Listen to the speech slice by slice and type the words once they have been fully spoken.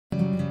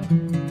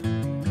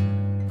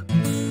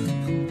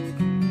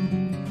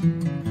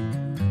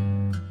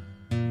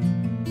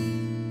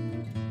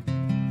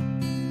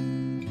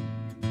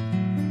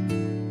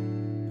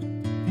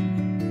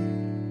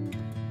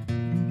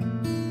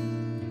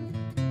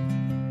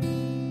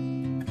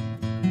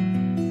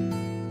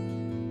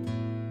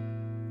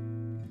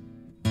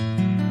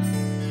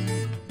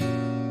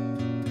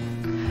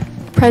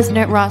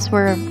President Ross,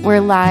 we're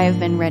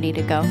live and ready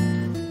to go.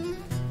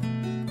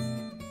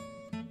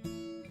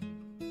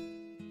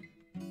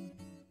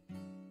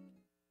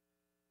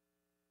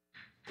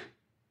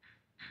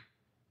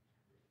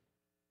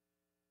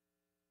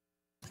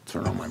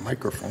 Turn on my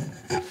microphone.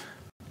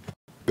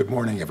 Good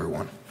morning,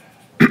 everyone.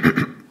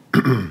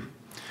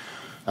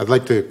 I'd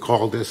like to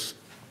call this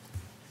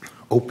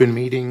open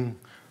meeting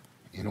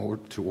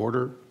to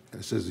order.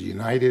 This is the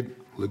United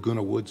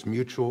Laguna Woods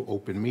Mutual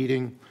open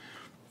meeting.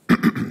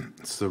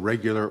 It's the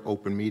regular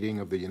open meeting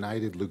of the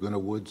United Laguna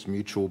Woods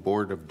Mutual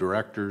Board of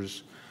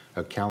Directors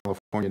of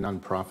California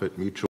Nonprofit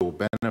Mutual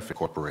Benefit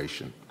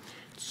Corporation.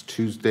 It's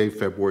Tuesday,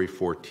 February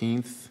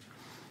 14th,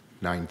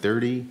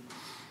 9:30,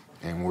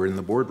 and we're in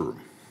the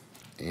boardroom.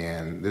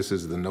 And this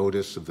is the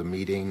notice of the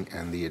meeting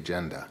and the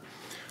agenda.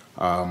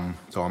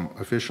 So I'm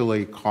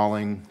officially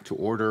calling to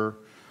order.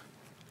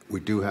 We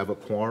do have a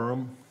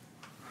quorum,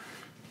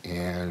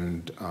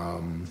 and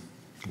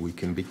we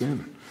can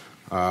begin.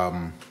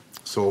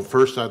 So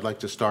first, I'd like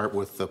to start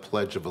with the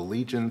Pledge of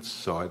Allegiance.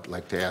 So I'd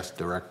like to ask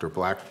Director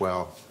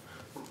Blackwell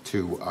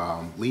to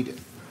lead it,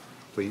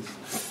 please.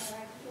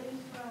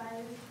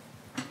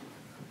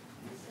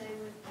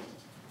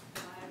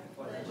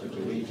 Pledge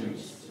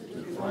allegiance to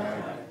the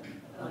flag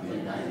of the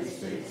United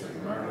States of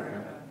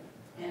America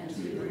and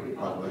to the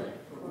republic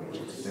for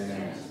which it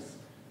stands,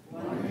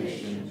 one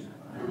nation,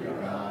 under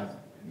God,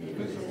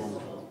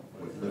 indivisible,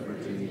 with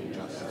liberty and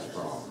justice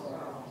for all.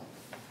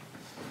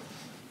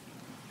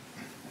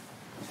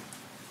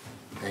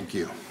 Thank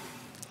you.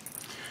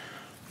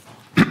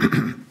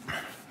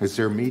 Is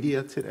there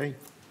media today?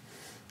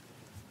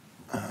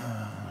 No,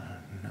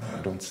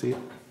 I don't see it.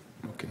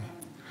 Okay.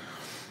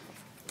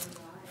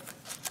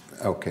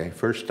 Okay,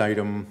 first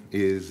item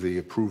is the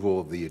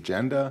approval of the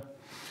agenda.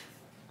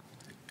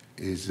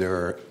 Is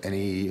there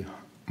any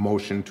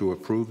motion to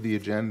approve the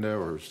agenda,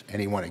 or is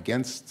anyone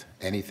against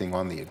anything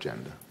on the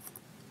agenda?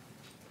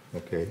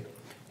 Okay,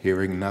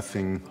 hearing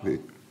nothing.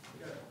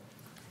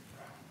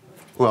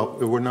 Well,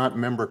 we're not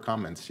member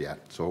comments yet,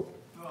 so.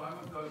 No, I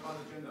want the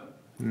agenda.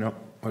 No,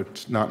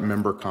 it's not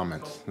member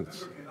comments.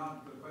 So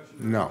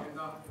No.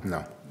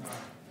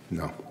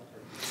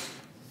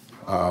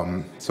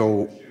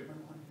 So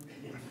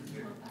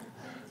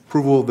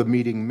approval of the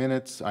meeting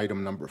minutes,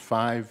 item number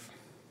 5.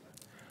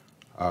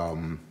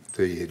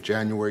 The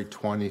January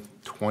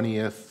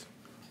 20th,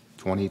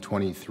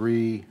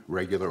 2023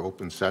 regular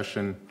open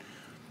session,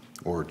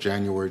 or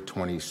January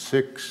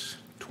 26,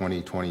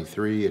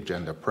 2023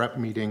 agenda prep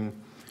meeting.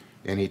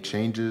 Any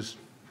changes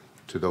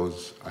to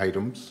those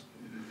items?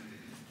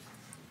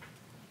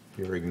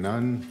 Hearing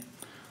none,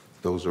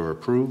 those are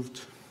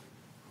approved.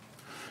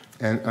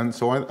 And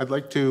so I'd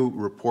like to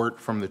report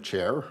from the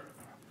chair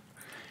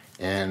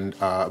and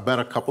about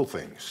a couple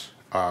things.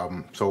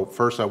 So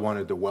first, I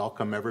wanted to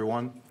welcome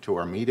everyone to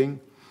our meeting,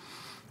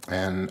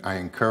 and I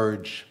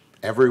encourage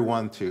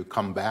everyone to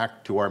come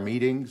back to our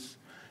meetings,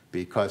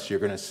 because you're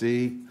going to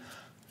see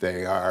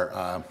they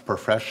are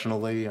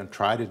professionally, and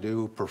try to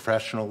do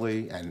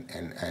professionally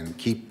and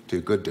keep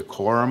to good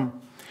decorum.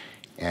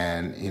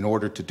 And in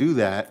order to do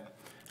that,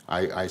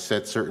 I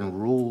set certain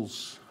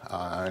rules,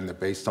 and they're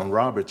based on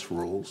Robert's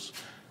rules,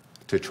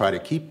 to try to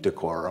keep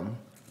decorum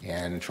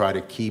and try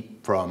to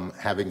keep from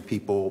having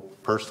people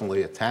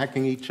personally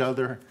attacking each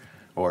other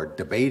or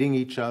debating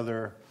each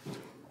other,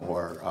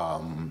 or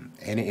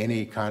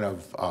any kind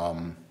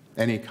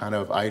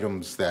of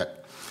items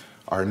that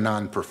are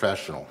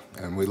non-professional.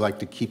 And we like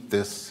to keep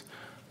this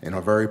in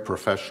a very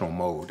professional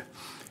mode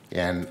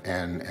and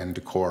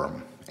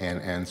decorum.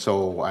 And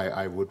so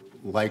I would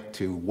like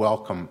to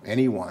welcome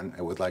anyone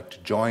that would like to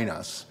join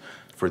us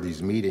for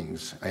these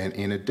meetings. And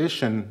in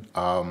addition,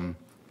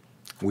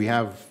 we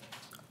have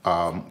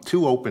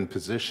 2 open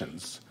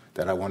positions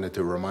that I wanted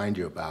to remind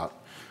you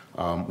about.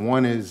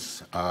 One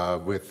is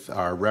with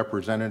our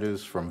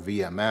representatives from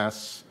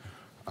VMS.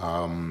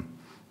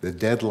 The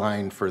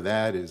deadline for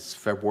that is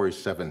February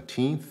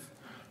 17th.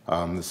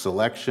 The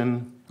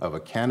selection of a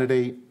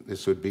candidate,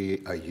 this would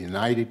be a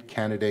United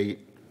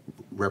candidate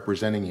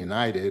representing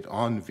United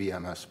on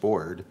VMS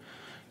board,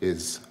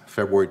 is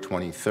February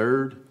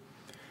 23rd.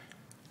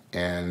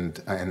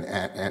 And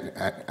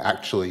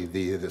actually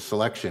the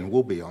selection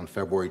will be on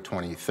February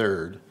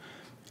 23rd.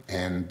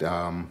 And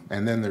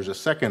then there's a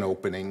second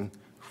opening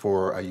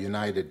for a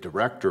United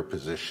director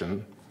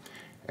position,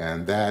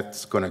 and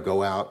that's going to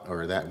go out,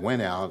 or that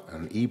went out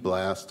on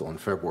e-blast on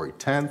February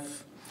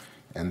 10th,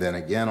 and then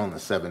again on the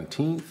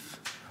 17th,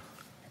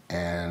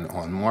 and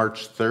on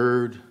March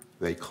 3rd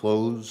they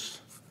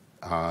close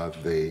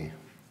that,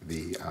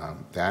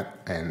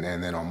 and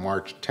then on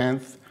March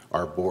 10th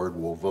our board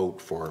will vote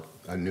for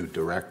a new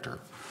director.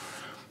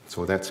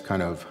 So that's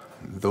kind of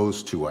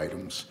those two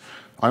items.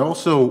 I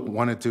also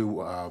wanted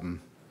to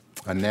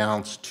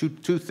announce two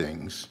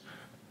things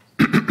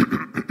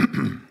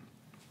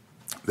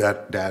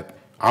that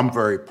I'm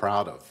very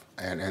proud of,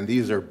 and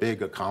these are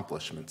big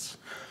accomplishments.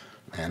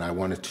 And I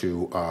wanted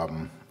to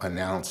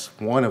announce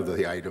one of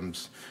the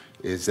items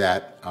is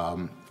that,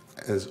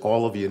 as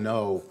all of you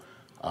know,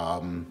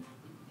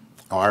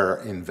 our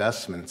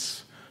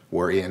investments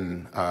were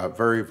in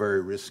very,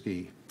 very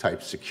risky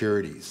type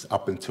securities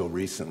up until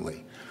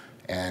recently.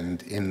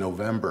 And in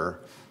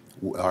November,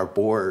 our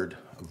board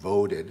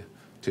voted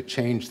to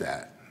change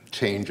that,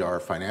 change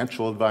our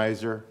financial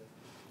advisor.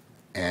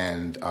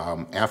 And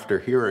after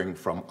hearing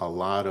from a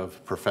lot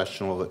of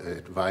professional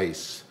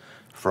advice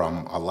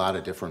from a lot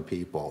of different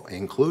people,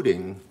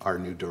 including our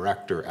new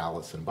director,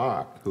 Allison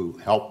Bach, who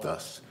helped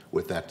us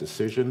with that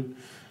decision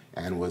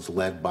and was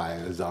led by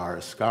Azar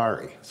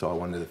Ascari. So I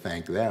wanted to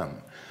thank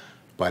them.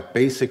 But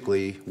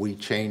basically, we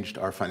changed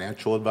our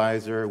financial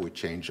advisor, we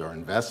changed our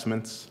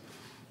investments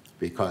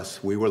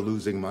because we were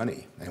losing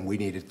money and we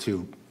needed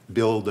to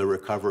build a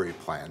recovery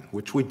plan,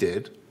 which we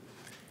did.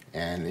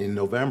 And in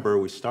November,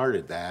 we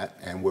started that,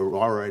 and we're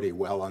already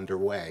well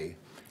underway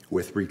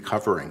with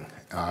recovering.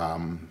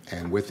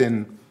 And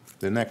within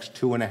the next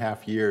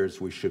 2.5 years,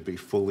 we should be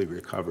fully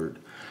recovered.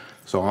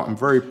 So I'm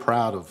very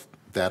proud of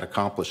that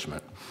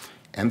accomplishment.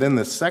 And then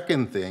the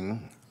second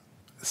thing,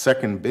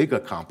 second big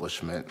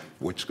accomplishment,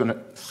 which is going to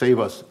save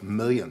us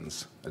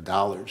millions of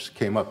dollars,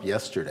 came up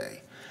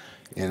yesterday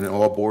in an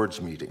all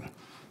boards meeting.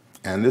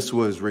 And this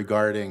was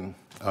regarding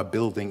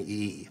Building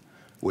E,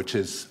 which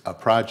is a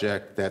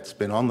project that's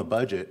been on the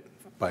budget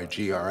by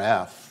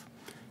GRF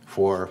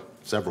for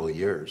several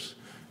years.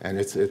 And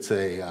it's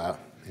a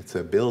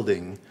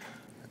building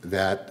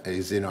that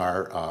is in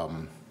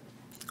our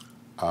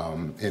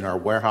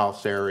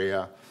warehouse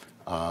area.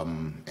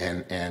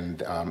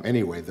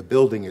 Anyway, the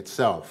building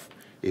itself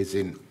is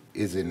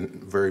in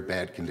very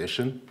bad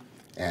condition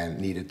and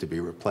needed to be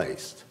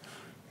replaced.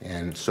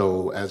 And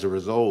so as a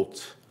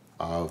result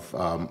of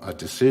a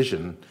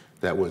decision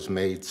that was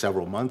made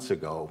several months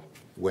ago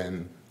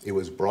when it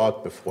was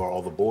brought before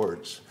all the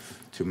boards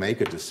to make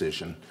a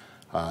decision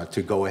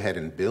to go ahead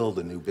and build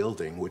a new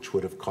building, which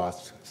would have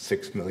cost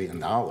 $6 million.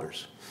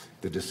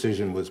 The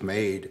decision was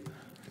made,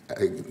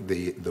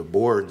 the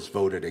boards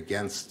voted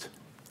against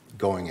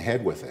going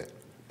ahead with it.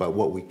 But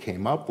what we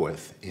came up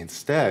with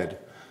instead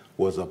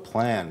was a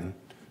plan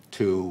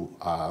to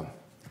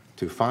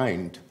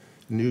find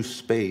new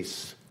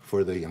space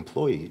for the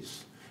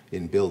employees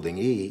in Building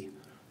E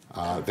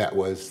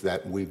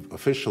that we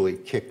officially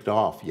kicked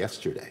off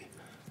yesterday,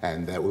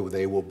 and that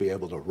they will be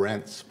able to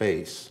rent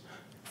space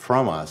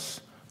from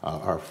us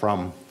or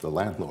from the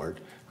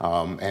landlord,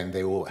 and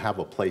they will have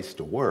a place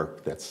to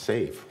work that's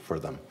safe for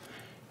them.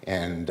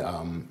 And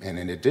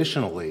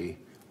additionally,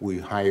 we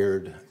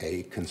hired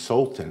a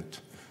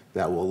consultant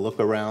that will look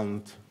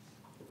around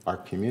our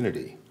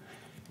community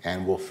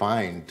and will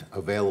find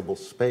available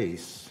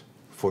space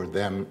for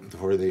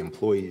the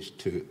employees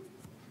to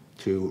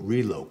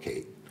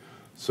relocate.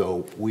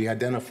 So we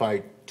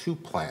identified two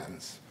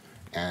plans,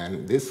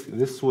 and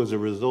this was a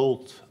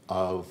result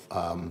of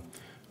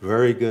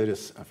very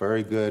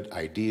good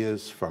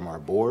ideas from our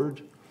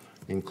board,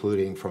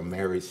 including from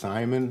Mary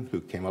Simon,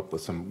 who came up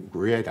with some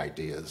great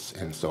ideas,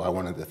 and so I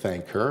wanted to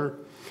thank her.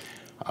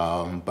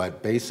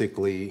 But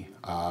basically,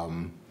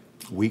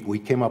 we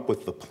came up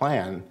with the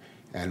plan,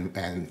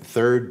 and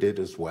Third did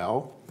as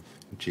well,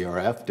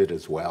 GRF did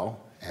as well,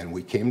 and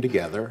we came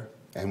together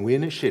and we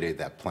initiated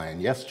that plan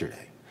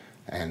yesterday.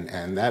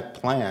 And that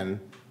plan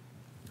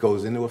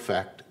goes into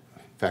effect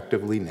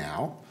effectively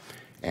now,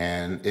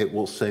 and it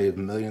will save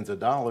millions of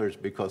dollars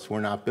because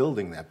we're not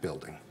building that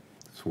building.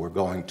 So we're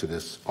going to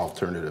this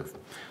alternative.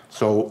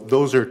 So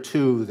those are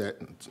two that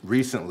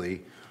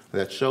recently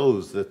that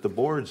shows that the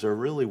boards are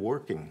really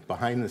working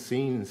behind the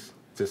scenes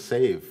to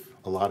save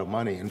a lot of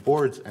money, and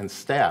boards and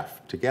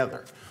staff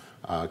together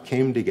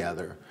came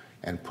together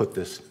and put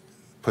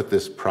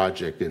this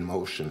project in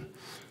motion.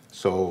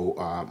 So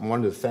I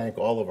wanted to thank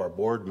all of our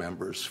board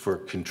members for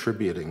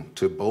contributing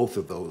to both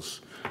of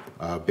those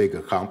big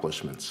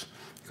accomplishments.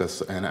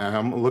 And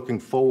I'm looking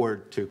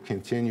forward to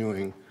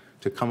continuing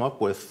to come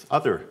up with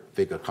other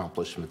big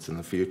accomplishments in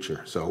the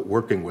future. So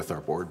working with our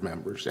board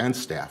members and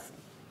staff.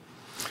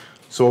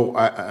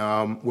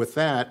 So with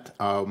that,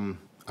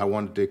 I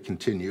wanted to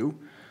continue.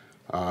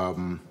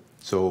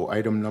 So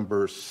item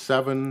number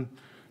 7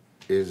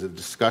 is a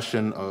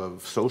discussion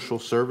of social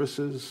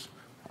services.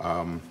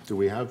 Do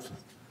we have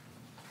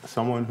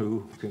someone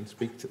who can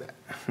speak to that?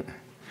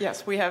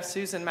 Yes, we have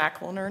Susan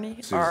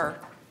McInerney, our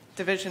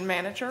division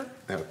manager.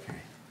 Okay.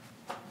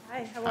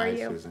 Hi, how are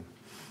you? Susan.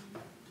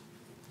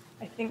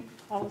 I think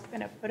Paul's going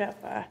to put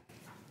up a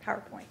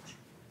PowerPoint.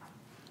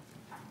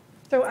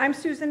 So I'm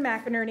Susan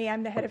McInerney.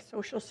 I'm the head of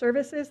social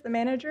services, the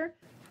manager.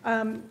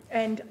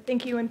 And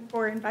thank you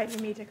for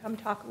inviting me to come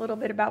talk a little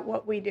bit about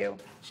what we do.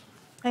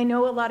 I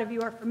know a lot of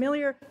you are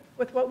familiar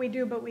with what we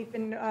do, but we've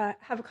been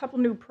have a couple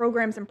new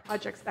programs and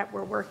projects that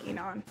we're working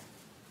on.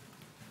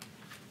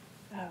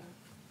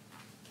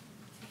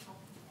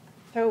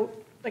 So,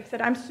 like I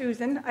said, I'm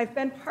Susan. I've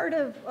been part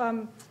of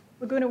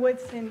Laguna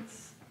Woods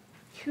since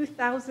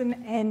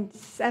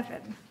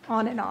 2007,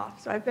 on and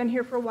off. So I've been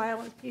here for a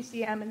while as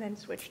PCM and then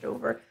switched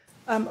over.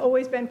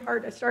 Always been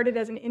I started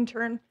as an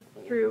intern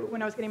through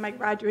when I was getting my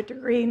graduate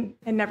degree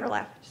and never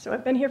left. So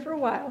I've been here for a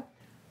while.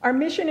 Our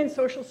mission in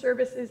social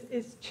services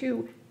is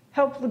to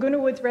help Laguna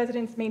Woods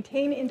residents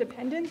maintain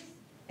independence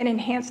and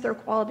enhance their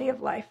quality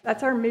of life.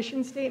 That's our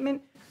mission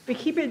statement. We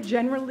keep it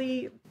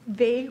generally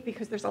vague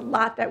because there's a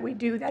lot that we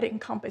do that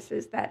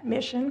encompasses that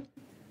mission.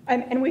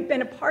 And we've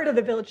been a part of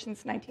the village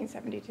since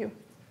 1972.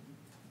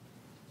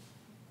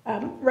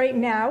 Right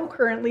now,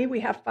 currently, we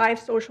have 5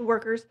 social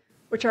workers,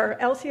 which are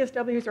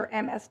LCSWs or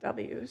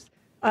MSWs.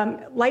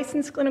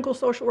 Licensed clinical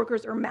social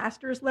workers are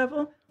master's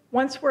level.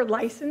 Once we're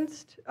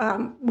licensed,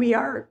 we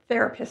are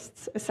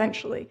therapists,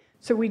 essentially.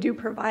 So we do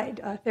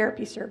provide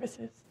therapy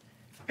services.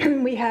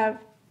 We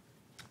have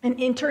an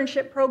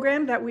internship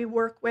program that we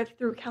work with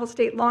through Cal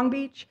State Long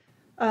Beach,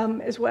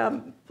 as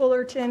well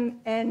Fullerton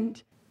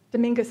and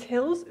Dominguez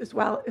Hills, as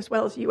well as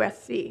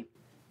USC.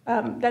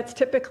 That's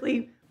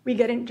typically, we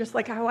get in, just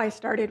like how I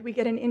started, we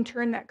get an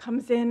intern that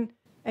comes in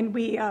and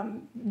we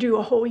do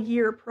a whole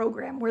year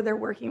program where they're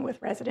working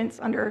with residents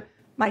under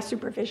my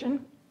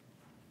supervision.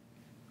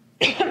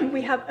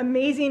 We have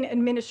amazing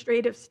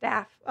administrative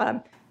staff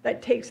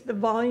that takes the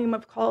volume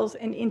of calls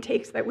and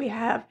intakes that we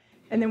have,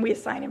 and then we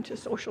assign them to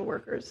social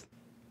workers.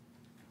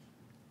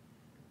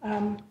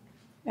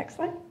 Next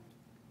slide.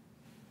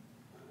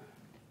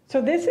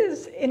 So this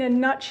is, in a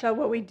nutshell,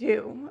 what we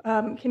do.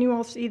 Can you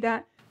all see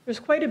that? There's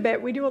quite a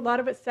bit. We do a lot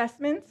of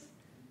assessments,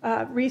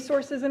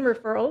 resources and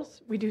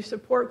referrals. We do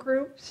support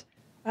groups,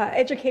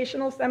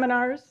 educational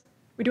seminars.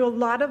 We do a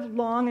lot of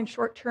long and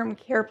short-term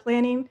care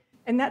planning,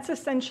 and that's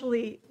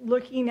essentially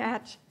looking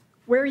at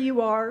where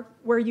you are,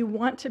 where you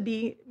want to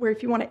be, where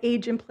if you want to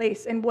age in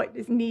place, and what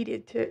is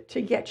needed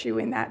to get you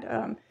in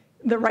that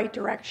the right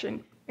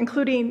direction,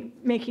 including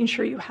making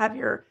sure you have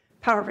your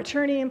power of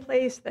attorney in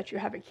place, that you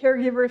have a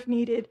caregiver if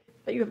needed,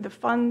 that you have the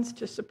funds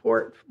to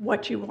support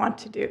what you want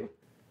to do.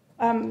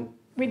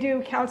 We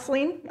do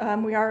counseling.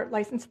 We are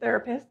licensed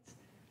therapists.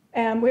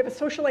 We have a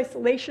social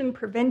isolation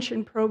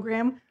prevention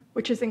program,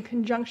 which is in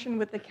conjunction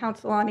with the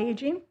Council on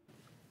Aging.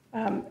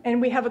 And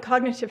we have a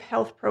cognitive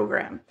health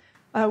program.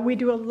 We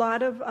do a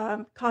lot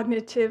of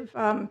cognitive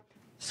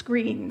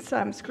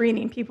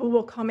screening. People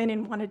will come in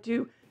and want to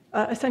do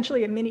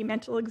essentially a mini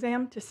mental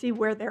exam to see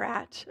where they're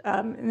at.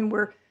 And then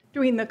we're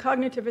doing the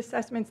cognitive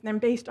assessments, and then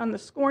based on the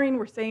scoring,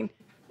 we're saying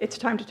it's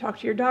time to talk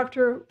to your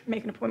doctor,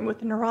 make an appointment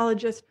with a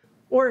neurologist,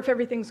 or if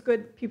everything's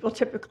good, people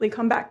typically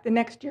come back the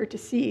next year to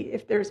see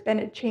if there's been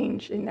a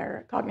change in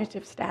their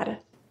cognitive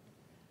status.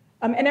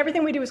 And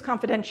everything we do is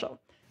confidential.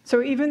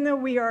 So even though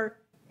we are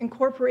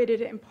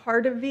incorporated in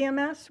part of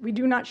VMS, we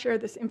do not share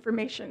this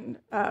information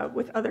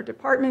with other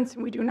departments,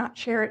 and we do not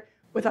share it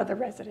with other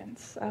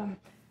residents.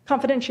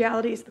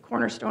 Confidentiality is the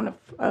cornerstone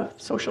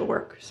of social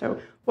work. So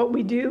what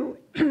we do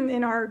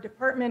in our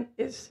department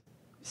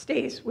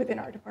stays within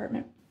our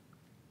department.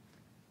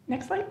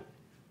 Next slide.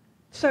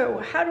 So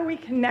how do we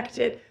connect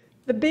it?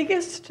 The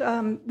biggest,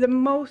 the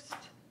most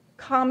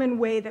common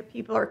way that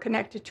people are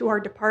connected to our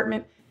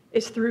department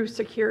is through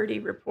security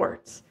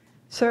reports.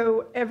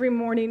 So every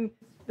morning,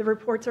 the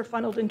reports are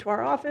funneled into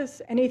our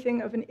office.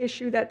 Anything of an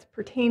issue that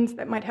pertains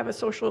that might have a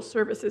social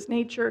services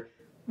nature,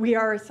 we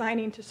are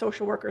assigning to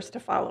social workers to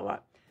follow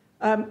up.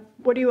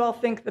 What do you all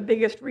think the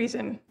biggest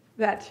reason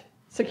that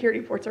security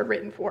reports are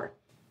written for?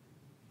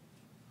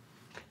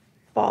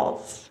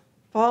 Falls.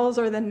 Falls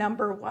are the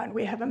 #1.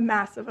 We have a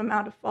massive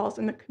amount of falls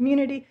in the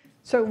community.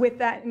 So with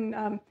that,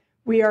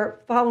 we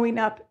are following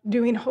up,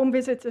 doing home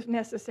visits if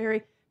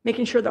necessary,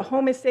 making sure the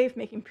home is safe,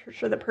 making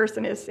sure the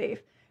person is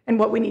safe, and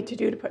what we need to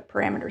do to put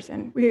parameters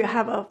in. We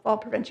have a fall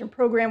prevention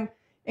program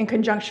in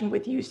conjunction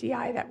with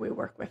UCI that we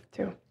work with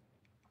too.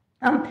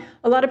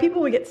 A lot of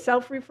people, we get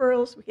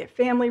self-referrals, we get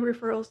family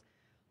referrals,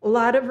 a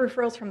lot of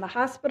referrals from the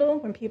hospital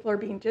when people are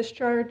being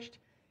discharged.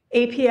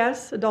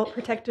 APS, Adult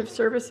Protective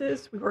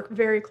Services, we work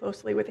very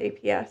closely with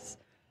APS.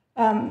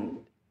 And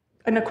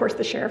of course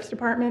the Sheriff's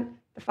Department,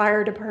 the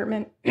Fire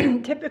Department.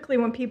 Typically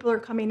when people are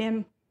coming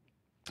in,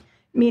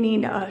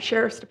 meaning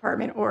Sheriff's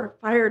Department or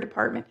Fire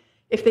Department,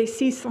 if they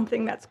see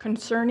something that's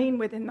concerning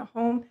within the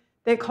home,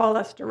 they call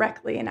us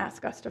directly and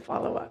ask us to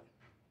follow up.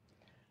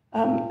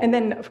 And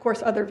then, of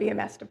course, other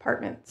VMS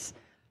departments.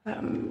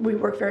 We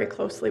work very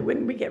closely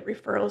when we get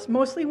referrals,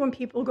 mostly when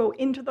people go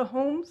into the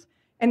homes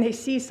and they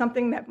see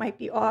something that might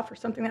be off or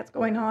something that's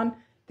going on,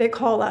 they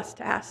call us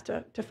to ask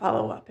to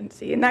follow up and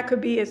see. And that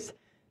could be as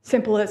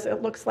simple as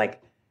it looks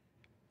like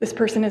this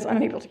person is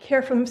unable to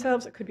care for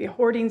themselves. It could be a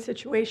hoarding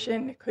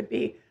situation. It could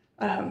be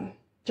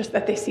just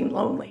that they seem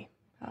lonely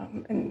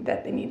and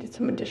that they needed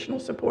some additional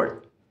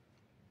support.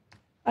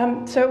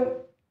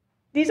 So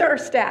these are our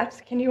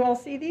stats. Can you all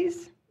see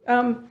these?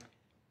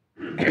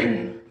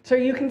 So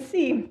you can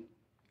see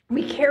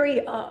we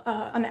carry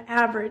an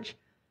average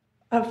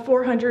of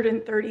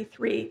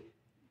 433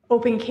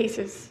 open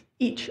cases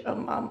each a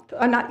month,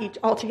 not each,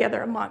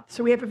 altogether a month.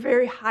 So we have a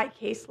very high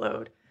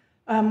caseload.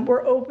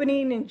 We're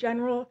opening in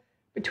general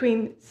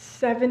between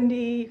 70,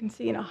 you can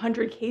see, and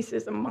 100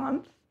 cases a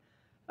month.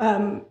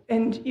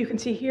 And you can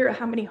see here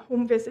how many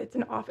home visits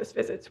and office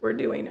visits we're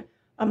doing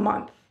a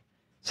month.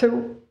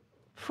 So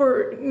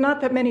for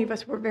not that many of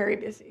us, we're very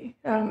busy.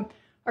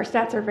 Our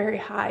stats are very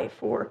high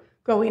for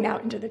going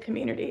out into the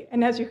community.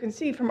 And as you can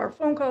see from our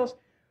phone calls,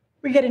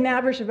 we get an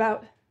average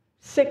about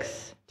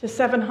 600 to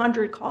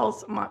 700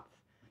 calls a month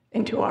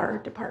into our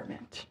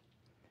department.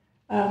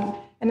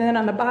 And then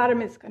on the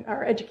bottom is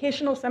our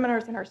educational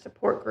seminars and our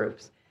support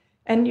groups.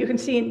 And you can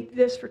see in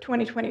this for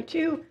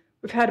 2022,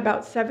 we've had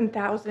about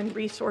 7,000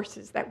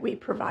 resources that we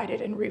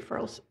provided in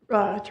referrals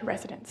to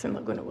residents in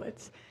Laguna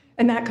Woods.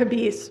 And that could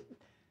be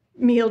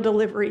meal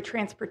delivery,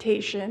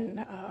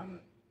 transportation,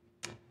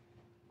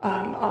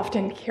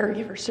 often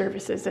caregiver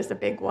services is a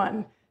big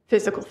one,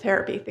 physical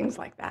therapy, things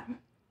like that.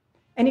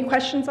 Any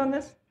questions on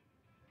this?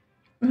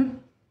 Mm-hmm.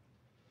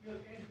 Your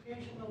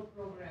educational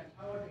programs,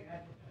 how are they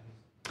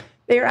advertised?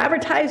 They are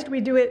advertised. We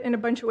do it in a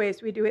bunch of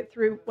ways. We do it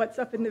through What's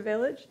Up in the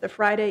Village, the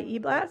Friday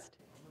e-blast.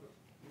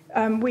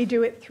 We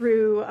do it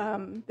through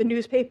the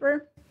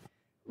newspaper.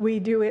 We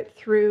do it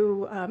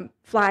through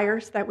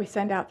flyers that we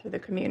send out through the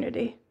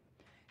community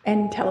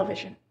and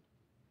television.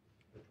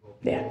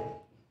 Yeah.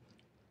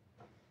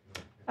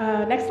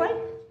 Next slide.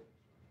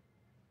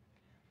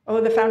 Oh,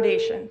 the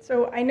foundation.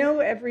 So I know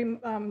every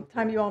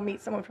time you all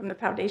meet someone from the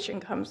foundation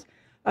comes,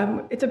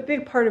 it's a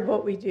big part of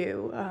what we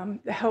do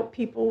to help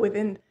people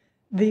within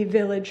the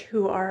village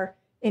who are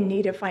in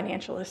need of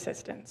financial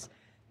assistance.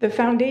 The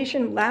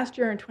foundation last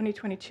year in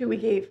 2022, we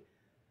gave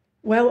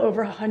well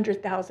over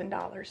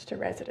 $100,000 to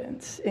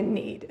residents in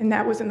need, and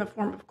that was in the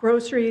form of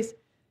groceries,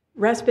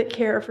 respite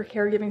care for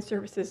caregiving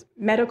services,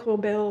 medical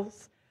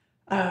bills,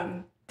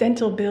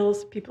 dental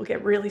bills. People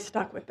get really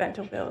stuck with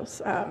dental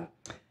bills,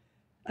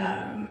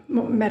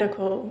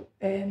 medical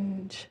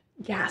and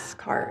gas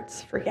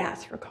cards for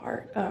gas for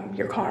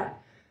your car.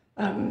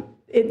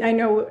 I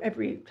know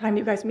every time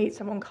you guys meet,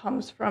 someone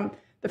comes from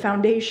the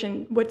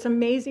foundation. What's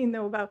amazing,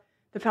 though, about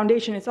the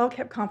foundation, it's all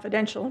kept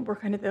confidential, and we're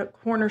kind of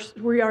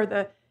we are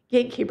the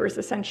gatekeepers,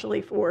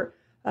 essentially, for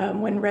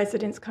when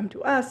residents come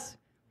to us.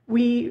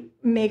 We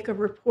make a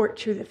report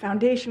to the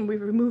foundation. We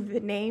remove the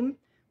name.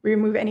 We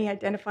remove any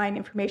identifying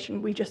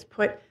information. We just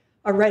put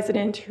a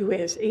resident who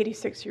is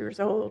 86 years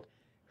old,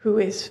 who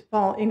is,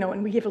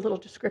 and we give a little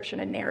description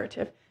and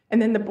narrative,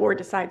 and then the board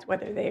decides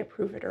whether they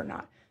approve it or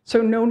not.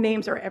 So no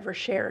names are ever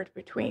shared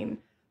between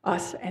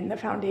us and the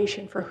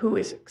foundation for who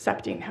is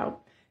accepting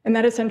help. And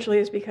that essentially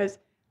is because,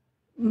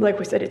 like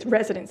we said, it's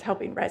residents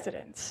helping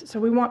residents. So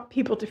we want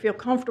people to feel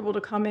comfortable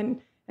to come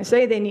in and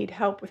say they need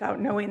help without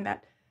knowing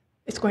that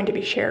it's going to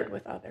be shared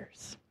with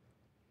others.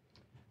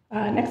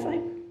 Next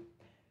slide.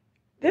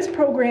 This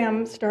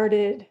program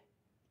started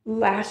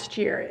last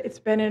year. It's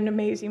been an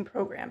amazing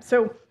program.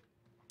 So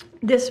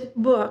this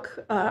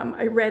book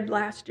I read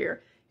last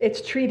year.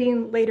 It's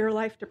Treating Later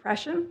Life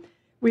Depression.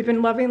 We've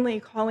been lovingly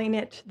calling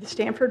it the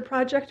Stanford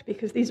Project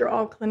because these are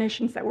all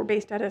clinicians that were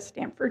based out of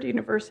Stanford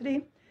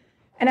University.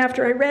 And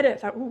after I read it, I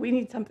thought, well, we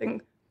need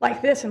something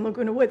like this in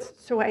Laguna Woods.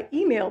 So I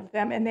emailed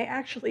them, and they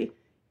actually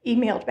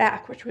emailed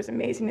back, which was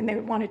amazing, and they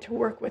wanted to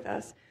work with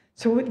us.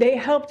 So they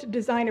helped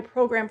design a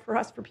program for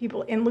us for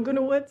people in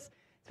Laguna Woods.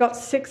 It's about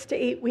 6 to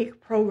 8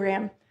 week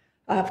program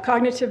of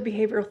cognitive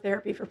behavioral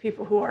therapy for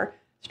people who are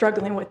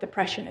struggling with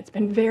depression. It's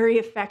been very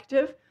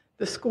effective.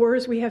 The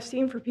scores we have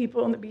seen for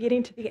people in the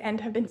beginning to the end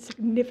have been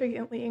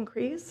significantly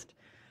increased.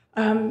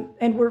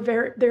 And we're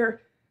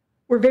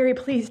very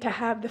pleased to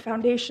have the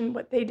foundation.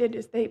 What they did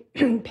is they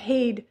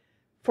paid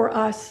for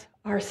us,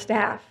 our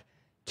staff,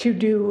 to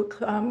do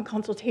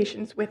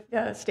consultations with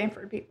the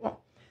Stanford people,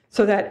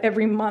 so that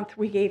every month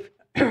we gave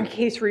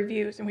case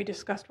reviews and we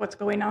discussed what's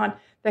going on.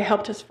 They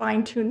helped us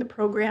fine-tune the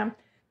program.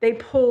 They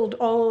pulled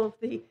all of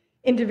the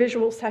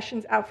individual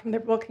sessions out from their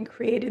book and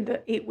created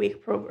the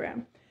 8-week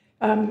program.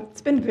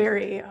 It's been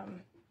very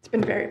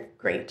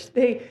great.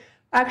 They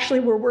actually,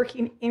 we're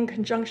working in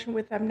conjunction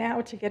with them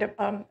now to get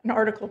an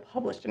article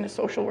published in a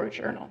social work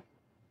journal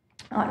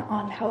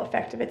on how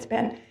effective it's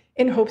been,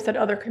 in hopes that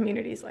other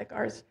communities like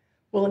ours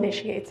will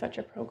initiate such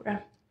a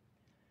program.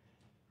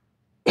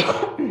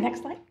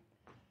 Next slide.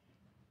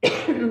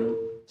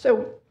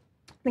 So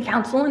the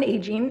Council on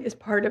Aging is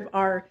part of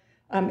our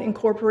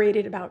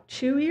incorporated about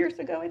 2 years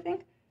ago, I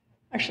think.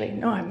 Actually,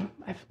 no,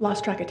 I've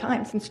lost track of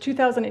time. Since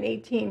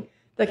 2018,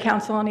 the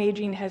Council on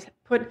Aging has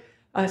put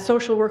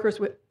social workers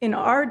in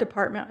our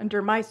department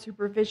under my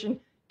supervision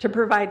to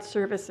provide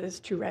services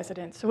to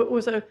residents. So it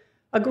was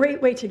a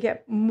great way to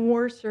get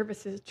more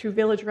services to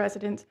village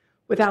residents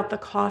without the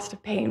cost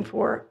of paying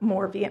for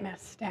more VMS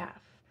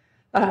staff.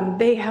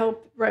 They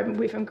help,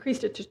 we've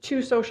increased it to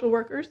 2 social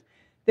workers.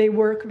 They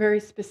work very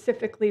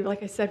specifically,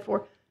 like I said,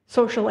 for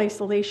social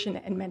isolation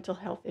and mental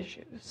health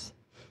issues.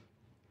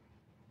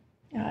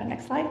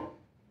 Next slide.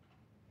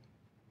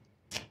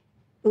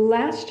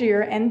 Last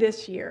year and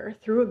this year,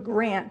 through a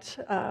grant,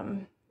 I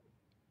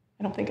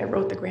don't think I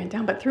wrote the grant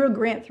down, but through a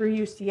grant through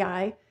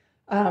UCI,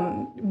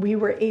 we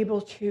were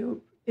able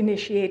to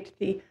initiate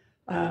the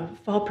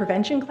fall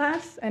prevention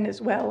class, and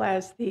as well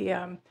as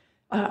the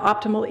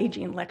optimal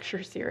aging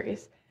lecture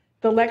series.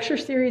 The lecture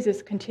series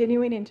is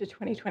continuing into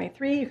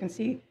 2023. You can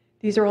see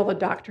these are all the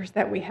doctors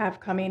that we have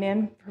coming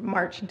in from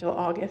March until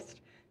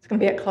August. It's going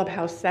to be at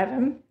Clubhouse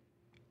 7.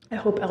 I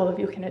hope all of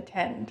you can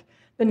attend.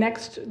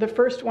 The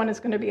first one is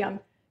going to be on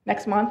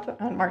next month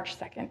on March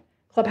 2nd,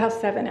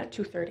 Clubhouse 7 at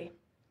 2:30.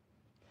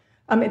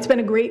 It's been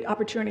a great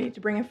opportunity to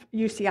bring in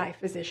UCI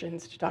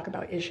physicians to talk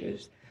about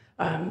issues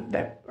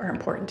that are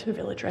important to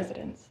village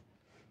residents.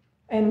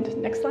 And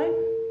next slide.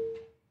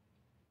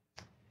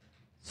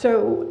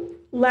 So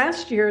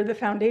last year, the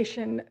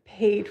foundation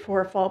paid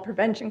for a fall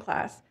prevention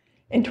class.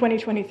 In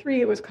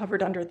 2023, it was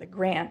covered under the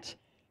grant.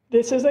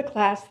 This is a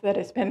class that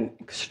has been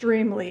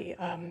extremely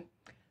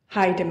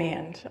high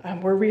demand.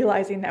 We're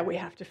realizing that we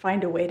have to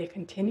find a way to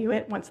continue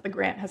it once the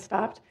grant has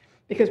stopped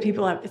because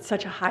it's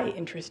such a high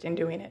interest in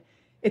doing it.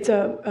 It's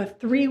a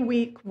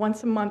 3-week,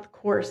 once-a-month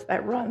course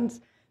that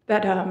runs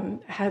that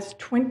has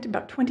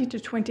about 20 to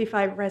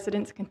 25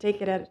 residents can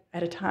take it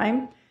at a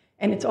time,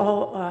 and it's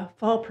all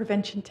fall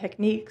prevention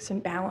techniques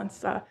and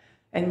balance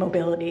and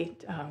mobility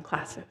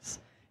classes.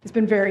 It's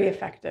been very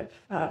effective,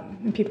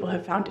 and people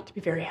have found it to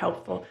be very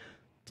helpful.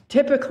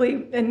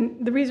 Typically,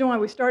 and the reason why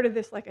we started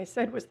this, like I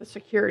said, was the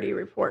security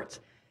reports.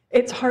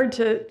 It's hard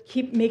to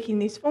keep making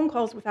these phone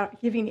calls without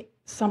giving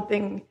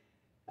something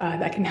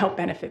that can help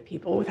benefit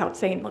people without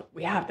saying, look,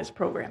 we have this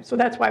program. So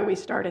that's why we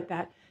started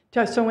that.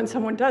 So when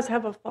someone does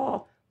have a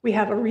fall, we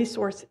have a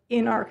resource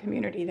in our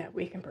community that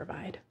we can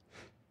provide.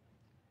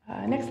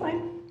 Next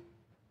slide.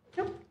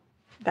 Nope.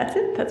 That's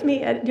it. That's me.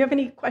 Do you have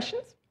any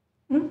questions?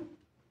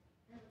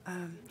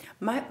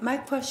 My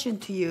question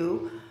to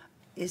you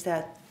is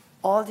that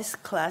all these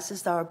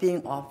classes that are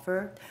being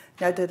offered,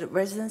 now the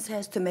residents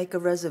has to make a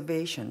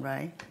reservation,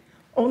 right?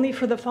 Only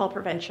for the fall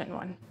prevention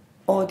one.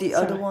 Or the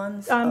other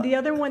ones? The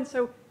other one,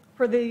 so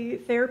for the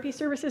therapy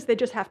services, they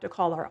just have to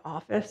call our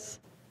office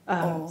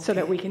so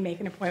that we can make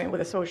an appointment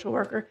with a social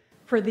worker.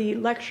 For the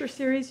lecture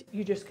series,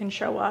 you just can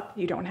show up.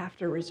 You don't have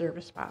to reserve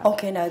a spot.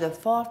 Okay, now the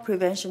fall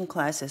prevention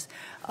classes,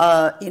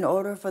 in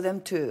order for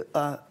them to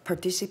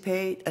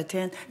participate,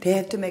 attend, they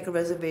have to make a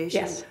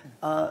reservation? Yes.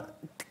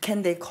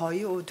 Can they call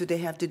you, or do they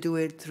have to do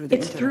it through the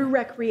internet? It's through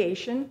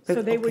recreation,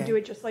 so they would do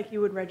it just like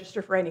you would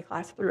register for any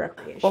class through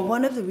recreation. Well,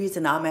 one of the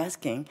reasons I'm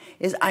asking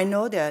is I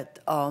know that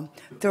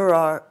there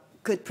are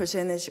good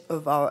percentage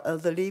of our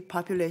elderly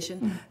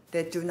population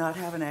that do not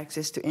have an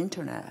access to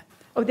internet.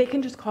 Oh, they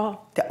can just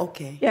call.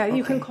 Okay. Yeah,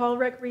 you can call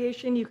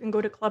recreation, you can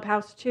go to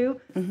Clubhouse 2,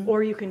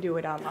 or you can do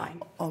it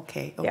online.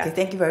 Okay, Yeah.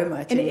 Thank you very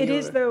much. And it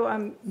is,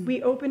 though,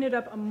 we open it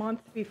up a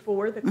month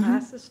before the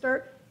classes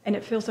start, and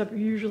it fills up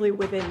usually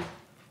within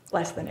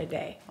less than a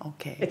day.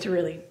 Okay. It's a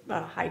really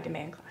high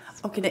demand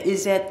class. Okay, now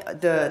is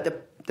that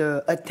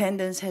the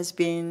attendance has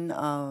been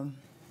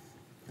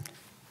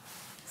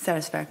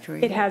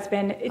satisfactory? It has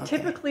been.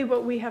 Typically,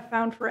 what we have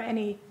found for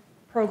any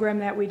program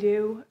that we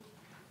do,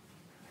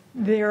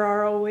 there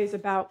are always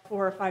about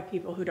 4 or 5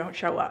 people who don't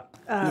show up.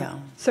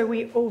 So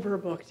we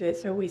overbooked it.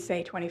 So we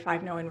say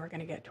 25, knowing we're going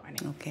to get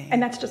 20. Okay.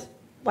 And that's just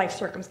life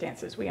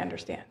circumstances. We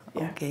understand.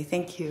 Yeah. Okay,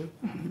 thank you.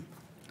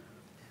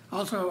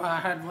 Also, I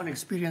had one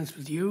experience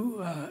with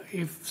you.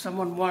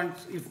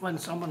 When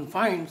someone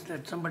finds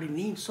that somebody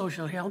needs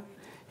social help,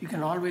 you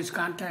can always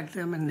contact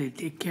them and they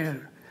take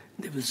care.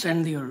 They will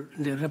send their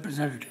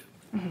representative.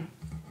 You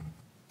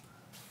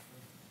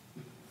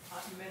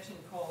mentioned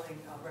calling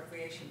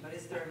recreation, but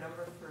is there a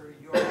number for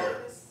your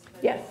office?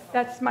 Yes,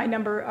 that's my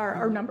number,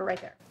 our number right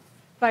there,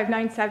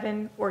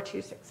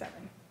 597-4267.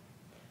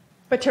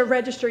 But to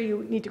register,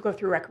 you need to go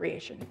through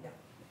recreation. Yeah.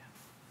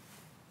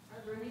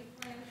 Are there any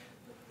plans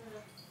to put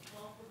the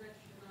fall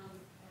prevention on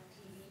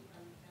TV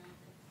on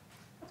campus?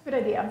 That's a good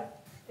idea.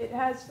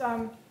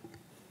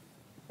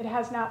 It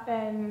has not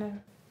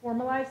been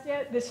formalized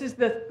yet. This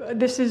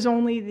is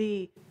only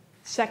the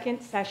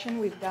second session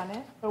we've done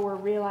it, but we're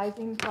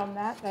realizing from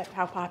that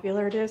how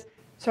popular it is.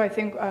 So I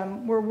think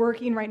we're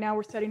working right now.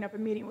 We're setting up a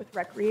meeting with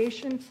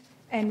recreation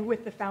and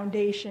with the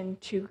foundation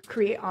to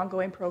create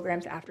ongoing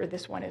programs after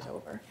this one is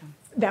over.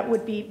 That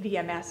would be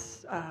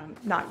VMS,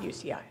 not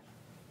UCI.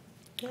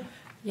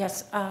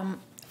 Yes.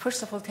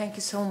 First of all, thank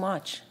you so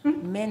much.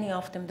 Many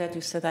of them that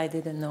you said I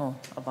didn't know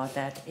about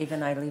that.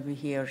 Even I live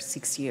here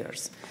 6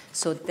 years.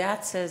 So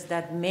that says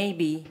that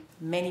maybe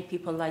many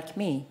people like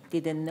me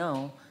didn't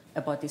know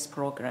about this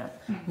program.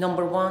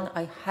 Number one,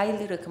 I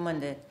highly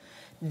recommend it.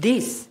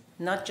 This,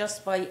 not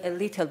just by a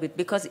little bit,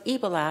 because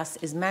e-blast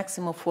is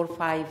maximum 4 or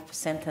 5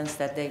 sentences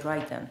that they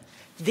write them.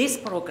 This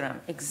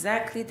program,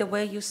 exactly the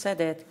way you said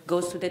it,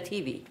 goes to the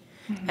TV.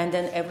 And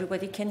then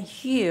everybody can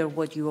hear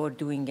what you are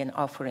doing and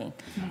offering.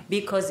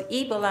 Because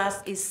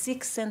e-blast is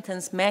 6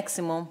 sentences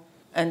maximum,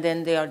 and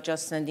then they are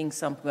just sending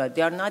some.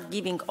 They are not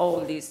giving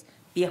all this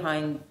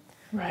behind.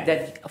 Right.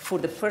 That for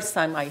the first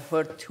time I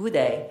heard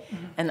today,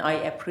 and I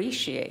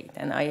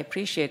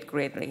appreciate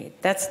greatly.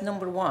 That's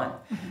number one.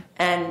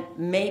 And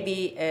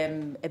maybe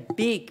a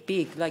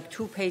big, like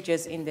 2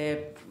 pages in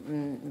the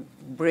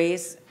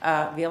Braze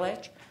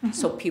Village,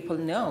 so people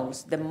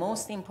knows. The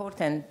most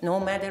important, no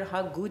matter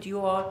how good you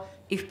are,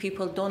 if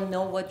people don't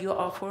know what you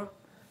offer,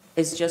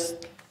 it's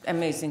just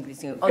amazing.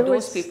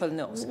 Those people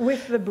knows.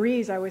 With the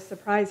breeze, I was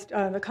surprised.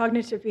 The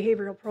cognitive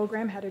behavioral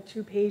program had a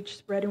 2-page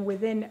spread, and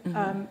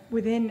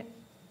within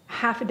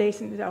half a day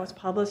since that was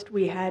published,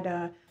 we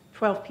had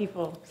 12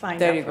 people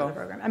signed up for the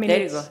program. I mean,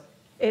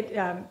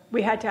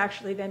 we had to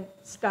actually then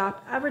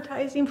stop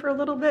advertising for a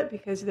little bit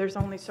because there's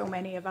only so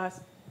many of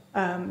us.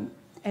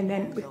 And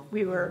then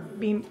we were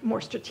being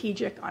more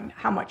strategic on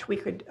how much we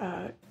could,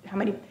 how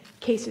many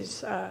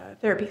cases,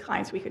 therapy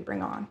clients we could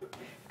bring on.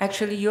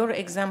 Actually, your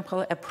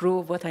example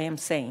approve what I am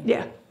saying.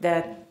 Yeah.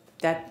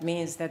 That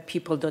means that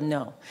people don't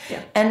know.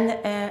 Yeah. And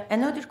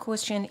another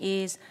question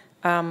is,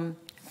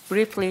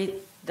 briefly,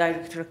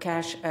 Director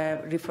Cash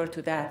referred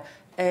to that.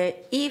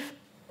 If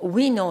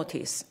we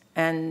notice,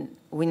 and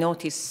we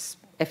notice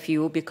a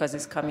few because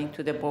it's coming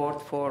to the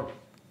board for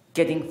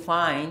getting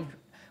fined,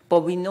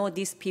 but we know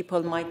these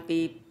people might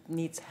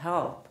needs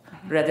help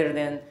rather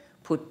than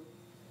put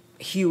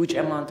huge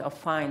amount of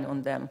fine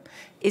on them.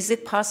 Is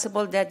it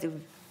possible that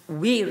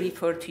we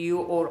refer to you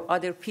or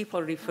other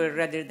people refer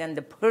rather than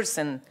the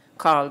person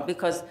called?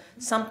 Because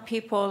some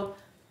people,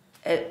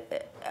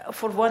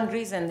 for one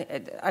reason,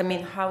 I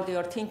mean, how they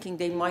are thinking,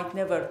 they might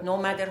never, no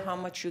matter how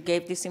much you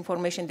gave this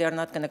information, they are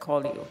not going to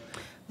call you.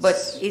 But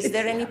is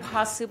there any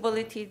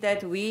possibility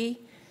that we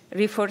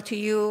refer to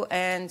you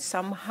and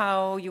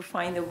somehow you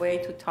find a way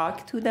to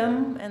talk to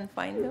them and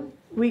find them?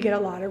 We get a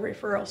lot of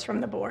referrals from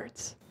the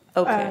boards.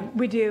 Okay.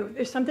 We do.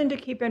 There's something to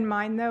keep in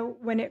mind, though,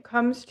 when it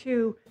comes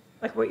to,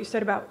 like what you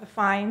said about the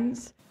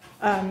fines.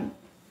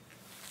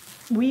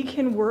 We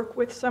can work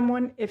with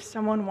someone if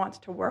someone wants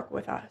to work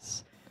with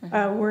us.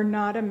 We're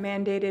not a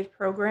mandated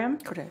program.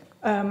 Correct.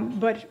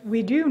 But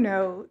we do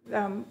know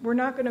we're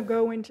not going to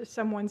go into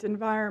someone's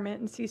environment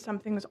and see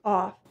something's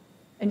off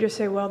and just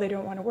say, well, they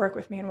don't want to work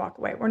with me and walk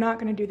away. We're not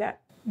going to do that.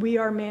 We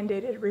are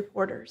mandated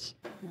reporters.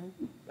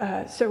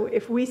 So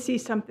if we see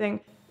something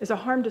is a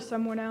harm to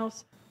someone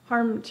else,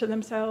 harm to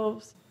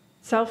themselves,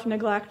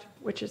 self-neglect,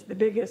 which is the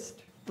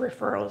biggest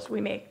referrals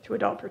we make to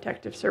Adult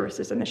Protective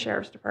Services and the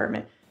Sheriff's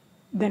Department,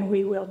 then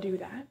we will do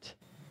that.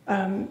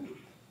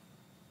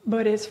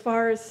 But as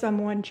far as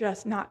someone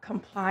just not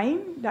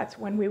complying, that's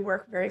when we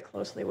work very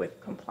closely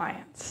with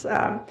compliance.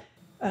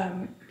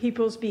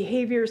 People's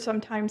behavior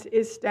sometimes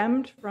is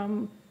stemmed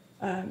from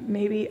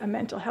maybe a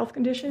mental health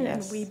condition,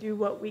 Yes. and we do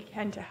what we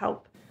can to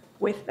help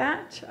with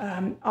that.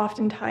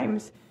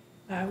 Oftentimes,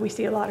 we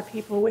see a lot of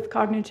people with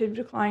cognitive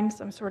decline,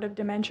 some sort of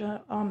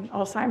dementia,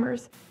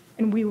 Alzheimer's,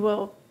 and we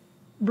will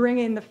bring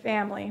in the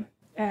family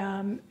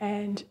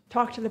and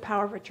talk to the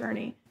power of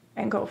attorney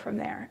and go from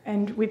there.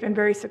 And we've been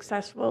very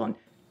successful in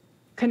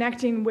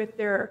connecting with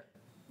their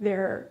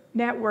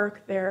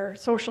network, their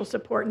social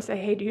support, and say,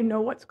 hey, do you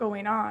know what's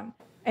going on?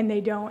 And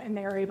they don't, and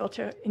they're able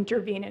to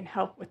intervene and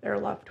help with their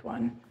loved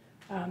one.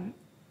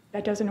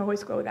 That doesn't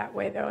always go that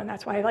way, though, and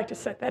that's why I like to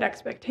set that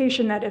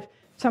expectation that if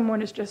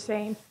someone is just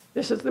saying,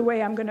 this is the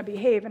way I'm going to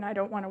behave and I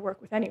don't want to work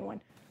with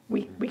anyone,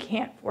 we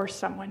can't force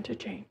someone to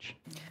change.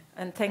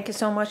 And thank you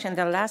so much. And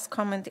the last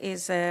comment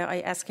is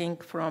I asking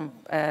from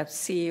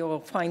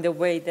CEO find a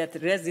way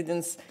that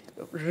residents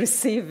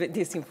receive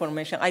this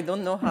information. I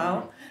don't know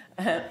how,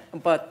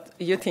 but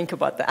you think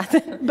about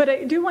that. But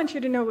I do want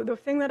you to know, the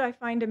thing that I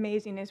find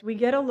amazing is we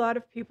get a lot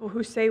of people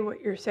who say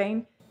what you're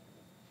saying,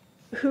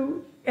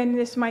 who, and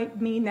this might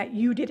mean that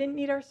you didn't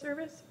need our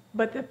service,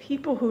 but the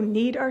people who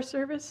need our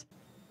service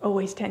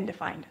always tend to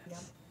find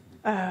us.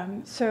 Yeah.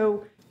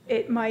 So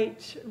it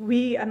might,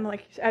 and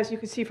like, as you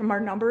can see from our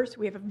numbers,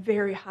 we have a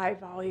very high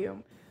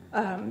volume.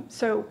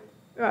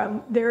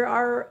 There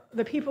are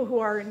the people who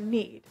are in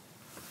need.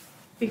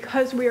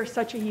 Because we are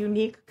such a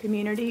unique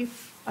community,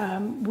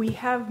 we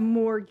have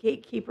more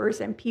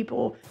gatekeepers and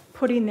people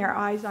putting their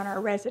eyes on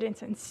our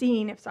residents and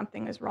seeing if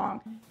something is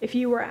wrong. If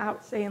you were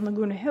out, say, in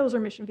Laguna Hills or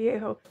Mission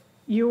Viejo,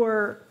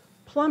 your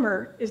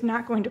plumber is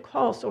not going to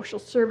call social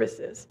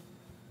services.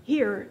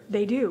 Here,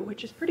 they do,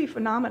 which is pretty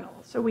phenomenal.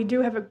 So we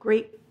do have a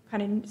great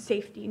kind of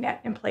safety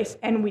net in place,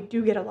 and we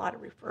do get a lot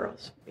of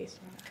referrals based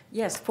on that.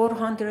 Yes,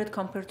 400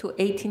 compared to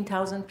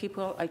 18,000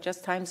 people, I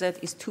just times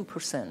that is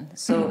 2%.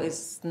 So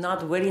it's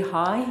not very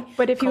high.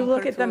 But if you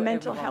look at the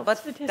mental health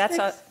statistics.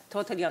 That's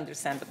totally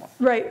understandable.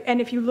 Right, and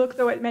if you look,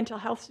 though, at mental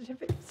health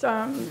statistics,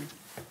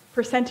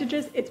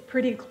 percentages, it's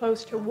pretty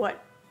close to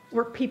what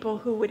were people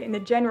who would, in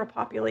the general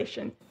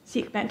population,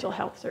 seek mental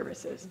health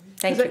services.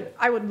 Thank you.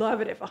 I would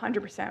love it if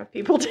 100% of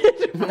people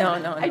did. No,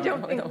 I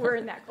don't think we're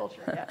in that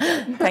culture yet.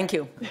 Thank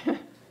you.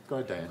 Go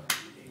ahead, Diane.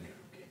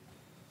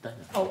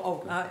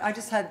 I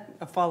just had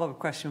a follow-up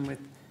question with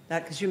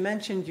that, because you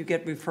mentioned you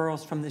get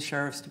referrals from the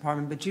Sheriff's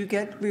Department, but you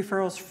get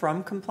referrals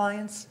from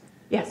compliance?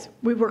 Yes,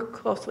 we work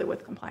closely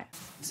with compliance.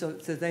 So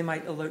they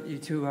might alert you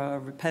to a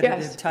repetitive type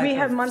of situation? Yes, we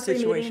have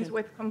monthly meetings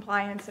with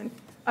compliance.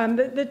 And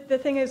the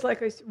thing is,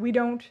 like, we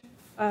don't,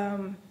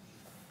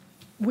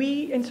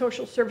 we in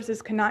social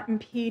services cannot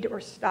impede or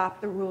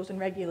stop the rules and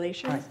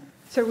regulations. Right.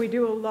 So we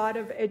do a lot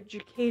of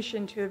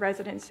education to the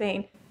residents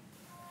saying,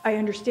 I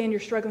understand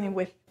you're struggling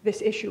with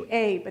this issue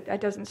A, but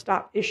that doesn't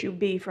stop issue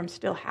B from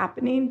still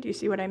happening. Do you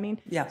see what I mean?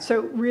 Yeah.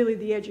 So really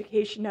the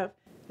education of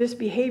this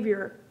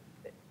behavior,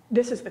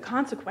 this is the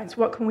consequence.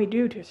 What can we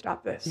do to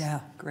stop this?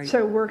 Yeah, great.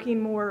 So working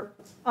more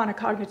on a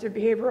cognitive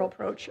behavioral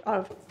approach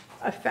of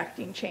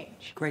affecting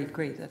change. Great,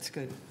 great, that's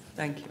good.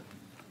 Thank you.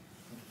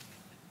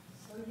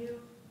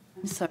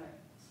 I'm sorry.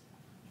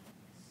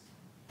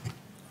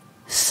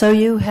 So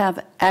you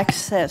have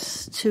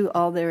access to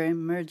all their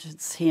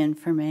emergency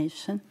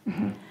information?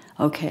 Mm-hmm.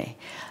 Okay.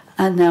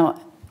 And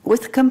now,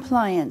 with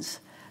compliance,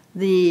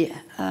 the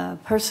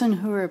person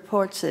who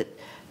reports it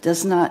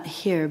does not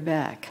hear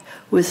back.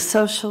 With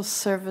social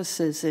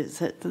services,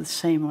 is it the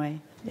same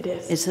way? It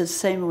is. It's the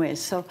same way.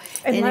 So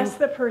unless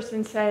the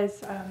person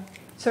says,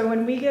 so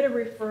when we get a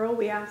referral,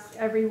 we ask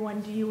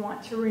everyone, do you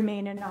want to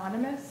remain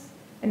anonymous?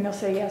 And they'll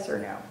say yes or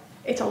no.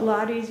 It's a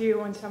lot easier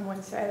when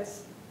someone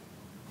says,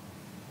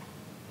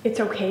 it's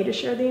okay to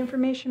share the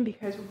information,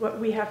 because what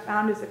we have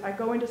found is if I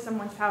go into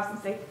someone's house and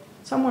say,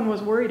 someone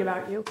was worried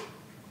about you,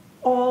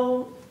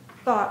 all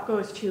thought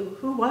goes to,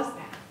 who was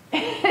that?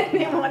 And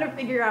they want to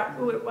figure out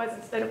who it was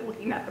instead of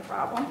looking at the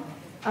problem.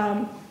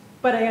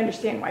 But I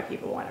understand why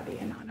people want to be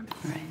anonymous.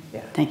 Right.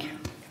 Yeah. Thank you.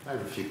 I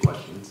have a few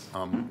questions,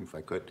 if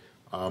I could.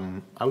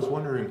 I was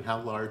wondering,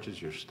 how large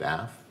is your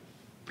staff?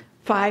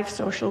 5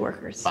 social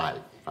workers. Five.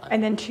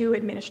 And then 2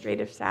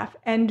 administrative staff.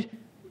 And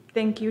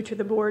thank you to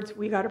the boards,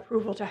 we got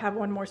approval to have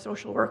 1 more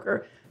social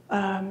worker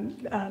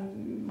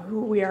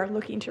who we are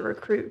looking to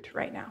recruit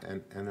right now.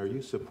 And are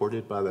you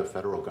supported by the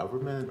federal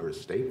government or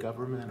state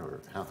government,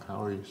 or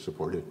how are you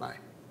supported by?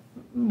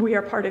 We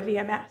are part of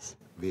VMS.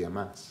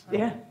 VMS?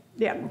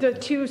 Yeah. The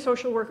 2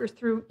 social workers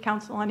through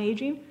Council on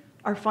Aging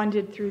are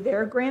funded through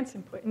their grants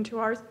and put into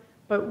ours,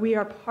 but we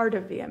are part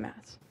of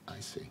VMS. I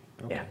see.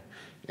 Okay. Yeah.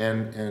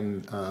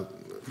 And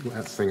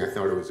last thing, I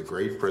thought it was a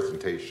great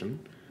presentation.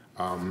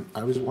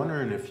 I was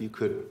wondering if you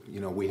could,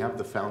 we have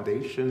the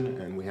foundation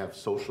and we have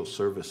social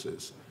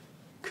services.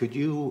 Could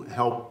you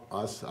help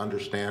us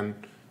understand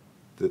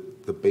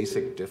the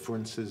basic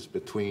differences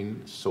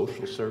between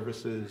social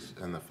services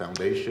and the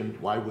foundation?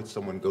 Why would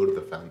someone go to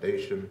the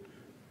foundation?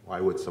 Why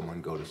would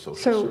someone go to social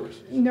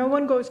services? So no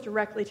one goes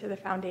directly to the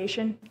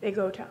foundation. They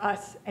go to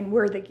us, and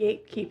we're the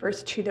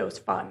gatekeepers to those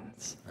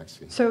funds. I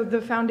see. So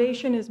the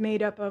foundation is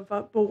made up of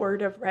a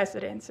board of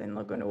residents in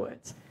Laguna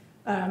Woods.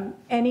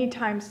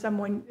 Anytime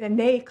someone, and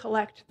they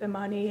collect the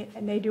money,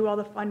 and they do all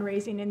the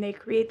fundraising, and they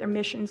create their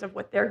missions of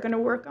what they're going to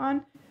work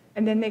on,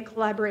 and then they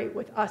collaborate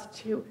with us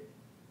to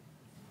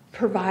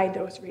provide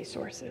those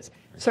resources.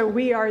 So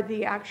we are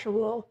the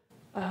actual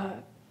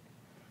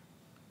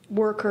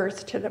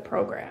workers to the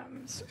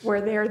programs, where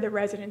they're the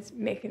residents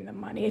making the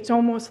money. It's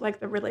almost like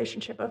the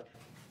relationship of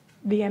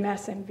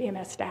VMS and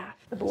VMS staff,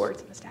 the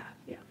boards and the staff,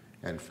 yeah.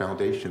 And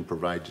foundation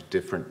provides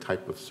different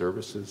type of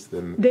services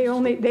than?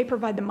 They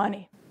provide the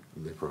money.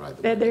 They provide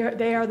the money.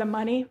 They are the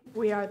money,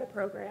 we are the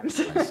programs.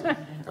 I see. Okay.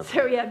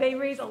 So yeah, they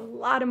raise a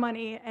lot of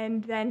money,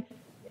 and then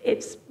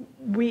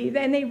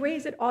they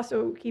raise it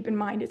also, keep in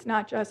mind, it's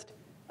not just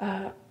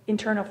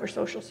internal for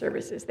social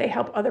services. They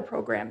help other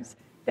programs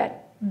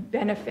that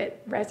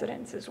benefit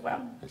residents as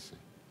well. I see.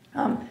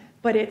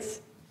 But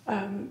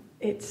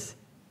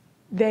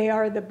they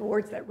are the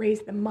boards that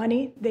raise the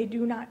money. They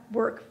do not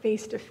work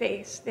face to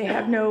face. They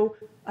have no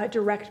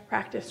direct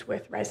practice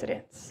with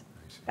residents.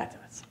 That's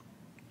us.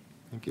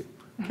 Thank you.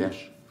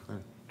 Kesh?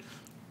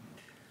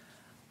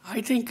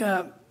 I think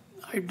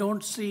I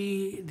don't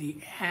see the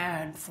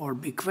ad for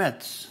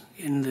bequests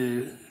in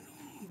the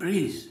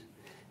breeze.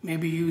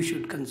 Maybe you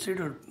should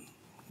consider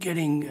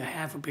getting a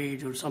half a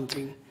page or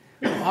something,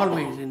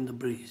 always in the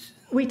breeze.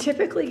 We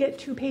typically get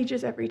 2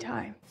 pages every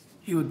time.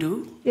 You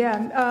do?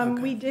 Yeah,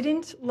 Okay. we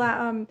didn't,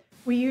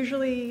 we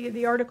usually,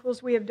 the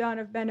articles we have done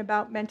have been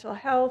about mental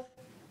health,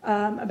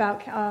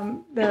 about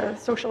the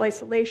social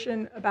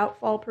isolation, about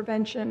fall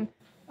prevention.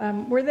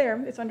 We're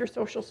there, it's under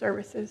social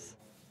services.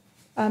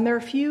 There are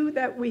a few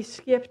that we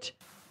skipped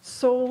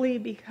solely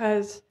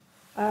because,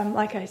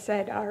 like I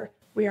said,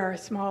 we are a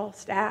small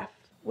staff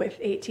with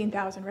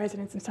 18,000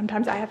 residents, and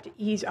sometimes I have to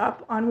ease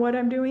up on what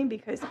I'm doing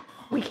because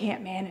we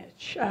can't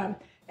manage.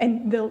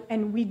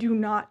 And we do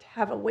not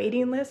have a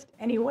waiting list.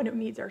 Anyone who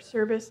needs our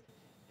service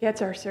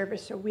gets our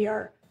service, so we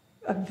are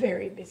a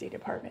very busy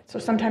department. So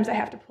sometimes I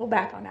have to pull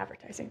back on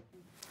advertising.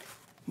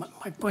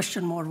 My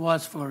question more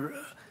was for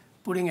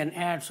putting an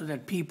ad so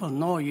that people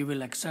know you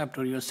will accept,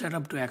 or you're set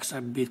up to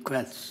accept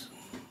bequests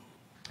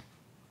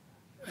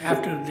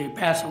after they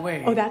pass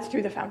away. Oh, that's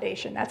through the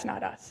foundation. That's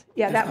not us.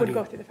 Yeah, That's that would not go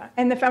you. through the foundation.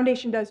 And the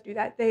foundation does do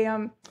that. They,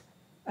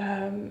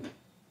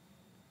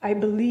 I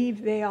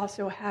believe they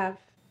also have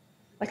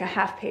like a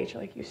half page,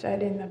 like you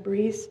said, in the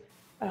breeze.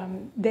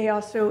 They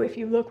also, if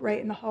you look right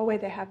in the hallway,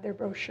 they have their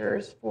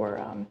brochures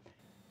for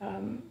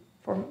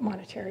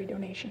monetary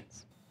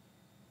donations.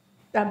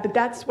 But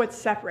that's what's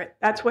separate.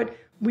 That's what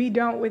we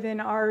don't within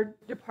our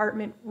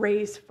department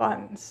raise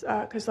funds,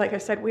 because like I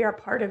said, we are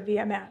part of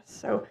VMS.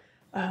 So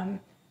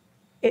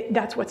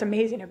that's what's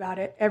amazing about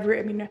it.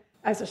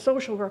 As a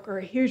social worker,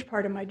 a huge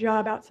part of my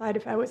job outside,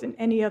 if I was in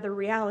any other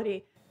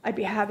reality, I'd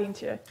be having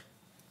to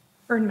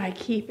earn my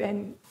keep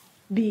and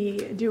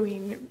be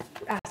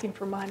asking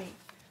for money.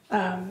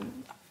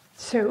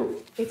 So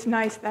it's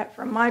nice that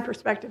from my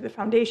perspective, the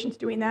foundation's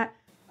doing that.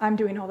 I'm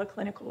doing all the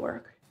clinical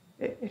work.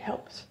 It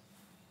helps.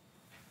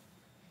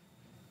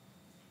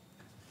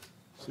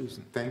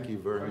 Susan, thank you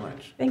very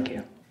much. Thank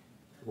you.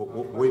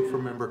 We'll wait for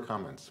member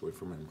comments. Wait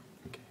for member.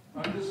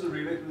 Okay. This is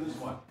related to this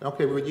one.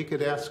 Okay, well, you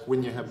could ask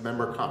when you have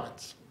member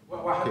comments.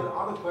 Well, I have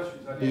other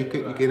questions.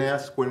 You can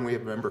ask when we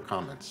have member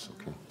comments.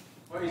 Okay.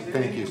 Well, is there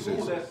Thank any you, rule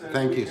Susan. that says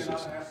Thank we you, cannot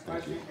Susan. ask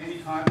Thank you. questions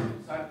anytime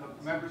inside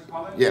the members'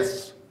 comments?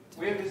 Yes.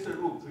 Where is the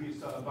rule?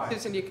 Please advise.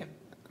 Susan, you can.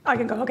 I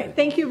can go. Okay.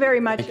 Thank you very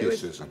much. Thank you, it was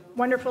Susan.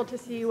 wonderful to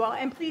see you all.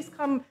 And please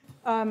come.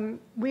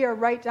 We are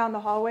right down the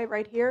hallway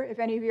right here. If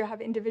any of you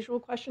have individual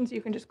questions,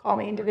 you can just call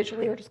me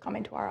individually or just come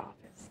into our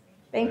office.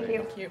 Thank you.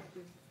 Thank you.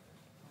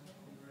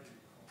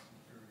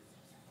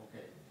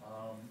 Okay.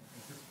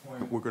 At this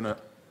point, we're going to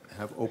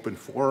have open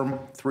forum,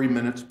 3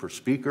 minutes per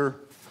speaker.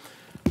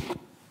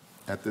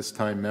 At this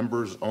time,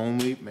 members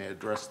only may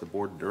address the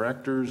board of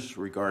directors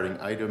regarding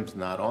items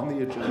not on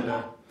the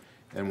agenda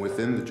and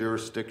within the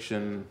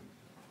jurisdiction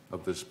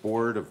of this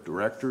board of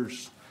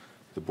directors.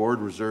 The board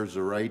reserves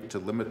the right to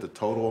limit the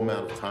total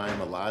amount of time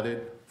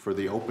allotted for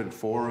the open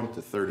forum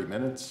to 30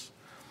 minutes.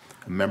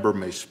 A member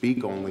may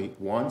speak only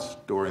once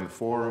during the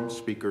forum.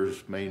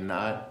 Speakers may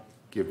not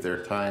give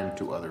their time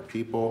to other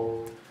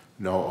people.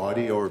 No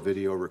audio or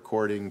video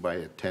recording by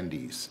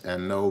attendees,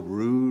 and no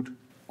rude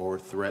or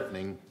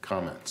threatening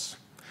comments.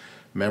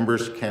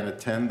 Members can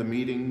attend the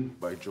meeting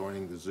by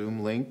joining the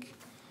Zoom link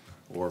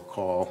or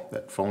call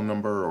that phone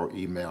number or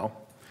email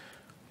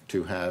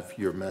to have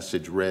your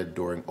message read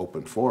during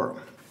open forum.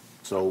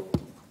 So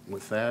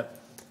with that,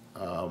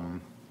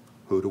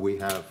 who do we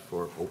have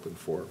for open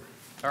forum?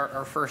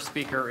 Our first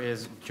speaker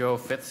is Joe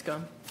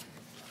Fitzcombe.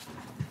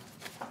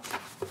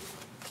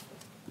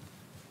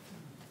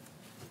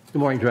 Good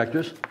morning,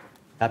 directors.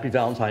 Happy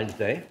Valentine's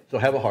Day. So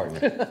have a heart.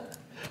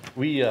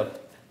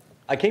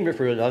 I came here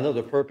for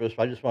another purpose.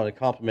 I just want to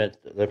compliment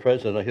the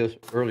president on his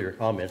earlier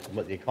comments and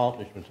what the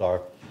accomplishments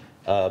are.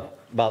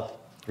 About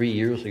 3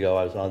 years ago,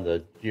 I was on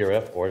the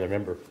GRF board. I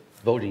remember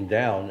voting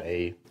down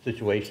a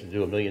situation to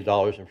do $1 million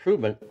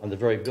improvement on the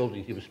very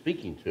building he was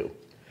speaking to.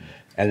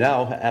 And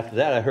now, after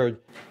that, I heard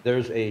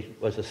was a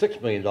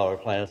 $6 million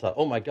plan. I thought,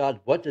 oh my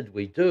God, what did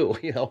we do?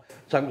 So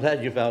I'm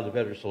glad you found a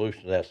better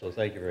solution to that. So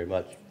thank you very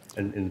much,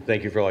 and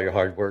thank you for all your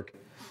hard work.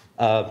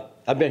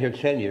 I've been here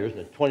 10 years,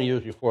 and 20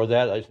 years before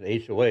that, I was in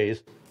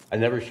HOAs. I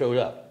never showed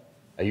up.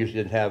 I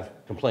usually didn't have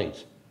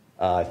complaints.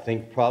 I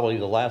think probably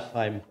the last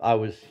time I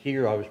was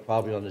here, I was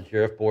probably on the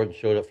GRF board and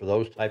showed up for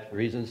those types of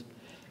reasons.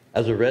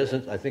 As a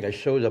resident, I think I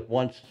showed up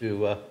once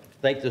to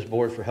thank this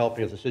board for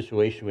helping with the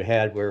situation we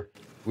had where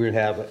we would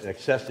have an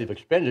excessive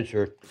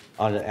expenditure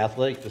on an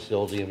athletic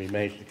facility, and we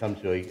managed to come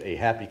to a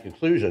happy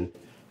conclusion.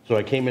 So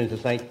I came in to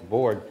thank the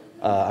board.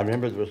 I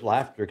remember there was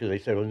laughter because they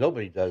said, well,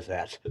 nobody does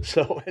that.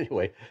 So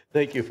anyway,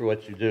 thank you for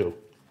what you do.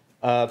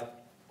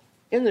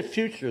 In the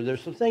future,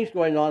 there's some things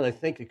going on I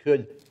think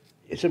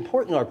it's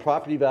important our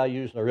property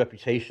values and our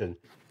reputation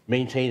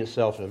maintain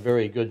itself in a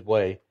very good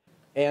way.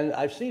 And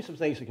I've seen some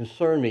things that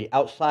concern me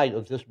outside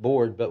of this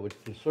board, but would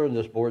concern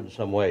this board in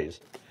some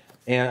ways.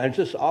 And I'm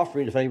just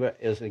offering, if anybody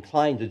is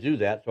inclined to do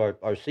that, to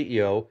our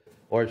CEO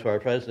or to our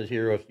president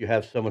here, or if you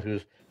have someone who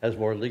has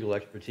more legal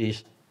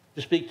expertise,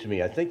 to speak to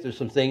me. I think there's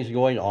some things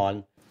going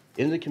on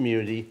in the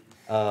community.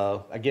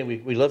 Again,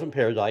 we live in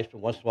paradise,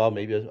 but once in a while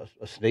maybe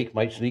a snake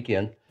might sneak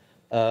in.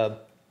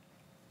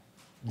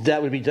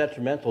 That would be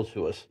detrimental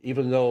to us,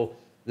 even though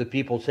the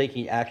people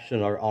taking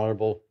action are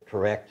honorable,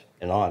 correct,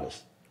 and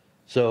honest.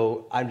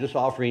 So I'm just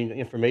offering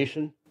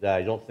information that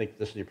I don't think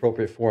this is the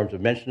appropriate forum to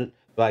mention it,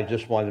 but I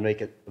just wanted to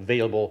make it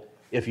available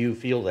if you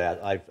feel that.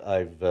 I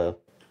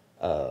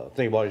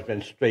think I've always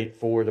been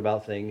straightforward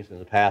about things. In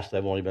the past,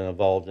 I've only been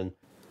involved in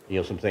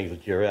some things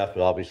with GRF,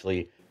 but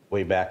obviously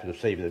way back to the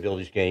Saving the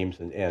Village games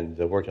and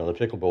working on the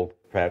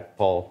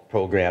pickleball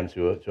program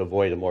to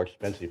avoid a more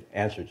expensive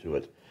answer to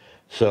it.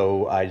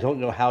 So I don't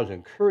know how to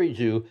encourage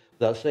you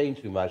without saying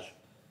too much,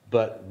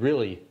 but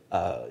really,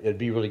 it'd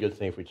be a really good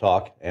thing if we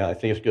talk. And I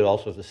think it's good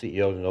also for the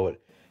CEO to know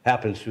what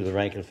happens through the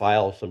rank and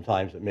file.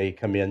 Sometimes it may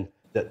come in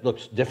that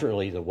looks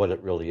differently than what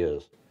it really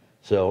is.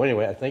 So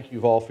anyway, I thank you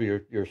all for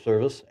your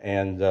service,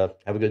 and have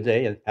a good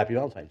day, and happy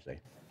Valentine's Day.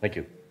 Thank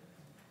you.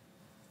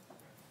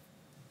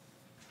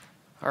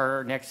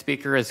 Our next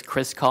speaker is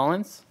Chris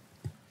Collins.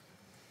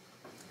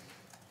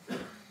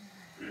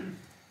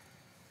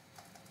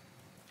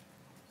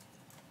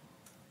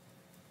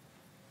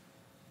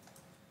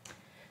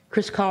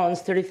 Chris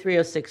Collins,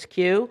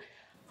 3306Q.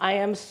 I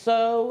am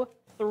so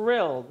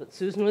thrilled that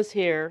Susan was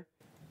here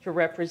to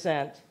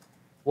represent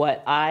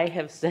what I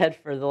have said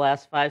for the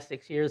last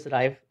 5-6 years that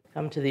I've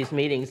come to these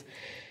meetings.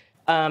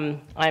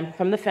 I'm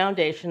from the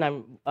foundation.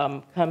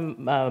 I'm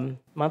come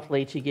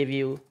monthly to give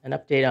you an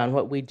update on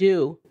what we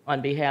do on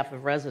behalf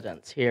of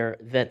residents here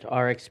that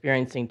are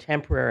experiencing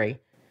temporary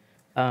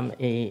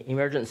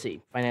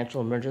emergency,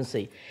 financial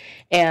emergency.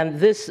 And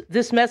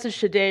this message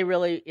today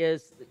really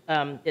is,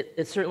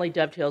 it certainly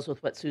dovetails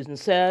with what Susan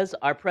says.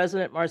 Our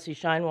president, Marcy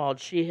Scheinwald,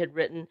 she had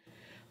written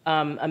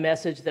a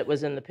message that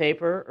was in the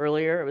paper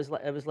earlier.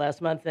 It was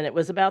last month, and it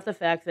was about the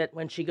fact that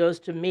when she goes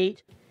to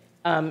meet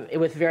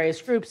with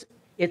various groups,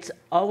 it's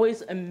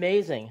always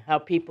amazing how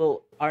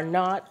people are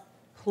not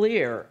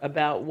clear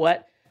about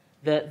what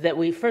that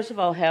we first of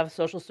all have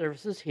social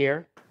services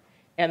here,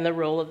 and the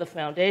role of the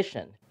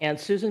foundation. And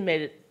Susan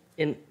made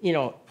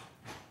it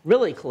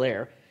really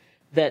clear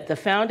that the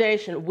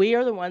foundation, we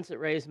are the ones that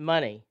raise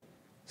money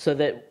so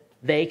that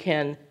they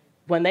can,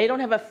 when they don't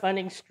have a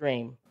funding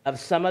stream of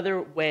some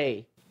other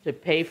way to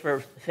pay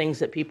for things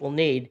that people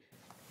need,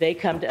 they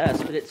come to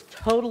us. But it's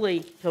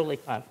totally, totally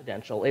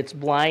confidential. It's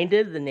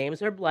blinded, the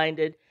names are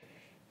blinded,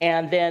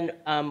 and then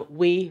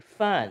we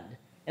fund.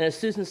 And as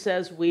Susan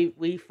says,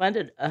 we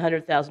funded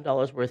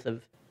 $100,000 worth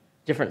of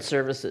different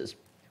services.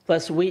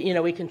 Plus,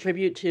 we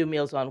contribute to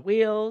Meals on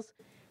Wheels,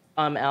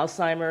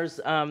 Alzheimer's,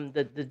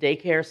 the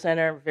daycare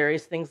center,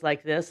 various things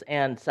like this,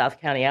 and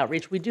South County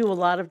Outreach. We do a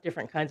lot of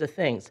different kinds of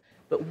things.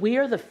 But we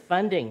are the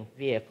funding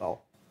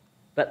vehicle.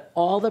 But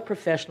all the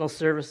professional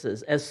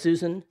services, as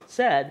Susan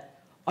said,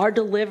 are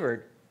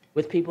delivered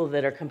with people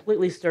that are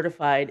completely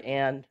certified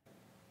and,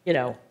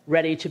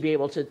 ready to be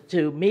able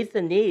to meet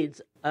the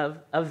needs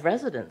of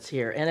residents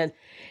here.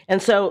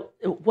 And so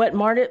what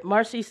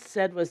Marcy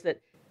said was that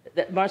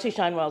Marcy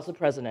Scheinwald is the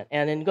president,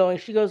 and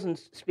she goes and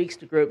speaks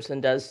to groups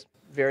and does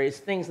various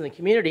things in the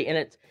community,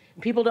 and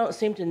people don't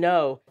seem to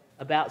know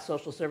about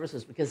social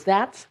services because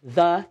that's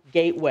the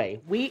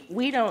gateway.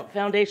 We don't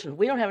have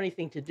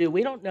anything to do.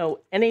 We don't know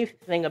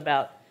anything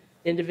about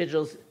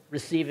individuals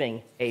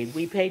receiving aid.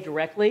 We pay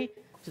directly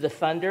to the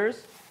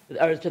funders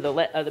or to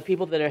the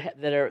people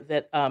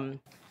that are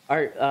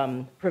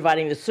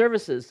providing the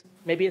services.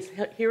 Maybe it's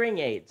hearing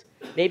aids.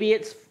 Maybe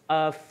it's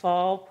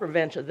fall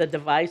prevention, the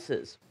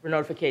devices for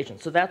notification.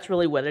 So that's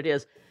really what it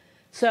is.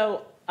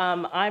 So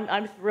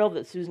I'm thrilled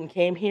that Susan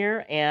came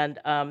here, and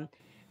her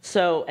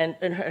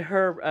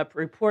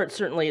report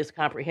certainly is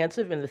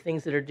comprehensive in the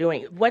things that are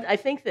doing. What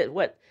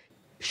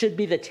should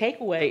be the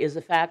takeaway is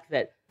the fact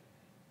that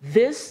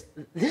this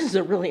is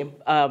a really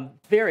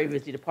very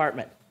busy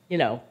department.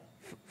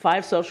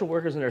 5 social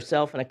workers and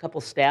herself and a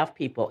couple staff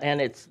people,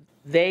 and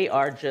they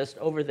are just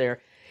over there,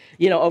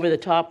 over the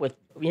top with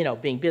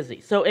being busy.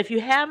 So if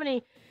you have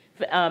any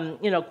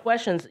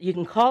questions, you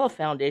can call a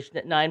foundation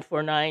at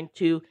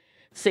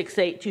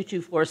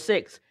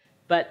 949-268-2246.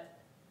 But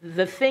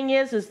the thing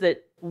is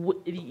that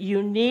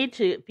you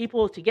need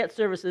people to get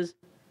services,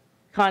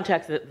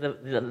 contact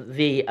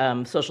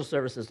the social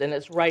services, and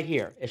it's right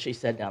here, as she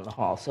said, down the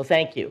hall. So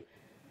thank you.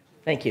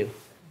 Thank you.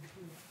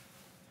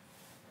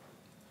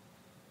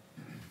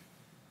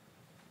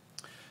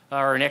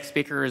 Our next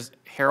speaker is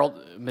Harold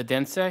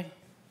Medense.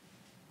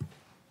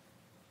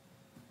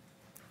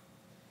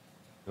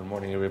 Good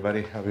morning,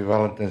 everybody. Happy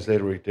Valentine's Day,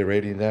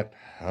 reiterating that.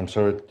 I'm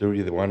sorry to tell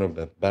you the one of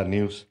the bad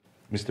news.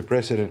 Mr.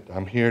 President,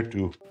 I'm here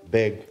to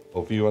beg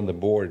of you on the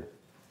board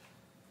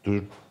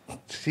to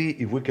see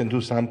if we can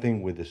do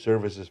something with the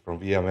services from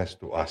VMS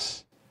to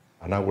us.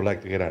 And I would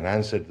like to get an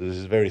answer to this.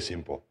 Is very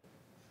simple.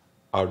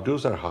 Our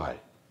dues are high,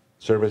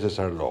 services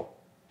are low.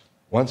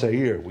 Once a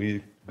year,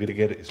 we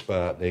get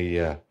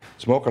the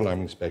smoke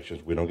alarm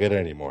inspections. We don't get it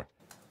anymore.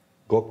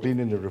 Go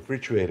cleaning the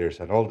refrigerators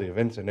and all the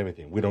events and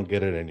everything. We don't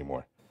get it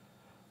anymore.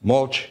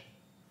 Mulch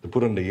to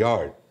put in the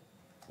yard.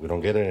 We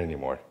don't get it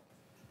anymore.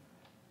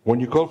 When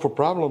you call for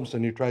problems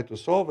and you try to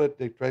solve it,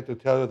 they try to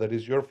tell you that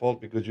it's your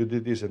fault because you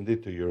did this and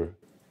did to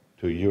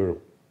your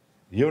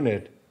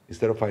unit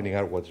instead of finding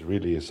out what's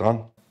really is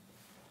on.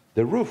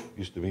 The roof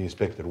used to be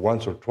inspected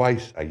once or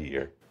twice a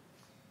year.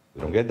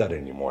 We don't get that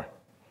anymore.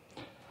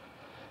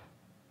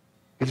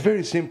 It's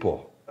very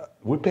simple.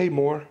 We pay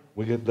more,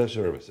 we get less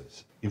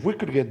services. If we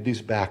could get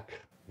this back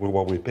with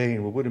what we're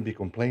paying, we wouldn't be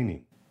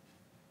complaining.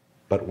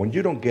 But when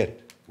you don't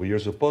get what you're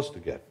supposed to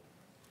get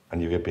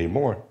and you get paid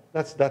more,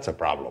 that's a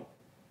problem.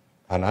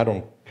 And I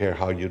don't care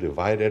how you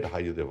divide it, how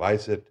you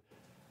devise it.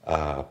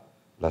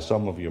 Like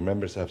some of your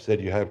members have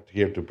said, you have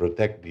here to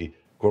protect the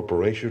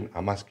corporation.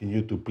 I'm asking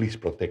you to please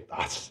protect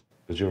us,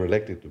 because you're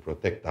elected to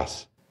protect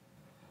us.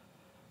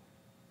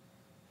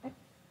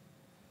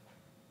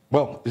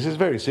 Well, this is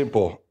very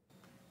simple.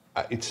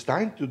 It's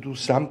time to do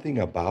something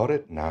about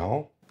it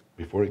now,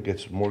 before it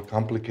gets more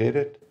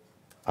complicated.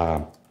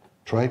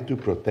 Try to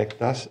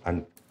protect us,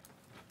 and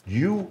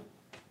you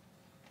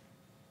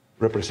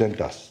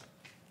represent us.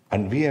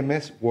 And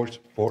VMS works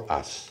for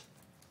us,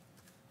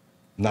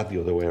 not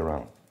the other way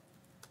around.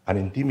 And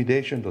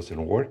intimidation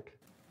doesn't work.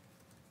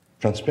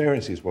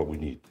 Transparency is what we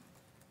need.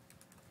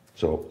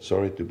 So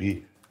sorry to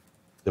be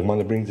the one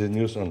that brings the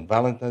news on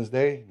Valentine's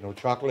Day. No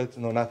chocolates,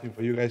 no nothing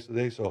for you guys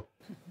today, so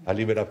I'll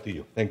leave it up to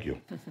you. Thank you.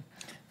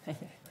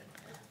 Thank you.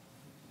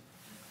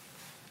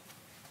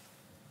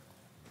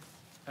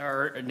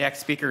 Our next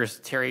speaker is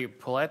Terry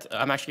Pullett.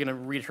 I'm actually going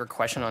to read her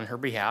question on her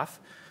behalf.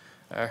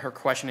 Her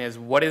question is,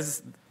 what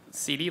is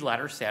CD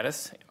ladder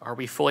status? Are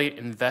we fully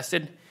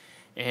invested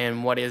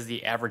And what is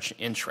the average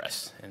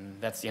interest? And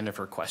that's the end of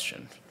her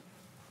question.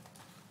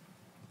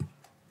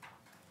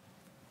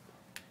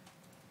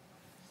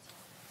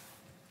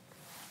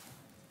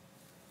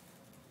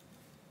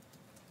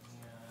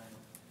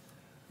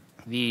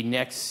 The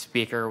next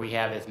speaker we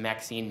have is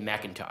Maxine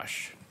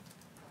McIntosh.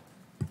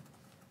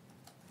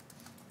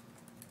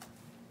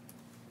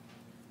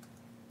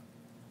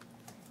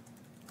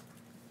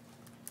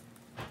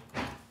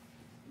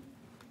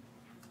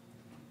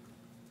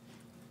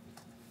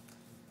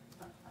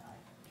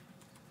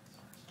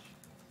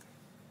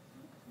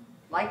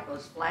 Like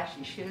those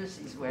flashy shoes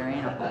he's wearing.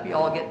 I hope you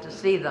all get to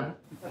see them.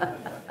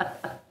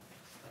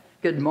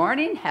 Good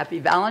morning. Happy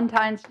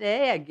Valentine's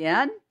Day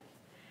again.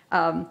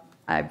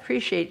 I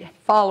appreciate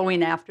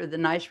following after the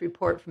nice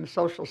report from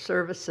Social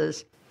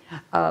Services.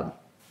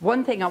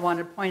 One thing I want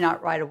to point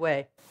out right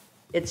away,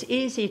 it's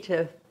easy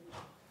to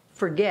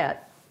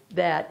forget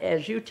that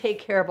as you take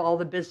care of all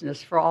the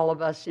business for all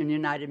of us in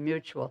United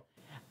Mutual,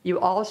 you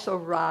also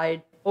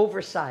ride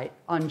oversight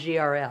on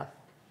GRF.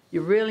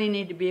 You really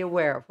need to be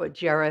aware of what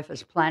GRF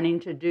is planning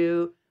to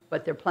do,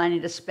 what they're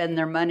planning to spend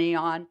their money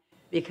on,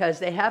 because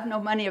they have no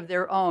money of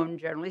their own,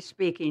 generally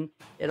speaking.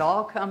 It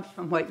all comes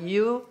from what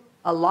you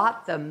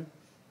allot them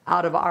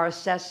out of our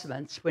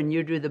assessments when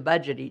you do the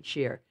budget each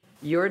year.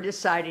 You're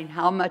deciding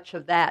how much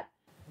of that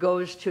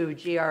goes to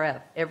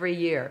GRF every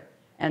year.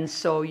 And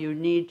so you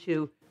need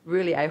to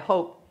really, I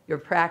hope you're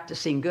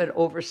practicing good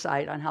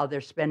oversight on how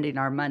they're spending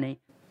our money.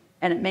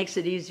 And it makes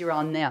it easier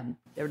on them.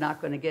 They're not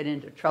going to get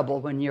into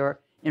trouble when you're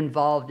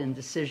involved in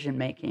decision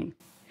making.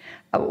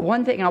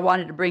 One thing I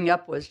wanted to bring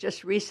up was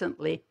just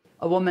recently,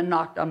 a woman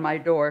knocked on my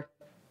door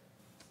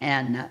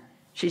and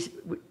she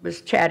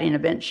was chatting a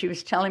bit. She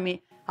was telling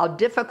me how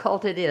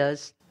difficult it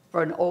is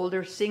for an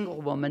older single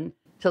woman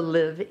to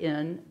live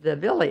in the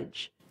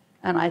village.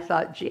 And I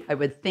thought, gee, I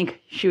would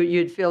think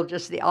you'd feel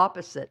just the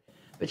opposite.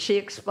 But she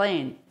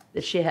explained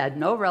that she had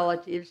no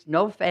relatives,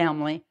 no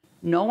family,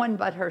 no one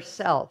but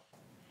herself,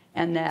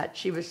 and that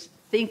she was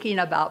thinking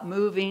about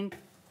moving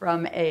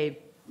from a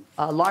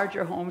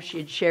larger home she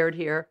had shared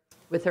here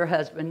with her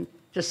husband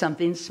to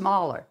something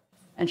smaller.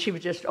 And she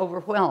was just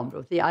overwhelmed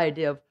with the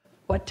idea of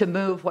what to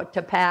move, what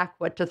to pack,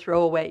 what to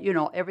throw away, you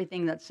know,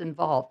 everything that's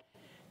involved.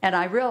 And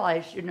I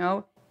realized, you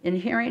know, in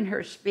hearing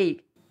her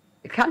speak,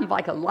 it kind of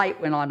like a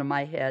light went on in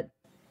my head.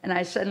 And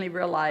I suddenly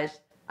realized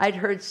I'd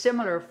heard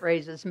similar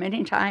phrases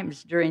many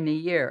times during the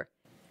year.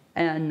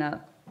 And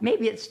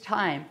maybe it's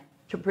time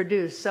to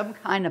produce some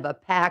kind of a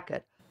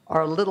packet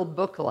or a little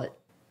booklet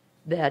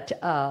that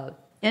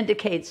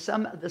indicates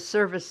some of the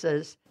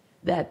services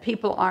that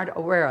people aren't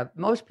aware of.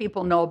 Most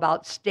people know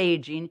about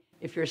staging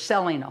if you're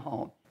selling a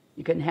home.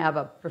 You can have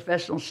a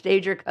professional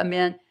stager come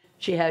in.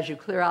 She has you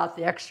clear out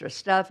the extra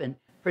stuff and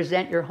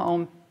present your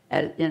home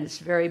in its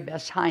very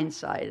best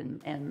hindsight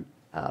and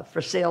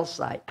for sale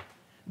site.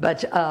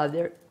 But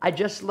I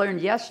just learned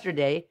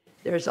yesterday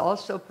there's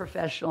also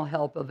professional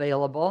help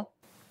available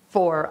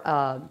for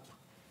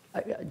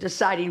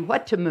deciding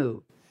what to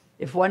move.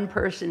 If one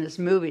person is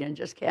moving and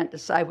just can't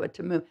decide what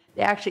to move,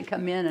 they actually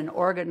come in and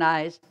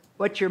organize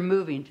what you're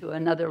moving to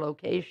another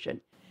location.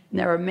 And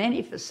there are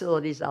many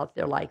facilities out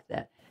there like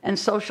that. And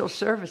Social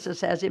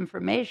Services has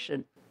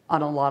information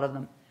on a lot of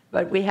them.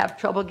 But we have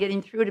trouble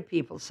getting through to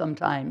people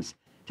sometimes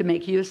to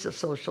make use of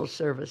Social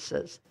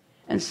Services.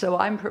 And so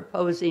I'm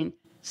proposing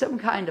some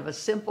kind of a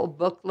simple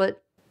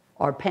booklet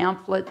or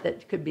pamphlet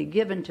that could be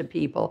given to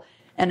people.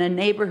 And a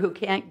neighbor who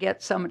can't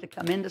get someone to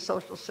come into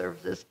Social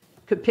Services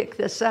could pick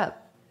this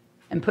up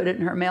and put it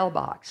in her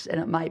mailbox, and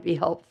it might be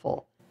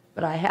helpful.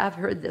 But I have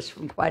heard this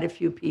from quite a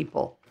few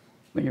people.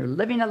 When you're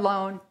living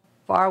alone,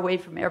 far away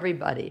from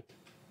everybody,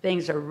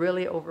 things are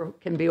really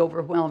can be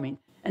overwhelming.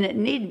 And it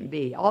needn't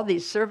be. All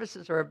these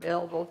services are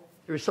available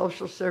through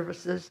Social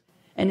Services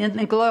and in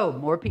the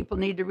Globe. More people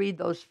need to read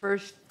those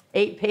first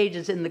 8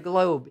 pages in the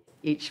Globe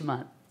each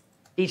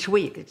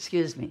week,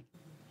 excuse me.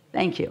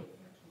 Thank you.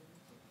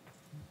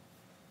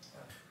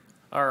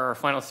 Our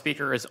final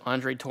speaker is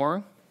Andre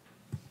Torung.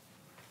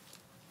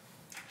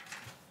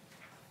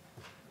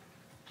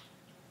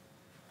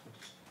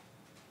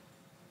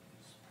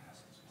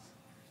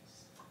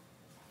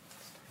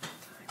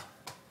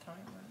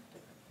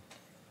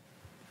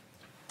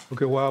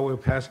 Okay, while we're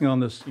passing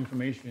on this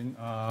information,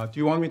 do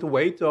you want me to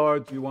wait or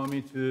do you want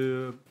me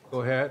to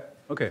go ahead?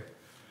 Okay.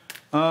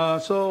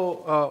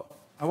 So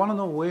I want to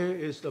know where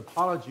is the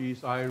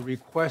apologies I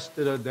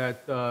requested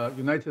that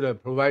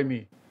United provide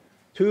me.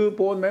 2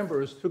 board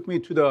members took me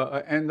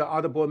to and the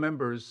other board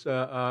members,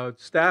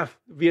 staff,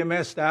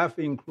 VMS staff,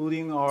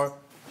 including our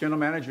general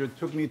manager,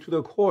 took me to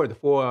the court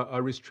for a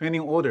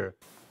restraining order.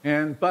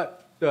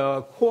 But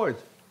the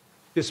court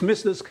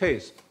dismissed this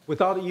case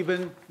without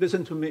even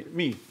listening to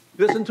me.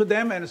 Listen to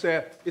them and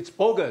say, it's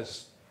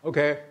bogus.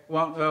 Okay,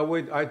 well,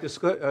 I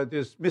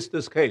dismissed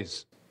this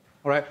case.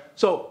 All right,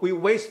 so we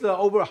wasted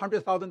over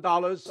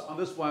 $100,000 on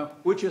this one,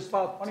 which is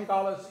about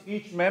 $20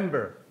 each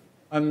member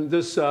on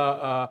this,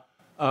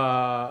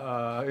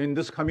 in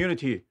this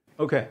community.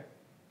 Okay,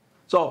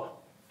 so,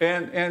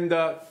 and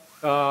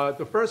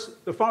The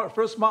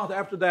first month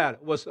after that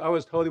I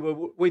was told we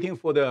were waiting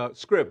for the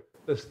script.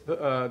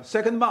 The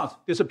second month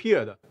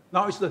disappeared.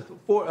 Now it's the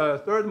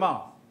third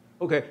month.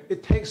 Okay,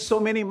 it takes so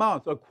many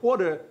months, a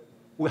quarter.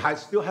 We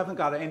still haven't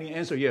got any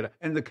answer yet,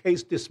 and the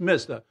case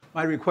dismissed.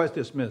 My request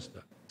dismissed.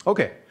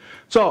 Okay,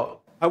 so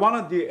I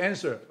wanted the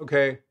answer.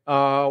 Okay,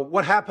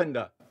 what happened?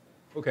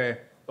 Okay,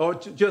 or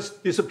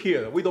just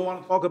disappeared. We don't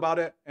want to talk about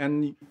it,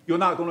 and you're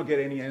not going to get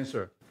any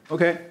answer.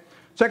 Okay.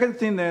 Second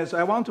thing is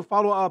I want to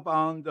follow up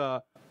on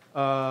the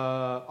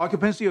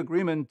occupancy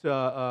agreement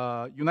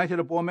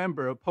United Board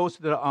member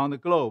posted on the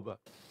Globe.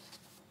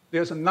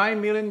 There's $9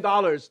 million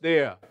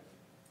there.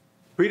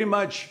 Pretty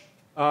much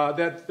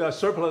that the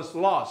surplus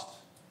lost.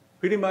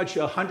 Pretty much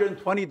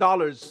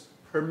 $120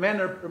 per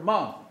manor per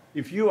month.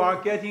 If you are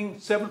paying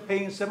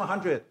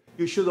 $700,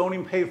 you should only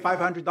pay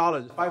 $500,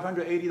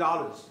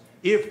 $580.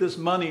 If this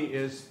money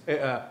is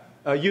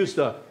used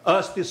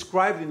as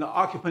described in the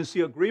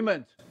occupancy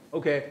agreement,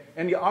 okay,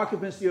 and the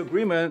occupancy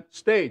agreement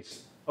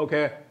states,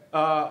 okay,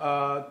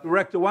 the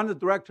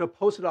director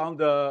posted on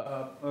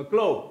the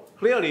Globe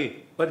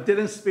clearly, but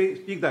didn't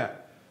speak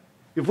that.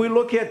 If we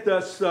look at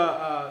this,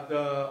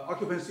 the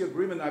occupancy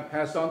agreement I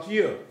passed on to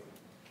you,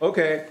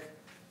 okay,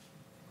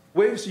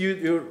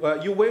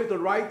 you waive the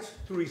right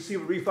to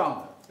receive a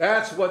refund.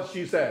 That's what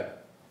she said,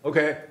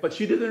 okay, but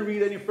she didn't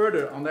read any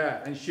further on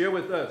that and share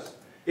with us.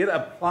 It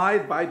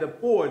applied by the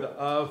board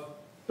of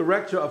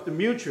director of the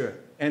mutual,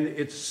 and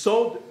it's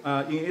sold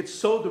in its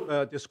sole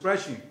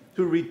discretion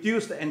to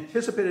reduce the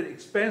anticipated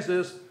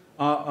expenses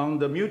on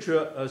the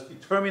mutual as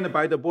determined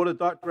by the board of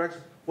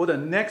directors for the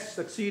next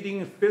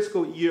succeeding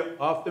fiscal year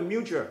of the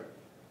mutual.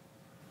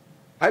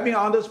 I've been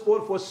on this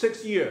board for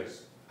 6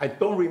 years. I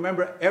don't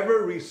remember ever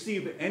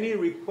received any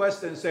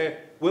request and say,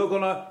 we're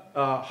gonna,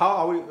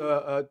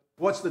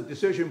 what's the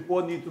decision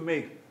board need to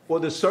make for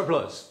the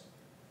surplus?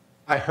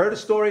 I heard a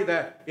story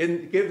that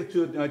gave it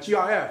to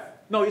GRF.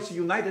 No, it's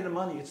United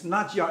money. It's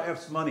not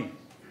GRF's money.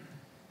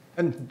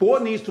 And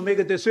board needs to make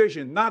a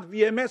decision, not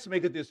VMS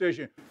make a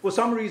decision. For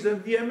some reason,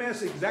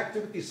 VMS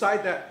executive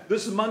decide that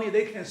this is money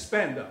they can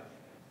spend,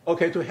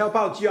 okay, to help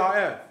out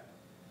GRF.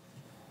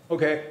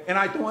 Okay, and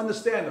I don't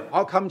understand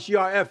how come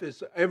GRF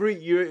is every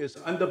year is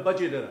under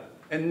budgeted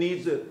and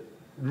needs to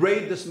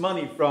raise this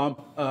money from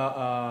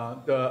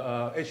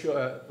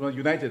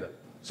United.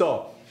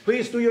 So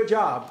please do your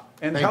job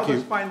and help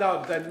us find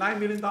out that $9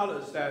 million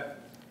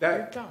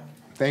that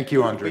Thank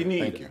you, Andre. we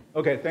need. Thank you.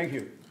 Okay, thank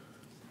you.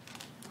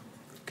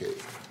 Okay,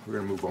 we're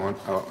going to move on.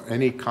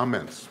 Any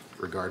comments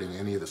regarding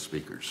any of the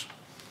speakers?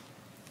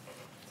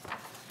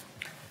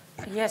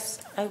 Yes,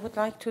 I would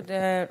like to,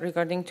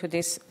 regarding to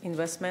this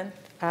investment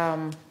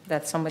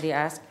that somebody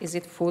asked, is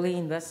it fully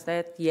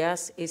invested?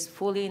 Yes, it's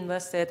fully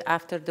invested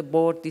after the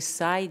board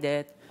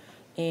decided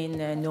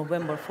in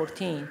November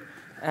 14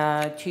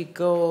 to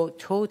go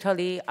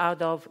totally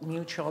out of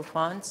mutual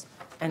funds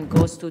and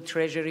goes to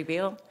treasury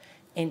bill.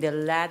 In the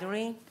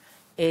laddering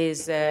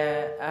is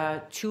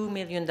 $2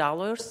 million.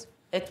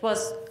 It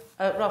was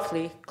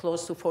roughly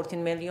close to $14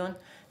 million.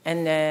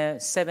 And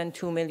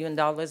 $7.2 million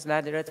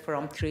laddered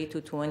from 3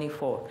 to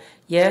 24.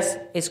 Yes,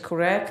 it's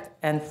correct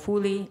and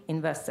fully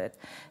invested.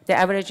 The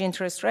average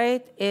interest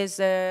rate is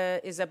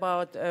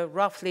about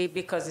roughly,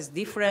 because it's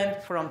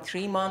different from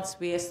 3 months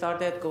we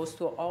started, goes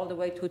to all the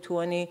way to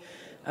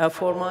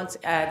 24 months.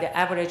 The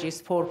average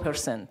is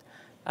 4%.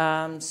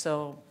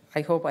 So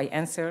I hope I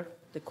answered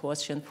the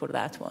question for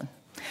that one.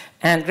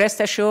 And rest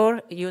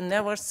assured, you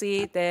never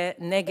see the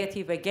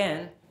negative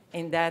again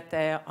in that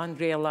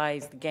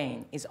unrealized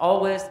gain. Is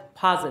always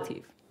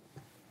positive.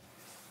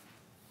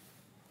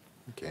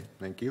 Okay,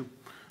 thank you.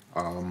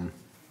 Item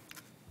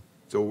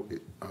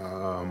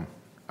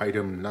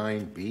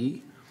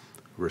 9B,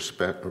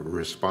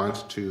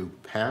 response to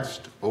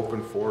past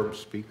open forum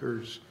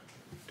speakers.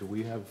 Do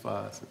we have,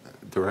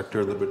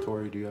 Director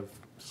Liberatore, do you have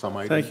some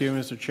items? Thank you,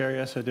 Mr. Chair.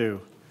 Yes, I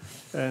do.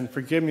 And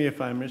forgive me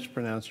if I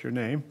mispronounce your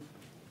name.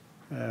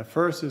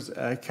 First is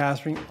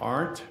Catherine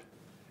Arndt.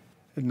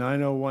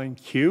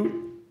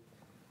 901Q.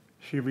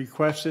 She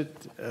requested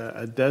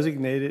a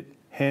designated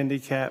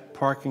handicap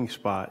parking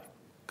spot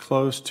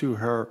close to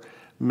her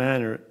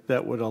manor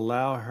that would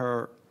allow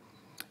her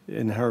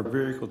in her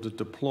vehicle to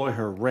deploy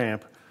her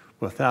ramp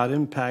without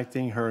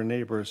impacting her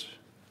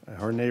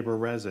neighbor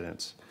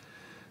residents.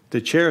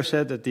 The chair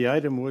said that the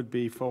item would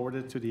be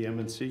forwarded to the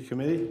M&C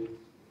committee,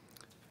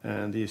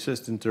 and the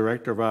assistant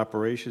director of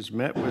operations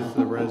met with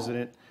the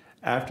resident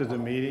after the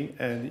meeting,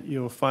 and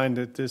you'll find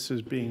that this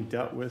is being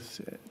dealt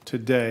with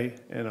today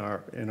in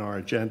our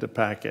agenda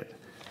packet.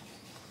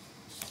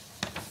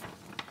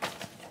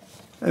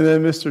 And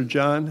then Mr.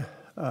 John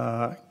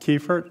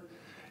Kiefert,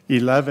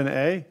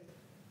 11A,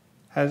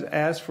 has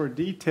asked for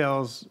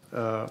details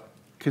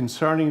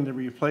concerning the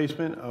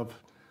replacement of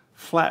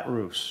flat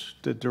roofs.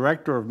 The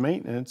director of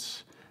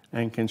maintenance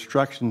and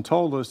construction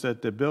told us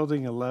that the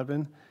building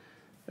 11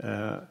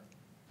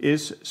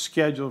 is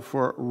scheduled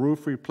for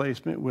roof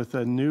replacement with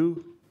a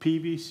new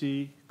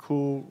PVC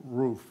cool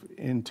roof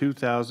in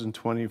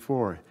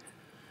 2024.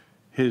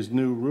 His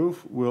new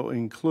roof will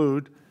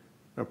include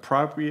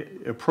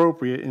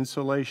appropriate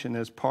insulation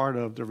as part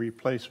of the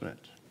replacement.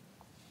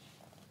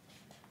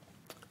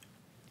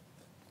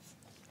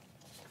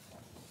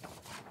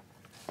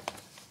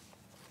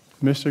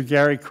 Mr.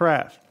 Gary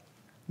Kraft,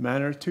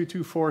 Manor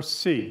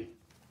 224C.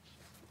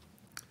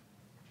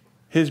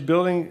 His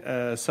building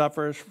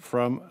suffers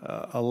from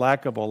a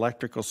lack of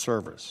electrical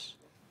service.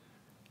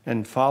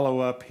 And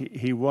follow-up,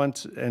 he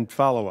wants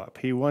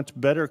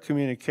better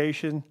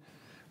communication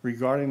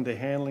regarding the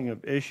handling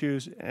of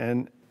issues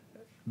and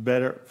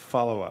better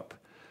follow-up.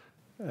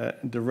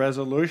 The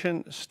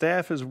resolution,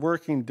 staff is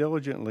working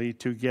diligently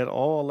to get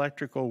all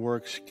electrical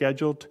work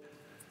scheduled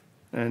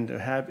and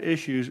have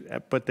issues,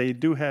 but they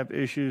do have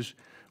issues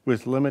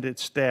with limited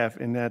staff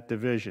in that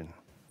division.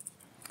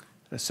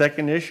 The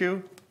second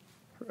issue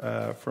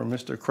for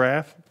Mr.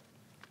 Kraft,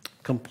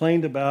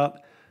 complained about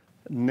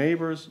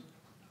neighbors'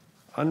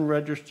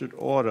 unregistered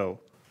auto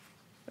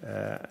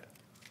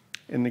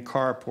in the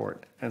carport,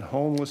 and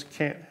homeless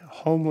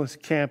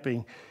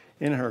camping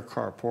in her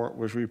carport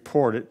was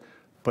reported,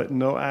 but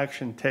no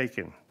action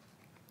taken.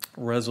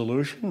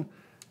 Resolution,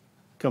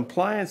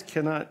 compliance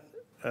cannot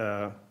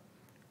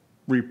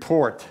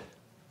report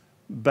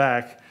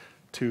back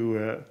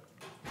to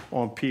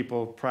on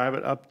people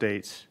private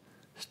updates.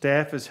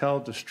 Staff is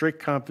held to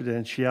strict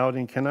confidentiality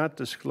and cannot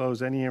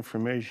disclose any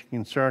information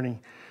concerning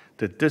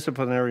the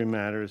disciplinary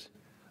matters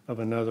of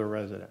another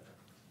resident.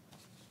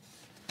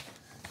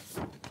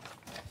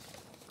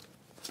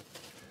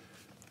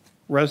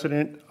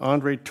 Resident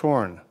Andre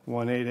Torn,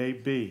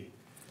 188B,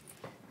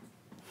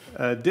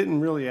 didn't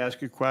really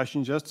ask a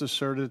question, just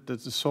asserted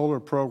that the solar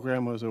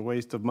program was a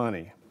waste of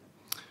money.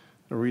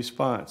 The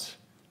response,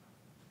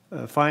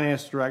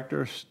 Finance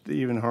Director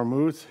Stephen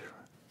Harmuth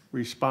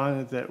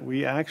responded that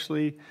we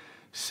actually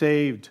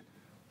saved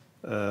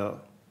on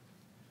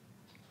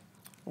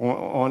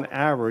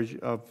average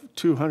of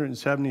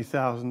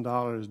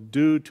 $270,000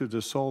 due to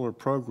the solar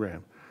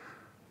program.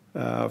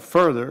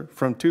 Further,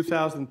 from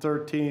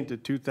 2013 to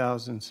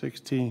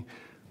 2016,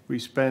 we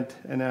spent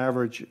an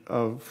average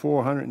of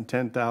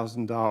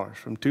 $410,000.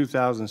 From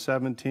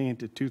 2017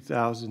 to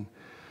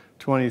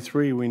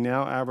 2023, we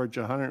now average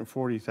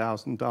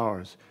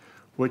 $140,000,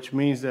 which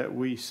means that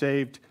we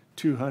saved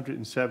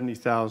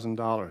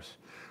 $270,000.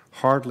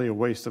 Hardly a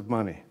waste of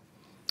money.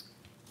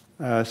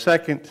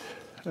 Second,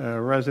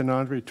 Resident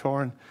Andre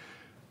Torn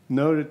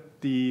noted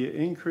the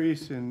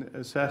increase in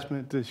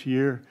assessment this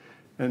year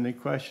and the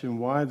question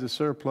why the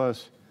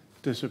surplus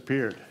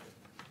disappeared.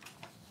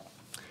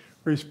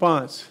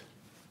 Response,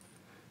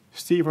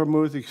 Steve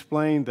Harmuth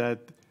explained that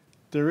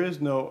there is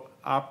no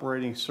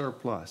operating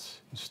surplus.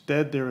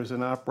 Instead, there is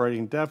an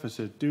operating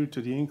deficit due to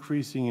the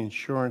increasing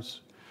insurance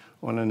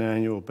on an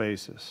annual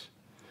basis.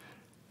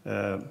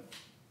 And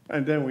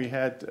then we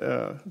had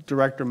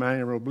Director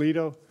Manny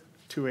Robledo,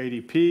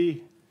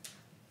 280P.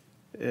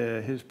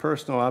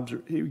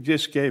 He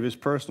just gave his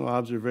personal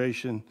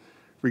observation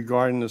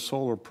regarding the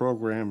solar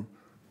program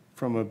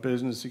from a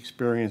business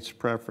experience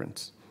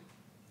preference.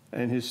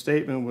 And his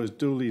statement was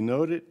duly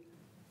noted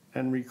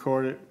and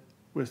recorded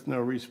with no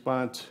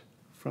response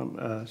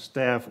from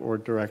staff or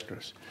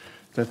directors.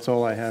 That's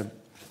all I have,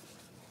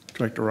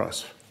 Director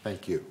Ross.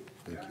 Thank you.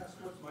 Thank you.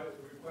 What's my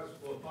request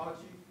for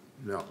apology?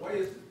 No. Why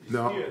is it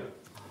No. disappeared?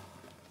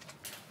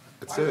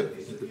 That's Why it. is it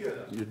disappeared?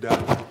 You're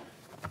done.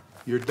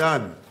 You're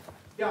done.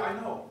 Yeah, I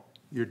know.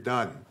 You're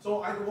done. So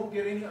I won't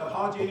get any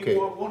apology Okay.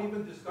 anymore, won't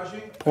even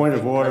discussion? Point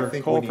of order, I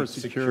think call we for need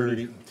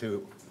security.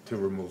 to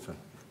remove him.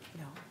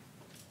 No.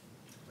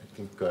 I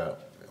think, I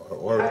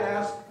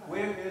asked,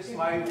 where is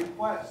my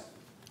request?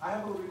 I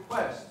have a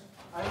request,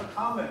 I have a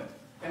comment,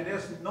 and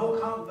there's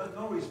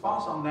no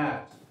response on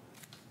that.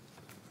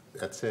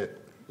 that's it.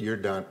 You're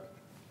done.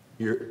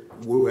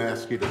 We'll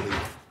ask you to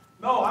leave.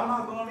 No, I'm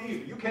not gonna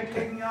leave, you can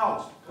take me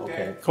out,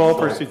 okay? Call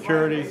for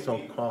security.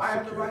 I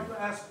have the right to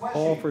ask questions.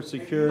 Call for If you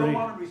security. don't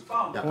wanna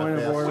respond, Yeah, Point of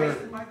I've order. asked-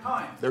 wasting my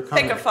time. They're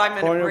coming. Take a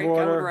 5-minute Point of break, I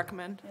order. would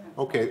recommend.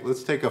 Okay,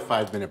 let's take a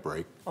 5-minute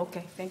break.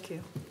 Okay, thank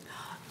you.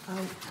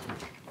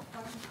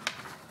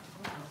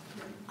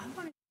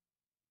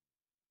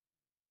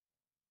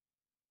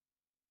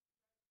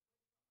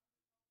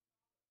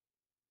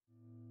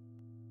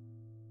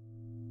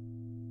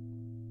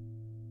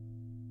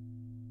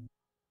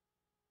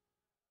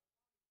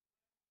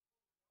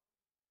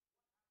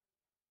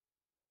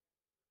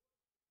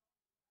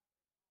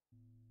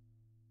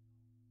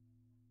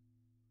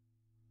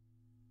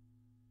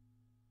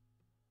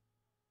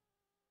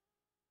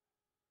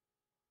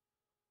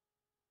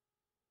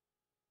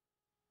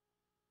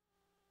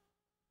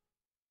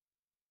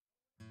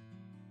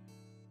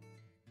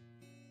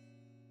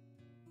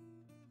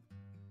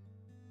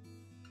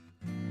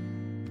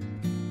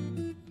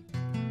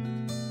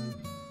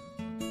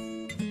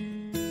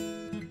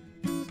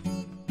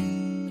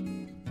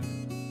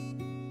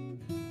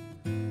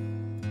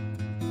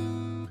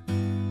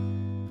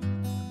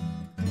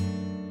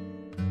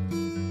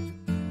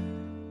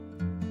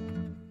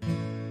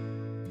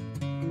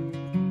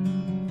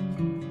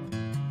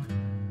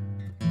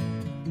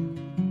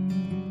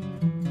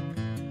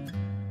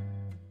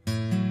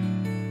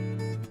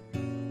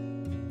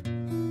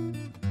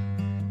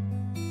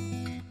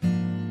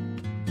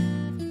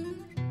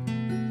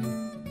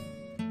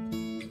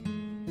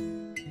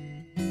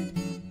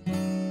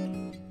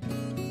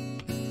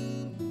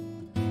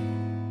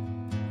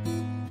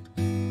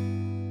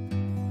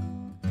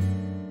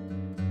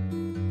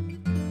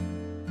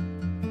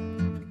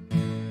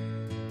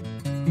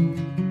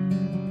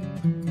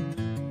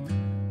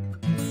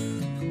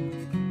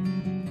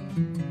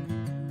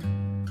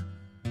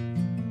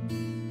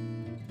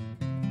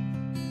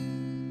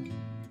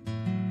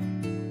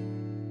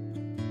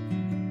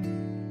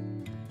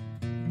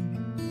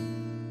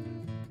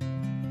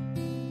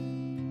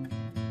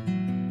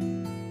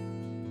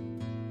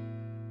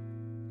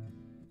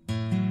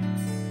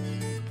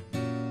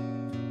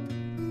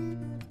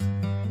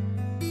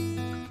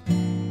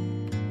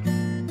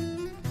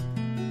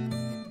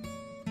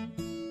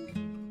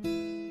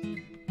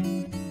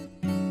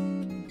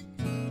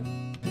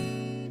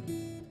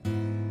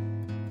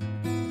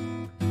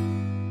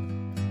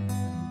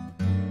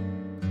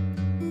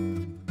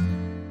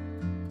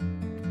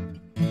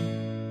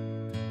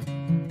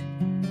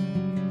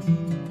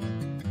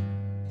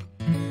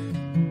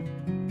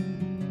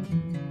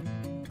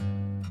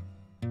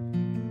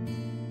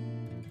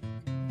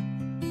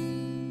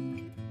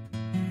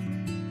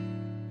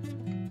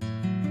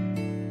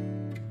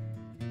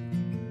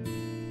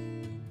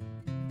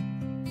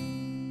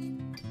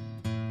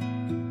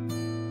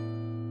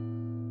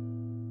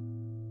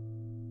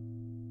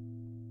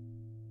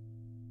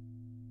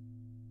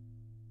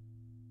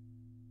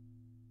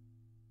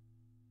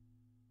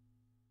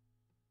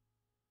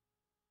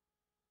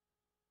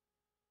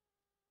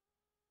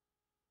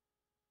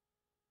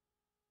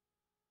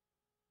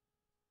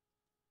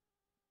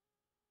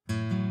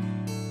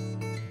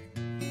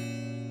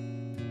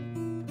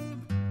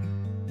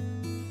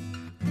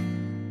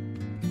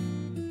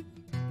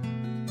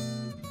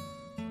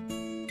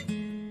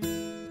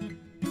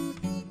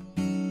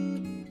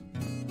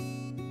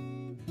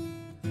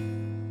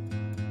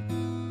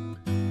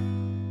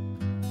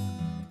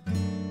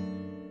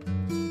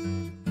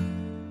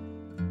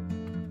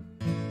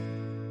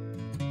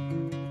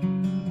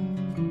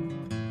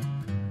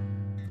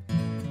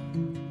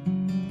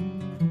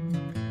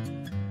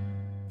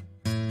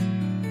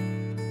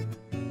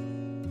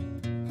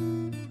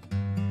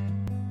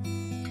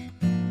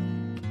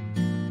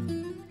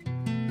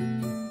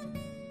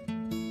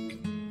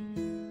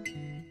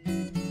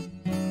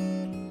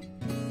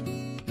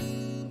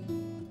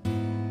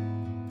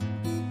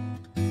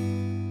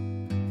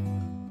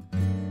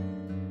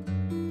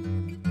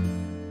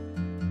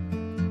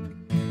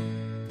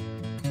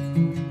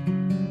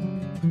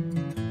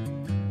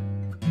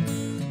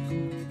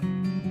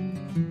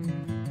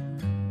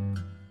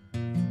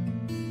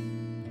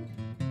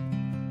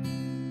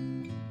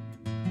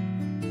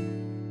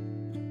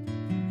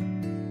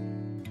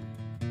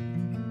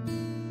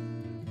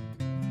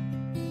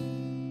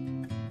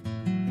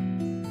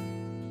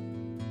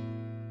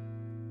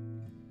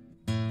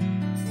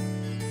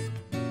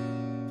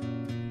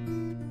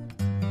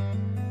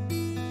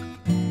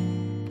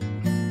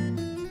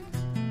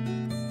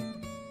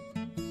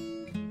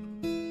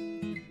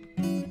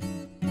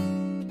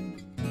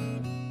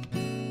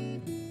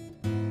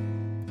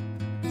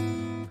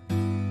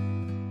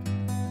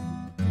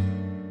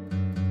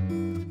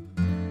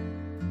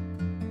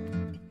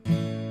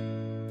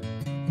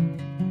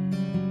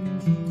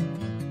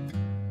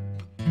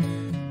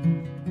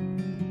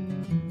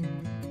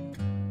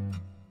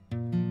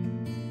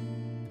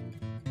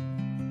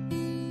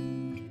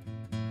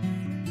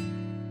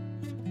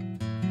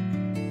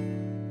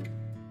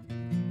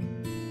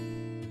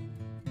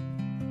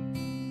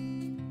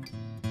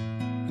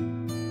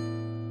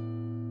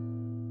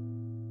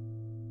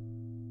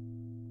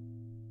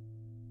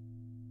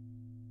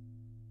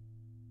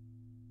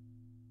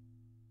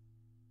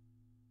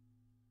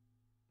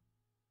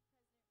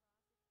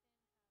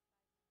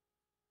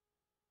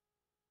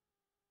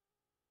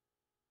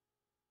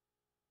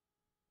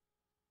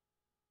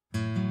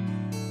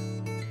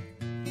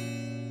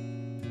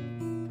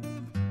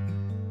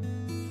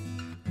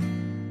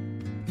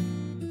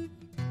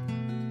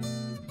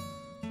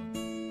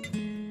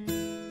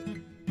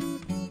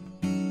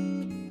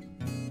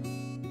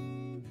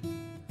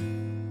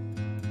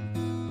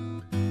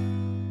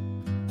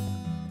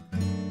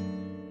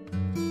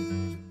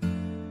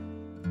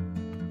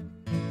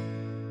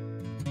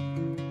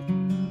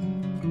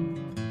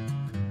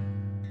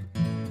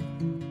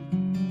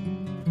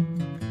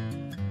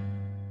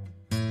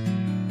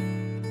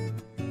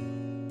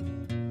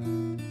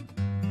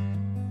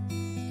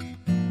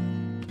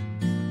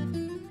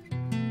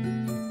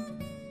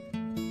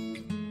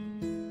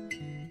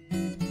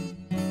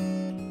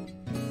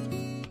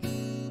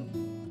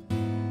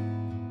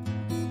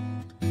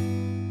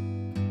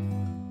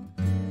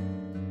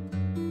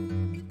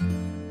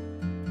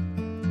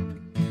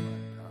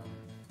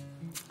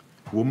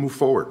 we'll move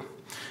forward.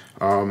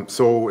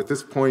 So at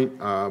this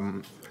point,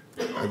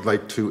 I'd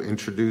like to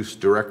introduce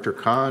Director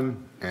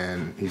Khan,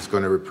 and he's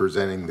going to be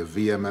presenting the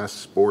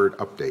VMS board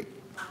update.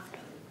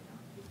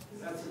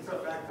 That's a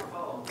tough act to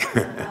follow.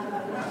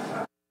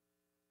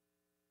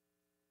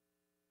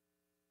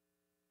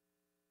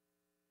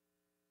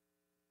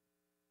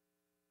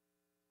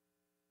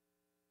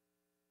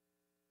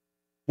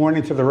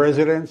 Morning to the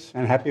residents,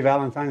 and happy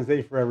Valentine's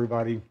Day for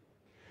everybody.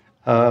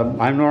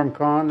 I'm Norm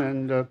Kahn,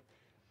 and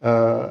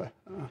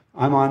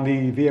I'm on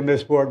the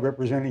VMS board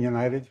representing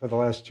United for the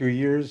last 2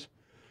 years.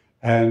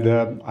 And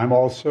I'm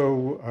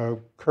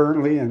also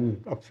currently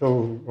and up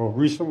till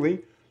recently,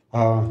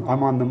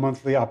 I'm on the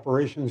monthly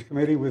operations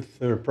committee with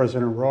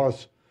President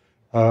Ross,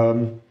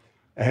 and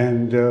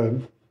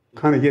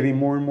kind of getting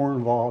more and more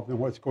involved in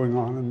what's going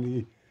on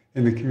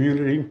in the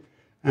community.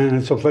 And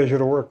it's a pleasure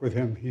to work with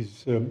him.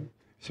 He's a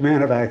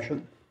man of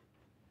action.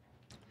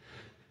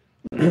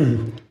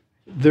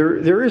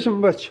 There isn't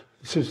much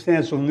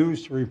substantial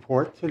news to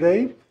report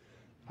today,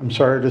 I'm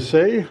sorry to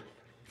say.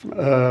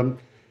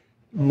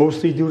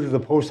 Mostly due to the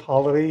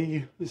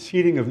post-holiday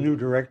seating of new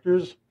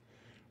directors,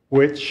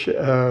 which,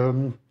 let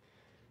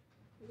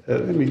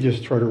me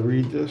just try to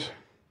read this.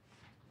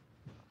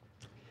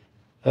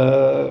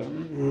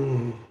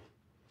 The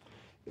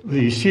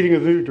seating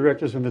of new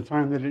directors and the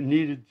time that it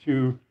needed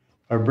to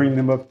bring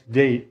them up to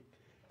date.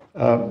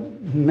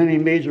 Many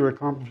major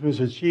accomplishments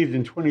achieved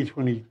in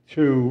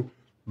 2022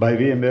 by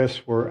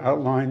VMS were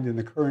outlined in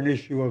the current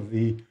issue of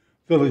the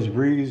Village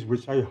Breeze,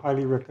 which I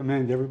highly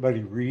recommend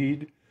everybody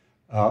read.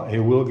 It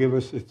will give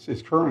us,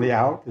 it's currently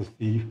out, it's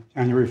the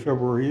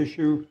January-February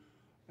issue,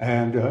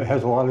 and it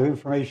has a lot of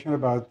information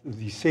about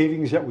the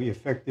savings that we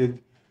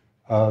effected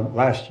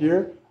last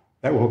year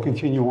that will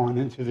continue on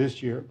into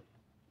this year.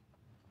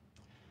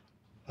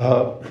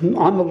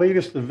 On the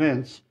latest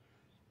events,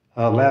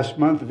 last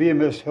month,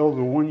 VMS held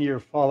a one-year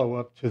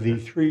follow-up to the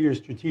three-year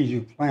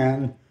strategic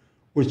plan,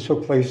 which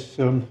took place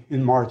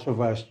in March of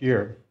last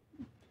year.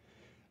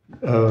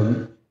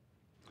 The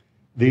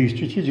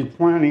strategic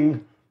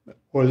planning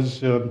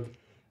was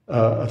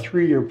a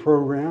three-year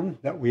program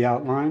that we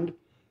outlined,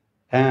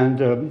 and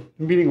the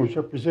meeting was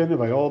represented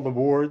by all the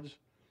boards,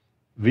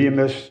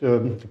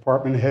 VMS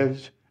department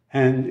heads,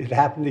 and it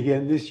happened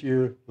again this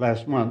year,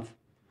 last month.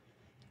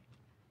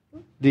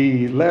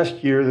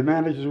 Last year, the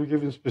managers were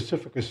given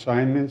specific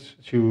assignments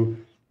to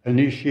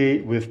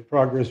initiate with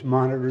progress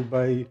monitored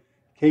by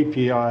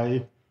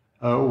KPI,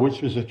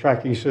 which is a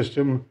tracking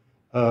system,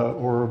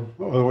 or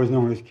otherwise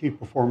known as key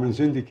performance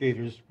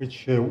indicators,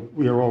 which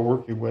we are all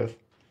working with.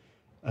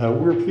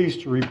 We're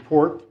pleased to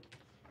report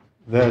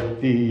that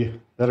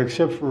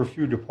except for a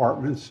few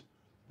departments,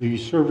 the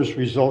service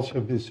results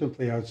have been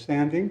simply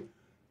outstanding.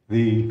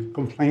 The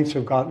complaints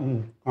have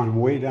gone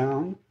way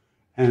down,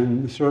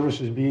 and the service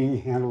is being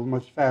handled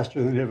much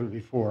faster than ever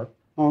before.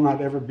 Well,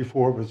 not ever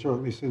before, but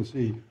certainly since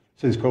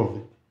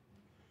COVID.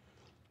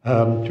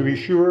 To be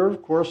sure,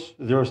 of course,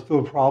 there are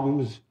still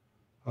problems,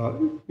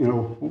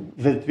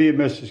 that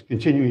VMS is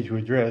continuing to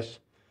address.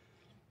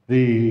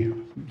 The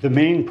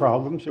main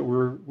problems that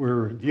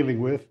we're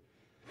dealing with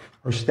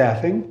are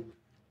staffing,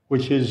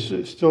 which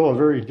is still a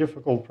very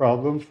difficult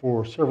problem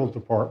for several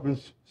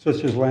departments,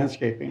 such as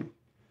landscaping.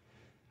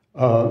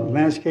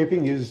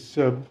 Landscaping is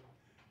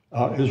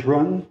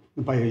run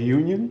by a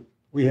union.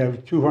 We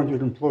have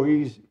 200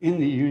 employees in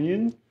the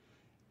union,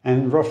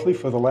 and roughly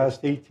for the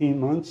last 18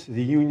 months,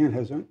 the union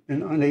has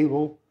been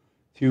unable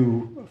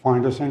to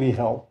find us any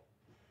help.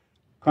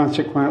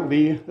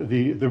 Consequently,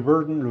 the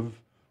burden of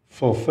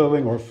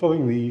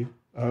filling the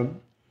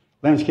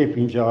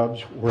landscaping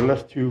jobs were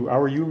left to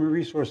our human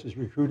resources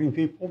recruiting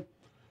people,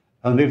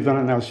 and they've done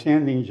an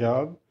outstanding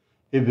job.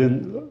 They've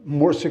been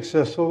more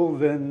successful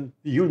than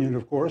the union,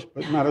 of course,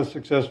 but not as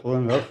successful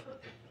enough.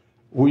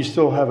 We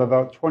still have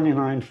about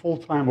 29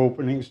 full-time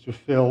openings to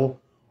fill,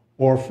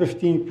 or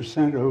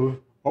 15% of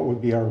what would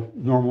be our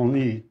normal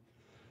need.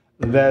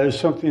 That is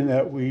something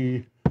that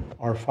we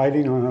are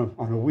fighting on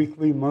a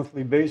weekly,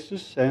 monthly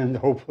basis, and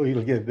hopefully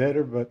it'll get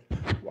better, but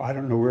I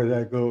don't know where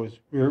that goes.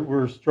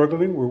 We're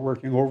struggling, we're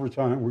working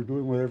overtime, we're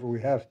doing whatever we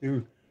have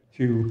to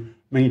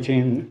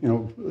maintain,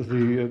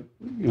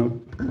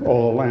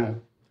 all the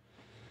land.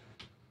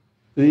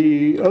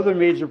 The other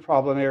major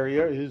problem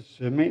area is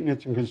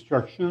maintenance and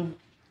construction.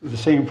 The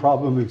same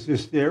problem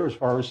exists there as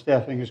far as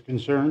staffing is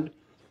concerned,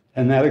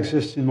 and that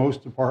exists in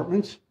most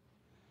departments,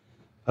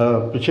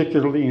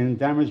 particularly in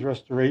damage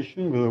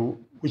restoration,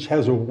 which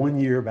has a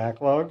one-year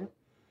backlog,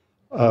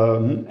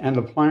 and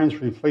appliance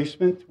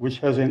replacement, which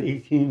has an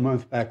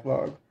 18-month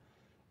backlog.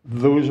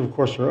 Those, of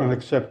course, are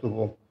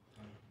unacceptable.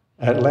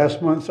 At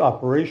last month's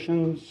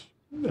operations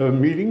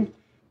meeting,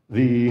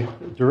 the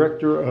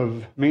Director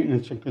of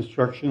Maintenance and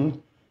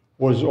Construction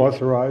was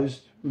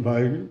authorized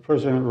by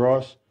President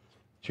Ross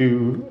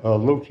to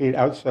locate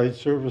outside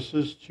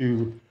services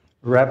to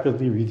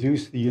rapidly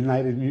reduce the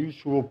United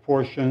Mutual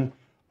portion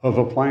of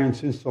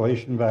appliance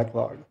installation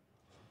backlog.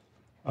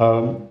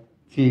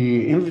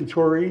 The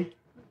inventory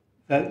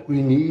that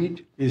we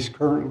need is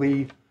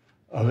currently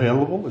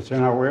available. It's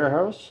in our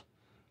warehouse,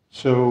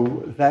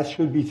 so that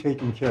should be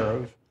taken care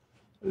of.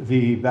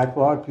 The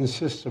backlog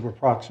consists of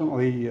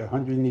approximately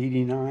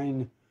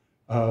 189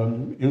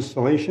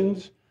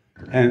 installations,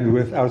 and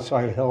with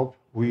outside help,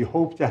 we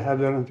hope to have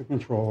that under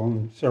control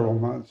in several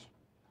months.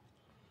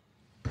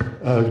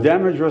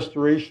 Damage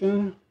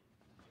restoration,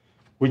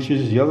 which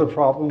is the other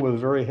problem with a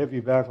very heavy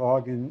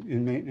backlog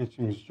in maintenance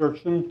and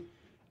construction,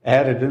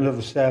 added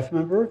another staff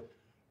member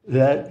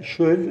that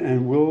should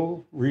and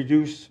will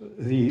reduce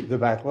the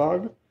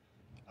backlog.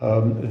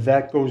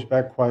 That goes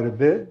back quite a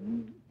bit.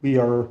 We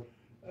are,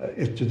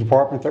 it's a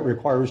department that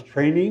requires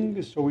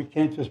training, so we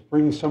can't just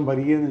bring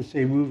somebody in and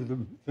say move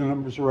the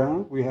numbers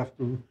around. We have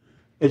to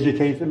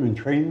educate them and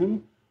train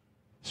them.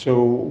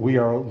 So we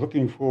are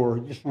looking for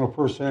additional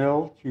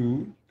personnel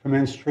to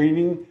commence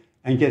training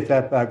and get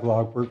that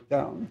backlog worked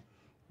down.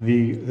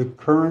 The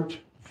current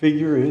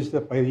figure is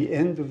that by the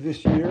end of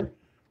this year,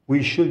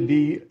 we should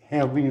be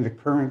handling the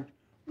current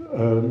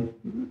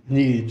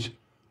needs.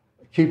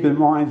 Keep in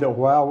mind that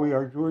while we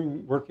are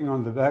working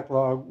on the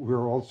backlog,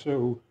 we're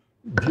also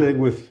dealing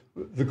with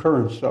the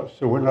current stuff.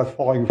 So we're not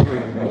falling further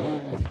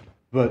behind,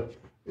 but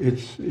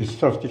it's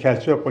tough to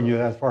catch up when you're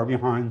that far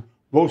behind.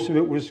 Most of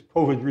it was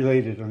COVID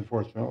related,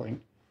 unfortunately.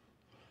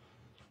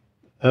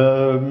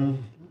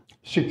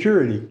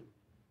 Security.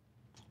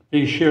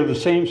 They share the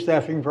same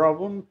staffing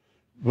problem,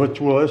 but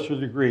to a lesser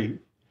degree.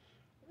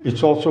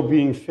 It's also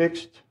being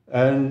fixed,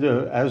 and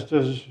as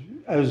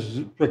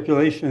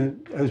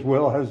recreation as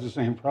well has the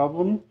same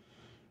problem.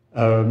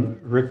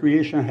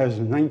 Recreation has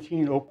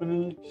 19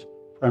 openings,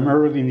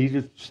 primarily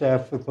needed to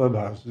staff the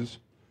clubhouses.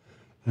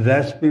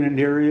 That's been an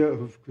area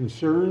of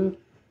concern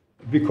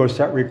because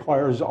that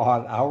requires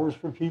odd hours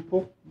for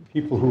people.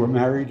 People who are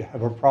married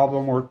have a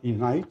problem working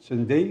nights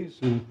and days,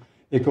 and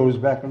it goes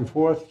back and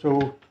forth.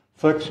 So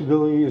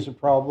flexibility is a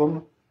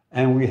problem,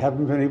 and we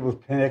haven't been able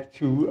to connect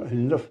to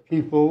enough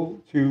people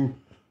to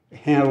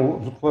handle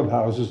the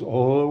clubhouses.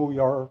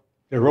 Although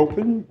they're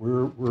open,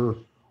 we're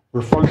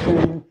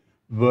functioning,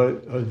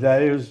 but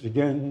that is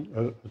again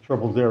a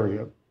troubled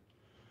area.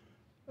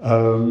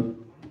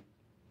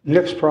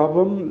 Next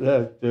problem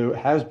that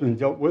has been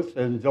dealt with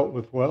and dealt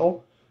with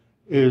well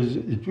is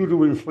due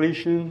to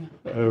inflation,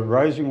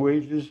 rising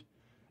wages,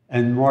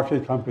 and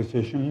market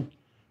competition.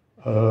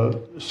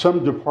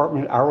 Some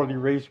department hourly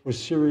rates were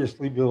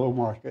seriously below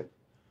market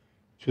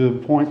to the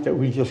point that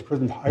we just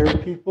couldn't hire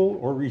people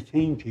or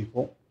retain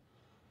people.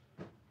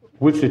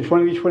 With the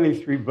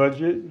 2023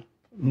 budget,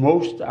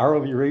 most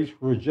hourly rates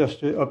were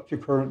adjusted up to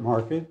current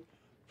market,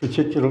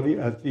 particularly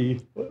at the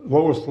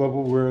lowest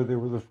level where they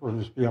were the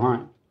furthest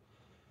behind.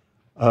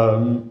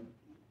 As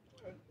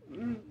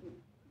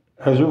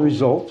a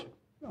result,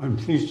 I'm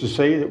pleased to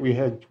say that we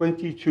had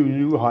 22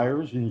 new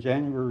hires in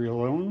January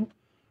alone,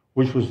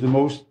 which was the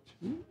most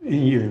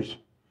in years.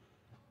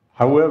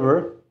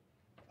 However,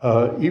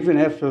 even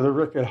after the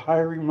record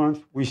hiring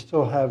month, we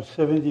still have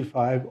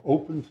 75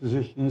 open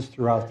positions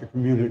throughout the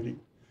community.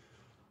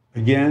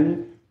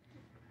 Again,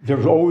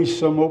 there's always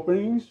some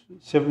openings.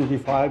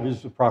 75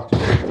 is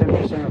approximately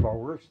 10% of our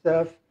work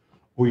staff.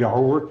 We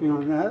are working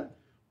on that.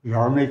 We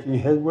are making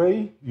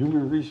headway.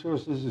 Human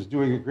Resources is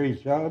doing a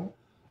great job,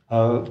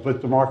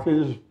 but the market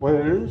is what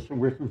it is, and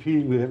we're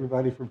competing with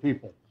everybody for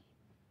people.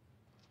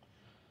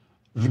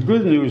 The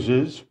good news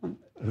is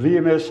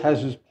VMS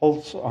has its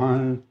pulse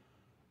on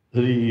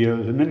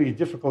the many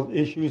difficult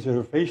issues that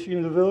are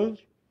facing the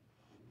village,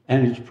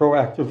 and it's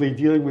proactively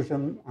dealing with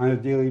them on a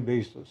daily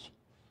basis.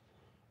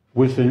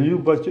 With the new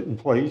budget in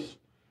place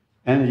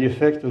and the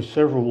effect of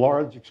several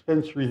large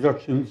expense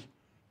reductions,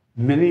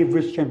 many of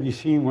which can be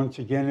seen once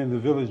again in the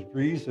village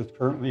breeze that's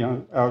currently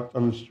out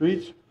on the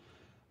streets,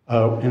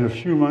 in a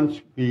few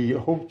months we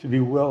hope to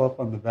be well up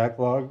on the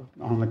backlog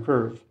on the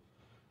curve.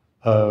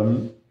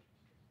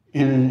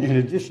 In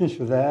addition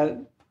to that,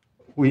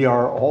 we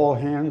are all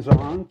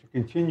hands-on to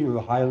continue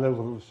the high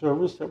level of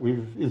service that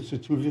we've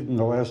instituted in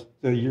the last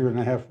year and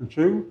a half or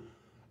two,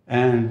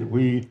 and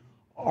we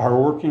are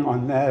working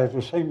on that at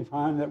the same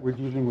time that we're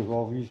dealing with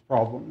all these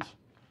problems.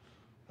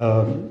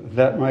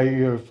 That,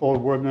 my fellow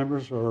board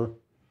members, are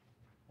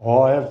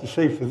all I have to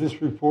say for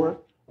this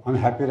report. I'm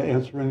happy to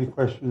answer any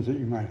questions that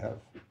you might have.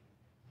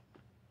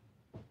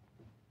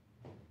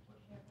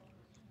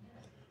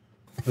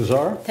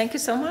 Azar? Thank you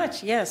so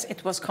much. Yes,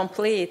 it was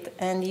complete.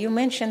 And you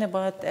mentioned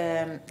about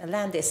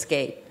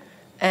landscape,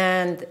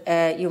 and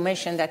you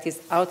mentioned that it's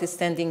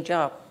outstanding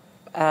job.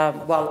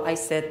 Well, I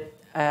said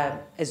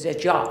as a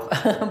job,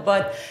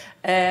 but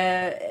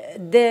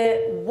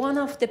one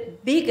of the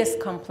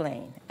biggest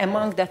complaint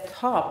among the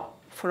top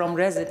from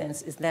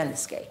residents is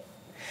landscape.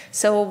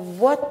 So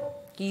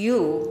what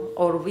you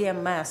or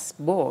VMS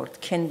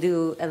board can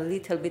do a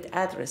little bit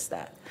address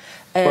that.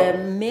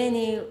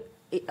 Many.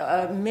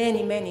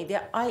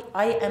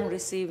 I am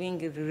receiving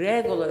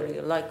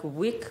regularly, like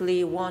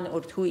weekly, 1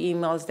 or 2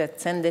 emails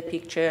that send a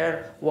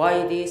picture,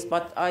 why this,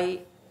 but I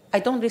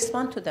don't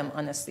respond to them,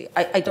 honestly.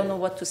 I don't know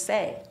what to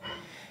say.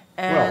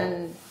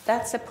 And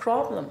that's a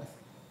problem.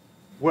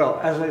 Well,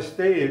 as I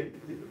stated,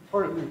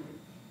 pardon me,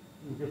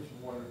 get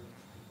some water.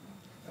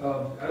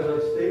 As I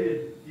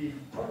stated, the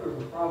part of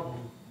the problem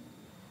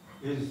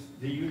is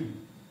the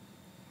union.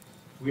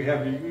 We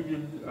have a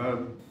union,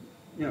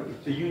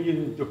 it's a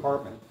union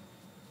department.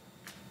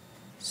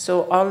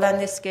 So our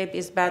landscape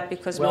is bad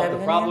because we have a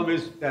union? Well, the problem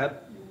is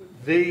that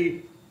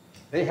they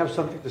have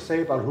something to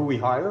say about who we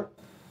hire,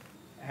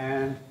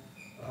 and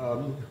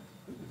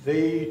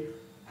they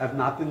have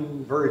not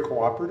been very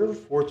cooperative.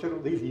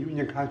 Fortunately, the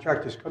union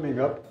contract is coming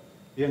up at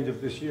the end of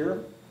this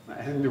year,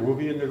 and there will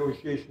be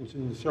negotiations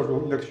in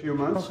several next few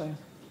months. Okay.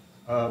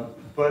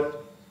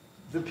 But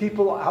the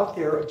people out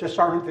there just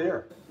aren't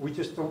there. We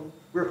just don't,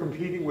 we're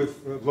competing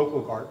with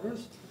local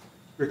gardeners.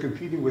 We're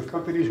competing with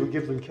companies who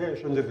give them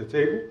cash under the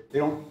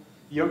table.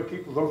 Young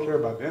people don't care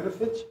about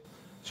benefits.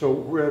 So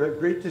we're at a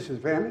great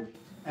disadvantage.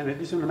 And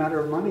it isn't a matter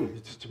of money.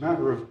 It's just a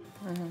matter of,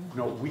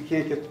 we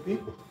can't get the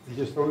people. They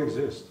just don't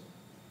exist.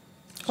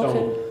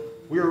 So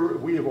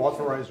we have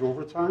authorized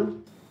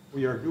overtime.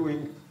 We are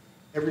doing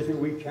everything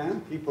we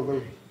can. People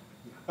are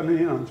coming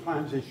in on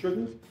times they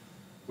shouldn't.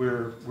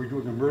 We're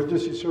doing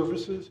emergency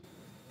services,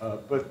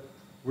 but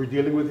we're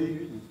dealing with the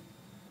union.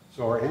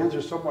 So our hands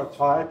are somewhat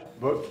tied,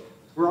 but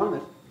we're on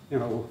it.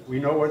 We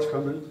know what's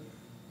coming.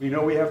 We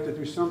know we have to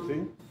do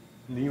something,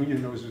 and the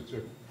union knows it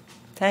too.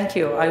 Thank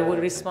you. I will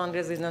respond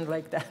resident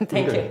like that.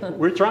 Thank you.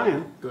 We're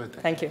trying. Good.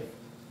 Thank you.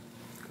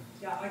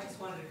 Yeah, I just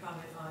wanted to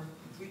comment on,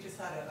 we just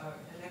had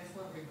an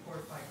excellent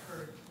report by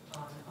Kurt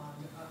on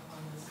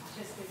the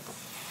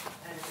statistics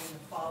and the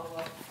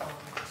follow-up on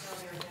how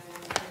they're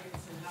handling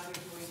things and how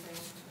they're doing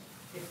things.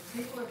 If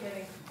people are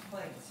getting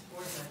complaints,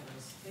 board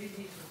members, they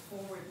need to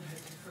forward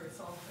them to Kurt's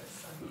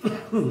office.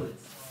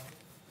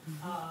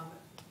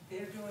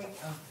 They're doing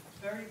a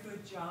very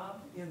good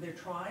job. They're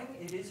trying.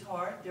 It is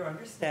hard. They're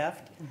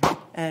understaffed.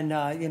 And,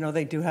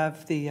 they do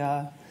have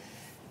the,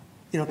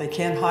 they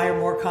can't hire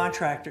more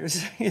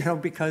contractors,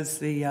 because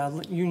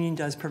the union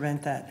does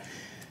prevent that.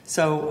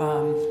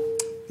 So,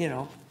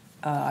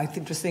 I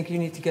think you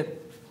need to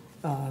get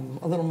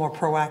a little more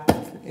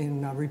proactive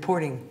in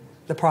reporting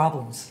the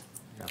problems.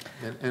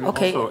 Yeah. And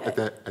also at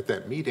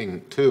that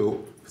meeting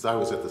too, because I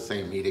was at the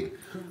same meeting,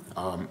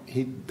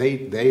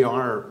 they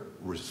are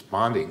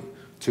responding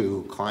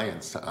to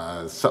clients.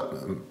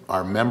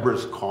 Our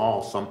members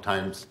call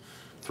sometimes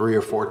 3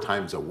 or 4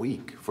 times a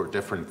week for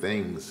different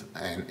things,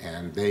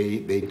 and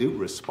they do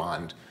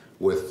respond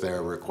with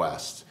their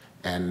requests.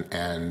 And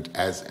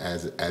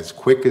as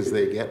quick as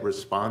they get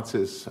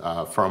responses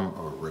from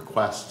or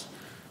requests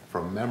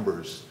from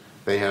members,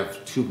 they have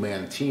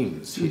 2-man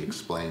teams, he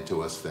explained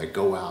to us, that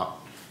go out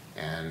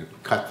and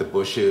cut the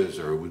bushes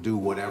or do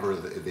whatever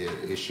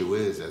the issue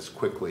is as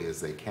quickly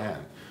as they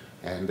can.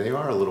 And they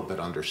are a little bit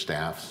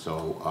understaffed,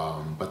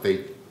 so but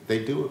they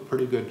do a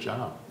pretty good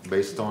job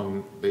based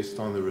on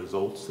the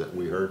results that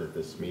we heard at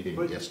this meeting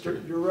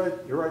yesterday. You're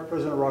right,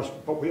 President Ross.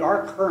 But we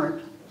are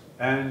current,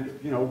 and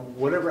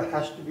whatever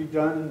has to be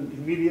done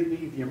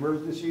immediately, the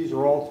emergencies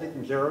are all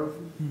taken care of.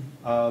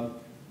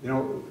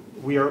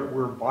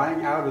 We're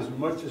buying out as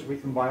much as we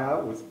can buy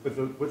out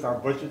with our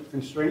budget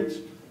constraints.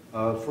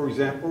 For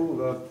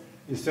example,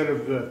 instead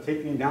of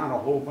taking down a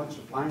whole bunch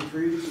of pine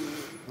trees,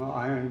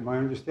 my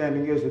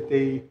understanding is that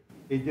they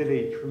did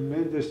a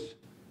tremendous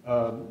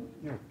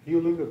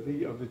peeling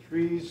of the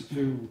trees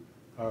to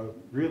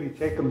really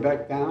take them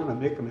back down and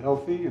make them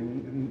healthy,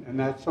 and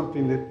that's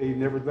something that they've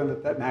never done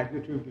at that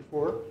magnitude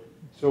before.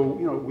 So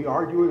we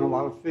are doing a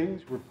lot of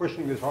things. We're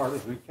pushing as hard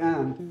as we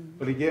can,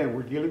 but again,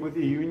 we're dealing with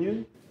the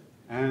union,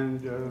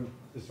 and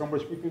there's so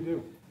much we can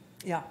do.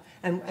 Yeah,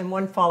 and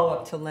one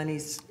follow-up to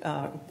Lenny's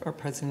or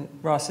President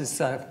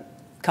Ross's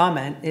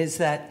comment is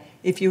that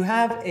if you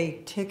have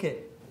a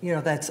ticket,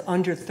 that's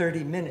under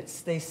 30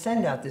 minutes, they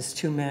send out this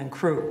 2-man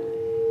crew,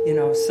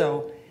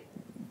 so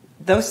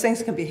those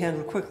things can be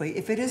handled quickly.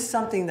 If it is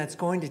something that's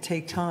going to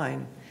take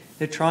time,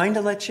 they're trying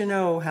to let you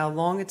know how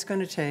long it's going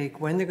to take,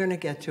 when they're going to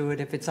get to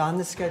it, if it's on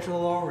the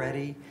schedule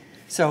already.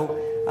 So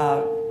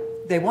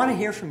they want to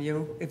hear from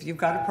you if you've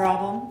got a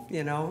problem,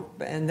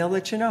 and they'll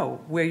let you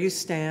know where you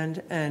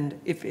stand, and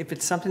if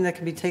it's something that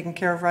can be taken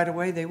care of right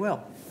away, they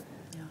will.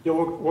 Yeah,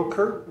 well,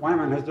 Kurt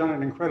Wyman has done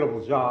an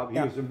incredible job. He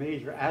is a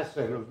major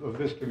asset of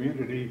this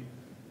community,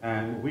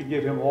 and we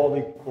give him all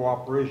the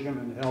cooperation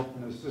and help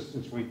and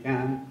assistance we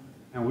can,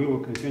 and we will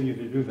continue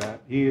to do that.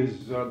 He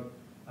is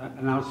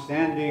an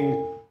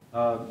outstanding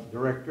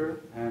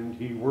director, and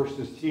he works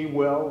his team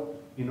well.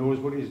 He knows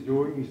what he's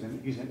doing.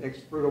 He's an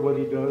expert at what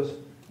he does,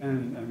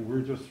 and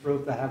we're just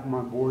thrilled to have him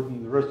on board,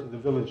 and the rest of the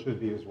village should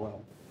be as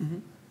well. Mm-hmm.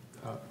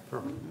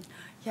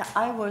 Yeah,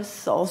 I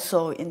was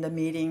also in the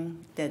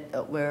meeting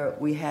that where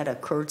we had a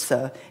Kurt's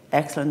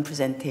excellent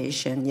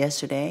presentation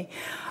yesterday.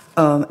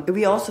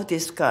 We also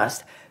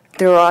discussed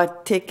there are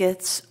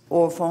tickets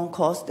or phone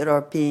calls that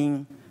are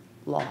being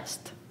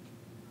lost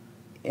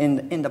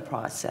in the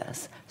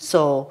process.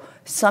 So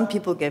some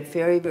people get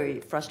very,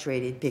 very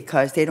frustrated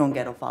because they don't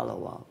get a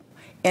follow-up.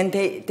 And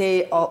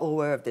they are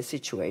aware of the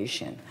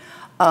situation.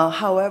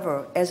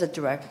 However, as a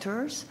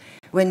directors,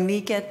 when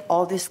we get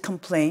all these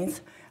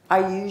complaints,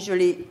 I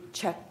usually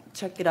check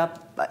it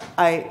up. But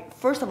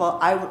first of all,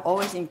 I would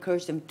always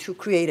encourage them to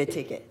create a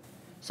ticket.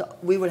 So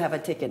we would have a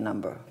ticket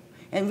number.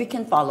 And we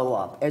can follow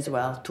up as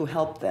well to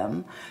help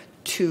them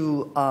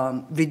to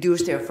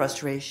reduce their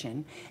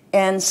frustration.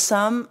 And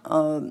some,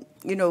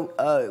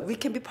 we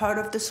can be part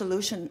of the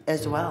solution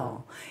as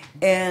well.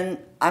 And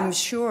I'm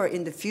sure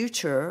in the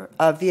future,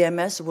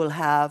 VMS will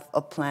have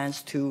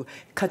plans to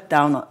cut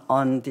down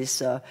on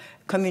this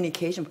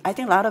communication. I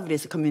think a lot of it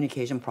is a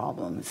communication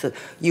problem. So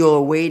you're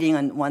waiting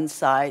on one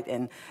side,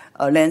 and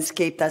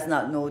landscape does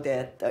not know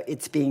that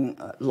it's being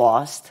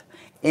lost.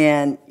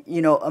 and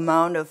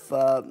amount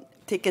of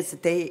tickets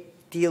that they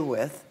deal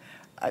with.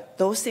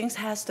 Those things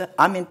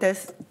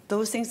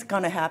those things are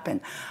going to happen.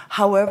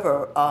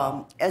 However,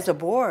 as a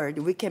board,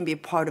 we can be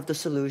part of the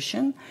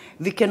solution.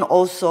 We can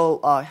also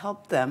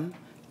help them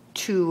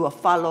to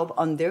follow up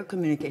on their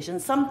communication.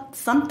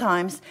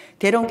 Sometimes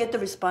they don't get the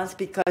response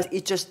because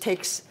it just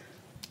takes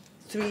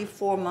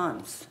 3-4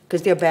 months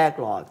because they're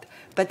backlogged.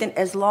 But then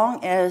as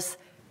long as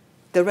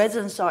the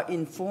residents are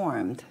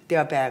informed, they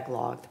are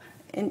backlogged.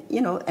 And,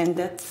 and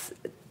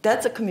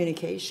that's a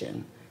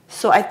communication.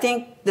 So I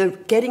think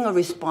getting a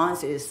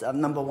response is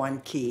number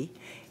one key,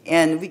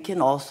 and we can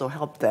also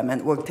help them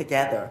and work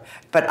together.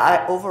 But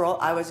overall,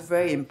 I was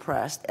very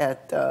impressed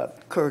at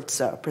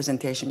Kurt's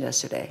presentation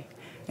yesterday,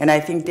 and I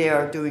think they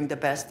are doing the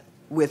best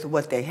with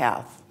what they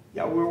have.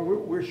 Yeah,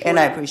 we're short. And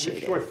I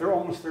appreciate it. There are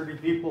almost 30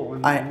 people,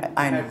 and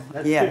I know.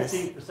 That's Yes.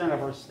 15%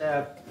 of our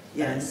staff.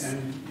 Yes.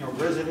 And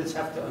residents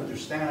have to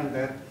understand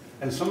that,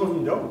 and some of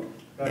them don't.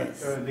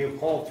 Yes. They've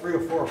called 3 or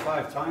 4 or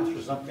 5 times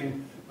for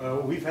something.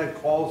 We've had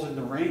calls in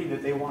the rain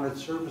that they wanted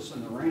service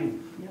in the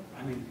rain. Yep.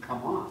 I mean,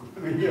 come on. I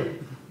mean,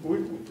 we're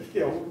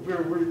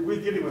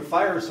dealing with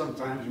fire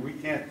sometimes. We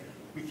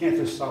can't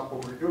just stop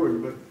what we're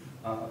doing. But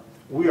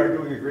we are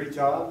doing a great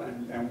job,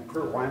 and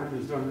Kurt Wyman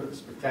is doing a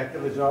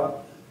spectacular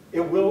job.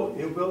 It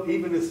will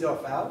even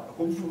itself out.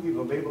 Hopefully,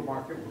 the labor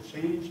market will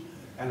change,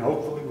 and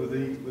hopefully, with a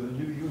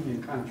new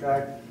union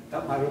contract,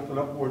 that might open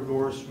up more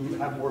doors to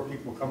have more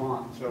people come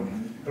on. So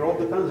it all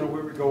depends on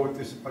where we go with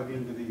this by the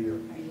end of the year.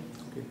 Thank you.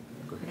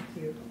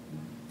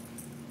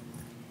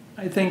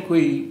 I think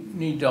we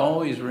need to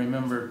always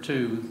remember,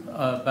 too,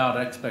 about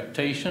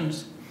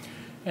expectations,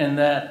 and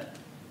that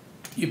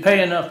you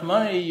pay enough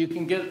money, you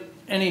can get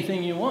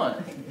anything you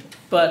want.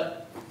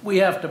 But we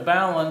have to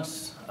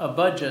balance a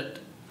budget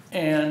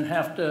and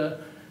have to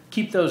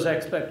keep those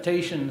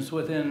expectations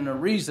within a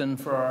reason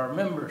for our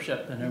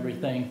membership and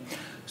everything.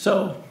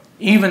 So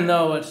even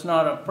though it's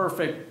not a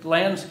perfect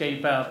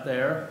landscape out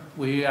there,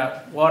 we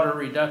got water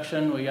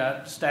reduction, we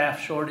got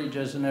staff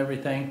shortages and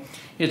everything,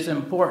 it's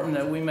important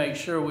that we make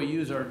sure we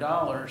use our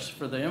dollars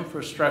for the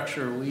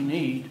infrastructure we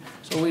need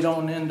so we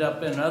don't end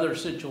up in other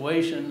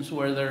situations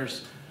where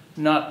there's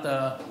not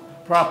the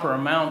proper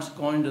amounts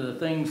going to the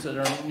things that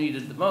are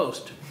needed the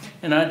most.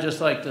 And I'd just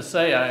like to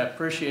say I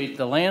appreciate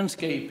the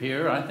landscape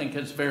here. I think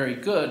it's very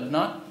good,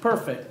 not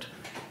perfect.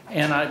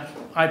 And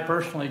I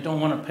personally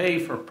don't want to pay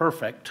for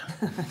perfect.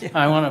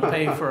 I want to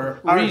pay for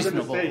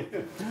reasonable.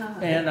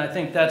 And I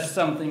think that's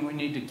something we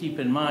need to keep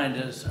in mind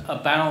is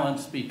a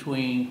balance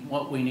between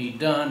what we need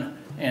done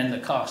and the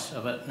cost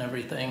of it and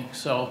everything.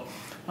 So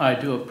I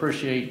do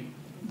appreciate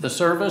the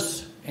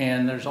service,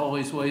 and there's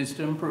always ways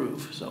to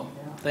improve. So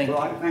thank you.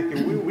 Thank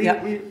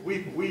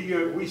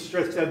you. We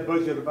stretch that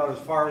budget about as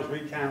far as we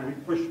can.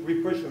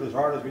 We push it as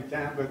hard as we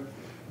can, but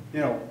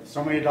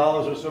so many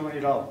dollars are so many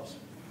dollars.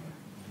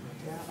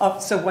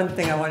 So one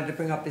thing I wanted to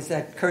bring up is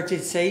that Kurt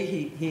did say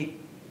he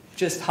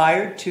just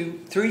hired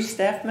 3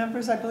 staff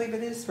members, I believe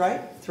it is,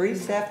 right? 3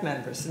 staff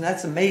members, and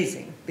that's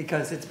amazing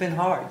because it's been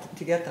hard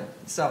to get them.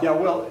 So yeah,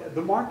 well,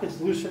 the market's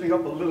loosening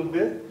up a little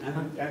bit,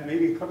 and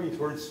maybe coming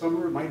towards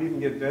summer it might even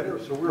get better.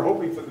 So we're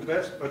hoping for the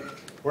best, but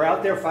we're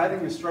out there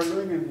fighting and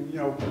struggling, and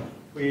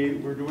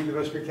we're doing the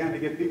best we can to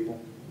get people.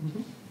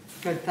 Mm-hmm.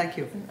 Good, thank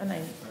you.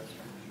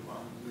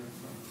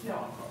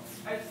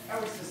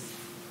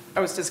 I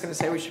was just going to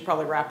say we should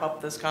probably wrap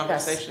up this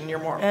conversation. Your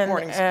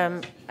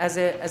morning. As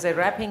a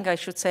wrapping, I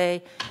should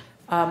say,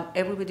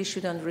 everybody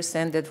should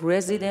understand that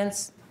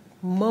residents,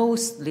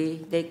 mostly,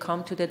 they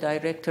come to the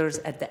directors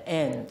at the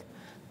end.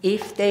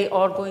 If they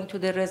are going to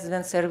the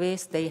resident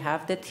service, they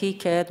have the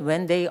ticket.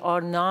 When they are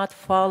not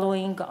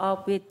following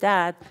up with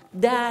that,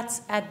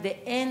 that's at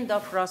the end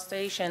of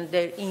frustration,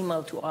 their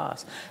email to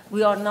us.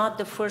 We are not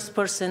the first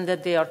person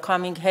that they are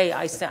coming, hey,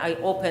 I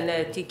opened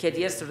a ticket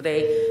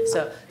yesterday.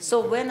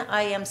 So when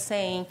I am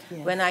saying,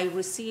 when I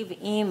receive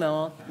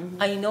email,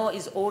 I know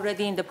it's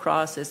already in the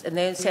process. And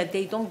they said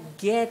they don't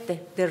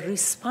get the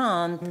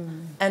response,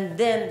 and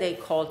then they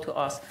call to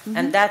us.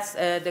 And that's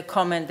the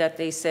comment that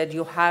they said,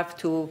 you have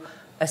to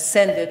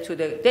send it to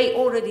they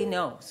already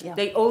knows. Yeah.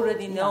 They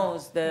already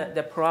knows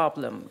the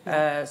problem.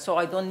 Yeah. So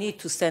I don't need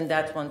to send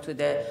that one to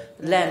the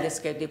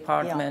landscape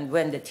department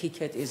when the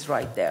ticket is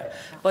right there.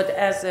 But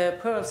as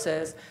Pearl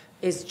says,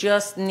 it's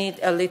just need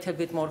a little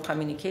bit more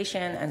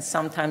communication, and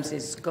sometimes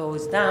it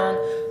goes down.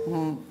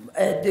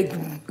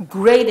 The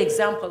great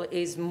example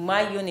is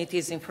my unit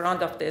is in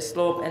front of the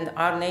slope, and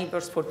our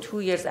neighbors for 2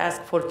 years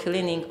asked for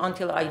cleaning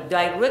until I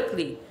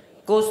directly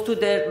goes to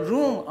the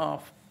room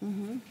of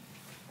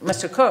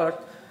Mr. Kurt.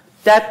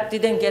 That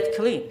didn't get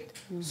cleaned.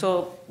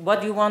 So what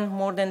do you want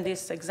more than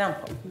this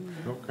example?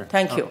 Okay.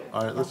 Thank you.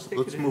 All right,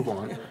 let's move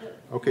on.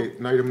 Okay,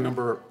 item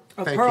number,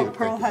 thank Pearl, you.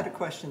 Pearl had a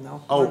question,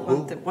 though. Oh,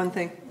 one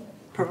thing.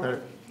 Pearl.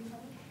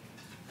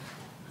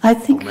 I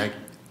think,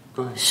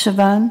 Go ahead.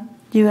 Siobhan,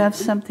 do you have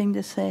something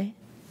to say?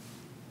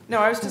 No,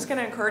 I was just going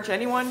to encourage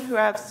anyone who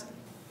has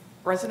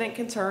resident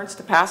concerns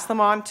to pass them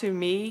on to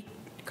me,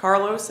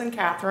 Carlos, and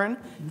Catherine.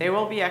 They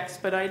will be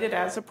expedited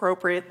as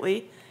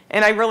appropriately.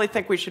 And I really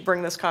think we should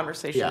bring this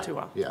conversation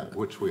to Yeah,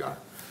 which we are.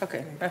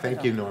 Okay.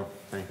 Thank you, Norm.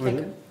 Thank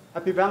you.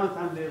 Happy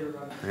Valentine's Day,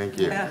 everybody. Thank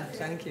you. Yeah,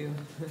 thank you.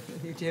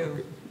 You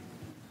too.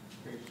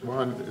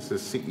 Ron, this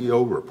is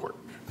CEO report.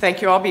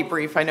 Thank you. I'll be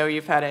brief. I know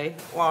you've had a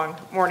long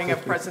morning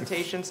of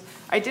presentations.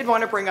 I did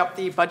want to bring up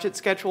the budget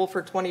schedule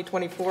for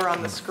 2024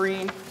 on the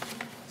screen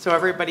so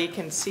everybody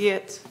can see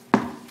it.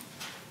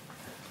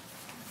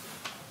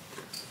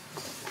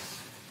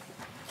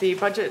 The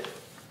budget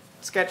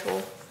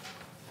schedule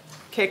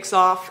kicks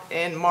off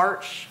in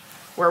March,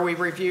 where we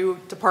review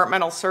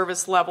departmental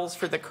service levels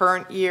for the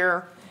current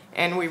year,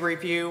 and we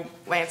review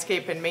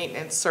landscape and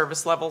maintenance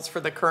service levels for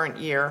the current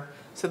year.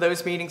 So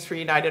those meetings for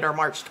United are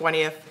March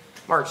 20th,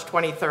 March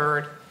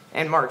 23rd,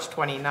 and March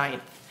 29th.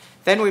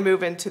 Then we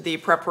move into the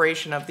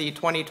preparation of the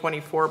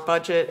 2024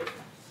 budget.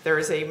 There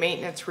is a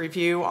maintenance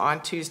review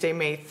on Tuesday,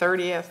 May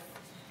 30th,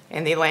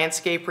 and the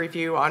landscape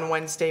review on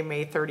Wednesday,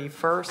 May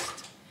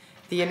 31st.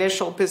 The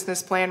initial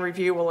business plan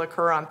review will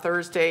occur on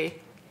Thursday,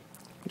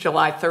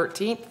 July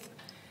 13th.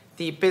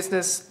 The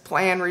business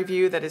plan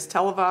review that is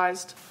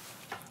televised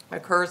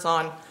occurs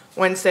on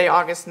Wednesday,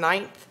 August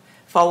 9th,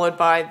 followed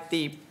by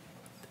the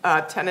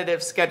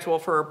tentative schedule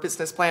for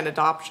business plan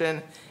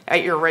adoption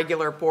at your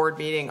regular board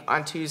meeting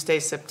on Tuesday,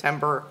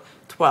 September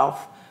 12th.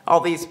 All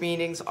these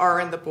meetings are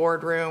in the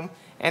boardroom,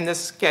 and this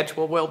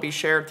schedule will be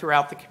shared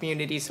throughout the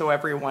community so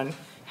everyone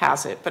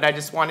has it. But I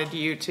just wanted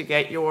you to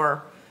get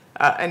your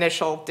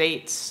initial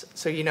dates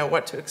so you know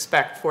what to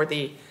expect for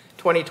the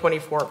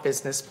 2024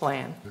 business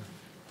plan.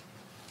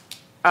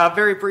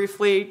 Very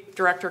briefly,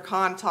 Director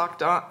Khan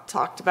talked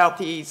about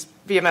the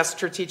VMS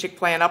strategic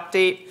plan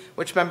update,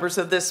 which members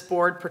of this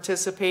board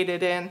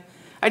participated in.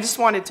 I just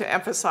wanted to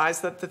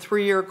emphasize that the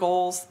 3-year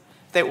goals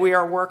that we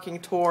are working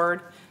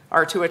toward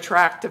are to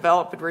attract,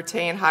 develop, and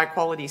retain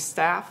high-quality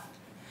staff,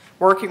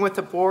 working with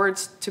the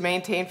boards to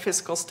maintain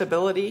fiscal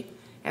stability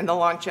and the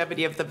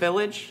longevity of the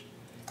village,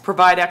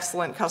 provide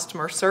excellent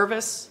customer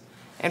service,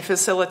 and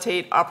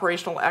facilitate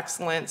operational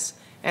excellence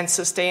and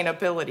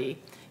sustainability.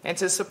 And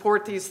to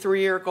support these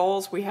 3-year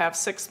goals, we have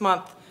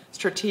 6-month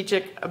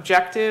strategic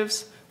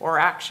objectives or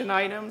action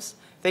items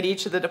that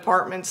each of the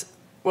departments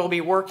will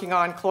be working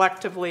on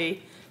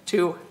collectively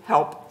to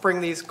help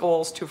bring these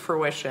goals to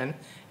fruition.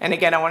 And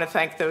again, I want to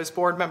thank those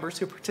board members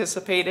who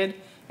participated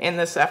in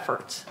this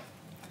effort.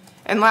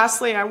 And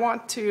lastly, I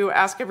want to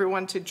ask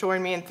everyone to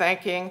join me in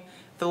thanking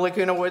the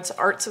Laguna Woods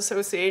Arts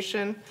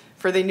Association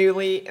for the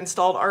newly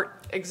installed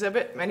art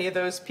exhibit. Many of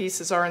those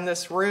pieces are in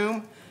this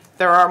room.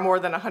 There are more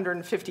than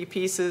 150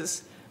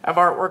 pieces of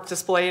artwork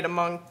displayed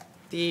among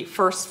the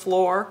first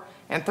floor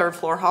and third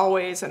floor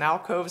hallways and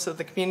alcoves of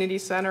the community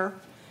center.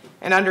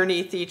 And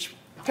underneath each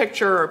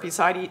picture or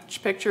beside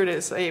each picture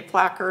is a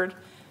placard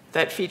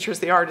that features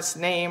the artist's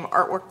name,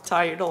 artwork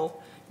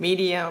title,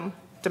 medium,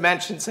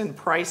 dimensions, and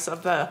price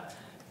of the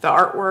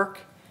artwork.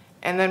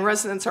 And then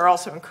residents are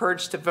also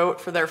encouraged to vote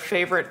for their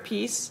favorite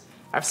piece.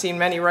 I've seen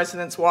many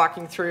residents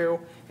walking through,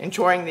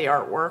 enjoying the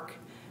artwork.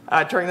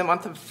 During the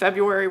month of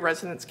February,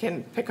 residents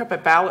can pick up a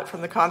ballot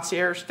from the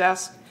concierge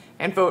desk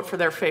and vote for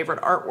their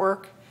favorite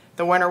artwork.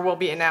 The winner will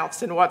be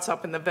announced in What's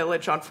Up in the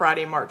Village on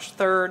Friday, March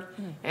 3rd,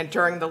 and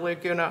during the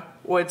Laguna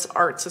Woods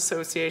Arts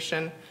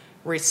Association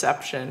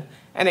reception.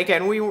 And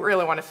again, we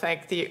really want to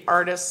thank the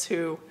artists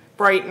who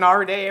brighten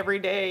our day every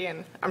day,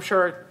 and I'm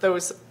sure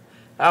those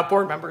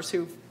board members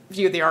who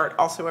view the art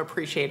also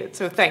appreciate it.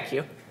 So thank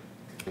you.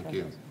 Thank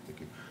you.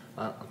 Thank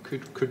you.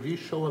 Could you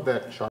show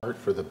that chart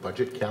for the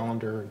budget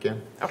calendar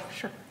again? Oh,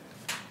 sure.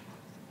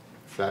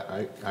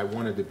 I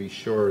wanted to be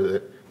sure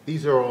that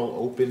these are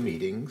all open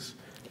meetings,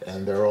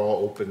 and they're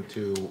all open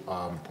to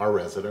our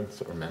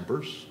residents or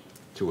members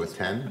to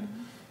attend.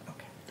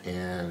 Okay.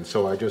 And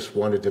so I just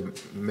wanted to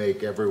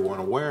make everyone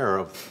aware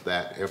of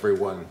that,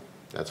 everyone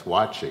that's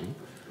watching,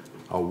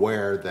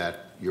 aware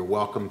that you're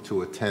welcome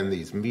to attend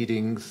these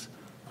meetings.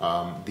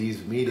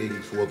 These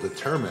meetings will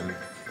determine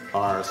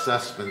our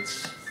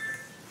assessments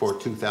for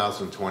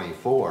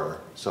 2024,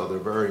 so they're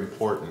very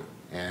important,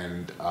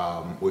 and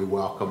we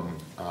welcome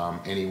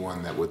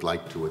anyone that would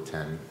like to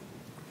attend.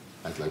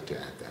 I'd like to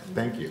add that.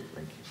 Thank you.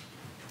 Thank you.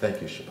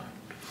 Thank you, Siobhan.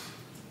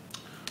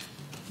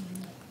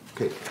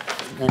 Okay,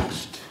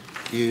 next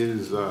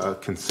is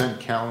consent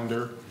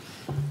calendar.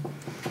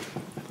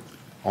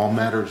 All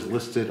matters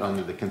listed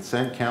under the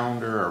consent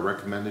calendar are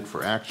recommended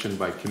for action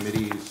by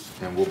committees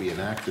and will be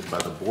enacted by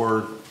the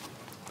board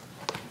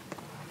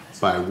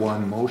by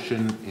one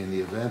motion. In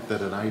the event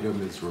that an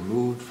item is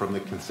removed from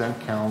the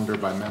consent calendar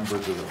by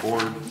members of the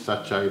board,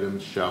 such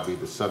items shall be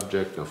the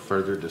subject of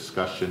further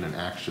discussion and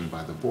action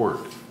by the board.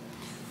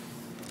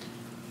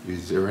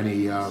 Is there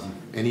any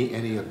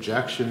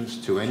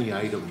objections to any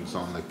items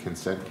on the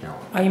consent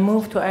calendar? I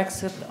move to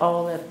accept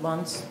all at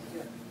once.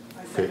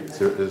 Okay, is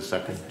there a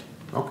second?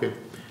 Okay.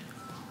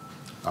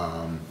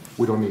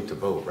 We don't need to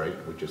vote, right?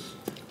 We just...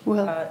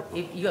 Well,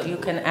 if you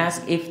can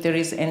ask if there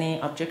is any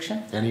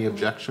objection. Any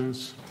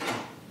objections?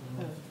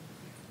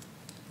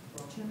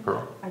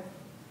 Pearl?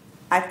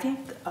 I think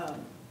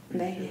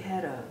Maggie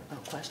had a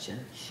question.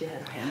 She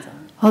had her hands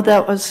on. Oh,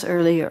 that was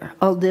earlier.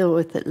 I'll deal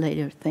with it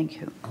later. Thank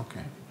you.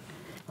 Okay.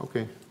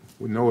 Okay.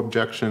 With no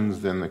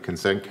objections, then the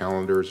consent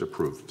calendar is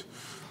approved.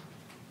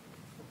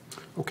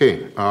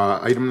 Okay,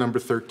 item number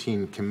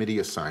 13, committee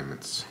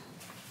assignments.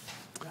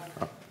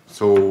 Yeah.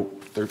 Well,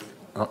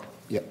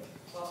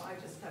 I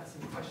just have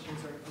some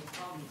questions or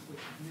problems with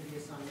committee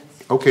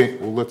assignments. Okay,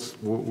 well,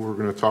 we're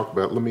going to talk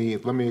about, let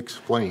me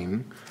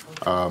explain.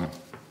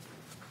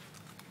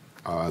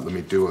 Let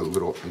me do a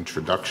little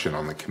introduction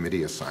on the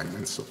committee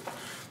assignments. So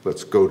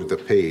let's go to the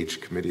page,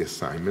 committee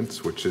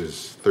assignments, which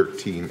is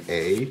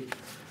 13A.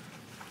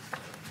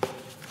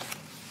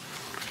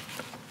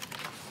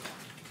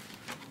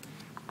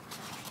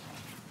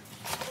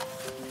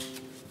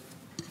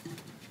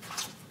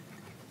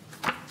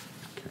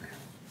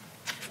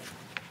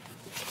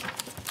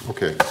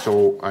 Okay,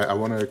 so I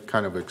want to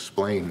kind of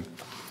explain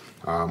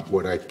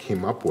what I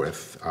came up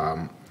with.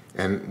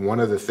 And one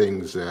of the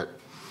things that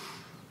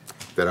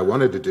I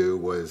wanted to do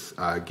was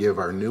give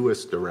our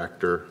newest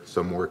director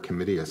some more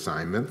committee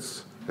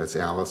assignments. That's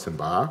Allison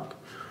Bach.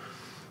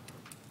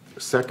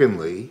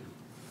 Secondly,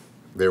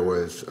 there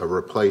was a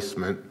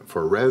replacement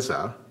for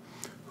Reza,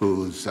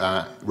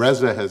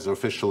 Reza has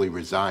officially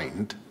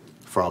resigned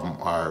from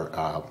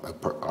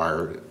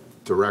our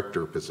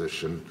director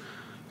position,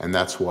 and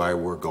that's why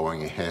we're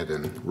going ahead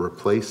and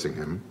replacing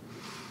him.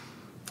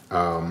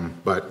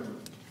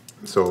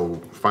 So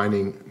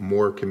finding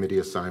more committee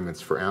assignments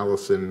for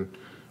Allison,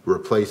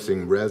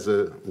 replacing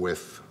Reza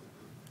with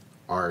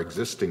our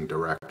existing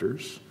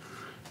directors.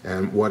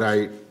 And what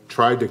I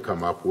tried to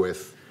come up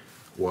with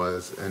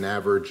was an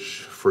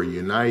average for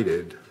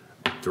United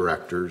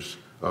directors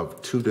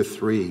of 2 to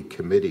 3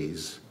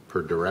 committees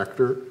per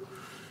director,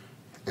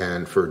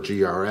 and for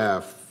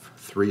GRF,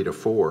 3 to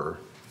 4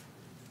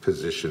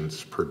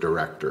 positions per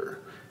director.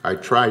 I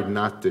tried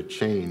not to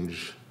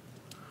change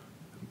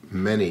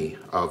many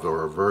of,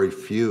 or very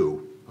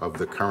few of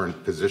the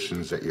current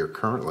positions that you're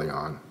currently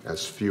on,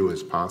 as few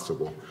as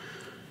possible.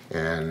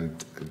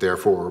 And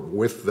therefore,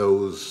 with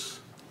those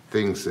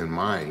things in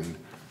mind,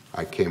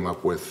 I came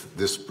up with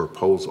this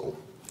proposal.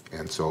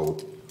 And so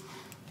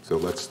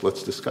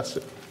let's discuss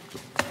it.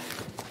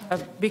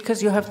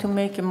 Because you have to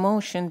make a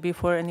motion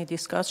before any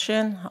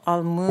discussion,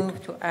 I'll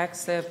move to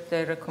accept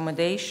the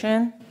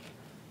recommendation.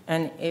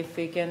 And if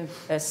we can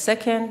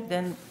second,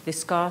 then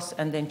discuss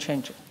and then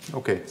change it.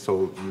 Okay,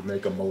 so you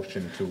make a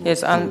motion to...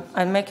 Yes,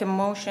 I'll make a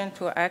motion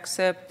to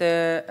accept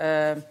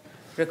the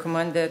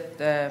recommended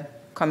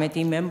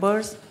committee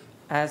members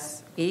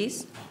as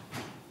is.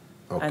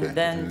 Okay, and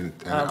then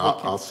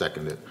I'll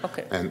second it.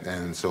 Okay.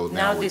 And so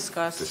now we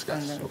discuss. Okay,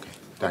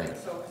 Diane. Okay,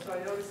 so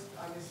I noticed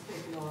I was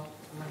taking off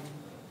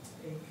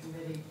a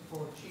committee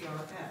for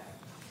GRF,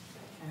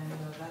 and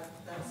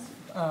that's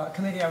a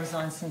committee I was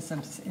on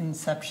since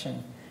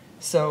inception.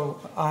 So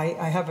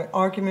I have an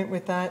argument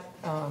with that,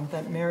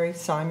 that Mary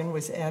Simon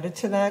was added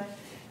to that.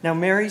 Now,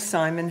 Mary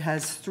Simon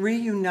has 3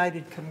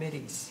 united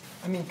committees.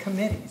 I mean,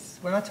 committees.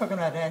 We're not talking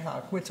about ad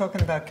hoc. We're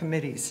talking about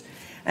committees.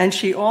 And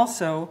she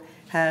also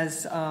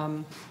has,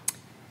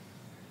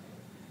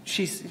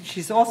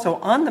 she's also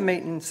on the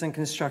Maintenance and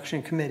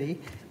Construction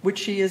Committee, which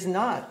she is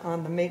not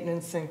on the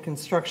Maintenance and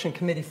Construction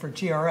Committee for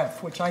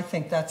GRF, which I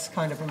think that's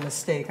kind of a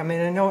mistake. I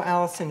mean, I know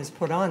Allison is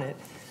put on it,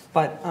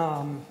 but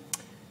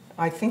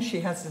I think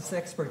she has this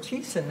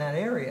expertise in that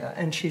area,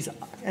 and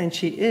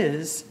she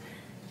is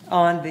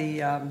on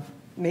the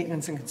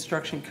Maintenance and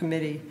Construction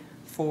Committee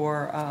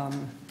for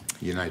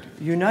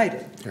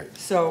United. Right.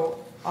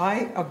 So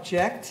I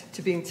object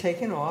to being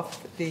taken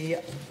off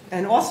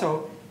and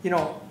also,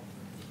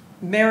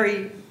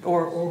 Mary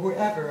or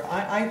whoever,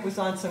 I was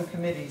on some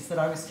committees that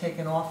I was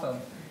taken off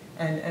of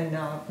and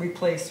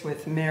replaced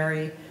with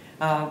Mary,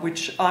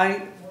 which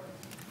I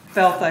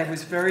felt I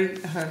was very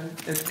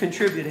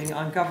contributing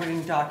on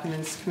Governing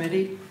Documents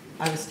Committee.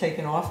 I was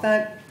taken off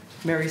that.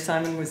 Mary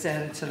Simon was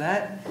added to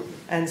that.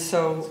 And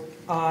so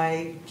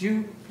I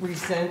do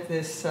resent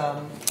this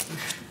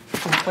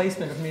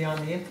placement of me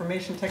on the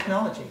information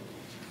technology.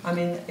 I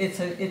mean,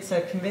 it's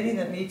a committee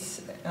that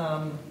meets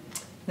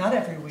not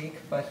every week,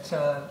 but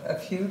a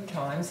few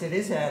times. It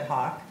is ad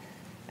hoc.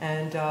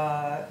 And,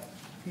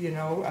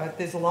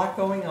 there's a lot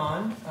going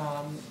on.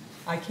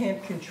 I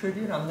can't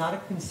contribute. I'm not a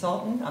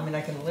consultant. I mean, I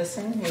can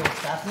listen, what's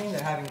happening.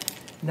 They're having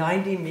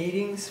 90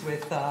 meetings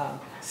with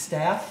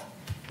staff.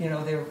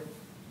 They're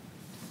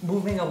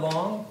moving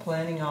along,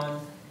 planning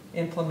on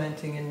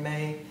implementing in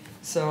May.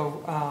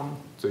 So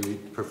you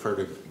prefer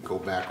to go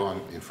back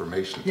on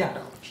information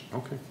technology?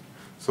 Okay.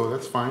 So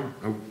that's fine.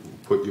 I'll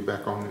put you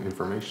back on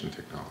information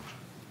technology.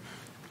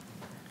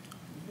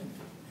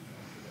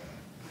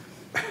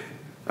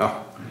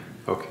 Oh,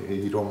 okay.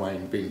 You don't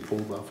mind being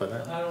pulled off of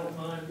that? I don't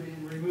mind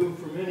being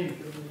removed from any.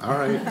 All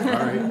right.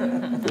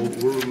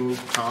 We'll remove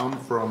Tom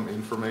from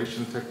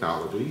information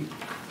technology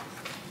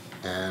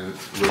and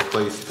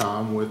replace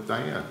Tom with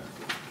Diane.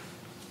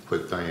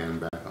 Put Diane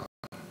back on.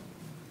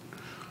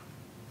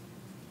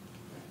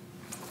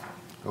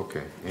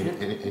 Okay.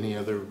 Any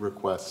other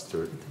requests?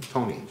 Or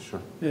Tony,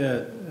 sure.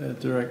 Yeah,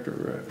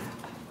 Director,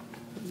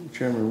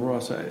 Chairman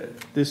Ross,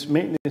 this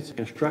maintenance and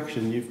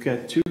construction, you've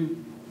got two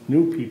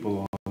new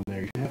people on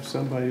there. You have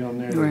somebody on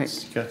there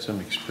that's got some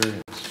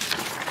experience.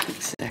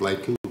 Exactly.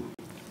 Like who?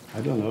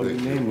 I don't know, you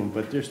name them,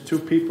 but there's two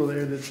people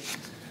there that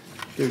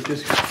they're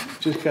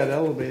just got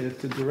elevated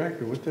to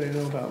director. What do they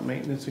know about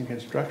maintenance and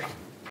construction?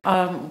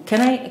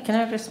 Can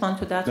I respond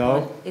to that No.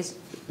 one?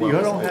 You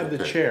don't have the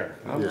chair.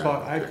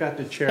 I've got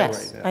the chair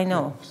Yes, right now. I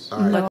know.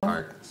 All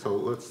right.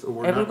 So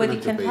we're Everybody not going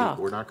to can debate. talk.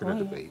 We're not going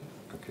to Go debate.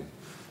 Okay.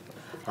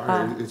 All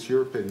right. It's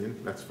your opinion.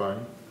 That's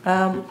fine.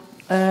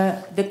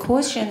 The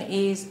question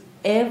is,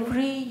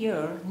 every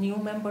year new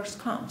members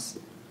comes.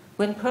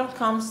 When Pearl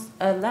comes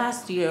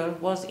last year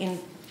was in,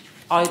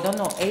 I don't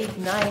know, 8,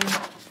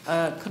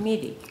 9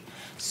 committee.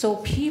 So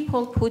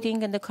people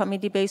putting in the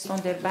committee based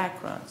on their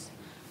backgrounds.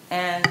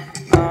 And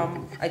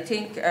I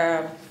think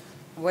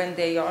when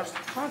they are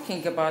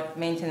talking about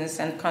maintenance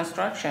and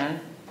construction,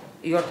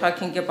 you're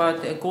talking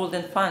about a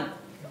Golden Fund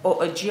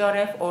or a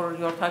GRF, or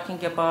you're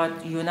talking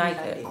about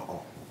United.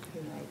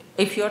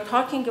 If you're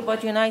talking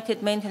about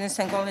United Maintenance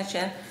and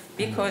Construction,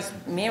 because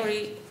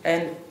Mary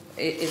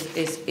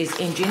is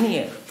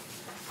engineer,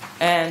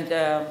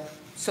 and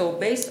so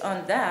based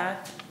on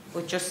that,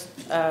 we just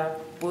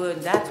were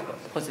in that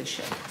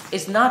position.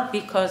 It's not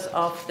because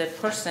of the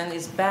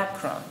person's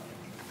background.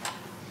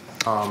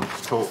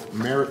 So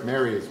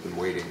Mary has been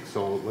waiting.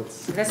 So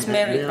let's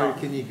Mary Mary, come.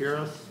 can you hear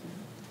us?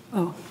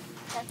 Oh.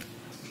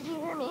 Can you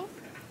hear me?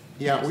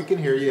 Yeah, we can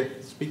hear you.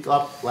 Speak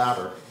up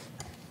louder.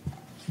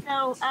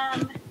 So,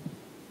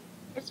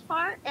 as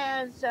far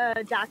as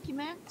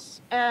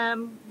documents,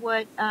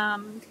 what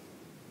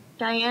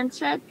Diane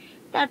said,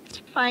 that's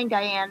fine,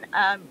 Diane.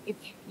 If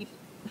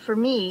for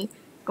me,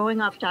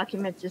 going off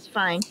documents is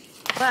fine.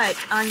 But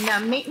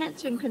on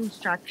maintenance and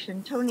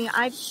construction, Tony,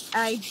 I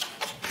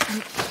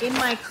in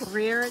my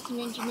career as an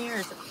engineer,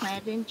 as a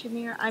plant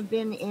engineer, I've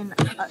been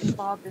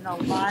involved in a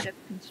lot of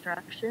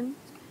construction.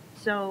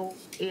 So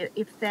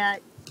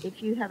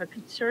if you have a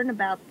concern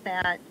about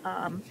that,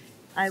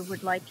 I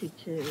would like you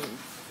to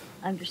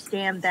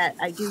understand that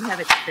I do have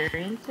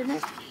experience in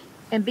it.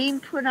 And being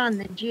put on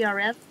the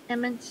GRF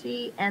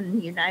MNC and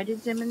the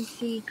United's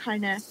MNC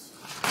kind of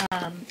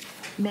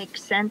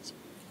makes sense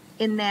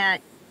in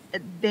that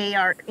they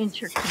are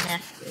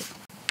interconnected.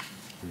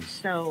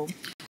 So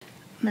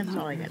that's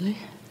all I got.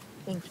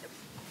 Thank you.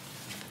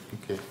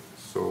 Okay.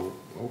 So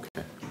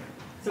okay.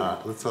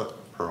 Let's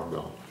let Pearl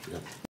go. Yeah.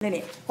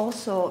 Lenny,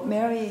 also,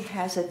 Mary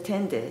has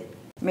attended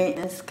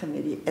maintenance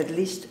committee at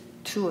least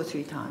 2 or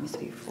 3 times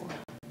before.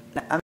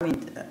 I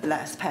mean,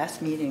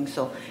 past meetings,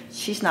 so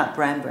she's not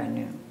brand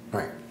new.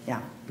 Right.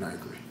 Yeah. I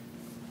agree.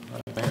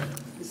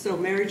 So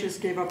Mary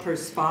just gave up her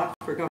spot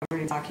for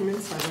governing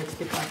documents. I'd like to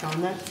get back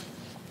on that.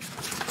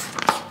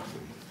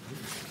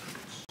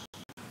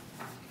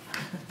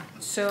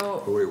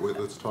 So. Oh, wait,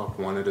 let's talk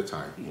one at a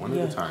time. One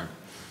at a time.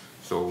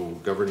 So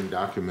governing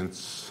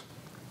documents.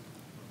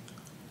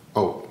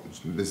 Oh,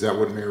 is that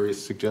what Mary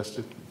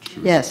suggested? She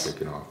was Yes.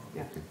 taken off.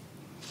 Yeah.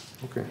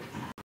 Okay.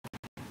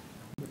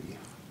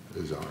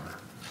 Bizarre.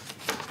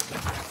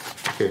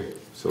 Okay,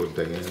 so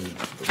Diane,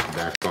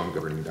 back on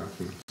governing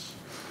documents.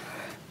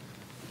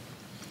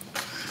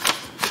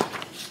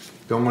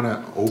 Don't want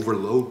to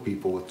overload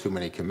people with too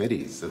many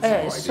committees. That's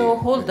the whole So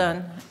idea. hold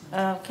on.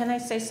 Can I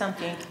say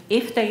something?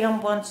 If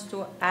Diane wants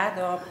to add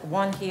up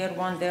one here,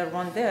 one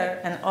there,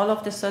 and all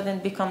of a sudden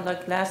become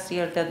like last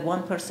year that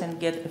one person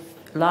get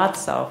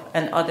lots of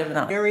and other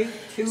not. Mary,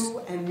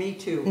 2, and me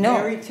too. No.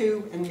 Mary,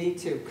 2, and me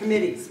too.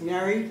 Committees,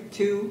 Mary,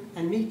 2,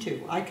 and me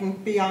too. I can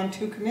be on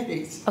 2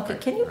 committees. Okay,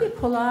 can you be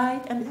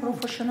polite and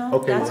professional?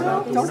 Okay, That's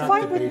all. we're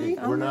not debating.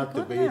 We're not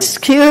debating.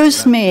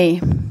 Excuse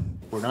me.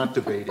 We're not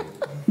debating.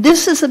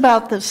 This is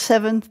about the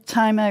 7th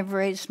time I've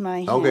raised my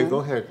hand. Okay, go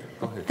ahead.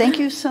 Go ahead. Thank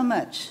you so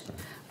much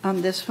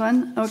on this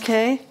one.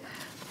 Okay.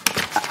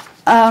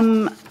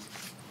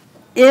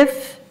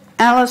 If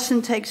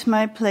Allison takes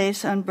my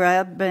place on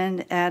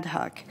broadband ad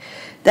hoc,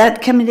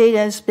 that committee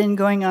has been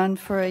going on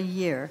for a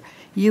year.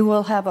 You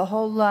will have a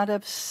whole lot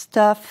of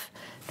stuff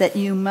that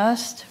you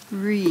must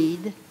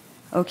read.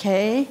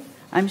 Okay.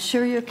 I'm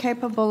sure you're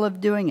capable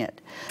of doing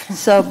it.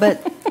 So,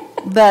 but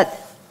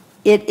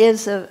it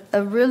is a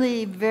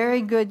really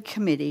very good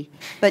committee,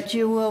 but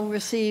you will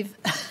receive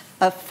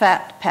a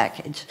fat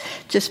package.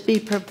 Just be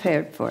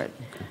prepared for it.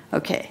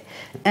 Okay.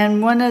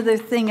 And one other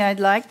thing I'd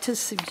like to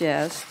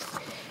suggest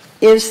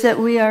is that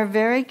we are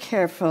very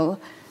careful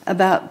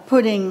about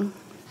putting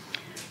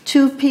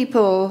 2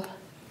 people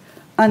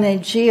on a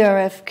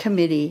GRF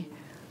committee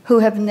who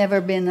have never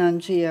been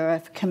on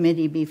GRF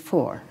committee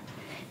before.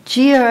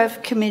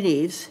 GRF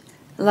committees,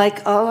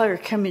 like all our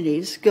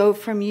committees, go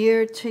from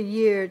year to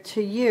year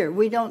to year.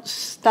 We don't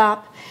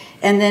stop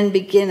and then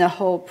begin a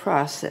whole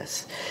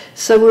process.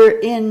 So we're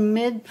in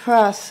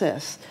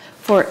mid-process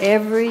for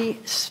every,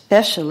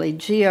 especially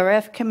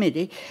GRF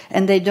committee,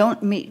 and they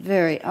don't meet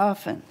very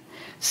often.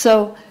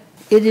 So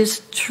it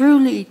is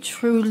truly,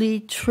 truly,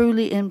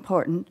 truly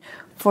important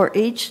for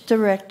each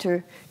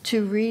director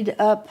to read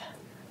up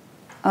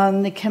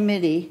on the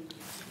committee,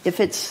 if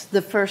it's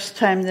the first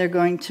time they're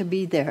going to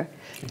be there,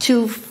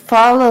 to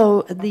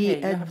follow the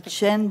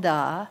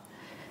agenda.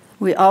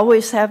 We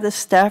always have the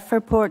staff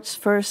reports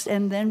first,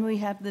 and then we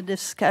have the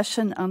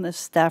discussion on the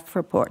staff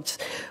reports.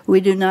 We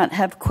do not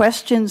have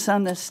questions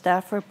on the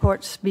staff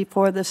reports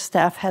before the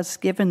staff has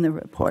given the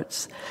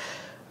reports.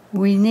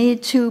 We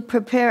need to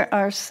prepare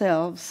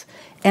ourselves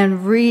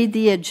and read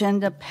the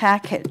agenda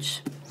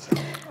package.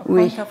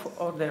 Point of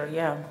order,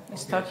 yeah.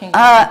 It's talking.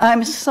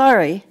 I'm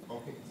sorry.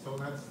 Okay, so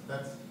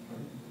that's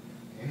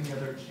any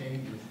other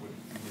changes with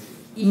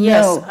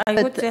Yes, No, I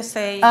but would just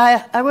say.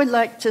 I would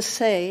like to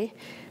say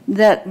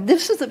that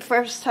this is the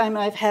first time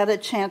I've had a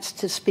chance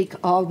to speak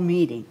all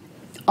meeting.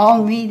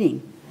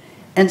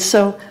 And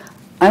so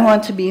I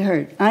want to be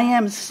heard. I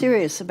am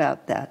serious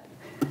about that.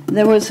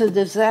 There was a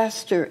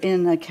disaster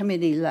in the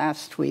committee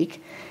last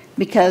week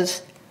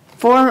because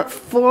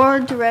four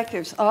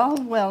directors, all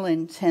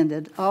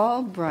well-intended,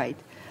 all bright,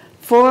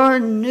 4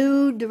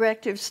 new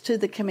directors to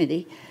the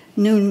committee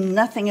knew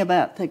nothing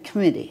about the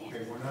committee.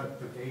 Okay, we're not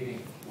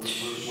debating.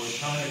 We're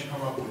trying to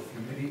come up with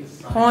committee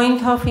assignments.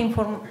 Point of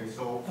information. Okay,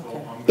 so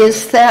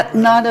Is that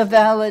not a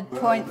valid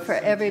point for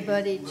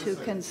everybody to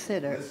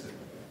consider?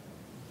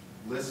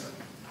 Listen.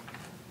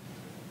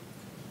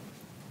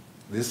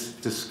 This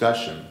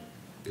discussion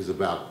is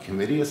about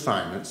committee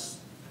assignments,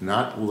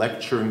 not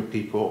lecturing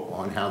people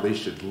on how they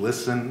should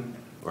listen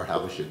or how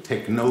they should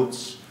take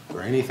notes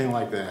or anything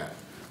like that.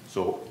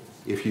 So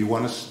if you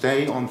want to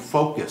stay on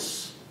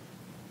focus,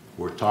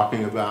 we're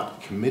talking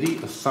about committee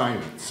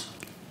assignments,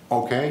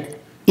 okay?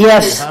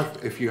 Yes.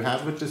 If you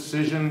have a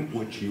decision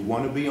which you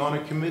want to be on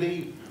a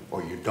committee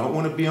or you don't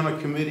want to be on a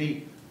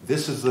committee,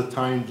 this is the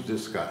time to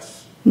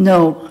discuss.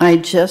 No, I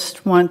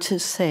just want to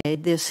say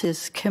this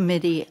is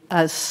committee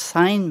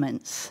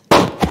assignments.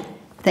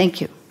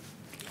 Thank you.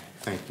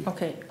 Thank you.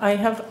 Okay, I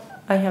have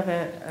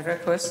a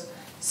request.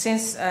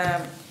 Since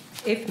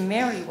if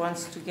Mary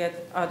wants to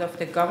get out of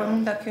the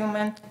government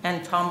document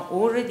and Tom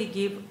already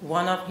give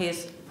one of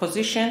his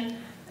position,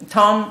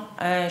 Tom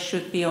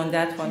should be on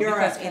that one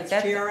because at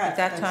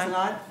that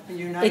time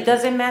it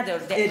doesn't matter.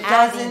 The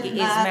adding is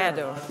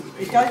matter.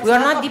 We are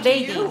not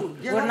debating.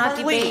 We're not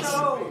debating.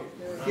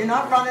 You're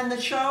not running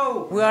the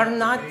show. We are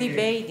not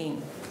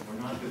debating. We're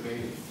not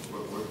debating.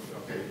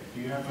 Okay, do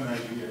you have an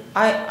idea?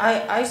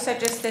 I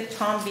suggested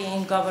Tom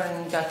being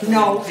governing document.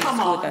 No, Please come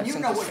do on. that You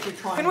since- know what you're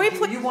trying Can to we do.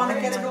 please You want to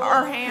get it all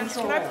our under hands?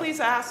 Can control. I please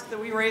ask that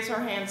we raise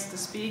our hands to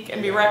speak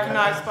and be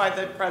recognized by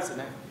the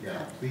president?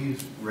 Yeah,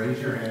 please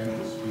raise your hand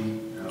to speak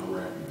and I'll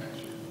recognize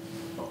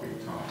you. Okay,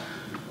 Tom.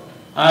 you go.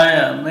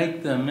 I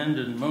make the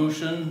amended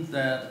motion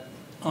that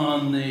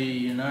on the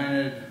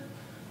United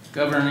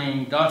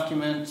Governing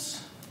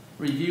Documents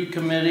Review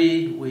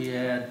Committee, we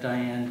add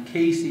Diane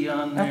Casey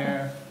on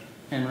there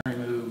and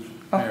remove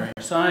Mary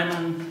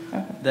Simon.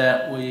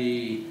 That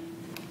we,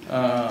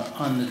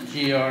 on the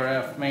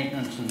GRF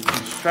Maintenance and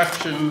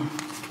Construction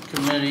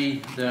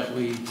Committee, that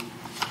we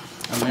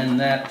amend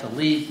that to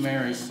leave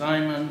Mary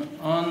Simon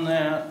on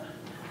that.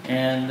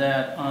 And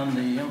that on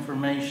the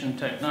Information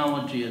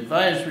Technology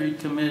Advisory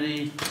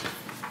Committee,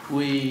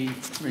 we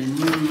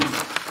remove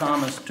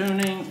Thomas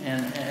Tuning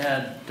and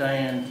add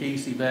Diane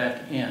Casey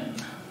back in.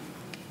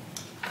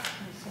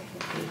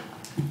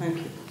 Thank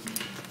you.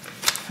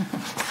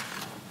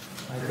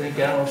 I think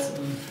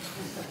Allison.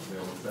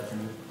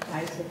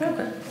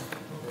 Okay.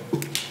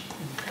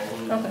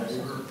 Okay.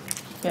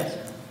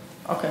 Yes.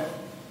 Okay.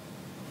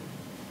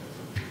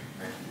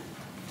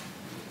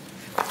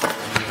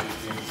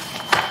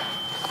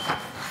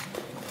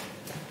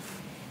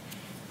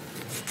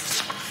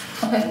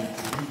 Okay.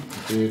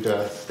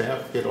 Did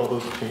staff get all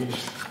those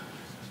changes?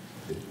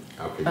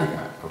 Okay, you got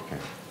it, okay.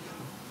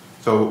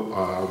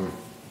 So,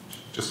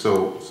 just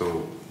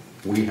so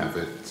we have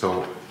it,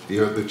 so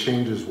the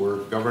changes were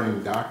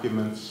governing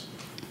documents,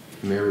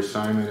 Mary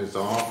Simon is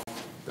off,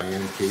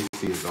 Diane Casey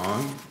is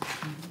on.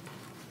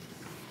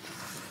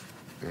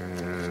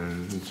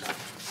 And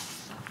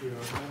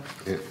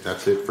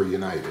that's it for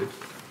United.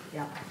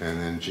 Yeah. And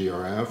then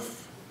GRF.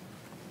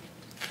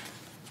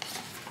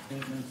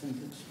 Maintenance and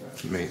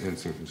construction.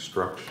 Maintenance and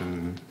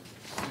construction.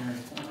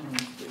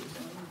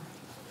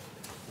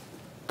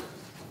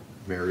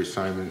 Mary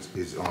Simons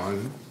is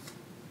on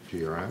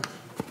GRF.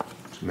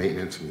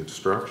 Maintenance and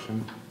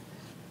construction.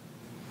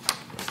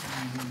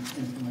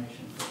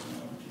 Information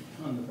technology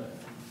on the back.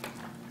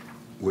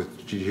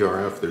 With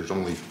GRF, there's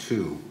only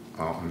 2.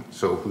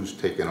 So who's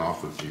taken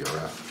off of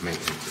GRF?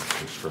 Maintenance and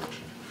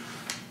construction.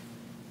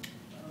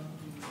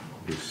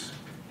 Is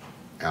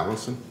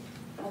Allison?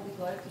 I'll be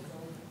glad to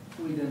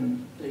go. We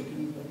didn't take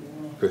anybody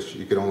off. Because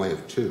you could only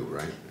have 2,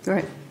 right?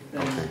 Right.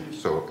 Okay,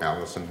 so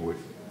Allison would,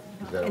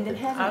 is that And then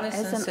okay? have it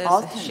Allison as an says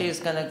alternate. she's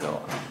gonna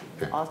go.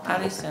 Okay.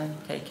 Allison,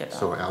 take it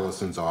So off.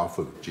 Allison's off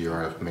of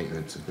GRF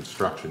maintenance and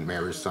construction.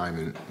 Mary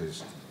Simon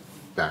is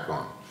back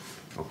on.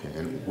 Okay,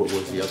 and what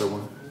was the other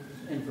one?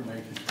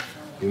 Information.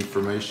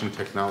 Information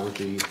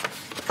technology.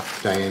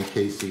 Diane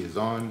Casey is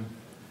on,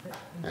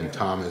 and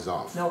Tom is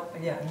off. No,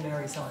 yeah,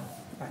 Mary's on.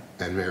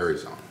 And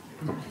Mary's on.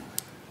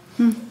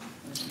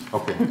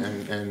 Okay,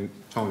 and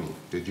Tony,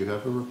 did you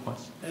have a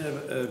request?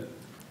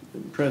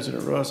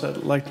 President Ross, I'd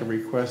like to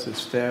request that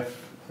staff,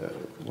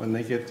 when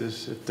they get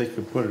this, if they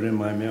could put it in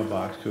my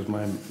mailbox, because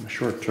my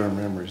short-term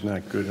memory is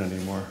not good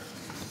anymore.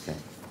 Okay.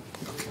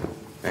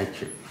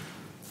 Thank you.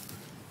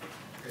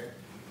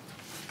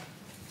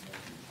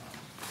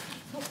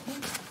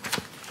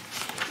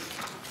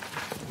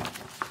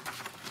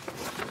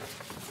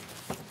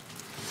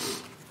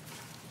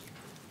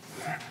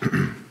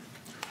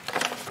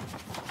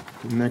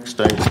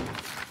 Next item.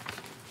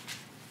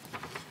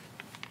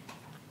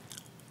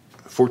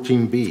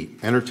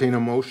 14B, entertain a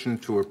motion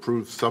to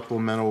approve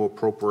supplemental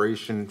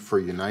appropriation for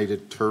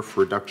United Turf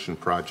Reduction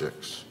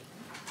Projects.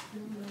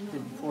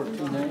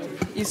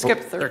 14A? You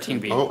skipped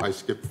 13B. Oh, I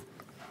skipped.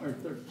 Or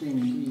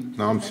 13B.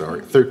 No, I'm sorry.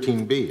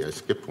 13B. I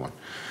skipped one.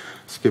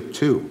 Skipped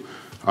two.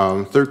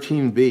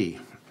 13B,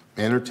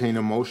 entertain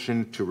a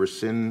motion to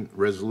rescind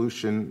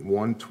Resolution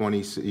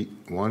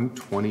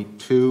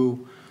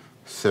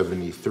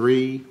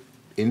 12273,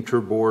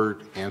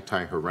 Interboard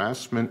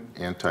Anti-Harassment,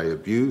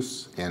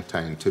 Anti-Abuse,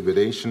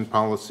 Anti-Intimidation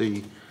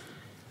Policy,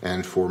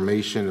 and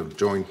Formation of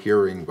Joint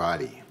Hearing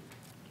Body.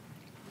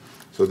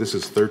 So this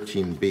is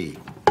 13B.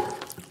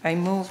 I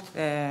move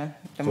the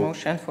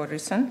motion for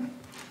rescind.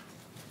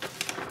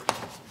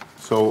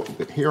 So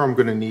here I'm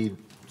going to need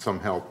some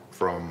help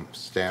from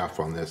staff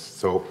on this.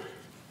 So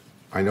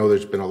I know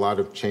there's been a lot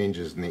of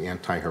changes in the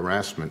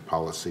anti-harassment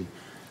policy,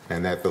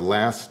 and that the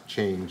last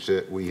change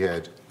that we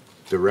had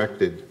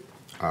directed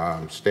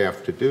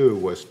staff to do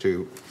was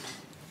to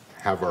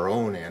have our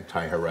own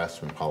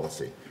anti-harassment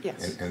policy.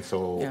 Yes. And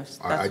so Yes,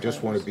 I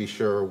just want to be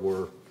sure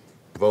we're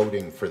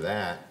voting for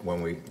that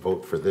when we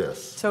vote for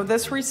this. So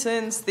this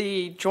rescinds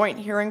the joint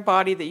hearing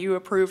body that you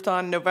approved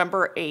on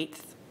November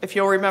 8th. If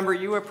you'll remember,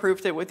 you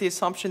approved it with the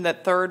assumption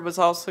that Third was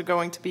also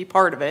going to be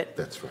part of it.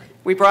 That's right.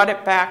 We brought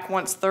it back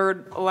once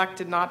Third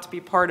elected not to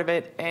be part of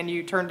it, and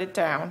you turned it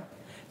down.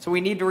 So we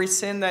need to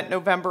rescind that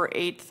November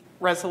 8th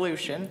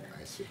resolution.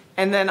 I see.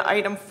 And then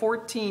item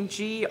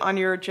 14G on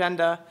your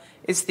agenda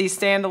is the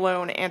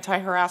standalone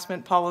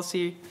anti-harassment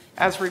policy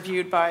as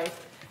reviewed by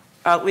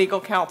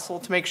legal counsel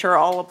to make sure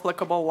all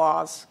applicable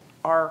laws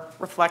are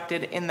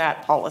reflected in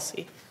that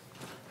policy.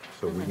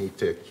 So we need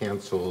to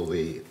cancel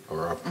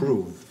or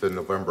approve the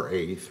November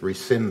 8th,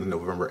 rescind the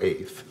November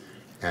 8th,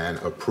 and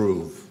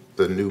approve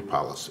the new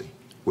policy,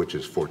 which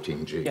is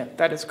 14G. Yeah,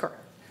 that is correct.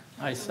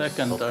 I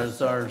second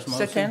Czar's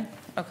motion. Second,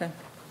 okay.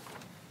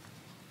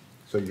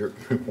 So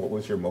what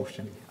was your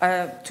motion?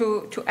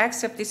 To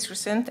accept this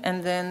rescind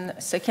and then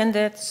second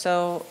it,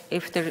 so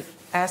if there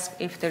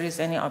is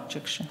any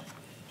objection.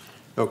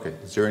 Okay,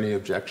 is there any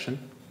objection?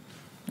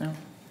 No,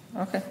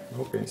 okay.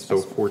 Okay,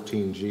 so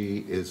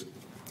 14G is,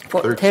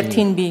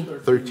 13B.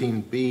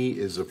 13B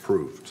is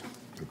approved.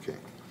 Okay.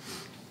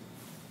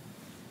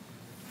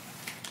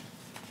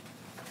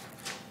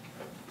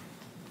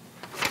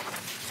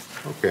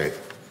 Okay,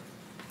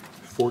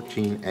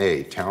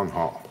 14A, Town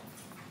Hall.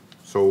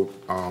 So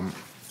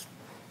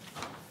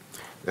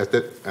at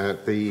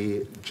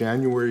the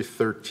January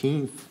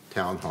 13th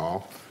Town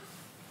Hall,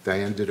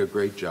 Diane did a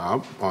great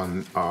job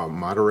on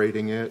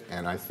moderating it,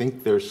 and I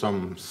think there's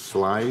some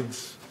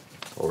slides,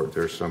 or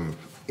there's some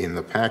in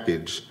the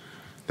package.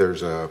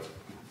 There's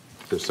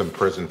some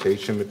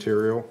presentation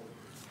material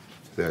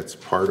that's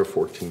part of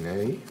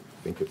 14A. I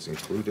think it's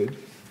included.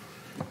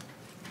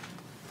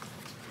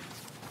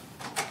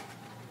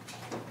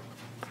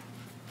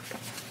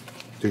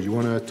 Do you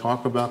want to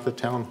talk about the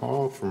town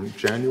hall from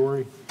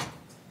January?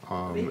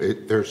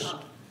 There's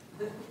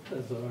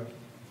That's ours.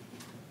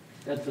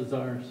 That's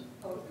ours.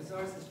 Oh, because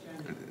ours is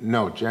January.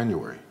 no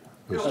January.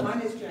 No,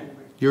 mine is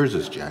January. Yours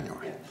is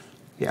January.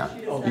 Yeah,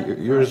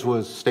 yours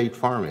was State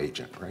Farm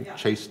agent, right? Yeah.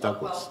 Chase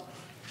Douglas.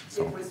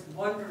 Well, it was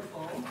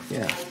wonderful.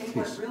 Yeah, I think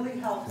what really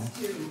helps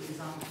too is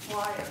on the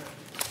flyer,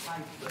 I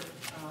put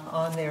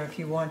on there if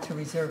you want to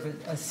reserve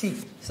a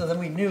seat. So then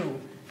we knew,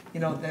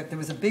 that there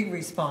was a big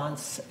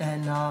response,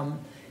 and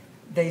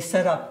they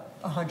set up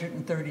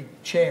 130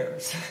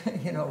 chairs,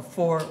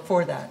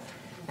 for that.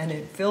 And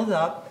it filled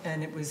up,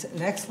 and it was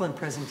an excellent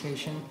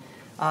presentation.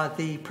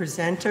 The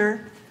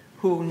presenter,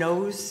 who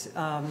knows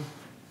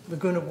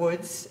Laguna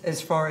Woods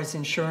as far as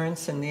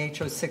insurance and the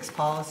HO6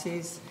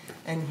 policies,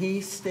 and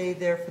he stayed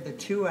there for the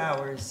 2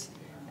 hours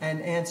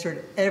and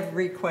answered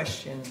every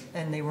question.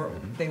 And they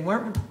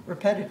weren't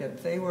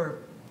repetitive. They were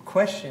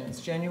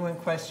questions, genuine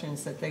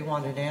questions that they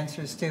wanted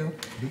answers to.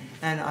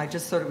 And I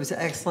just thought it was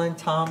excellent.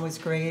 Tom was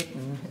great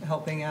and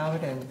helping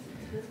out, and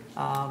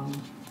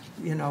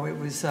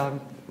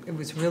it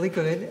was really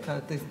good.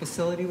 The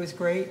facility was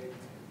great,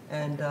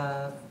 and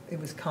it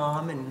was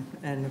calm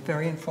and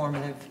very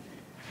informative.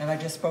 And I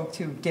just spoke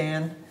to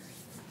Dan,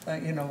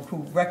 who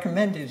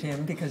recommended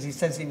him because he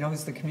says he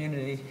knows the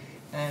community.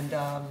 And,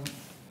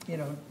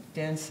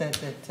 Dan said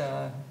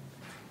that,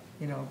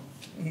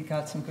 he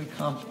got some good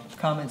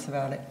comments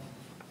about it.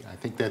 I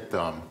think that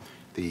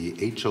the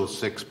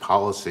HO6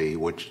 policy,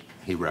 which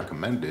he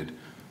recommended,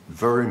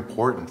 very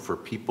important for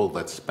people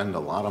that spend a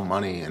lot of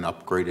money in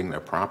upgrading their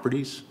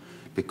properties,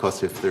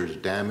 because if there's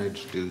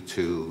damage due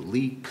to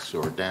leaks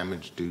or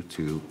damage due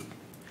to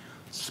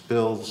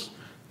spills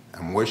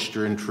and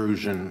moisture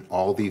intrusion,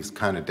 all these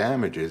kind of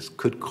damages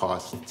could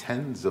cost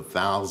tens of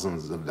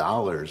thousands of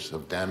dollars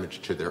of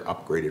damage to their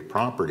upgraded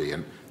property.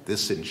 And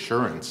this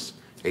insurance,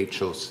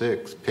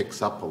 HO6,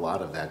 picks up a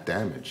lot of that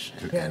damage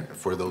and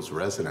for those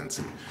residents.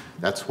 And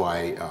that's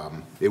why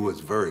it was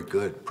very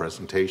good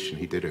presentation.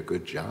 He did a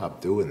good job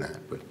doing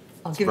that. But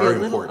I'll it's give very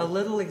you important. a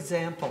little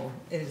example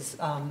is,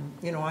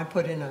 I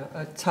put in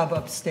a tub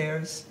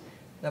upstairs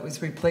that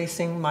was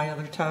replacing my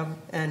other tub,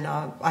 and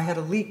I had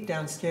a leak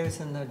downstairs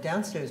in the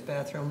downstairs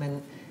bathroom,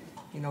 and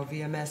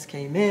VMS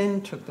came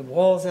in, took the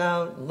walls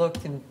out,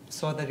 looked and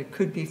saw that it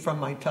could be from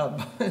my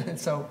tub. And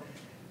so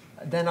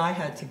then I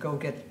had to go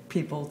get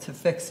people to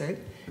fix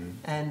it.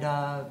 And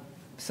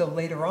so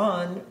later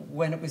on,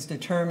 when it was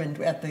determined,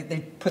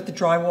 they put the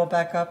drywall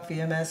back up,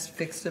 VMS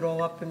fixed it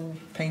all up and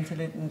painted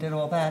it and did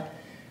all that.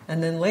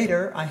 And then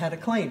later I had a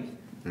claim,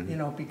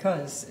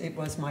 because it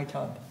was my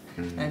tub.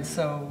 And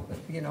so,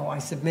 I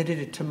submitted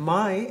it to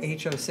my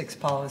HO6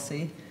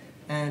 policy,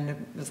 and it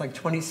was like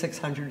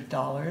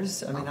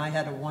 $2,600. I mean, I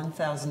had a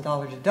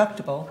 $1,000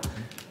 deductible,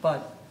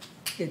 but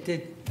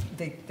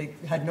they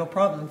had no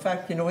problem. In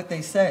fact, you know what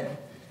they said?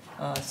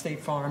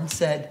 State Farm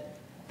said,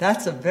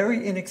 that's a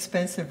very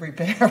inexpensive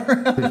repair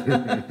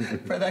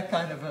for that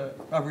kind of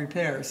a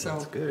repair. So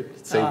that's good.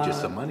 It saved you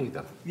some money,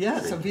 though.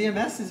 Yeah, so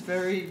VMS is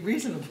very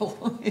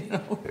reasonable,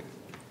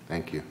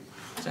 Thank you.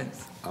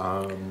 Thanks.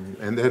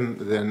 And then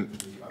the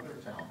other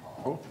town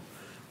hall,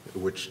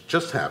 which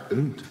just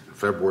happened,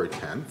 February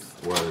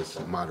 10th, was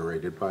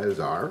moderated by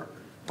Azar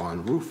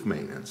on roof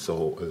maintenance.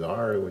 So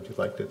Azar, would you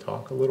like to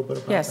talk a little bit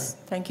about that? Yes,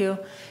 thank you.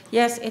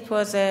 Yes, it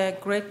was a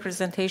great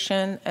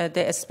presentation.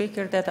 The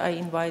speaker that I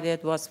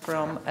invited was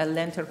from a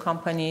lender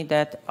company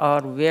that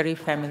are very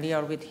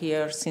familiar with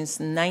here. Since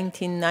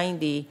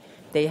 1990,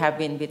 they have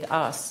been with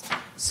us.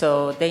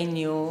 So they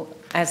knew,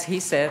 as he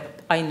said,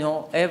 I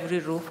know every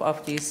roof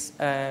of this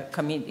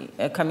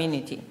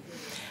community.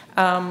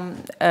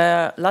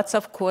 Lots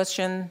of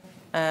questions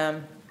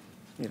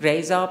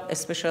raise up,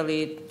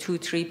 especially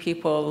 2-3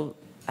 people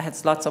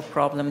has lots of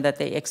problem that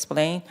they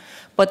explain.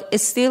 But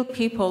still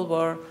people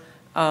were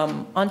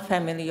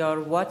unfamiliar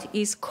what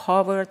is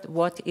covered,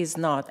 what is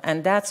not.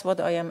 And that's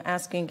what I am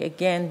asking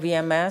again,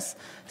 VMS,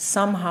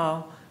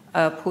 somehow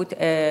put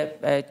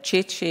a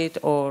cheat sheet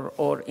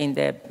or in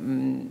the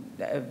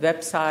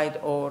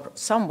website or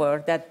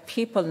somewhere that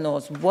people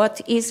knows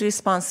what is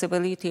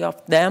responsibility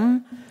of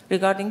them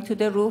regarding to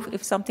the roof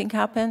if something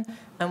happened,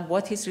 and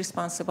what is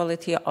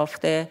responsibility of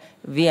the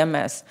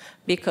VMS.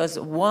 Because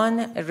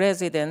one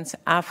resident,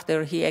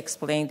 after he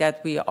explained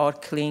that we are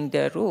cleaning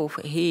the roof,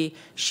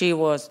 she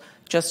was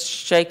just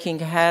shaking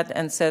her head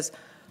and says,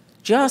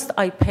 just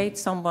I paid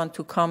someone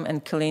to come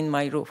and clean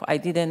my roof. I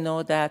didn't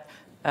know that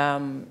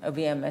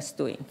VMS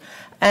doing.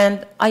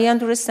 And I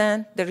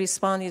understand the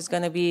response is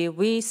going to be,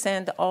 we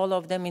send all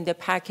of them in the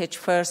package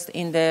first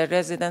in the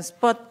residence,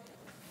 but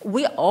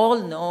we all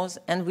knows,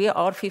 and we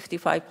are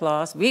 55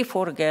 plus, we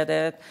forget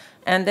it,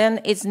 and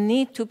then it's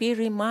need to be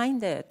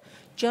reminded.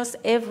 Just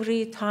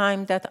every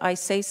time that I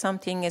say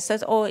something, it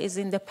says, oh, it's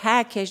in the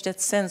package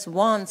that sends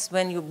once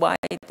when you buy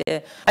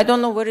it. I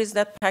don't know where is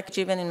that package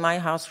even in my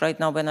house right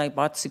now when I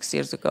bought 6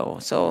 years ago.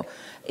 So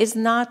it's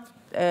not,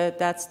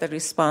 that's the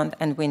response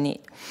and we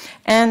need.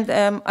 And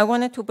I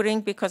wanted to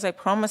bring, because I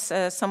promised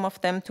some of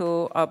them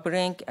to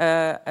bring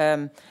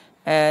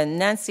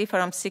Nancy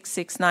from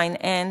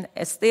 669N.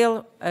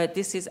 Still,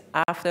 this is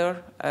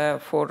after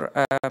for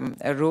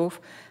a roof.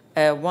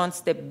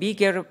 Wants the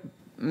bigger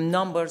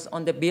numbers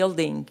on the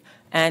building,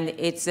 and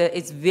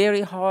it's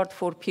very hard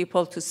for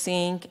people to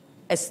see.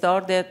 It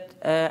started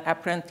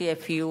apparently a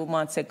few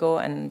months ago,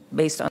 and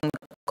based on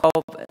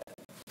a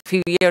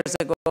few years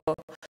ago,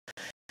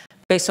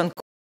 based on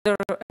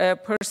other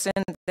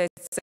person that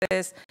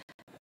says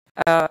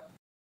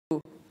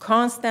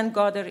constant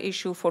gutter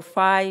issue for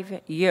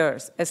 5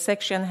 years. A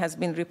section has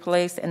been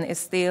replaced and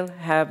still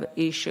have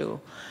issue.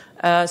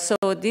 So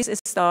this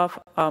stuff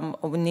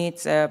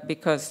needs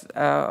because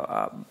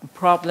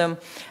problem.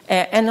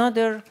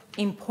 Another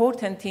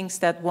important things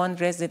that one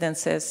resident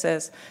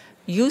says,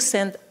 you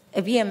send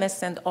a VMS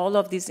send all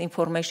of this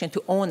information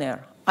to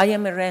owner. I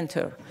am a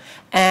renter,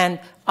 and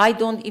I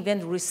don't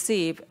even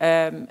receive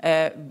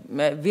the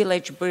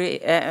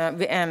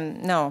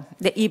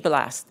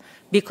e-blast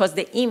because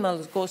the email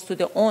goes to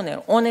the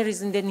owner. Owner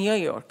is in the New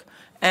York.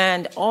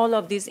 And all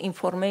of this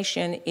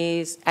information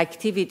is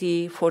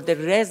activity for the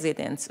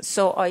residents.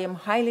 So I am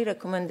highly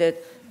recommended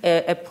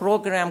a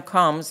program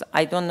comes,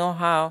 I don't know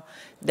how,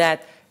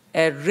 that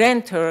a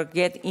renter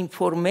get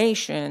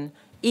information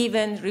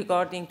even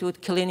regarding to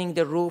cleaning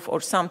the roof or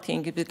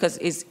something, because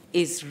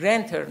it's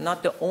renter,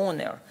 not the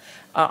owner.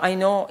 I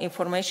know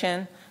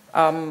information,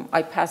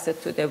 I pass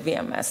it to the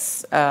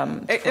VMS.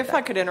 If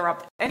I could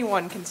interrupt,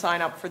 anyone can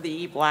sign up for the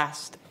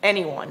e-blast,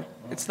 anyone.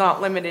 It's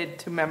not limited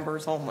to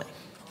members only.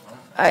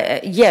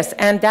 Yes,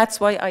 and that's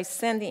why I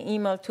sent the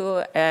email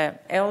to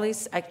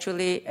Alice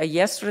actually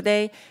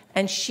yesterday,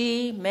 and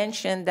she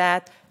mentioned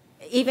that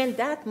even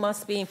that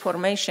must be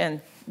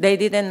information. They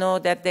didn't know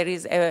that there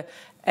is a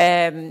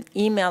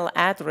email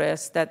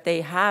address that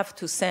they have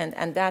to send,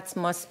 and that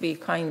must be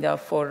kind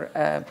of for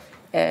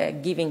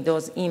giving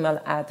those email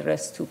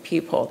address to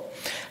people.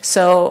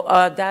 So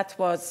that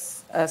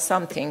was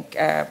something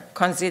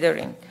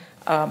considering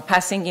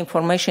passing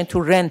information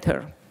to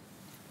renter.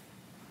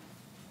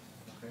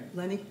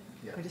 Lenny,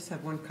 I just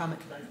have one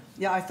comment.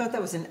 Yeah, I thought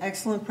that was an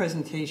excellent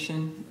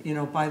presentation,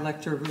 by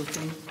Lecter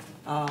Roofing.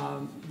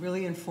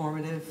 Really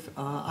informative.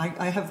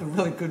 I have a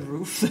really good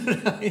roof.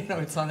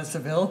 It's on a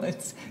Seville.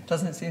 It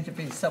doesn't seem to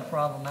be so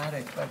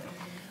problematic. But,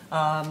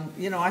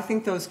 I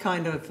think those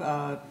kind of,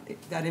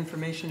 that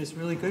information is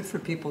really good for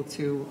people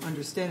to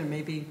understand. And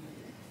maybe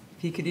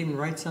he could even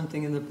write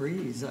something in the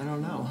breeze. I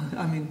don't know.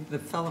 I mean, the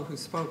fellow who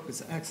spoke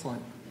was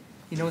excellent.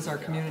 He knows our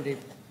community.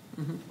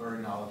 Mm-hmm.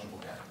 Very knowledgeable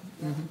guy.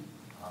 Mm-hmm.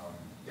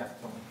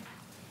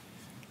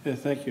 Yeah,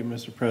 thank you,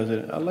 Mr.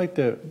 President. I'd like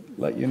to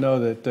let you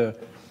know that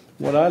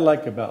what I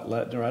like about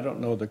Lettner, I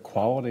don't know the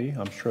quality.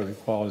 I'm sure the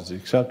quality is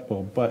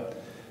acceptable,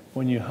 but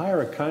when you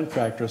hire a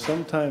contractor,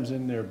 sometimes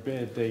in their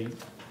bid,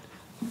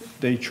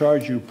 they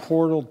charge you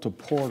portal to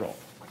portal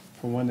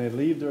from when they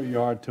leave their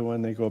yard to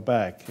when they go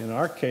back. In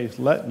our case,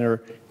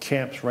 Lettner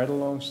camps right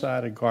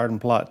alongside a garden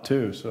plot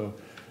too, so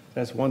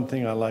that's one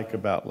thing I like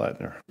about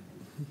Lettner.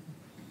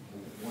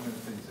 One of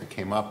the things that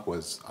came up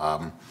was,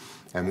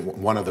 and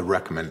one of the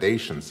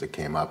recommendations that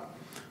came up,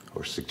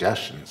 or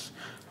suggestions,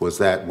 was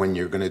that when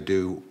you're going to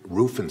do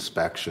roof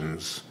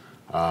inspections,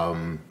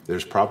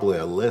 there's probably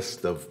a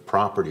list of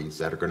properties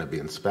that are going to be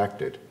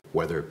inspected,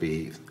 whether it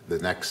be the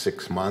next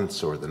 6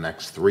 months or the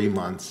next 3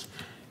 months.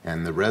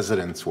 And the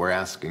residents were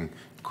asking,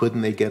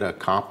 couldn't they get a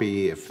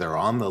copy if they're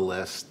on the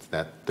list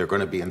that they're going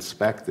to be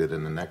inspected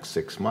in the next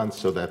 6 months,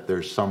 so that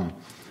there's some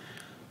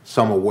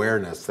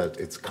awareness that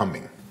it's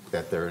coming,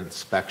 that their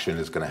inspection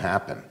is going to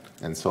happen.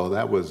 And so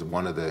that was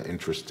one of the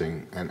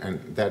interesting, and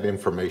that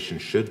information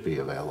should be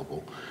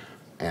available.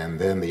 And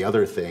then the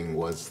other thing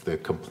was the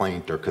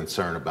complaint or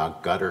concern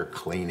about gutter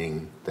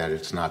cleaning, that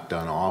it's not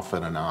done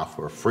often enough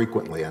or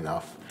frequently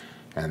enough.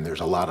 And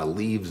there's a lot of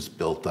leaves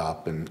built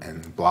up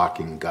and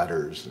blocking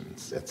gutters, and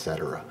et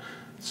cetera.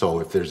 So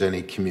if there's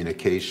any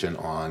communication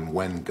on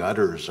when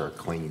gutters are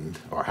cleaned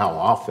or how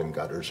often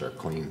gutters are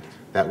cleaned,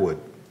 that would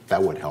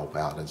help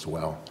out as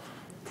well.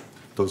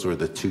 Those were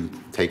the two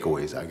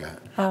takeaways I got.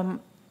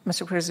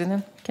 Mr.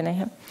 President, can I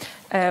have?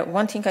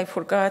 One thing I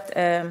forgot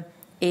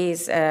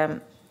is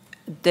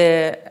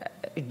the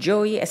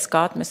Joey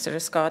Scott, Mr.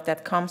 Scott,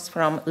 that comes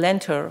from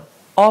Lenter,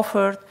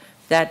 offered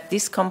that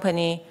this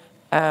company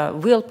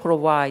will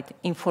provide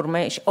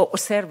information or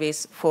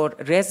service for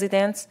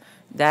residents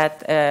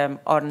that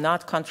are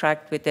not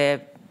contract with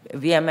the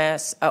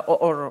VMS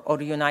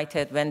or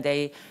United when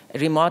they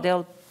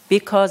remodel,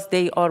 because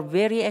they are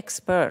very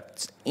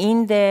experts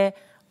in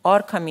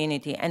our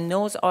community and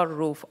knows our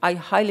roof. I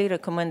highly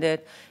recommend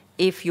it.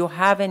 If you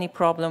have any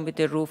problem with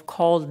the roof,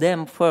 call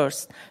them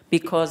first,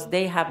 because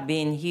they have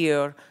been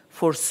here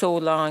for so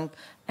long.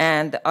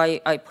 And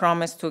I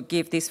promise to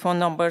give this phone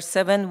number,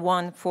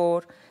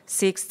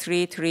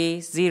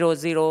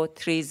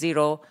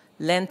 714-633-0030,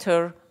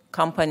 Lenter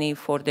Company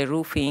for the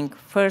roofing.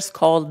 First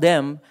call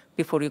them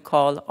before you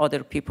call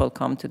other people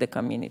come to the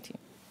community.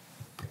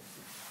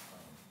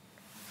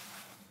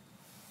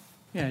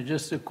 Yeah,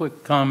 just a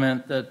quick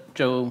comment that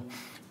Joe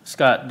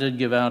Scott did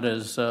give out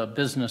his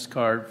business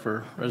card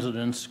for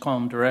residents to call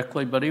him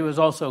directly, but he was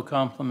also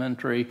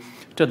complimentary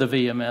to the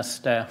VMS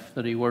staff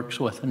that he works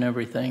with and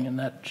everything, and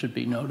that should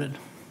be noted.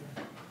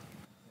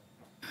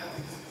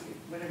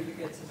 Whenever you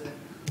get to the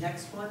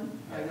next one,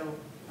 I know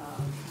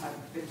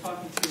I've been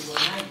talking to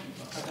Mike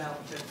about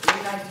a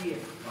great idea.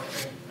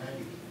 Okay, thank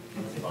you.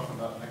 Let's talk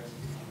about next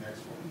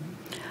one.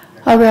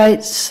 All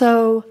right,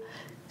 so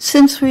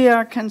since we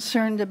are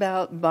concerned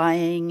about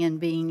buying and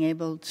being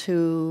able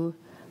to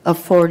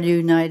afford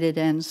United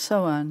and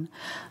so on,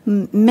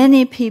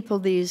 many people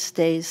these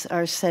days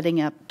are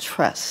setting up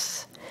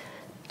trusts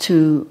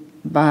to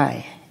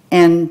buy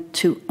and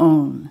to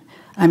own,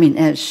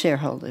 as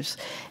shareholders.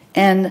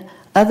 And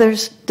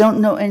others don't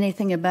know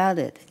anything about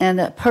it. And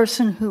a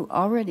person who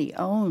already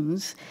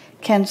owns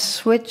can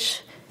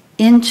switch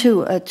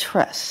into a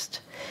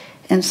trust.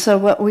 And so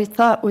what we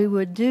thought we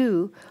would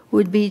do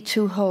would be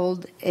to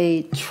hold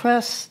a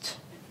trust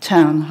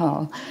town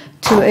hall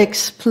to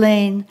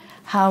explain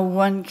how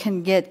one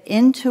can get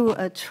into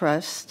a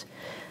trust,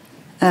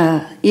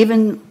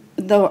 even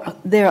though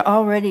they're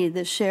already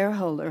the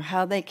shareholder,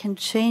 how they can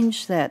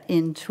change that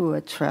into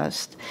a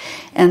trust,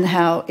 and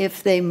how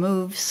if they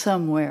move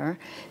somewhere,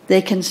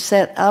 they can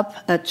set up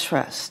a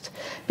trust.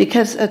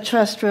 Because a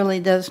trust really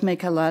does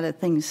make a lot of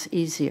things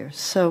easier.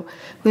 So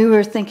we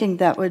were thinking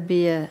that would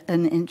be an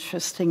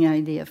interesting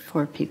idea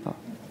for people.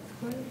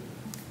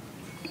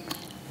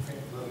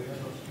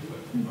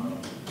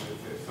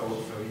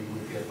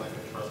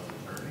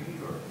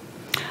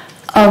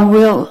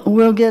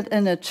 We'll get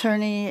an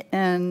attorney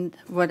and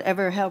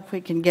whatever help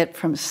we can get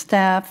from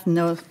staff.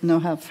 No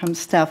help from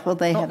staff. Will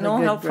they have a good No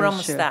help from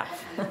brochure?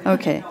 staff.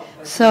 Okay,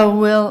 so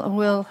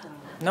we'll.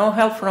 No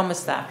help from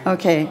staff.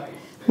 Okay,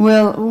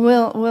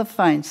 we'll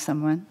find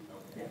someone.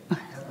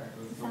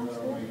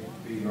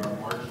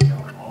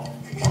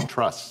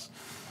 Trusts.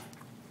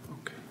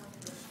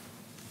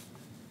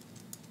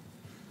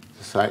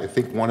 So I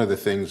think one of the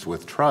things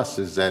with trusts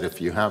is that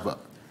if you have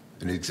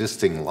an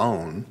existing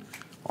loan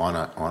on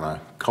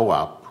a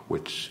co-op,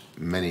 which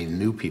many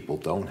new people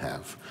don't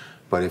have,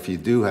 but if you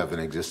do have an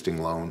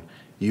existing loan,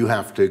 you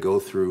have to go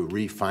through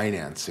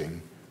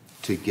refinancing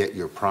to get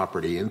your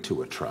property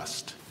into a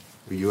trust.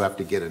 You have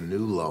to get a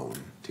new loan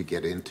to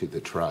get into the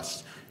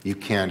trust. You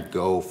can't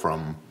go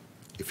from,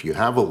 if you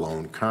have a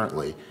loan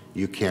currently,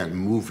 you can't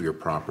move your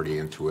property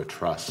into a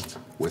trust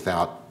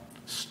without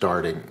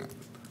starting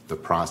the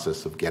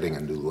process of getting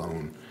a new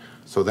loan.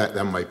 So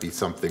that might be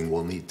something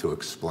we'll need to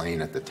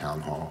explain at the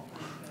town hall.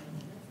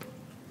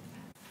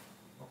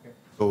 Okay.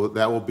 So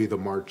that will be the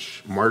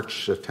March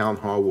town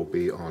hall will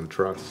be on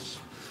trusts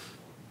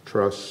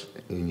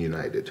in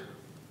United.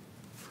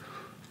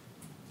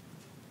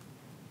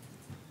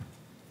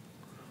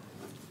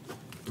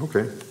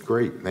 Okay,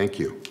 great, thank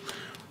you.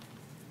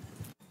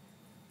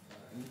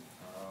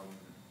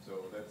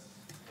 So that's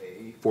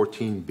A.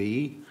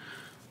 14B,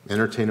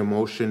 entertain a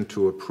motion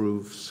to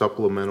approve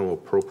supplemental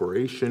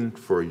appropriation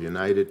for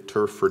United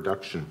Turf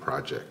Reduction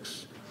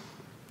Projects.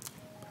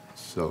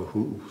 So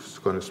who's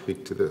going to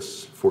speak to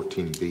this,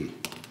 14B?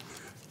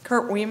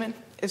 Kurt Weeman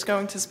is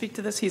going to speak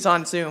to this. He's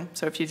on Zoom,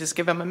 so if you just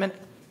give him a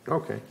minute.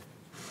 Okay.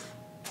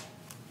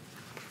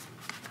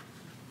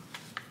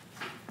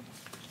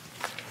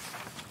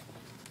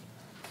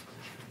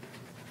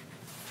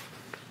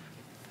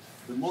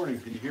 Good morning,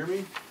 can you hear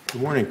me?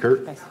 Good morning,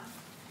 Kurt.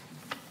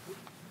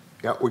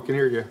 Yeah, we can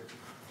hear you.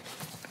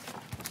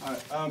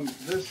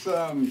 This is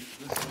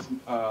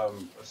a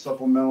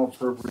supplemental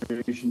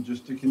appropriation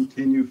just to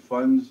continue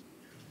funds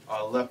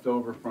left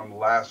over from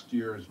last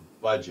year's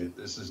budget.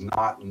 This is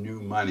not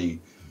new money.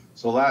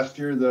 So last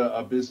year,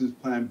 the business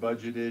plan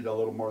budgeted a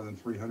little more than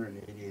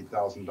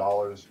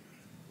 $388,000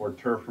 for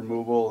turf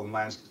removal and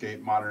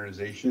landscape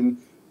modernization.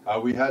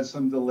 We had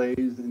some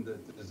delays in the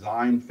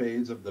design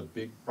phase of the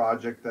big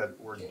project that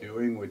we're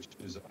doing, which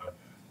is a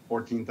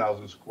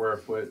 14,000 square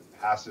foot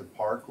passive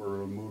park. We're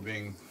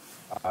removing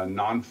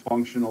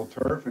non-functional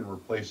turf and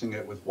replacing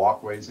it with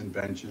walkways and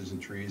benches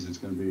and trees. It's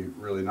going to be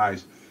really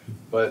nice.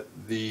 But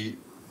the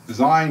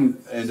design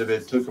end of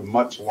it took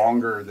much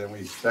longer than we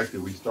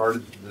expected. We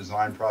started the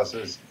design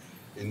process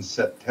in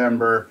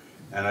September,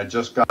 and I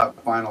just got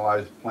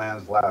finalized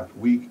plans last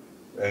week,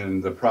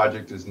 and the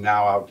project is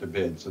now out to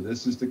bid. So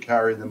this is to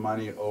carry the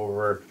money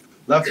over,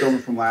 left over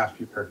from last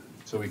year,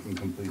 so we can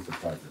complete the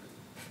project.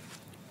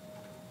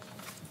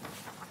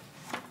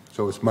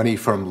 So it's money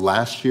from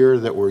last year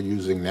that we're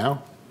using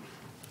now?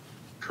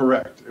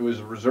 Correct. It was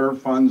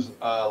reserve funds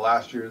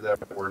last year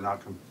that were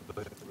not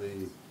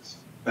completely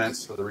spent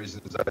for the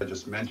reasons I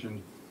just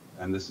mentioned.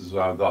 And this is the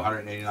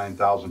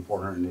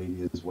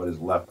 $189,480 is what is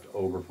left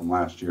over from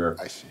last year.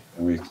 I see.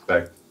 And we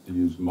expect to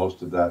use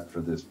most of that for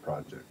this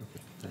project.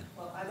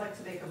 Well, I'd like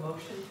to make a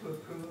motion to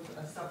approve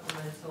a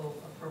supplemental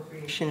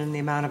appropriation in the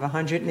amount of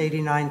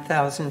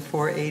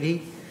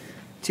 $189,480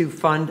 to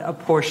fund a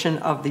portion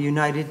of the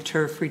United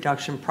Turf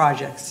Reduction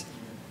Projects.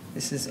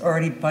 This is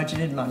already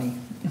budgeted money.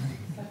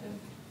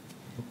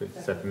 Okay,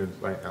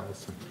 seconded by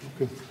Allison.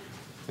 Okay.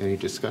 Any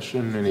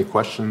discussion, any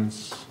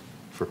questions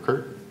for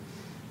Kurt?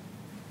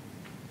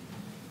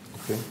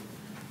 Okay.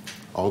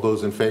 All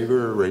those in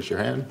favor, raise your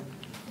hand.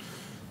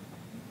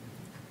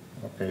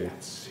 Okay,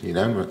 it's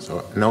unanimous.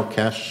 So no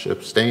Cash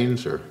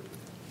abstains or?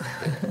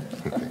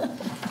 Okay.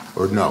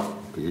 Or no?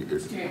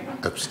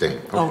 Abstain.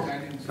 Okay. Oh.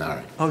 All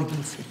right. Oh, you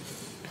can see.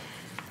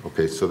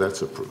 Okay, so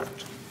that's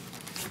approved.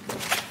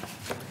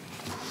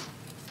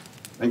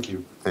 Thank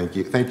you. Thank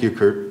you. Thank you,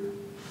 Kurt.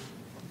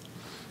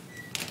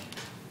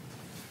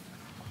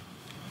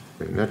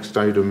 Okay, next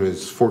item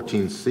is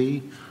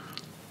 14C.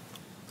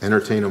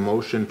 Entertain a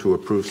motion to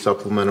approve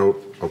supplemental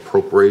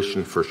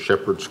appropriation for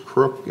Shepherd's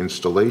Crook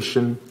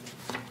installation.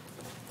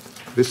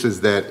 This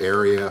is that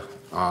area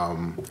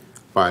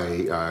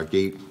by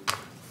gate,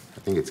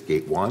 I think it's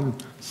gate 1,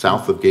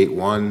 south of gate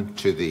 1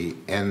 to the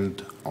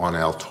end on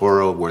El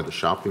Toro where the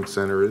shopping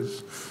center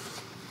is.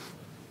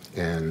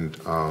 And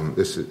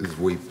this is,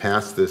 we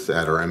passed this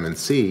at our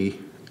M&C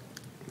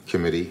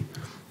committee,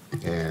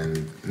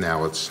 and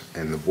now it's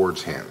in the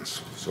board's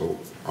hands. So,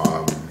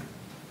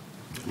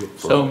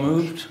 So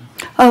moved.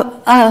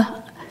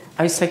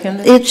 I second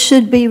it. It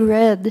should be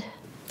read.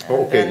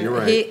 Okay, you're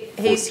right.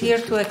 He's here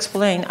to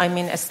explain, I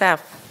mean,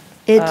 staff.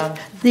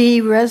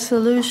 The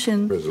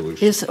resolution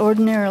is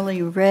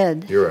ordinarily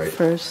read You're right.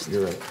 first.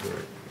 You're right. You're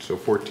right. So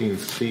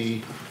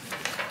 14C.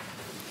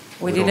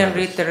 We didn't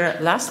read the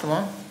last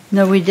one.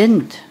 No, we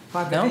didn't.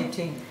 5 of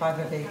 18. 5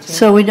 of 18.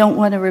 So we don't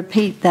want to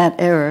repeat that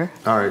error.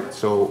 All right,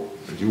 so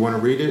Do you want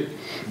to read it,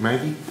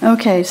 Maggie?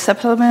 Okay,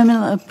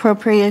 supplemental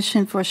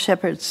appropriation for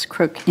Shepherd's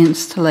Crook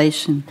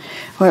installation.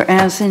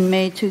 Whereas in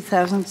May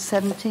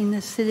 2017,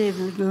 the City of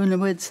Laguna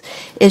Woods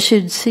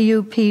issued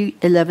CUP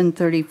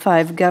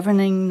 1135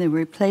 governing the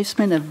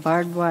replacement of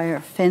barbed wire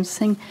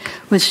fencing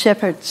with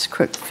Shepherd's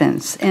Crook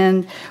fence.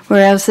 And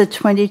whereas the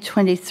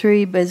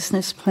 2023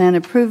 business plan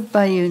approved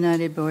by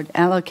United Board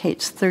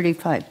allocates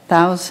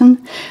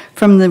 $35,000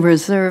 from the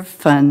reserve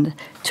fund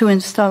to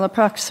install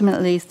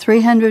approximately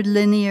 300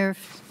 linear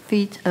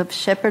feet of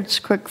Shepherd's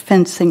Crook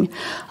fencing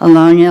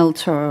along El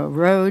Toro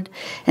Road,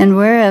 and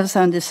whereas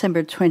on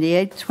December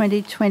 28,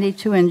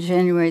 2022 and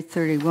January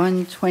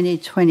 31,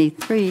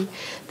 2023,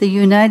 the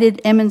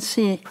United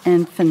M&C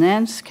and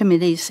Finance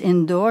Committees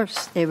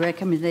endorsed a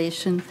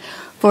recommendation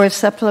for a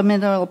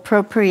supplemental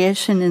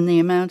appropriation in the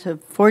amount of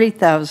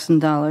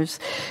 $40,000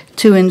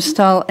 to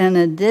install an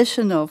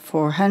additional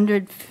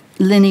 400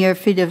 linear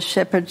feet of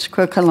Shepherd's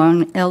Crook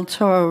along El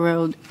Toro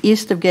Road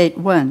east of Gate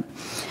 1.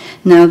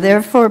 Now,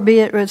 therefore, be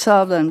it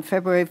resolved on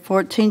February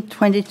 14,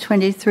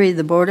 2023,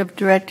 the Board of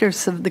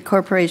Directors of the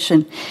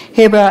Corporation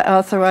hereby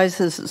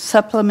authorizes a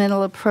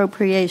supplemental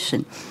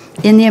appropriation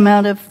in the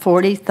amount of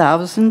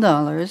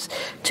 $40,000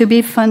 to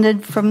be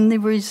funded from the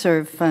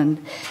reserve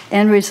fund,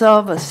 and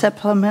resolve a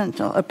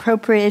supplemental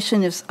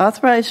appropriation is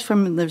authorized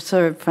from the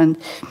reserve fund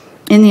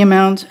in the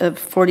amount of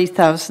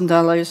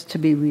 $40,000 to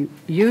be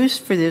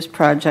used for this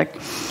project.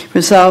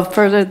 Resolve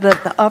further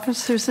that the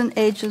officers and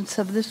agents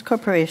of this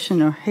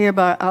corporation are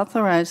hereby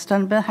authorized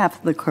on behalf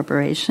of the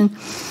corporation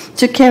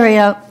to carry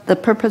out the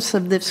purpose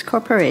of this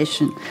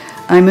corporation.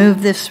 I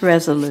move this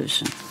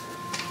resolution.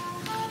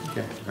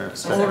 Okay.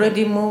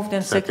 Already moved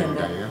and seconded.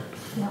 Diane?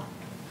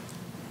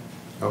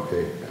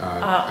 Okay.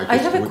 I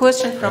have a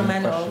question from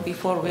Manuel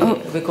before we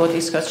go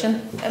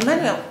discussion.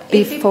 Manuel,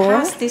 if we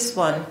pass this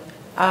one,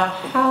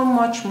 how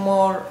much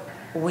more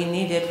we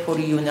needed for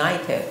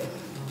United?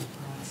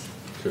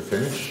 To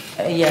finish?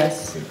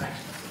 Yes.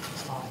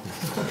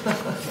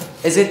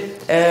 Is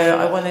it,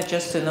 I wanted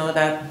just to know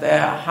that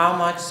how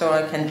much so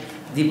I can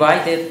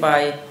divide it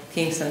by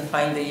things and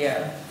find the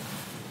year.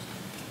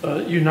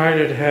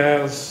 United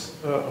has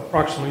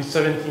approximately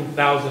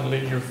 17,000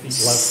 linear feet left.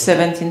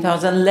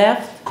 17,000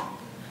 left?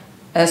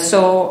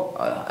 So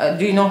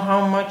do you know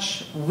how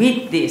much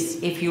with this,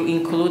 if you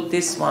include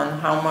this one,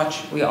 how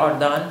much we are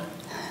done?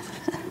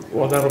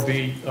 Well, that'll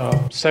be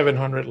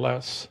 700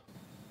 less.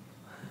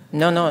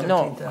 No.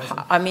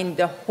 I mean,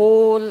 the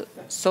whole,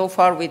 so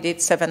far we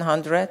did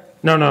 700?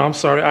 No, I'm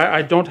sorry.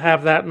 I don't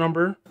have that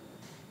number.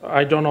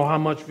 I don't know how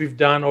much we've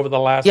done over the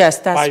last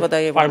five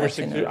or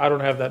 6 years. I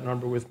don't have that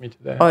number with me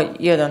today. Oh,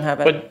 you don't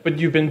have it? But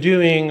you've been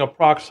doing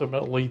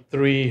approximately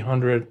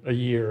 300 a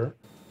year,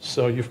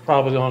 so you've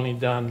probably only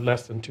done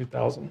less than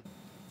 2,000.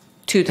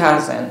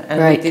 2,000,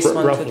 and right. with this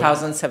one, Roughly.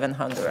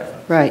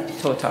 2,700. Right.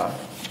 Total.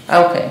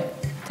 Okay.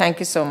 Thank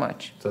you so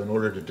much. So in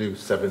order to do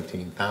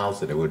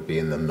 17,000, it would be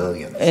in the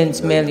millions. In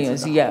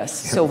millions, yes.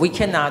 So we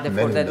cannot afford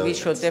Many that. We millions.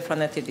 should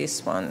definitely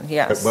this one,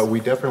 yes. But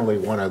we definitely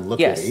want to look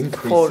at Yes,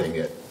 increasing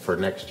it for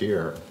next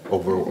year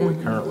over what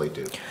we currently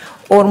do.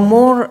 Or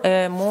more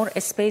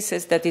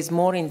spaces that is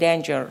more in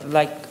danger,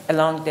 like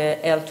along the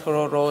El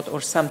Toro Road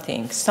or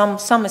something. Some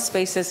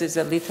spaces is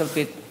a little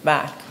bit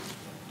back.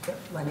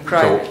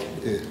 Right.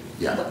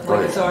 Yeah.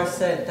 Like Czar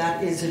said,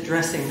 that is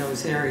addressing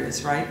those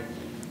areas, right?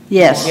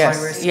 Yes.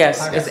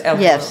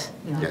 Yes.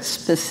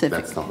 Specific.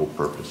 That's the whole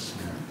purpose.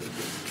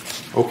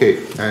 Okay,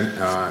 and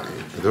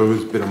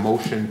there's been a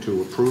motion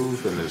to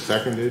approve and is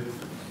seconded.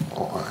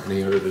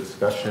 Any other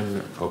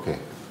discussion? Okay.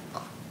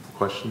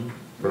 Question?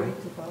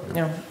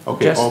 No.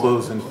 Okay, all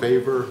those in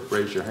favor,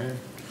 raise your hand.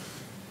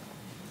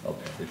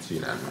 Okay, it's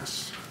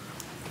unanimous.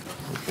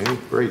 Okay,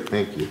 great,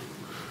 thank you.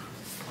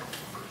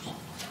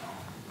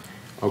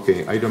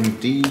 Okay, item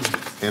D,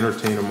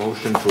 entertain a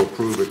motion to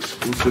approve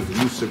exclusive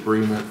use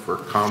agreement for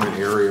common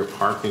area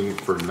parking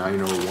for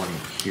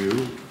 901Q,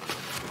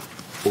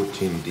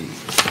 14D.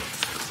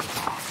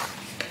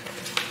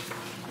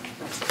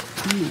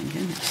 Oh my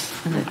goodness.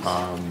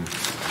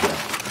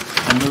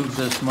 I move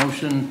this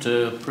motion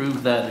to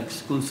approve that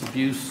exclusive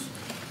use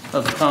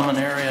of the common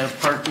area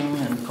parking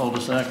in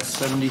cul-de-sac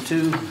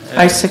 72.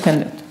 I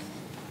second it.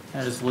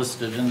 As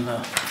listed in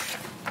the...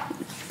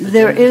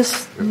 There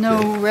is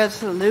no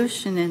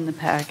resolution in the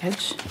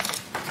package.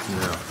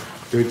 No.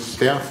 Did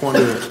staff want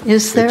to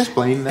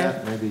explain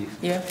that? Maybe.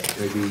 Yeah.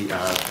 Maybe.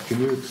 Can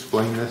you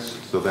explain this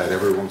so that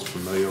everyone's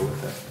familiar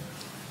with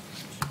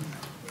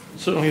it?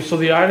 Certainly. So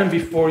the item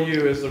before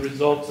you is the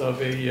result of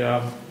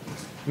a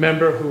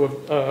member who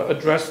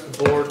addressed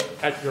the board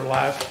at your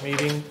last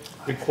meeting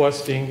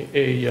requesting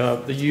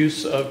the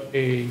use of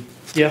a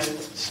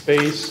guest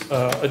space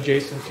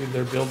adjacent to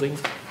their building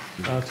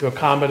to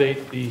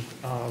accommodate the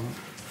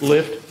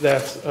lift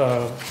that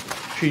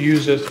she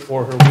uses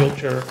for her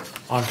wheelchair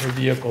on her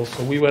vehicle.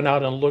 So we went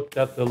out and looked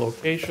at the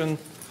location,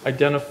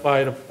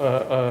 identified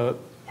a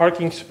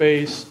parking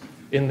space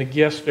in the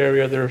guest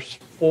area. There's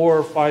 4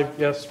 or 5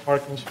 guest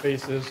parking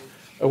spaces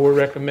we're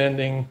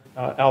recommending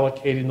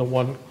allocating the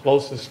one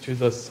closest to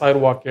the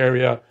sidewalk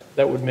area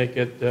that would make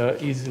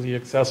it easily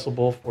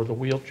accessible for the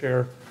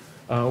wheelchair.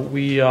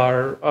 We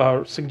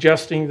are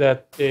suggesting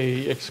that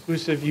a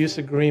exclusive use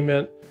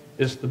agreement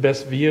is the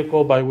best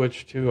vehicle by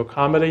which to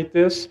accommodate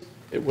this.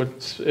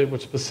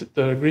 The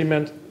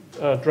agreement,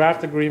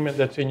 draft agreement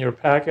that's in your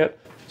packet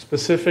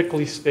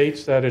specifically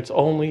states that it's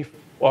only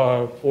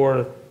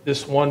for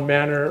this one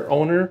manor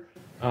owner,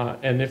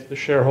 and if the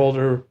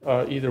shareholder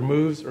either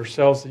moves or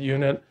sells the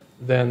unit,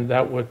 then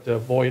that would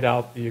void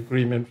out the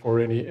agreement for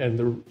any, and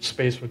the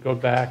space would go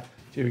back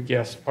to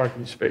guest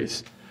parking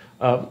space.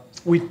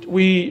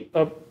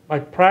 By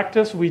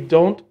practice, we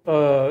don't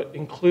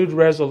include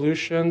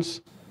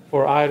resolutions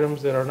for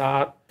items that are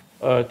not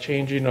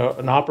changing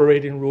an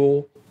operating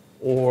rule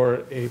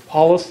or a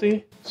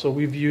policy. So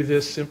we view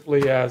this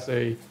simply as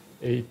a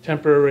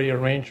temporary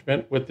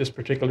arrangement with this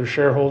particular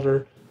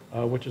shareholder,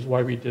 which is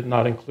why we did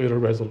not include a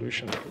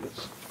resolution for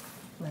this.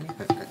 Lenny,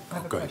 I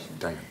have a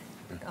question.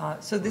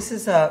 So this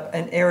is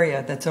an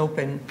area that's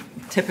open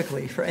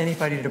typically for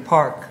anybody to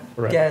park,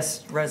 Correct.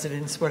 Guests,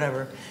 residents,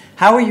 whatever.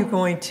 How are you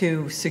going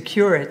to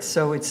secure it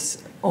so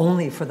it's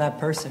only for that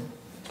person?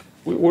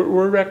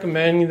 We're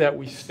recommending that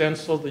we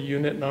stencil the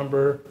unit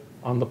number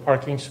on the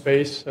parking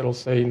space. It'll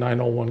say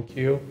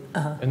 901Q.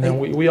 And then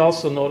we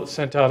also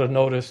sent out a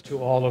notice to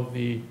all of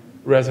the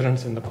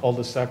residents in the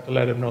cul-de-sac to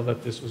let them know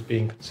that this was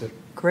being considered.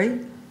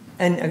 Great.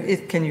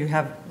 And can you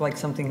have like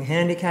something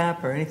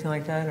handicap or anything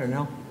like that, or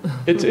no?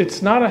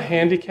 It's not a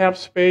handicap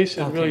space.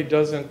 It really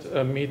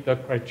doesn't meet the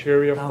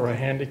criteria for a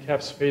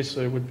handicap space.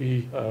 So it would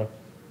be,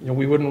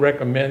 we wouldn't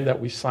recommend that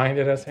we sign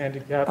it as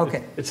handicap.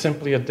 Okay. It's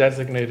simply a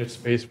designated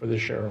space for the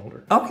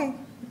shareholder. Okay.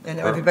 And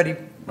everybody.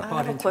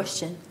 I have a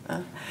question.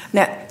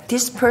 Now,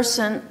 this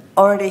person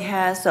already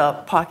has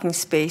a parking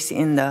space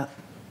in the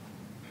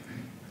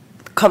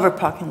covered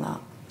parking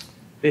lot.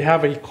 They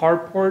have a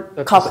carport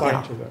that's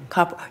assigned to them.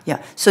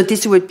 Yeah. So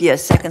this would be a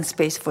second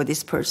space for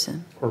this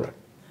person. Correct.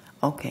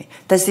 Okay.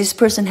 Does this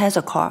person has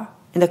a car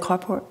in the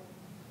carport?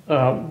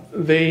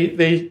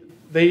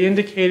 They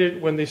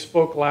indicated when they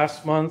spoke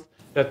last month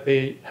that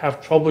they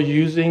have trouble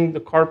using the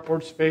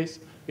carport space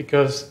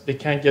because they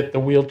can't get the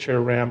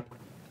wheelchair ramp,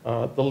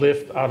 the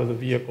lift out of the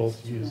vehicle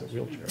to use the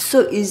wheelchair.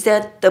 So is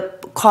that the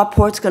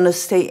carport's going to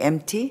stay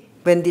empty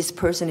when this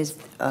person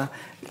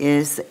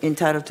is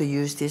entitled to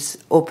use this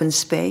open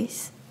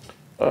space?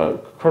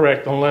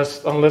 Correct,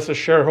 unless a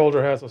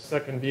shareholder has a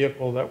second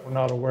vehicle that we're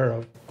not aware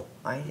of.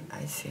 I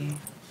see.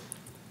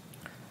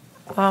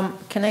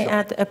 Can I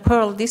add,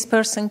 Pearl, this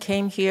person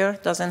came here,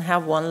 doesn't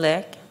have one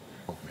leg,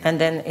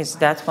 and then is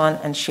that one,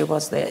 and she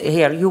was there.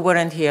 Here, you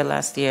weren't here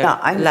last year. Yeah,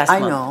 I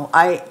month. know.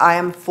 I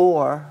am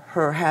for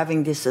her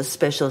having this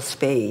special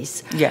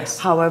space. Yes.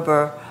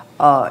 However,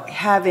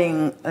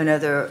 having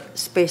another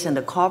space in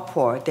the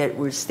carport that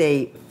will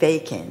stay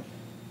vacant.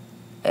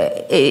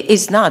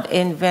 It's not,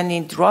 and when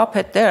you drop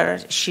it there,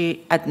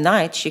 at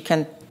night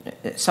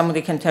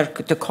somebody can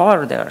take the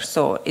car there.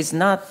 So it's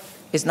not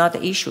the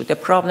issue. The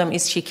problem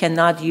is she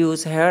cannot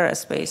use her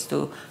space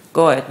to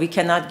go it. We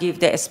cannot give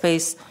the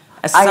space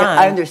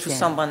assigned to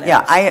someone else.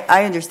 Yeah,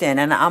 I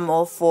understand, and I'm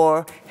all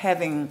for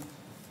having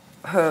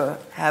her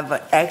have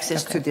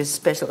access to this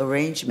special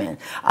arrangement.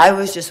 I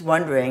was just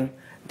wondering,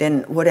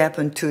 then what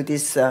happened to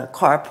this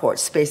carport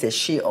space that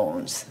she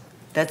owns?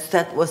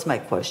 That was my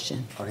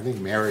question. I think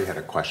Mary had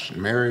a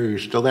question. Mary, are you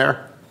still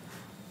there?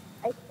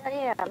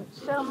 I am.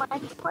 So my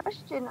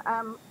question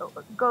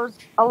goes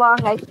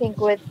along, I think,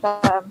 with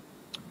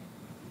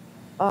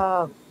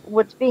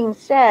what's being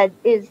said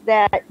is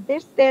that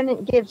this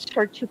then gives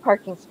her 2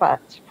 parking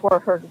spots for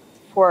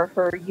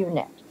her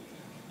unit,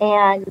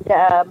 and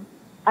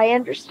I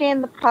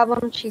understand the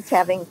problem she's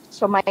having.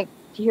 So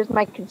here's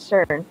my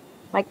concern.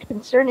 My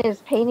concern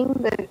is painting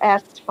the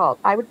asphalt.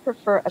 I would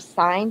prefer a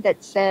sign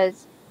that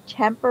says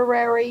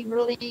temporarily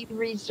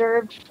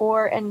reserved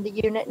for and the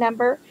unit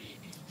number,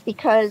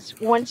 because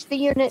once the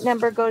unit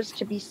number goes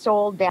to be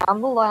sold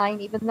down the line,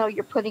 even though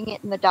you're putting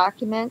it in the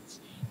documents,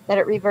 that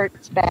it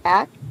reverts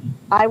back.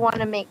 I want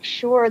to make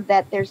sure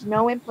that there's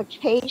no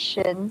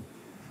implication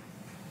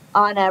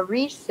on a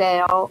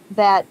resale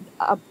that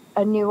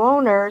a new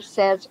owner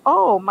says,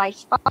 oh, my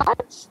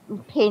spot's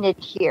painted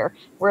here,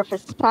 where if a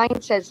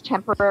sign says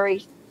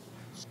temporary,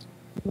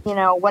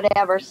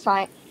 whatever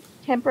sign,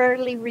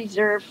 temporarily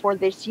reserved for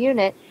this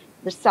unit,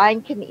 the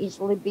sign can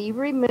easily be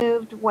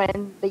removed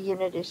when the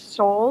unit is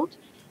sold,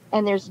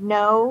 and there's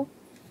no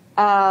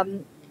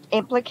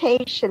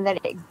implication that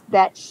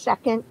that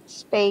second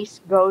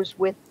space goes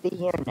with the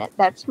unit.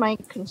 That's my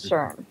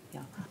concern.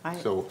 Yeah.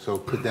 So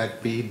could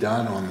that be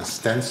done on the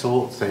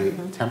stencil, say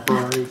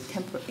temporary?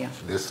 Yeah.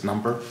 This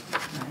number?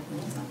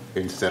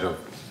 Instead of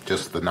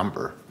just the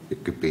number,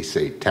 it could be,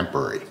 say,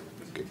 temporary.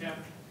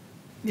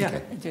 Yeah.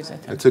 Okay.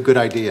 That's a good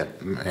idea,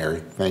 Mary.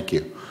 Thank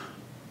you.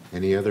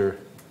 Any other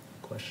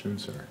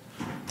questions?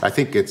 I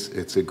think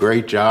it's a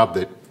great job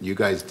that you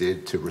guys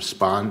did to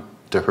respond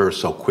to her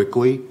so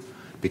quickly,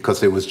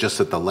 because it was just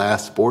at the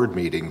last board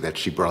meeting that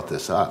she brought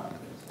this up.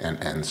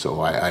 And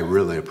so I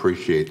really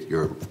appreciate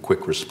your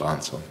quick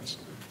response on this.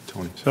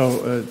 Tony?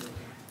 So,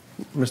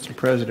 Mr.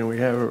 President, we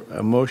have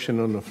a motion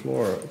on the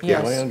floor.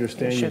 Yes. Do I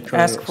understand You you're should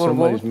trying ask to, for a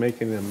somebody's vote.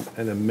 making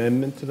an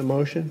amendment to the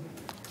motion?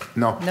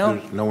 No, No.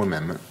 there's no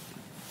amendment.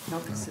 No,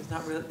 because it's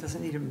not really, it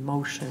doesn't need a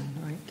motion,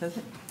 right, does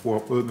it? Well,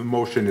 the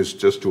motion is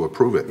just to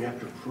approve it. We have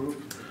to approve?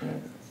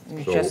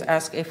 You So- just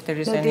ask if there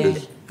is No, any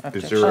Is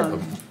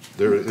objection.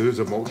 there is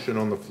a motion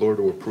on the floor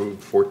to approve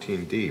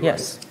 14D, right?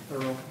 Yes,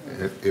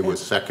 It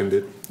was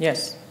seconded?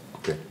 yes.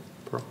 Okay.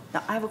 Pearl?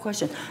 Now, I have a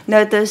question.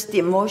 Now, does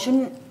the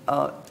motion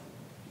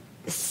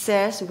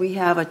says we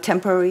have a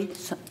temporary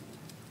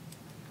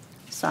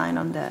sign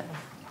on that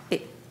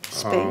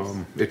space?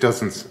 It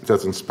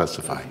doesn't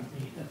specify.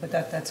 But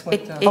that's what.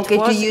 It Okay,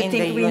 do was you in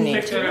think the we unit.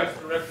 need Take that as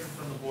direction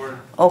from the board.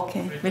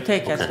 Okay. We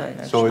take as Okay,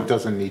 direction. so it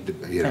doesn't need to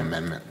be an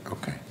amendment,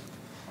 okay.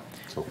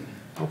 So,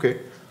 okay.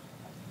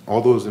 All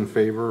those in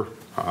favor,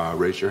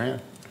 raise your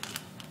hand.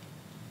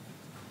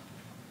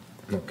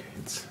 Okay,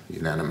 it's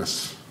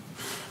unanimous.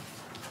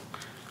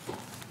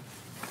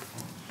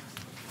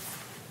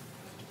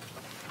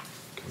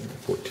 Okay,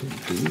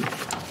 14D.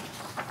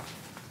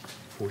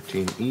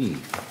 14E.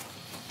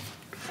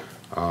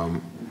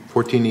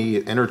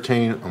 14E,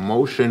 entertain a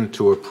motion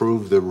to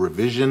approve the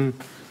revision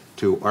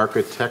to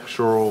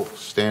Architectural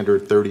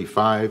Standard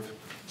 35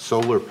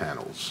 solar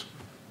panels,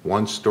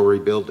 one-story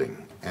building,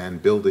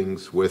 and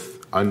buildings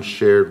with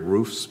unshared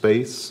roof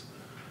space.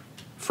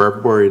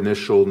 February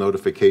initial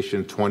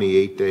notification,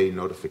 28-day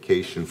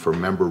notification for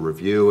member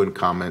review and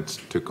comments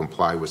to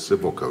comply with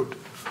civil code.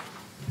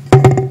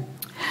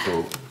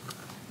 So,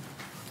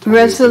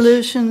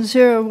 Resolution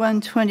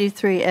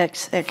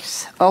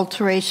 0123XX,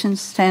 Alteration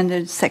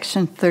Standard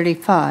Section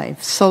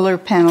 35, Solar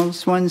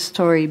Panels,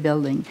 One-Story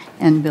Building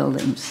and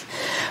Buildings.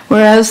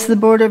 Whereas the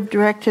Board of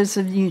Directors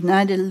of the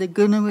United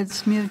Laguna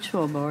Woods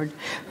Mutual Board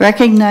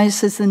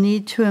recognizes the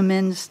need to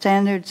amend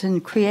standards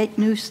and create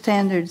new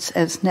standards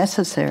as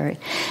necessary,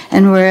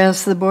 and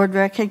whereas the Board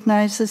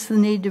recognizes the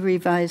need to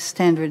revise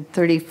Standard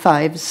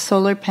 35,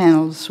 Solar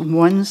Panels,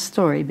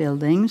 One-Story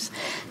Buildings,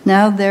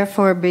 now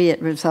therefore be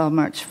it resolved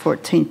March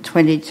 14,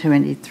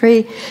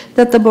 2023,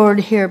 that the Board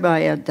hereby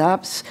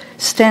adopts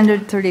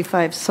Standard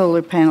 35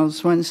 Solar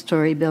Panels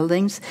One-Story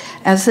Buildings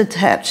as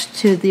attached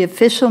to the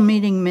official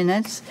meeting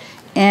minutes,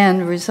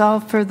 and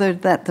resolve further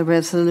that the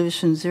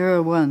Resolution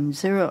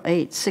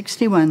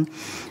 010861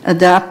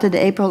 adopted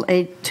April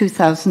 8,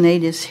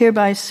 2008 is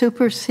hereby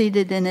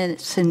superseded in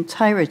its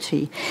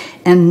entirety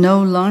and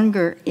no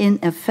longer in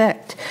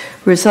effect.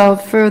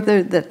 Resolve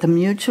further that the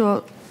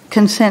mutual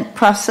consent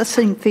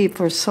processing fee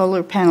for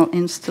solar panel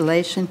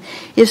installation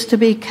is to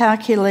be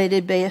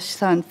calculated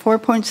based on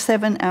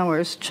 4.7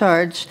 hours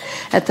charged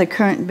at the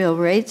current bill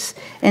rates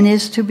and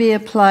is to be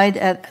applied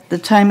at the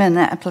time an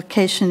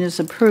application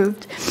is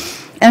approved.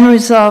 And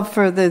resolve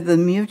further the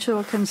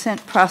mutual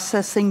consent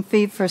processing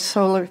fee for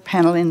solar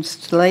panel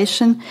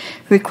installation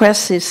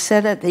request is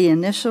set at the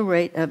initial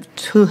rate of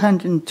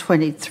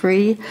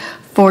 $223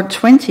 for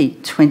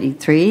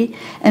 2023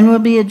 and will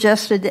be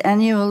adjusted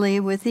annually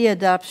with the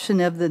adoption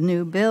of the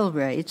new bill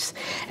rates.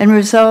 And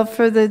resolve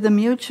further the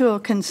mutual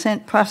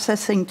consent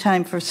processing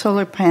time for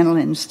solar panel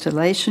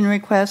installation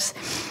requests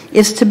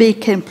is to be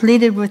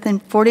completed within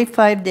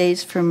 45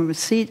 days from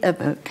receipt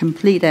of a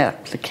complete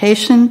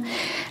application.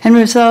 And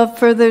resolve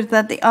further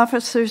that the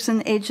officers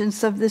and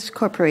agents of this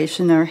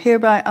corporation are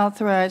hereby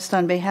authorized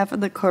on behalf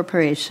of the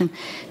corporation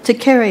to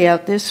carry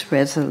out this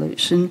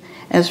resolution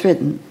as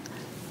written.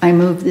 I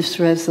move this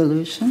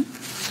resolution.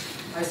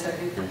 I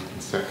second.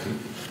 Second.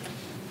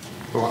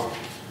 Well,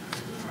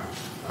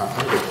 I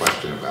have a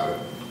question about it.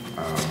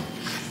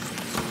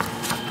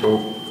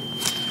 So,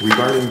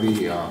 regarding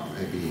the,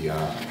 maybe,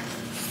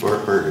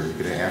 Bert, are you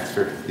going to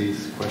answer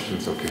these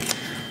questions? Okay.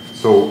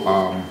 So,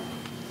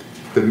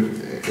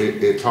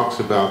 it talks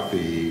about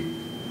the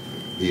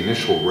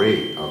initial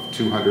rate of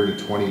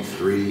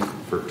 223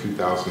 for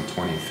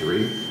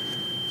 2023.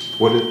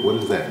 What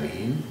does that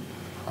mean?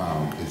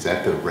 Is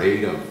that the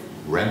rate of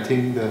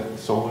renting the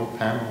solar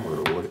panel, or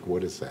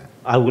what is that?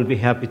 I will be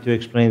happy to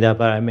explain that,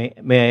 but may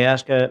I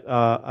ask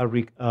or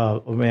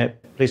may I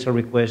place a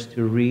request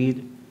to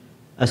read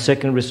a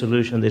second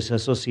resolution that's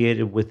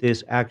associated with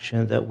this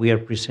action that we are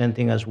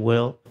presenting as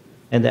well,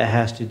 and that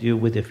has to do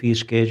with the fee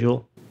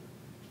schedule?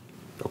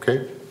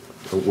 Okay.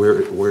 So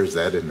where is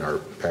that in our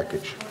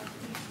package?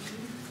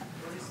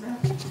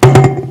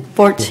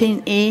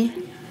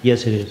 14E.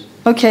 Yes, it is.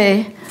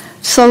 Okay.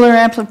 Solar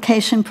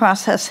application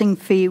processing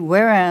fee,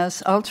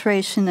 whereas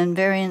alteration and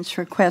variance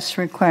requests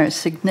require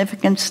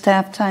significant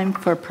staff time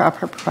for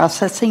proper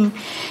processing,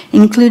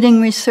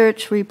 including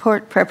research,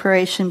 report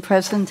preparation,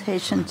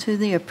 presentation to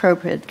the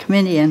appropriate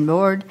committee and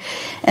board,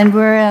 and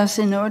whereas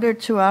in order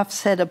to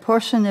offset a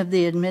portion of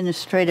the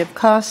administrative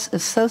costs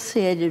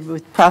associated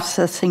with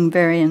processing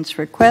variance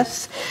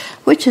requests,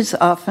 which is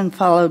often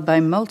followed by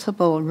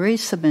multiple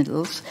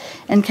resubmittals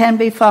and can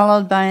be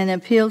followed by an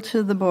appeal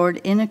to the board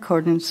in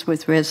accordance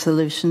with Resolution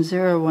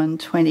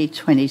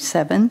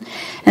 01/2027,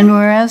 and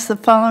whereas the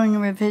following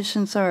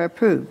revisions are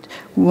approved.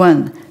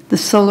 1. The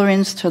solar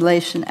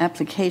installation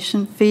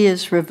application fee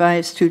is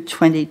revised to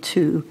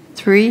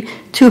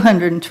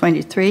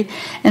 $223,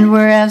 and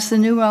whereas the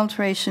new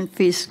alteration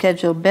fee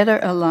schedule better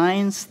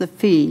aligns the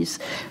fees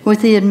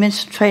with the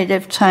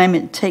administrative time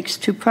it takes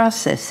to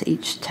process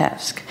each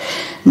task.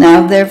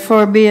 Now,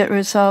 therefore, be it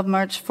resolved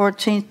March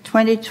 14,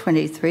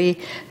 2023,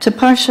 to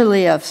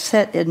partially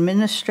offset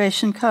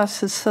administration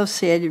costs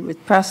associated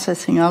with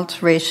processing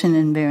alteration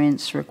and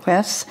variance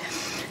requests,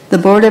 the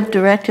Board of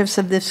Directors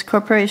of this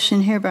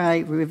corporation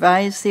hereby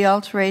revise the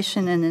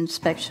alteration and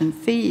inspection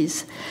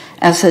fees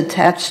as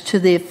attached to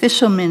the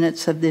official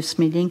minutes of this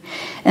meeting,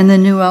 and the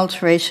new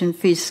alteration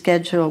fee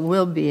schedule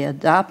will be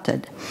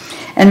adopted.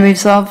 And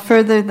resolve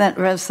further that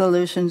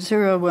Resolution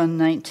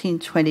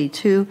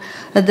 01-1922,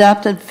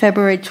 adopted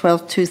February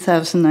 12,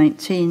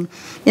 2019,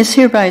 is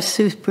hereby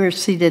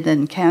superseded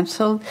and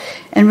canceled,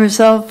 and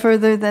resolve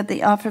further that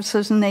the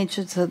officers and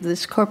agents of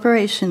this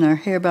corporation are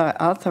hereby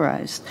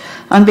authorized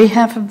on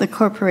behalf of the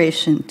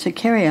corporation to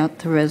carry out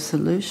the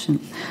resolution.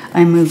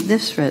 I move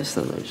this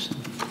resolution.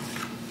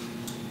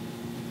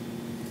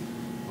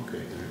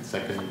 Okay,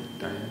 second,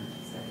 Diane?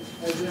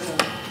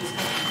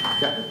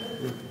 Yeah.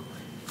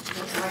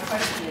 My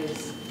question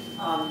is,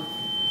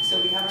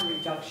 so we have a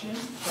reduction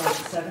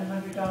from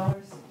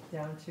 $700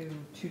 down to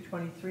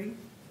 $223.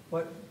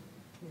 What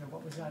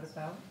was that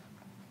about?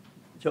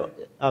 So,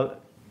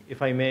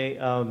 if I may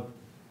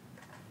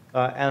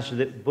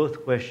answer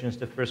both questions.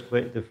 The first,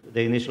 the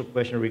initial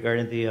question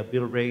regarding the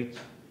bill rates,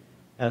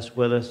 as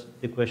well as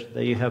the question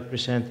that you have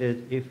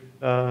presented. If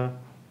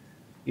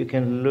you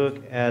can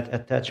look at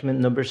attachment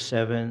number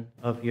 7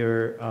 of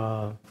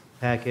your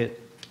packet,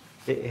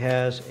 it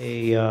has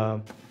a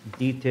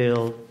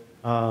detailed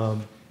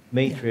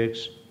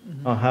matrix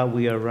on how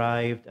we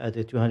arrived at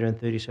the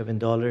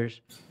 $237.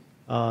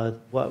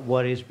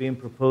 What is being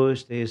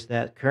proposed is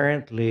that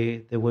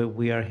currently the way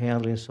we are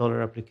handling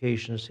solar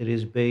applications, it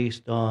is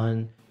based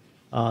on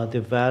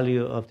the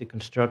value of the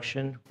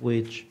construction,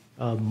 which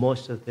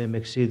most of them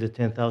exceed the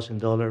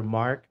 $10,000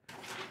 mark,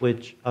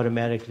 which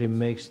automatically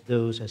makes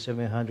those a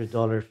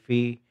 $700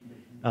 fee.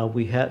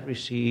 We had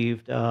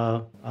received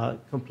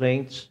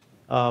complaints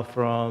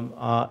from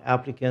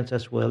applicants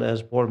as well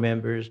as board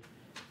members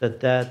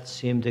that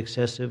seemed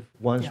excessive.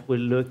 Once we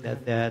looked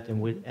at that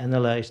and we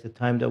analyzed the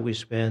time that we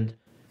spend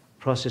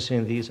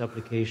processing these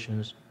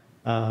applications,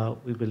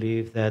 we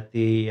believe that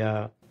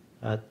the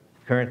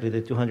currently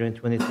the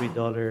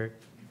 $223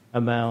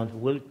 amount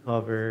will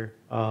cover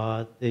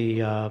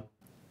the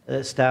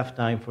staff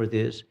time for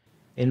this.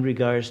 In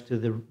regards to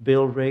the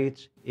bill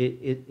rates,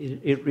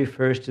 it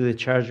refers to the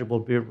chargeable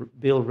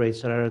bill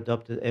rates that are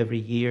adopted every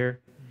year,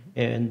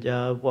 and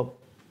the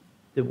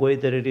way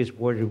that it is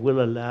worded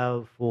will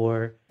allow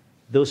for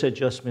those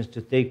adjustments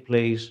to take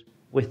place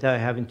without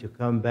having to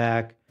come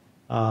back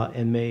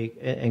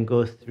and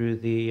go through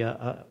the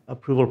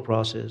approval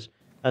process,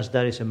 as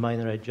that is a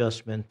minor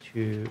adjustment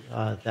to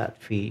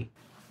that fee.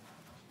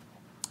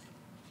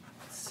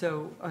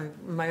 So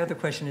my other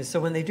question is, so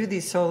when they do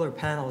these solar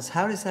panels,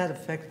 how does that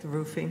affect the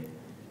roofing?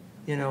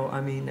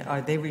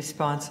 Are they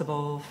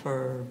responsible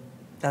for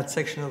that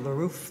section of the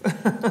roof?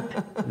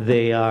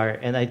 They are,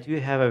 and I do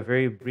have a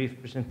very brief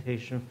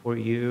presentation for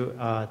you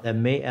that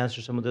may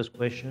answer some of those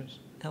questions.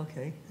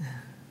 Okay.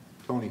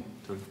 Tony.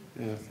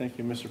 Yeah, thank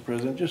you, Mr.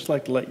 President. Just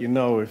like to let you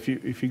know, if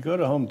you go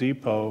to Home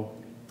Depot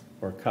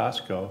or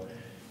Costco,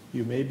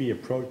 you may be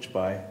approached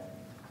by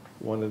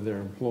one of their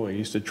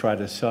employees to try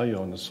to sell you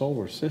on the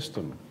solar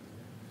system.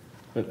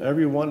 But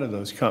every one of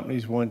those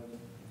companies want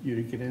you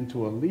to get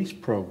into a lease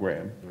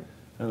program.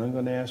 And I'm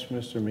going to ask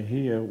Mr.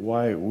 Mejia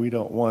why we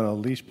don't want a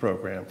lease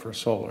program for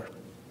solar.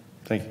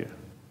 Thank you.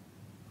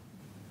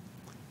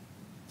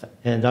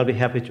 And I'll be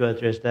happy to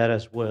address that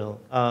as well.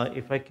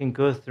 If I can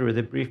go through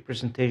the brief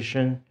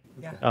presentation,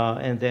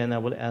 and then I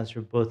will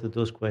answer both of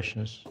those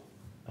questions.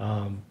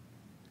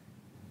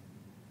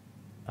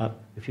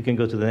 If you can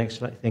go to the next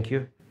slide, thank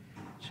you.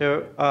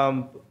 So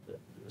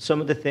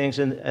some of the things,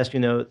 and as you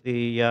know,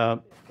 the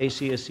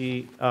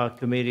ACSC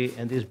committee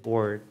and this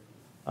board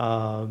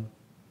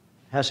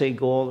has a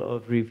goal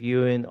of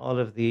reviewing all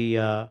of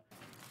the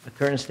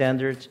current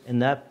standards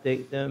and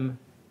update them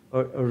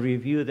or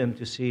review them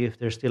to see if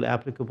they're still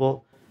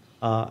applicable,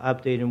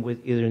 update them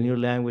with either new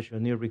language or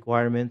new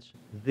requirements.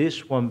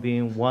 This one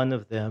being one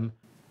of them,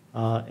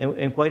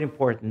 and quite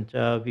important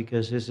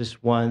because this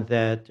is one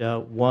that,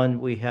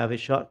 we have a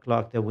shot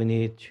clock that we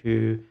need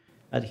to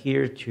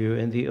adhere to,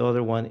 and the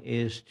other one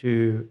is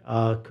to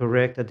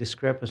correct a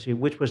discrepancy,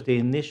 which was the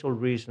initial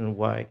reason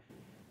why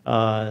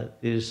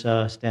this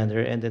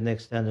standard and the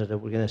next standard that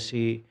we're going to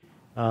see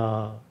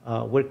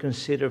were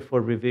considered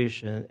for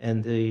revision,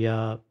 and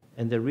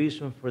the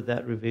reason for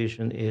that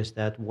revision is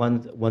that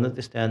one of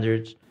the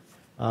standards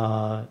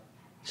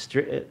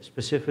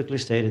specifically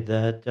stated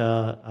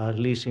that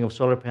leasing of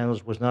solar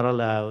panels was not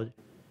allowed,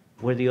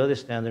 where the other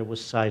standard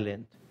was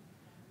silent.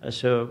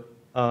 So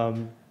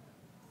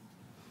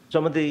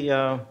some of the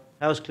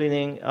house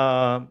cleaning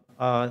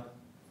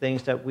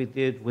things that we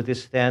did with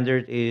this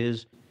standard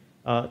is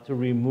to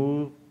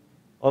remove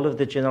all of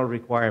the general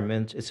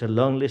requirements. It's a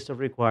long list of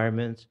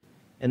requirements,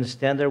 and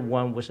Standard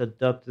 1 was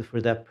adopted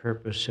for that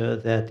purpose, so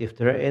that if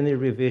there are any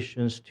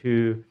revisions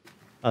to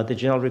the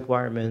general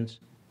requirements,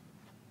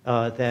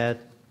 that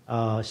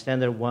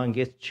Standard 1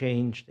 gets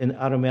changed and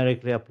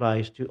automatically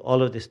applies to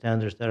all of the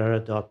standards that are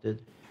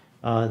adopted.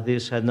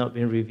 This had not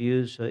been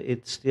reviewed, so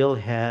it still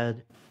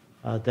had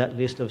that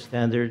list of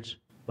standards.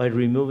 By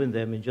removing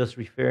them and just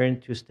referring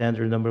to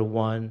standard number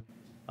 1,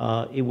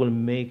 it will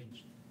make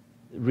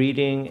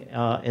reading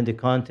and the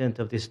content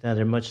of this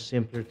standard much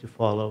simpler to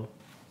follow.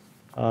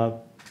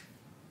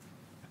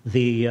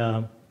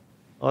 The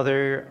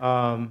other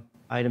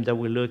item that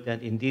we looked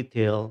at in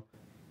detail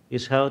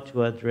is how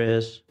to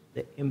address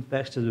the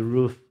impacts to the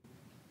roof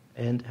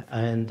and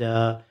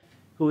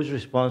who is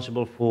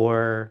responsible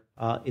for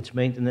its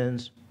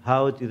maintenance.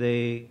 How do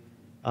they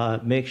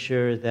make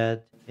sure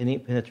that any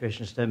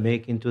penetrations that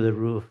make into the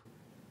roof,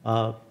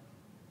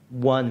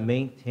 one,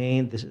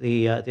 maintain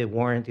the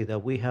warranty that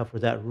we have for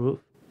that roof,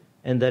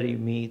 and that it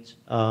meets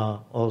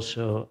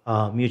also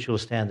mutual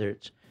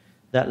standards.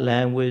 That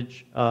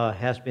language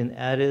has been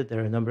added.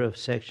 There are a number of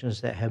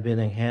sections that have been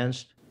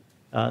enhanced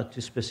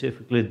to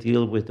specifically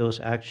deal with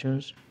those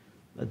actions.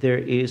 There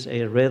is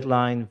a red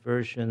line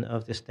version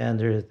of the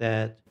standard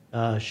that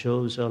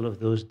shows all of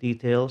those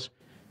details.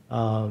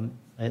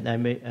 And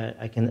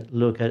I can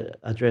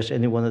address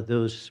any one of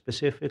those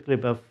specifically,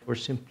 but for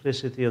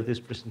simplicity of this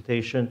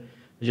presentation,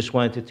 I just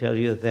wanted to tell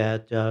you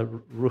that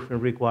roofing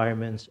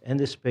requirements and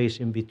the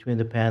spacing between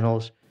the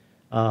panels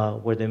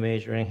were the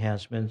major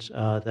enhancements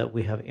that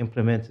we have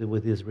implemented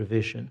with this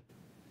revision.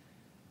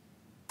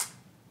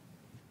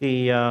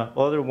 The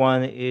other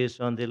one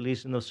is on the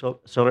leasing of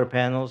solar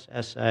panels.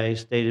 As I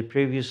stated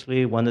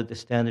previously, one of the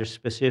standards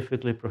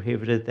specifically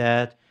prohibited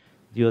that.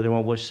 The other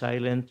one was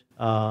silent.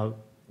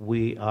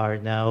 We are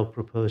now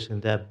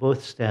proposing that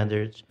both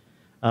standards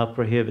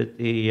prohibit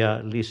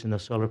the leasing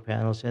of solar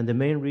panels. And the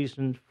main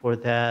reason for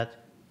that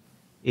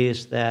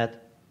is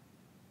that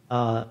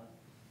the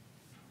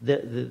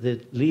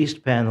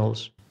leased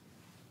panels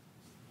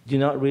do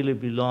not really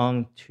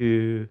belong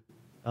to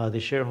the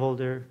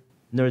shareholder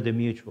nor the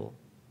mutual.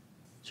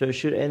 So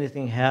should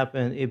anything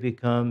happen, it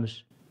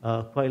becomes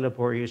quite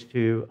laborious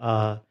to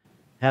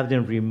have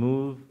them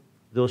remove.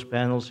 Those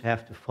panels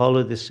have to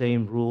follow the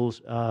same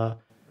rules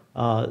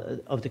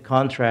of the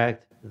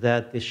contract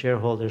that the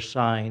shareholder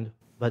signed,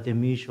 but the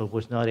mutual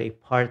was not a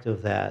part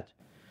of that.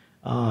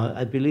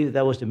 I believe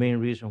that was the main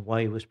reason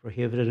why it was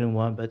prohibited in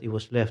one, but it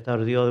was left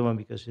out of the other one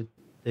because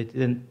they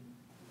didn't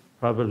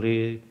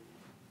probably,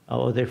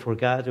 or they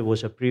forgot it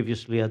was a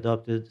previously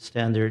adopted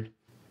standard.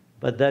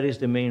 But that is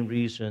the main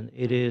reason.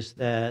 It is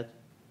that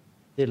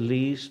the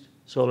leased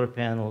solar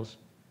panels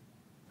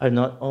are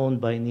not owned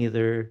by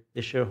neither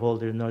the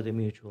shareholder nor the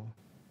mutual.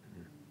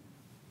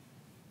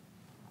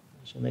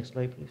 So next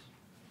slide, please.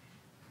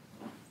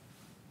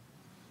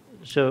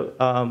 So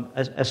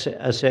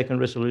a second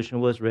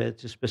resolution was read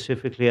to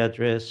specifically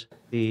address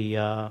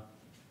the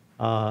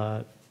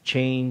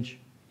change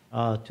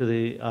to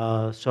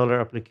the solar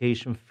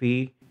application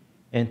fee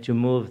and to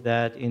move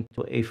that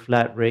into a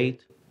flat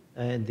rate.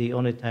 And the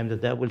only time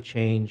that that will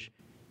change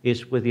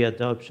is with the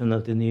adoption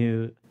of the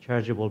new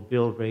chargeable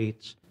bill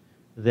rates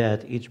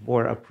that each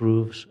board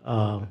approves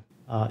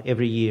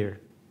every year.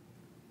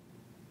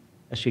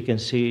 As you can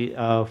see,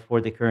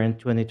 for the current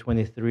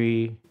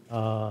 2023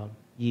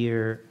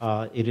 year,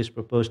 it is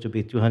proposed to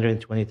be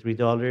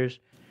 $223.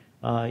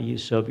 You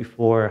saw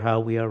before how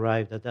we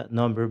arrived at that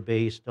number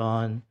based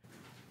on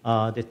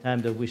the time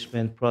that we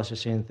spent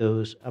processing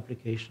those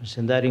applications,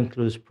 and that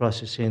includes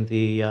processing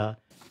the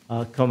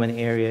common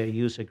area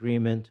use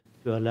agreement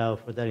to allow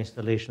for that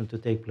installation to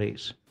take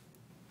place.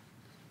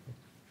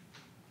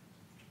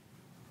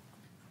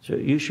 So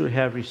you should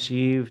have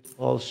received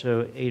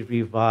also a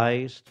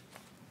revised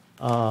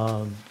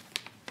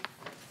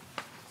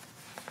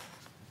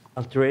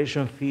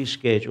alteration fee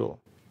schedule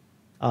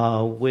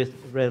with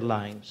red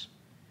lines.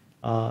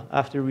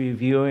 After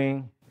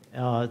reviewing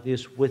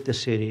this with the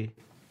city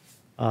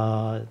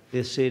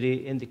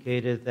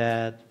indicated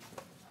that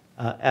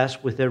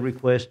as with their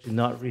request to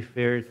not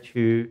refer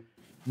to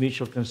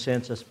mutual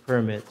consents as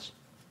permits,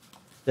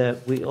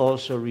 that we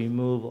also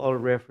remove all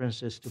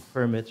references to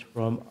permits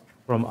from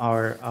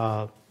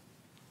our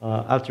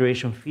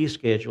alteration fee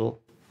schedule.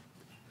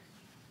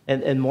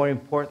 And more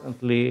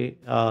importantly,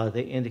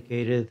 they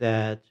indicated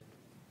that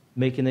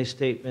making a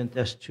statement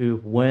as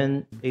to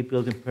when a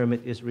building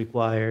permit is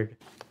required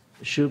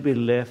should be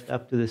left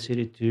up to the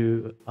city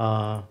to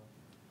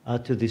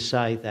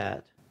decide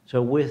that.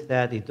 So with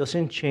that, it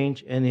doesn't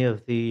change any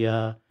of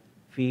the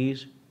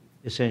fees.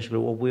 Essentially,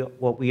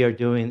 what we are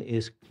doing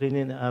is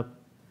cleaning up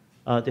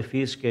the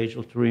fee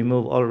schedule to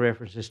remove all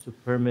references to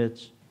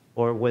permits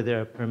or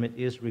whether a permit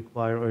is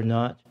required or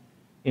not.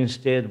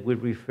 Instead, we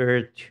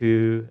refer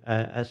to,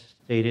 as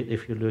stated,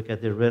 if you look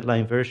at the red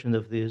line version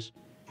of this,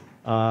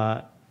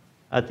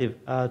 at the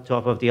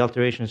top of the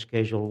alteration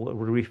schedule,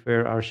 we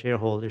refer our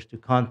shareholders to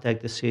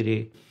contact the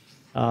city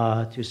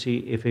to see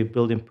if a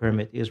building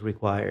permit is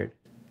required.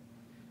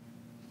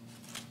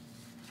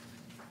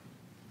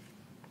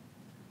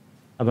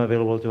 I'm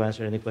available to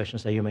answer any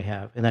questions that you may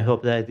have. And I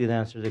hope that I did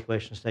answer the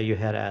questions that you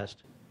had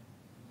asked.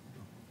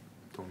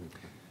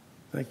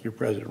 Thank you,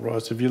 President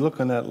Ross. If you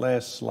look on that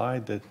last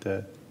slide that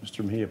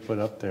Mr. Mejia put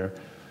up there,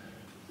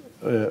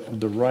 on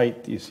the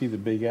right, you see the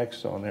big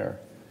X on there.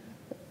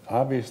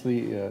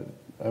 Obviously,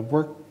 I've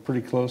worked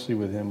pretty closely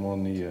with him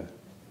on the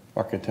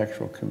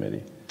architectural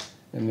committee.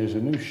 And there's a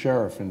new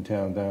sheriff in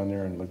town down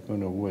there in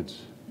Laguna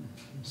Woods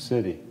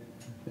City.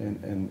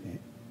 And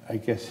I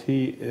guess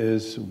he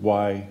is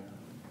why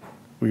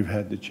we've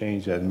had to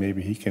change that, and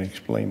maybe he can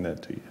explain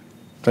that to you.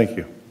 Thank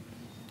you.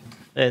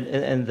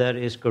 And that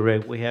is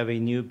correct. We have a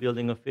new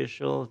building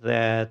official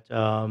that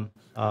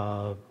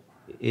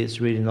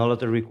is reading all of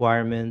the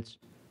requirements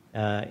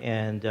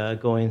and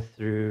going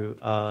through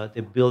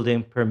the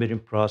building permitting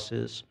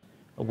process.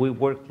 We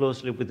work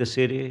closely with the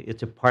city.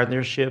 It's a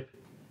partnership.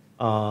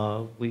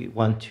 We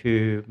want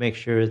to make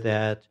sure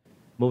that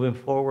moving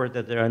forward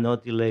that there are no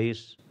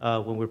delays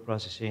when we're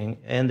processing,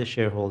 and the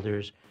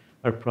shareholders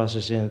are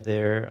processing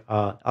their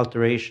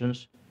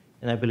alterations.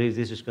 And I believe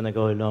this is going to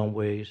go a long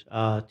ways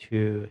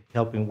to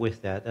helping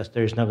with that, as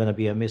there's not going to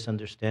be a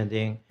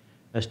misunderstanding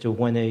as to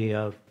when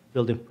a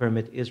building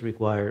permit is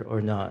required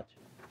or not.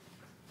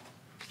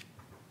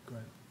 Go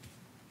ahead.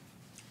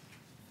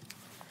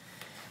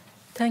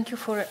 Thank you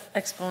for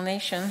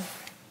explanation.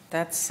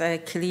 That's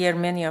clear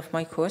many of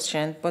my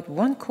questions. But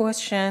one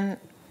question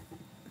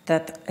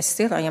that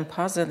still I am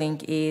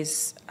puzzling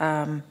is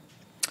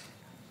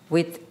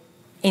with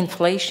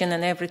inflation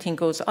and everything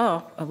goes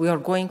up, we are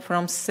going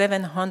from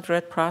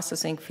 700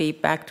 processing fee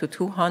back to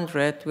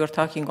 200. We are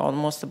talking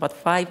almost about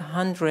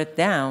 500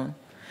 down.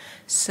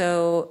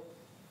 So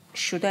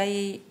should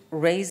I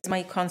raise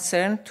my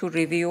concern to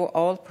review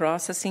all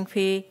processing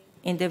fee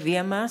in the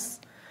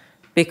VMS?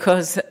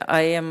 Because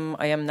I am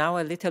now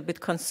a little bit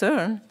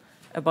concerned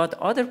about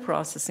other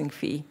processing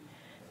fee.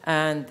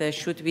 And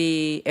should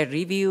we a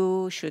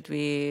review, should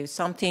we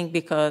something,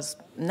 because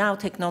now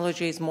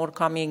technology is more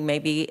coming,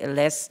 maybe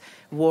less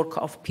work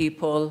of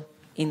people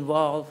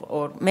involved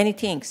or many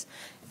things.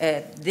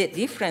 The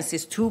difference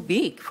is too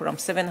big from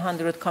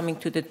 700 coming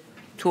to the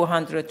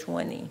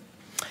 220.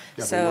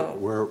 Yeah, so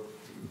we're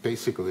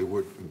basically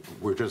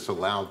we're just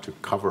allowed to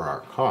cover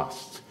our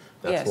costs.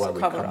 That's yes, why we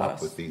cover come up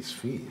us. with these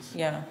fees.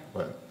 Yeah.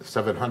 But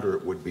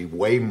 700 would be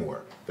way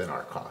more than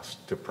our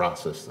cost to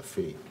process the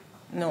fee.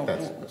 No.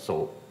 That's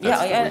the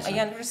Yeah, reason. I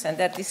understand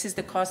that this is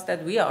the cost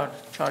that we are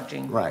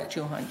charging, Right.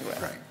 200.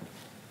 Right.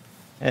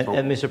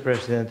 And Mr.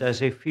 President,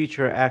 as a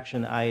future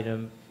action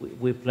item,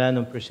 we plan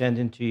on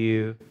presenting to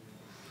you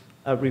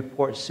a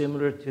report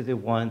similar to the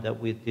one that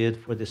we did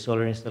for the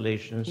solar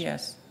installations.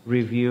 Yes.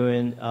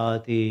 Reviewing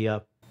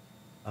the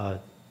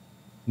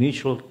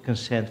mutual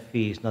consent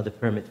fees, not the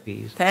permit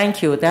fees.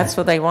 Thank you. That's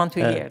what I want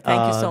to hear.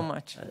 Thank you so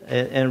much.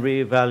 And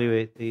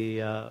reevaluate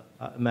the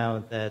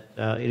amount that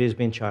it is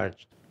being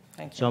charged.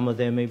 Thank you. Some of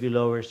them may be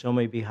lower, some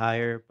may be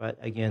higher, but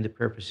again, the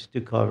purpose is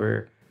to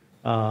cover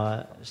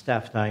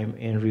staff time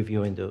in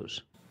reviewing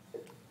those.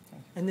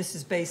 And this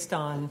is based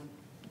on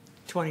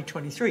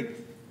 2023.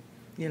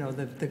 You know,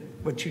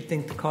 what you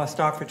think the costs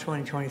are for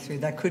 2023.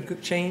 That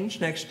could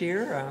change next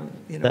year.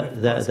 You know,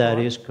 That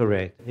is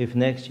correct. If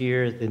next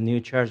year the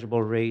new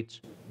chargeable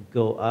rates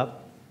go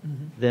up,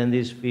 then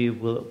this fee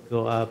will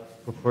go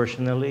up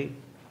proportionally.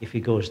 If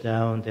it goes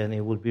down, then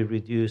it will be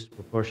reduced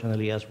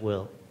proportionally as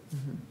well.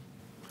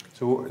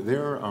 So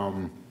they're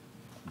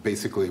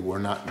basically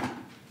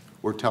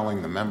we're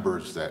telling the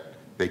members that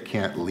they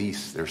can't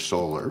lease their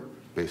solar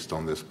based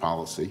on this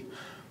policy.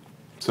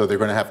 So they're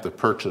going to have to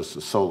purchase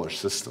a solar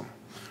system.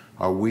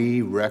 Are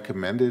we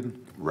recommending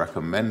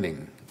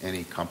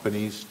any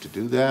companies to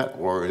do that,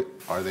 or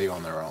are they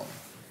on their own?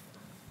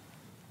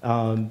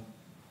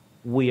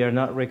 We are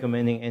not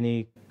recommending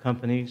any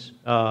companies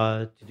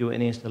to do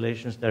any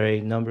installations. There are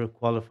a number of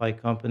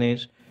qualified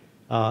companies.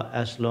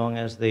 As long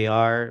as they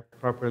are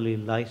properly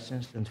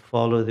licensed and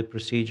follow the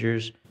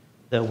procedures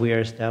that we are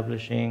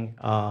establishing,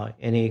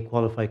 any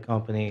qualified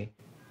company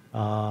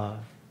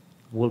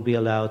will be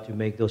allowed to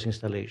make those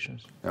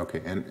installations.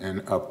 Okay,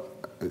 and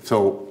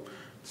so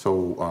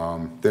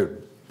they're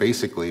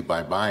basically,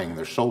 by buying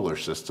their solar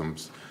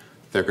systems,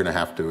 they're going to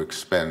have to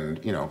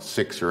expend, $6,000 or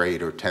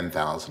 $8,000 or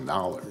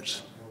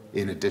 $10,000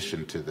 in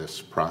addition to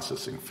this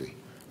processing fee,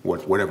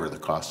 whatever the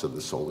cost of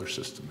the solar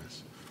system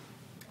is.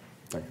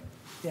 Thank you.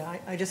 Yeah,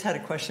 I just had a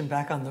question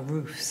back on the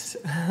roofs.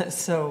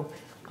 So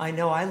I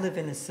know I live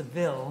in a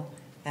Seville,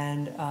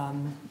 and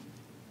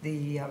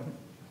the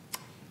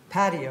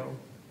patio,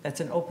 that's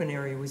an open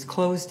area, was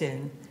closed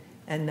in,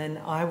 and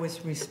then I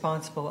was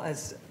responsible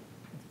as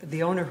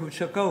the owner who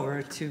took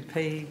over to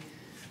pay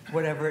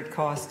whatever it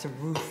cost to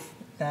roof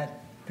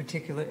that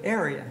particular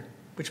area,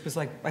 which was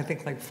I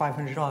think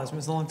 $500. It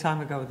was a long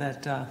time ago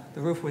that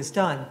the roof was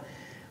done.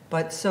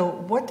 But so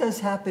what does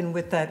happen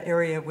with that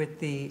area with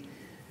the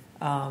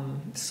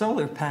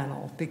solar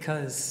panel?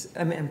 Because,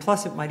 and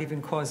plus it might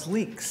even cause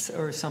leaks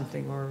or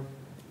something, or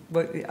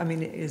what,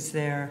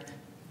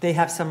 they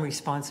have some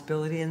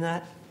responsibility in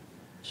that?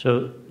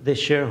 So the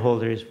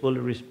shareholder is fully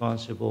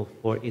responsible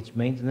for its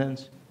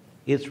maintenance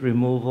its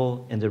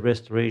removal and the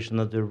restoration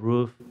of the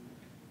roof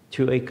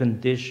to a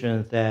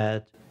condition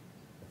that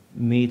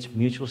meets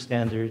mutual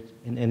standards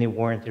and any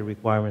warranty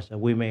requirements that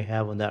we may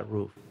have on that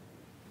roof.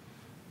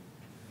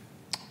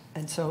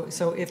 And so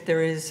if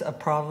there is a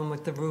problem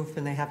with the roof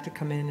and they have to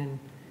come in and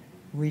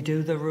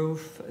redo the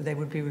roof, they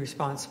would be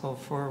responsible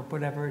for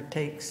whatever it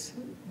takes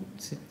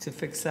to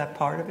fix that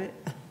part of it?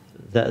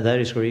 That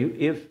is correct.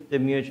 If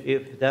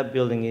that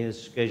building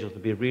is scheduled to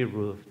be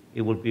re-roofed,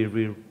 it will be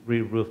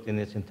re-roofed in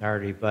its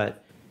entirety.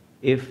 But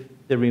if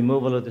the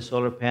removal of the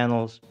solar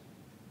panels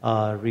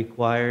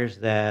requires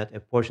that a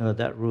portion of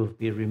that roof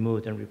be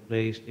removed and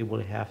replaced, it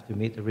will have to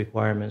meet the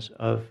requirements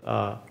of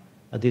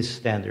this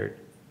standard.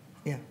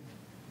 Yeah.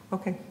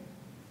 Okay.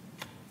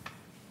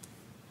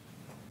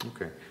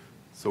 Okay.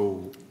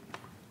 So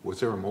was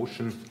there a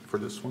motion for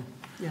this one?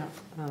 Yeah.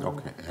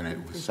 Okay, and it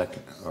was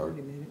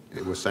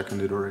it was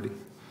seconded already?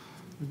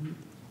 Mm-hmm.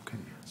 Okay,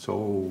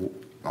 so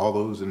all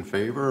those in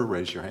favor,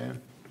 raise your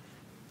hand.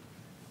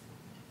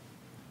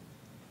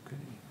 Okay,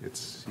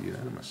 it's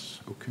unanimous,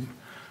 okay.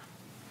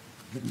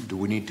 Do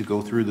we need to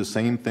go through the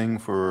same thing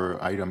for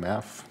item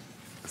F?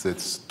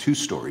 It's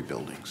two-story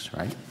buildings,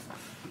 right?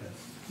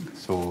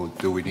 So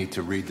do we need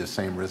to read the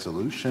same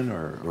resolution,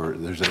 or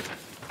there's a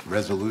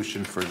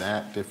resolution for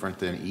that different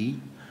than E,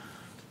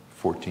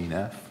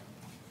 14F?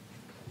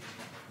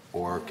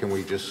 Or can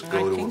we just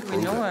go to approve it? I think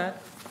we know it.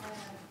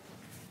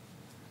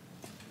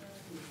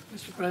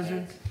 Mr.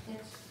 President?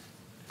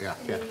 Yeah,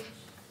 Cash.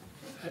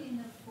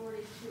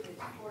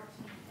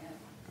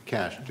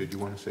 Cash, did you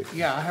want to say?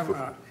 Yeah, I have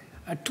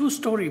a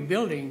two-story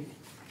building.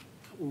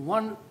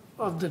 One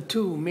of the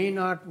two may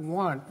not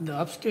want, the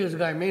upstairs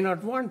guy may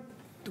not want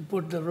to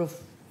put the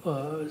roof,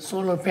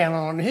 solar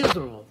panel on his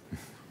roof,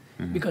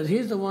 because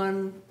he's the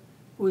one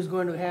who is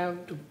going to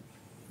have to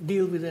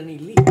deal with any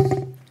leaks.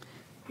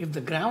 If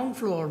the ground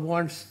floor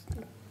wants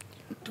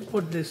to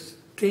put this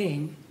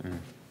thing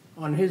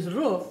on his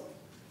roof,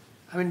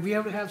 I mean, we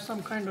have to have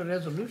some kind of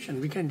resolution.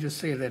 We can't just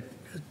say that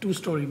a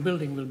two-story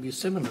building will be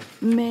similar.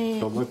 May,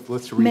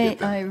 let's read it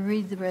then. I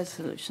read the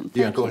resolution?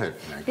 Yeah, Thank go you. ahead,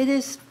 Maggie. It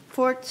is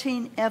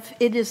 14F.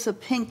 It is a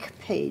pink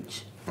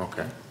page.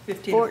 Okay.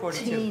 15 to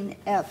 42.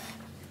 14F.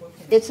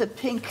 It's a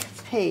pink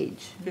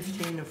page.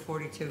 15 of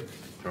 42.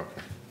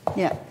 Okay.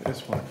 Yeah.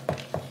 This one.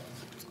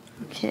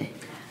 Okay.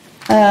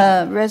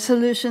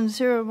 Resolution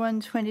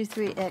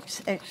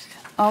 0123XX,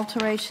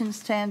 alteration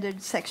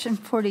standard, section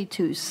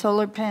 42,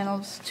 solar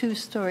panels,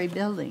 two-story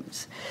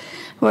buildings.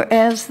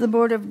 Whereas the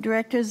Board of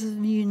Directors of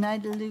the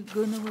United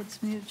Laguna Woods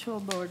Mutual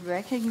Board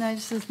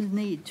recognizes the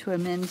need to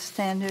amend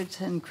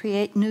standards and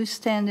create new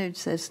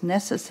standards as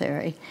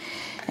necessary,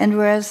 and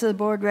whereas the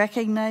Board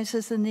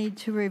recognizes the need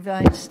to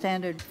revise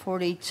Standard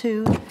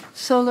 42,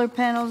 solar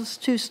panels,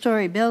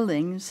 two-story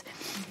buildings,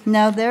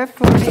 now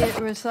therefore be it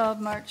resolved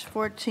March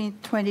 14,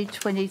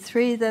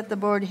 2023, that the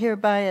Board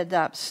hereby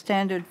adopts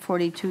Standard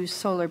 42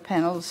 solar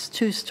panels,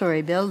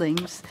 two-story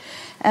buildings,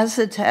 as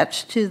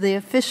attached to the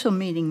official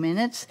meeting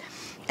minutes,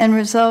 and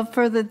resolve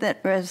further that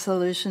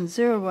Resolution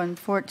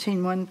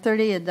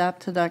 01-14-130,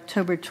 adopted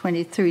October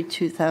 23,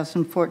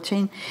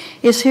 2014,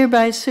 is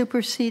hereby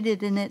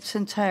superseded in its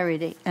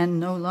entirety and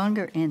no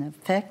longer in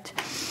effect.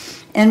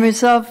 And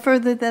resolve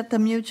further that the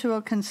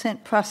mutual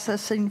consent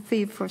processing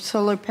fee for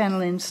solar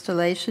panel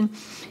installation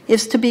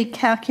is to be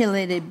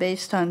calculated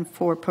based on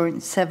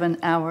 4.7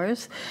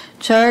 hours,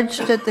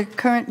 charged at the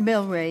current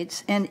bill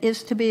rates, and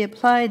is to be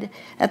applied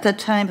at the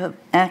time of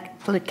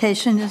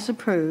application is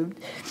approved.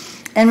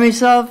 And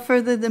resolve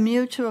further the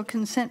mutual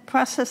consent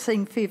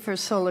processing fee for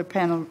solar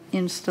panel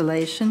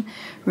installation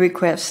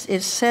request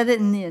is set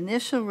in the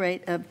initial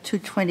rate of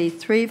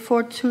 $223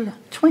 for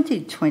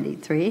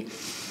 2023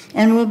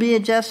 and will be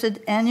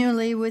adjusted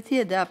annually with the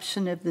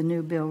adoption of the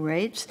new bill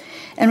rates.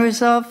 And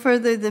resolve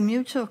further the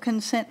mutual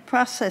consent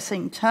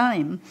processing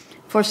time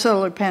for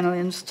solar panel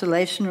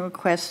installation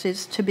request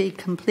is to be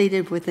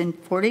completed within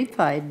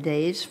 45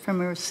 days from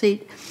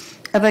receipt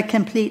of a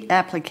complete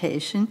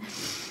application.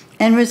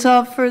 And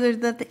resolve further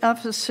that the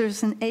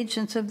officers and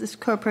agents of this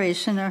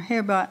corporation are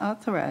hereby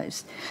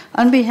authorized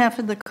on behalf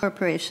of the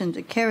corporation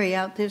to carry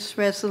out this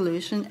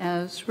resolution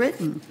as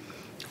written.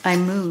 I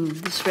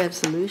move this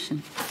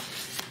resolution.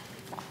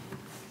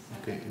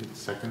 Okay,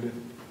 seconded?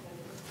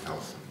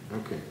 Allison.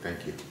 Okay,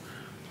 thank you.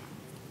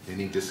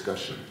 Any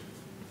discussion?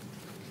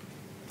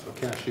 So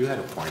Cash, you had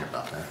a point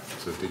about that.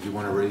 So did you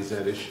want to raise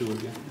that issue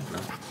again? No?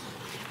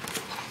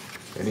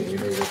 Any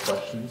other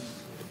questions?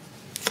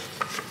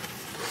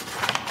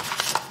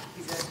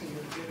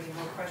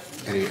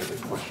 Any other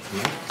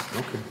questions? No?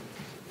 Okay.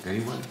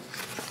 Anyone?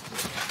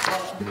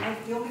 Well,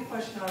 the only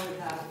question I would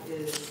have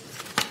is,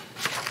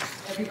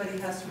 everybody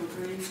has to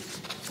agree,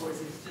 or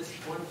is it just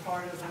one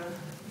part of the,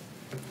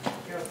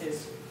 if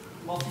there's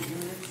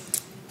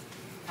multi-units?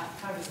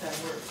 How does that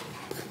work?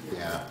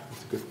 Yeah,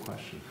 that's a good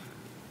question.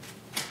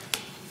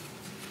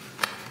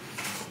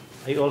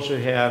 I also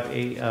have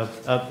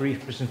a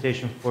brief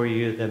presentation for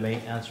you that may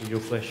answer your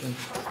question.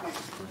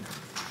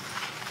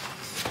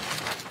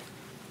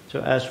 So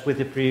as with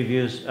the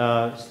previous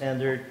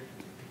standard,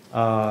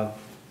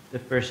 the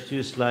first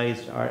two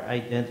slides are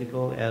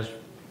identical as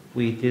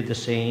we did the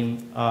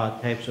same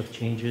types of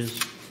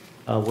changes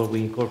where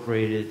we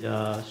incorporated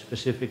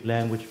specific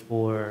language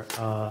for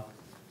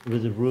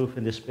with the roof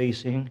and the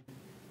spacing.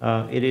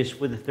 It is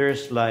with the third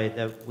slide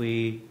that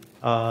we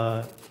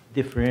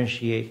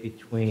differentiate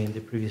between the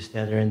previous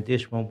standard and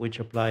this one, which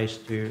applies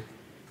to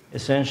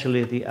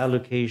essentially the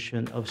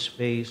allocation of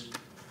space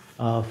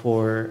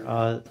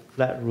for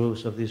flat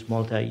roofs of these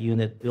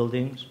multi-unit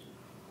buildings.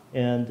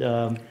 And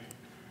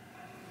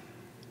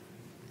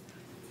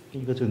can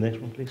you go to the next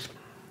one, please?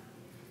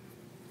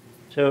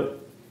 So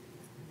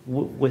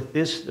with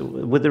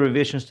the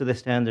revisions to the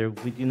standard,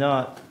 we do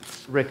not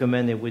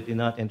recommend it, we do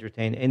not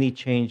entertain any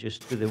changes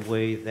to the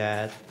way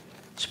that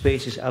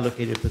space is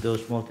allocated for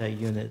those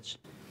multi-units.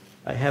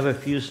 I have a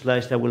few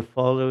slides that will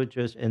follow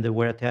and that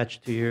were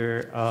attached to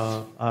your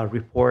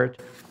report,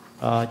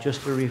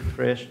 just to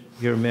refresh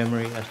your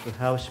memory as to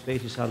how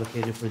space is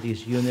allocated for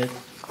these units.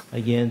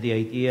 Again, the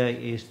idea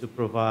is to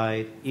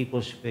provide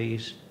equal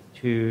space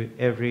to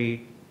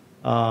every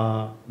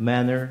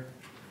manor,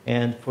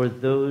 and for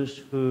those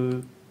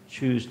who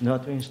choose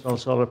not to install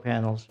solar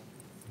panels,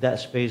 that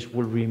space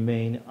will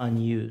remain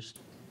unused,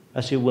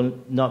 as it will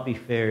not be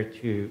fair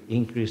to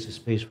increase the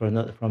space from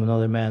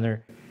another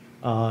manor.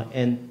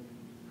 And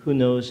who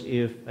knows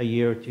if a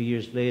year or 2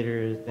 years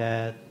later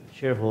that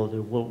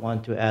shareholder will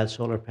want to add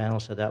solar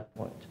panels at that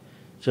point.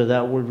 So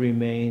that will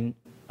remain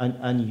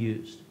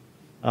unused.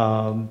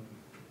 So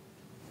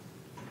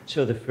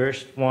the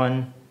first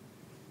one,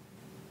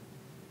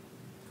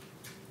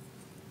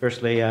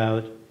 first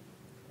layout, if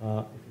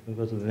you can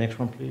go to the next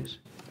one, please.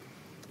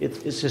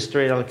 It's a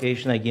straight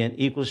allocation, again,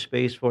 equal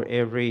space for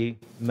every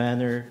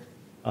manor.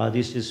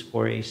 This is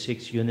for a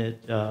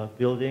 6-unit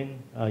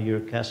building, your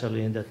Casa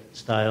Linda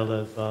style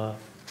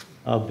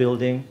of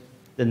building.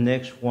 The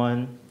next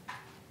one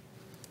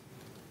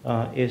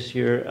is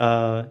your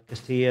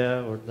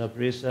Castilla or La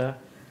Brisa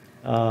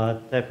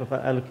type of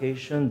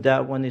allocation.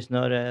 That one is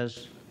not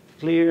as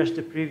clear as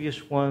the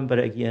previous one, but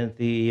again,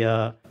 the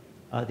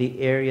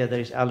area that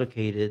is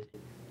allocated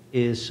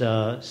is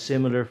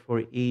similar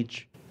for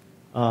each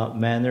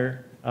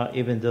manor,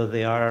 even though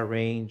they are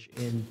arranged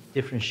in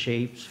different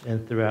shapes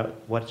and throughout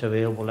what's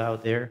available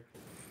out there.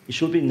 It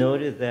should be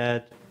noted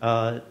that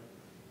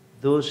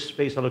those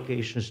space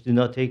allocations do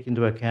not take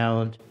into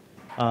account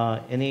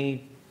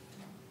any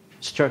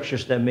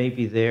structures that may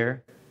be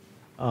there,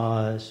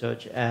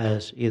 such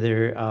as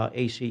either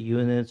AC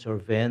units or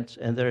vents,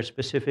 and there are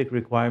specific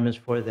requirements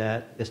for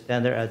that. The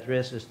standard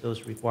addresses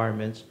those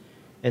requirements,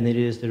 and it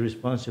is the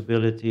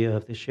responsibility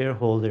of the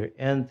shareholder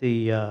and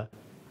the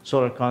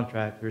solar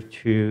contractor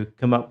to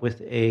come up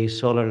with a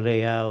solar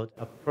layout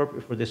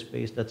appropriate for the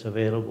space that's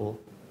available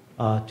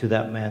to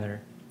that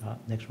manor.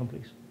 Next one,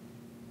 please.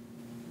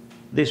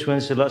 This one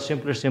is a lot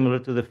simpler, similar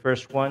to the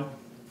first one.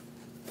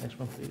 Next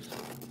one, please.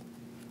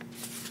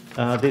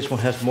 This one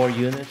has more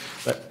units,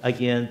 but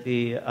again,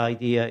 the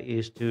idea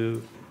is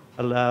to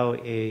allow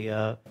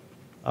a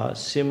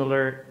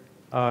similar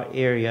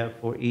area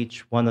for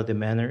each one of the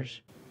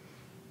manors.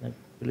 I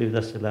believe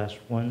that's the last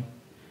one.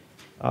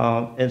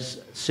 It's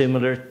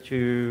similar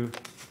to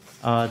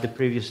the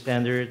previous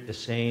standard. The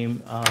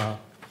same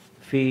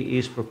fee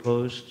is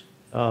proposed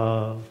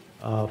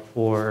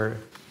for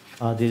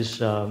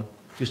these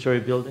two-story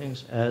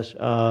buildings, as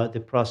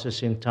the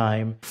processing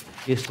time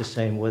is the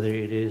same, whether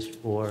it is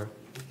for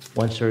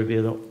one-story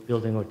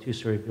building or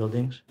two-story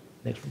buildings.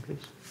 Next one,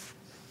 please.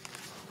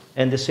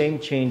 And the same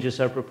changes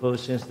are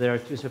proposed since there are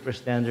two separate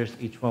standards.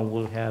 Each one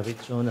will have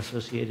its own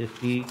associated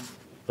fee,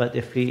 but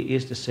the fee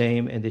is the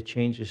same, and the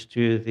changes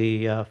to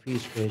the fee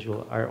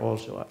schedule are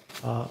also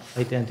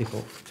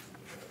identical.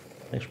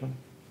 Next one.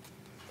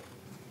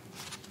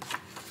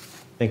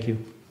 Thank you.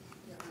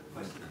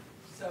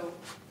 So,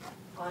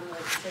 on,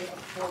 let's say,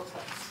 a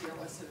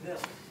fourplex, a Seville,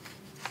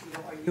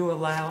 are you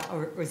allowed,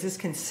 or is this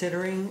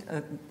considering,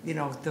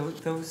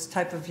 those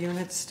type of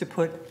units to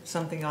put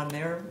something on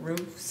their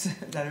roofs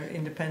that are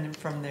independent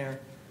from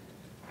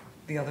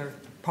the other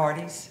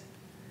parties?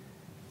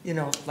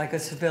 Like a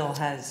Seville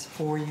has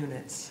 4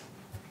 units.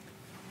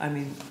 I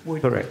mean,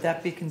 would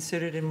that be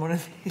considered in one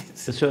of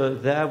these? So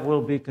that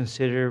will be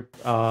considered,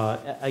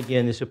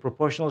 again, it's a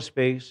proportional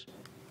space.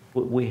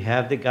 We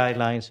have the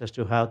guidelines as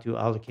to how to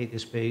allocate the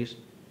space,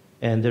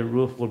 and the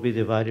roof will be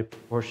divided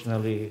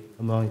proportionally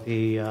among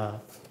in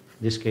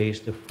this case,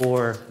 the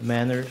 4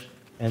 manors,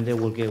 and they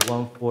will get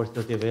 1/4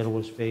 of the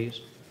available space,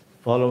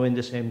 following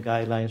the same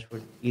guidelines for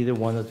either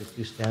one of the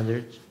 2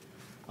 standards,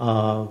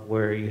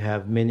 where you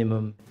have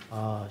minimum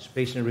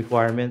spacing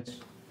requirements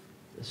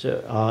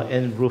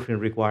and roofing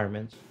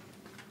requirements.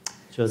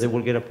 So they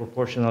will get a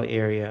proportional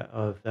area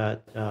of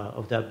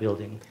that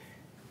building.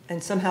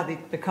 And somehow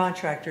the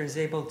contractor is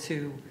able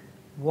to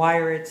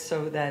wire it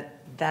so that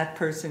that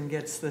person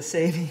gets the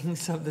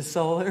savings of the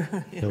solar.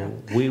 So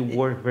we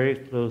work very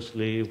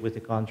closely with the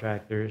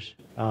contractors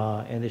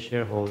and the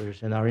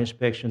shareholders, and our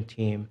inspection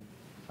team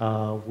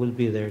will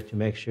be there to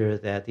make sure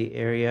that the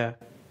area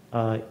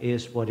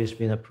is what is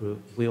being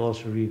approved. We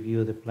also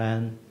review the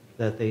plan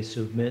that they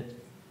submit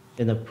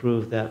and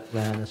approve that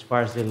plan as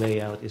far as the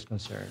layout is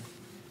concerned.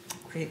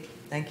 Great,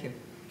 thank you.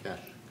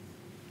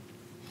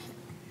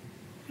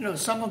 You know,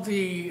 some of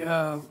the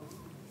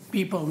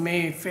people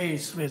may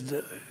face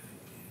with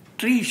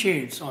tree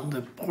shades on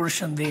the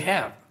portion they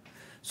have.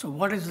 So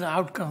what is the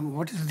outcome?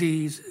 What is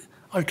the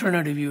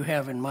alternative you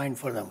have in mind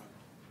for them?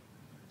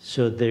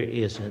 So there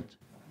isn't.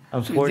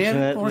 So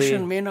their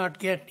portion may not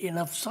get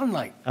enough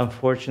sunlight.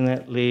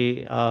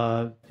 Unfortunately,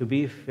 to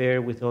be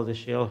fair with all the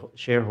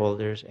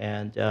shareholders,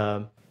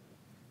 and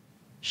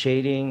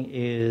shading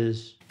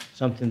is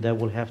something that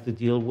we'll have to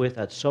deal with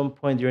at some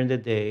point during the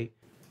day.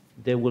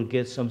 They will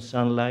get some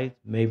sunlight,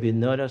 maybe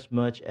not as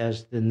much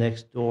as the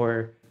next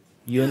door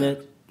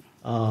unit.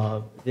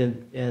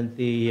 And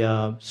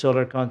the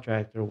solar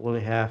contractor will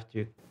have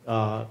to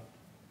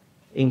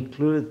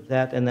include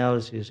that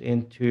analysis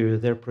into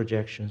their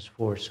projections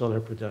for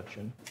solar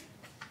production.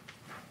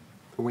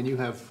 When you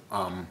have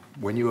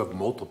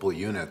multiple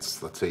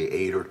units, let's say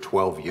 8 or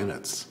 12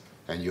 units,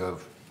 and you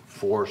have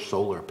 4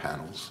 solar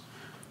panels,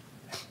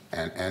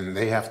 and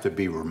they have to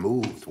be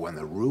removed when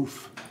the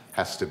roof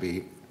has to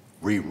be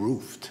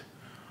re-roofed,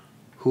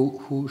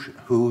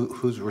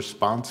 who's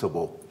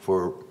responsible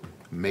for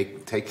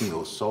taking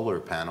those solar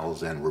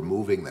panels and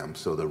removing them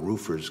so the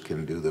roofers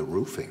can do the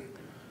roofing?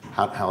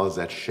 How is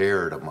that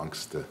shared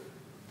amongst the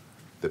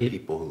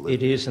people who live?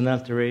 It is an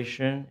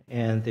alteration,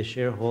 and the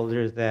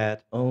shareholder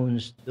that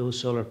owns those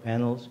solar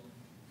panels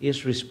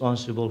is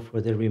responsible for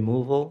the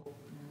removal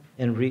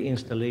and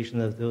reinstallation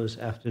of those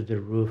after the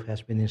roof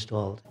has been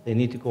installed. They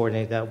need to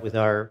coordinate that with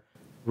our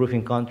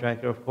roofing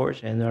contractor, of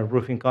course, and our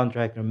roofing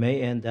contractor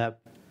may end up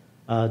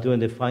doing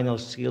the final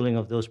sealing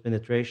of those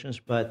penetrations,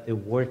 but the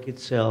work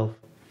itself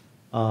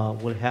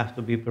will have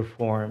to be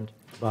performed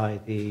by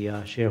the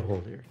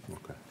shareholder.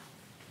 Okay.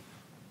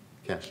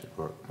 Let's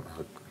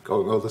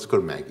go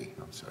to Maggie.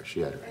 I'm sorry, she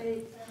had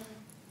it.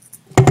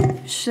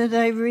 Should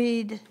I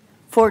read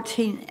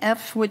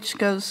 14F, which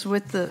goes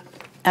with the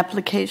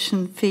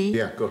application fee?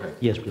 Yeah, go ahead.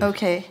 Yes, please.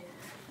 Okay.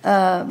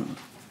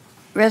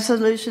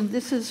 Resolution,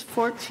 this is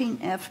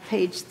 14F,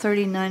 page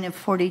 39 of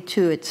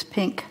 42. It's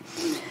pink.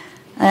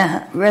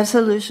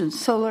 Resolution,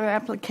 solar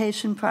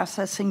application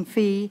processing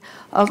fee.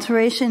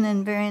 Alteration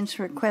and variance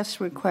requests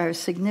require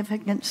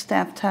significant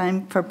staff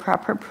time for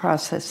proper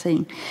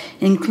processing,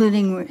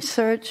 including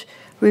research,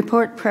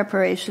 report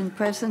preparation,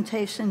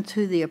 presentation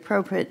to the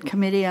appropriate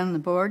committee on the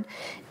board,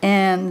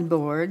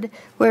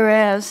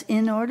 whereas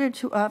in order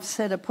to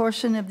offset a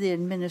portion of the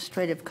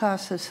administrative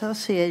costs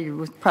associated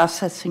with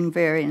processing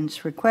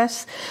variance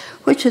requests,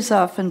 which is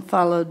often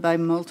followed by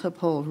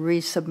multiple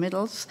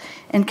resubmittals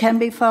and can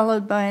be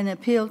followed by an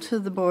appeal to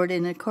the board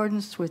in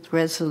accordance with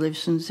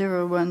Resolution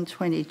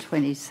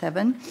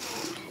 01-2027,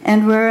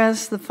 and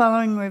whereas the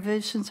following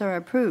revisions are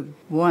approved.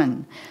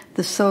 1,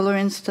 the solar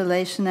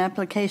installation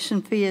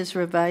application fee is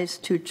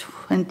revised to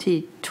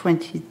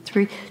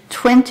 223.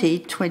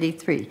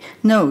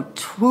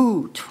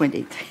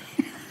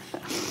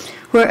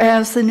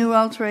 Whereas the new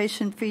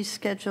alteration fee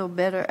schedule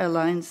better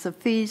aligns the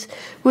fees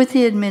with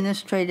the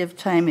administrative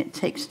time it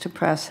takes to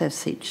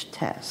process each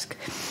task.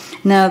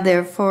 Now,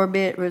 therefore,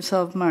 be it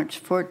resolved March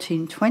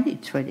 14,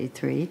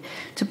 2023,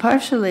 to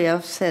partially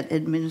offset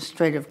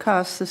administrative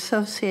costs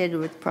associated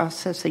with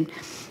processing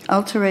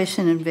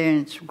alteration and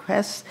variance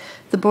requests,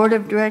 the Board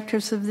of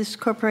Directors of this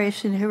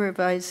corporation who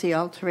revise the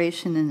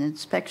alteration and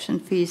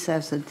inspection fees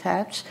as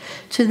attached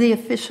to the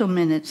official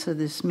minutes of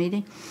this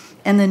meeting,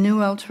 and the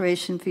new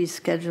alteration fee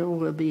schedule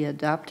will be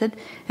adopted,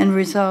 and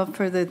resolve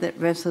further that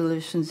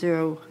Resolution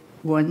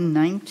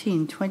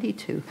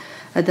 01-1922,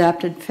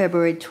 adopted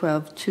February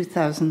 12,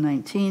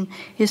 2019,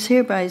 is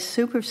hereby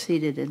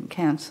superseded and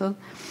canceled,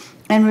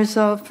 and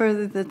resolve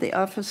further that the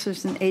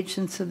officers and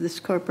agents of this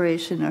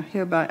corporation are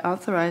hereby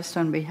authorized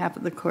on behalf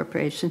of the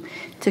corporation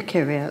to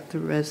carry out the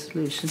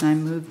resolution. I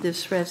move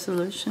this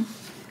resolution.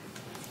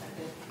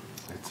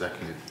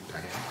 Seconded.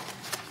 Diane?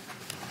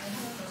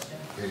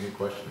 Any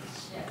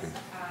questions? Yes. Okay.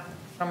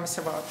 From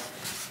Mr. Bob.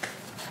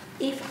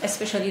 If,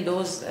 especially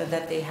those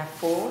that they have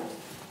 4,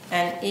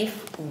 and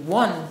if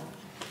one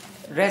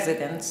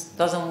resident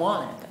doesn't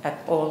want it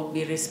at all,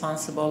 be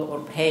responsible or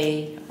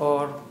pay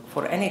or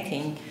for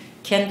anything,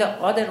 can the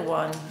other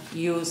one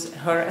use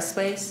her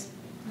space?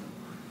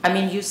 I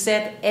mean, you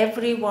said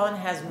everyone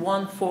has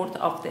 1/4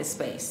 of the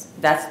space.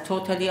 That's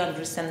totally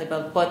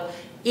understandable. But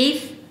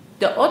if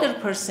the other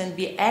person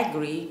be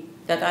agree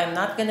that I'm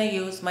not going to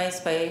use my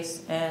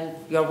space and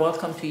you're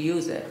welcome to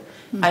use it,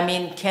 I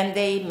mean, can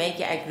they make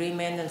an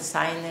agreement and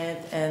sign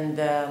it? And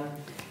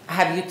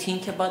have you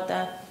think about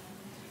that?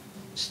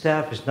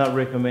 Staff is not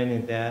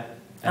recommending that,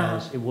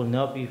 as it will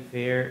not be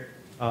fair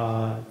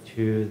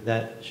to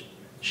that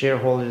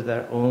shareholder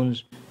that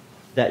owns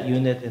that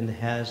unit and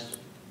has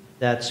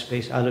that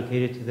space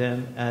allocated to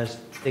them, as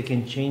they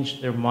can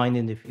change their mind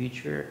in the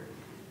future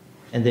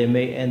and they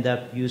may end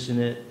up using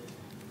it,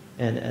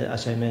 and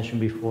as I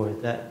mentioned before,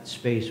 that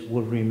space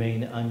will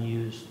remain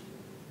unused.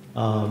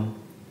 To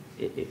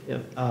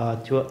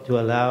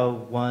allow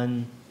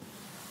one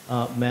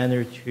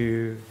manor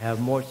to have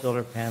more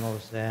solar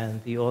panels than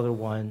the other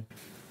one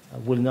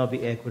will not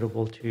be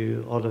equitable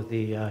to all of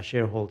the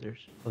shareholders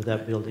of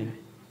that building.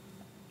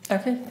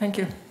 Okay, thank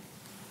you.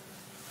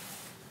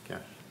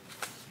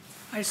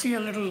 I see a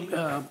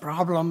little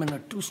problem in a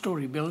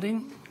two-story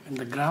building, and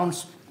the ground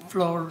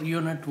floor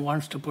unit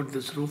wants to put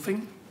this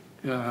roofing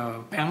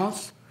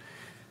panels.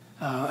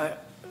 The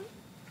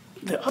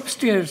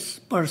upstairs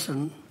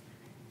person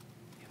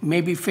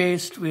may be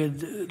faced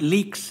with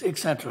leaks,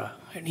 etc.,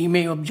 and he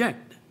may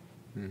object.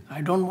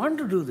 I don't want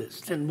to do this.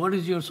 Then what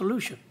is your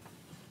solution?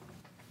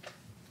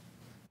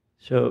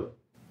 So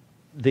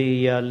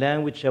the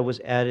language that was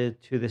added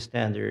to the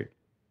standard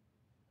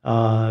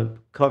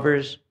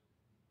covers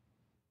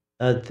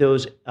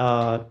those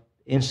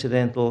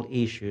incidental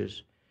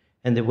issues.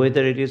 And the way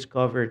that it is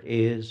covered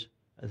is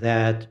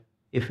that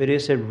if it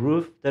is a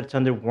roof that's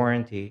under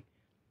warranty,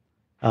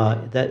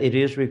 that it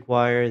is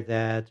required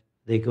that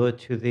they go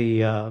to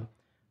the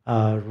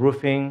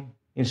roofing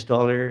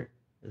installer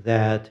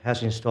that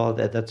has installed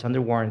that's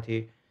under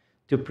warranty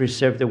to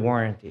preserve the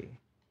warranty.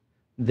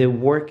 The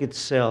work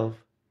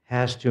itself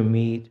has to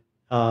meet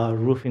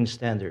roofing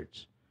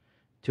standards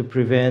to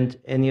prevent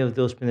any of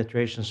those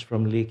penetrations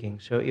from leaking.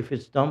 So if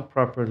it's done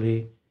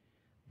properly,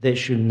 there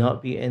should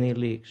not be any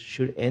leaks.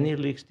 Should any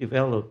leaks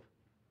develop,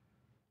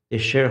 the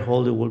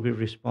shareholder will be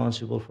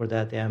responsible for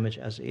that damage,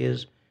 as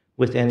is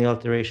with any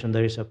alteration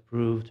that is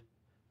approved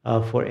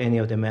for any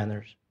of the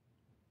manors.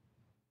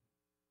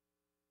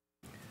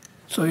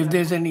 So if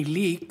there's any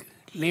leak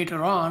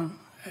later on,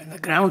 and the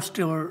ground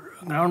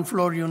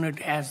floor unit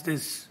has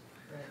this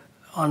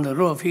on the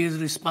roof, he is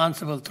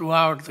responsible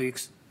throughout the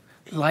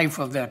life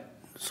of that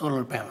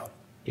solar panel.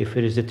 If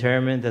it is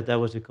determined that that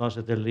was the cause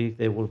of the leak,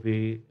 they will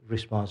be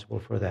responsible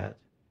for that.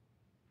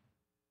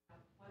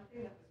 One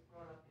thing that was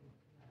brought up in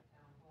that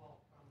town hall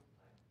from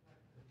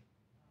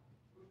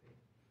roofing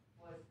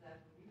was that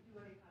when you do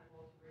any kind of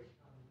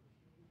alteration on the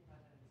roof, you need to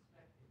have that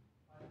inspected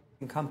by the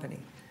roofing company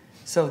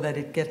so that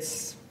it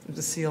gets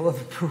the seal of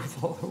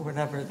approval or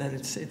whatever, that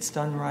it's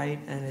done right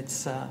and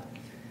it's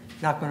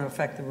not going to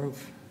affect the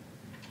roof.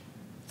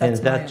 And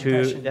that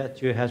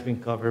too has been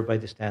covered by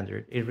the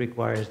standard. It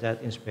requires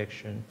that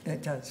inspection.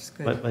 It does,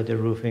 good. By the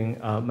roofing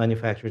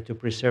manufacturer to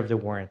preserve the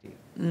warranty.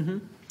 Mm-hmm.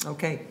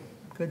 Okay,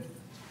 good.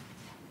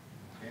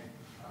 Okay.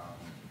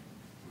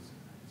 Is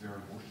there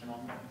a motion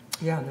on that?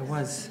 Yeah, there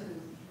was.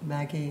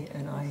 Maggie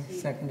and I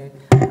seconded.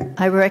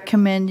 I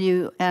recommend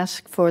you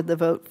ask for the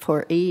vote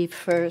for E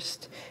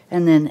first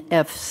and then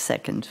F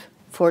second.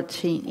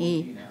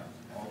 14E.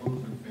 All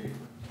those in favor?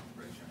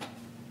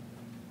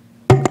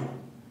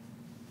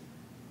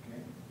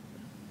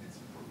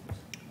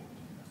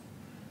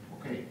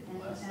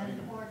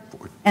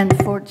 And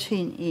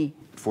 14E.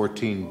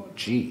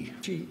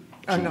 14G.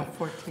 No,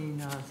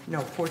 14, no,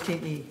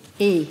 14E.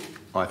 E.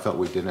 Oh, I thought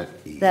we did it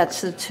E.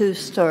 That's the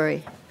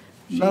two-story.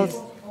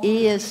 Both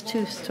E is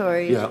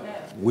two-story. Yeah,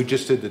 we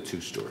just did the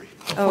two-story.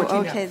 Oh,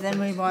 14F. okay, then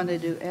we want to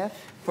do F.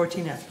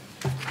 14F.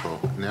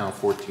 Well, now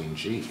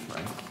 14G,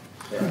 right?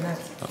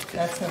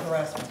 That's the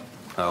harassment.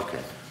 Okay.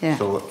 Yeah.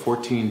 So at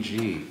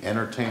 14G,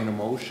 entertain a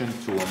motion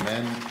to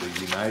amend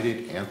the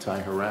United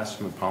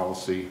Anti-Harassment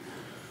Policy,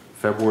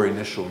 February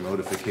initial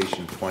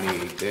notification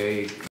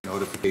 28-day,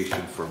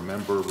 notification for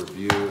member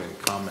review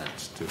and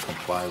comments to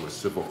comply with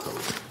civil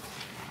code.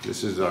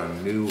 This is our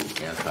new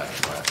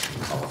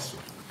anti-harassment policy.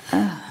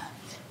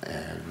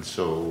 And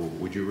so,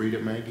 would you read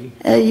it, Maggie?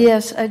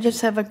 Yes, I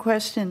just have a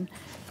question.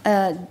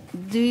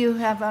 Do you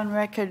have on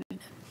record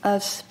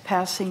us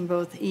passing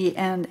both E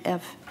and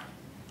F?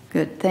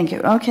 Good, thank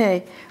you.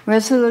 Okay,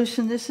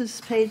 resolution, this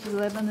is page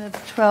 11 of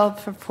 12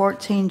 for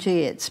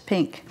 14G, it's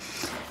pink.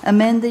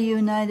 Amend the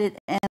United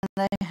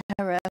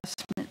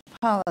Anti-Harassment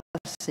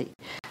Policy.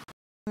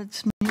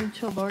 Its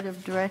Mutual Board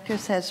of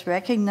Directors has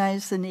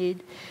recognized the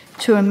need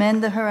to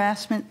amend the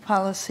harassment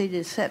policy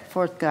to set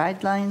forth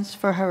guidelines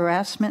for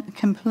harassment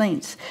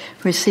complaints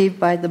received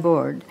by the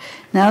board.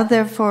 Now,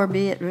 therefore,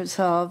 be it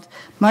resolved,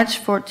 March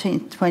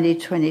 14,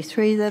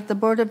 2023, that the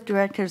Board of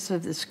Directors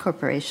of this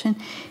corporation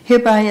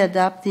hereby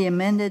adopt the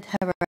amended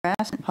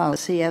harassment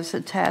policy as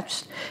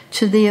attached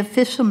to the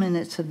official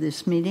minutes of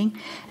this meeting,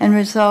 and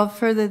resolve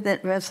further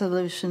that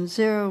Resolution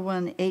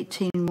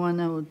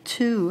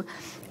 01-18102,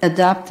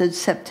 adopted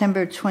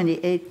September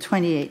 28,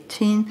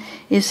 2018,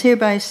 is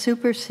hereby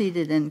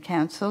superseded and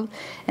canceled,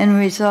 and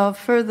resolve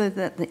further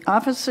that the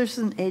officers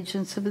and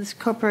agents of this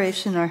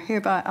corporation are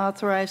hereby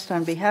authorized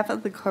on behalf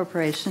of the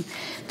corporation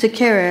to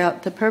carry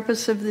out the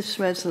purpose of this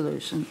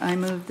resolution. I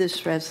move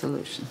this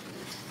resolution.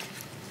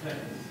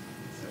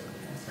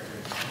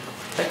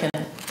 Second.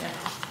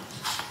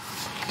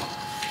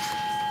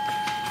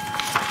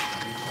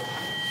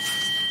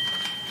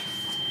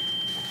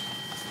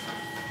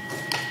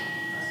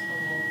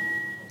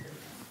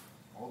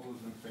 All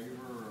those in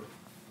favor of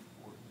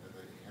the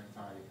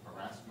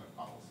anti-harassment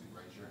policy,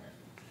 raise your hand.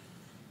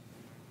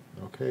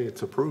 Okay,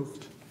 it's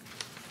approved.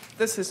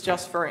 This is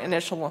just for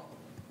initial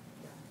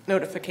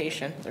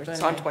notification.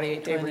 It's on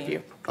 28-day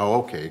review. Oh,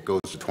 okay, it goes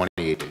to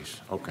 28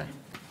 days, okay.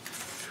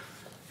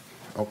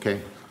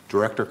 Okay,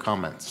 director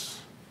comments.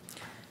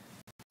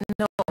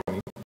 No,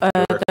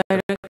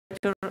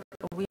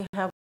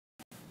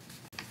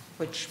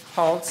 which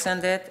Paul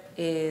sent it,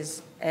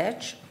 is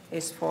H,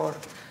 is for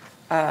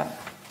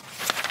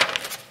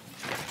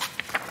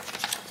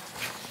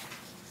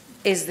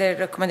is the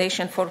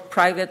recommendation for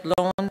private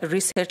loan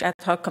research ad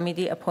hoc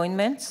committee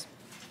appointments.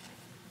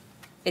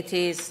 It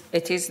is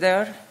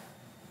there.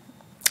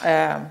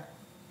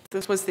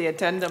 This was the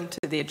addendum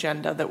to the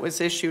agenda that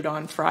was issued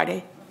on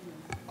Friday.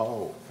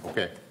 Oh,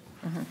 okay.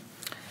 Mm-hmm.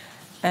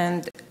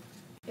 And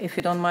if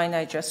you don't mind,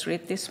 I just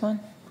read this one.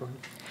 Go ahead.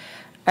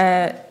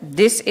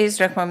 This is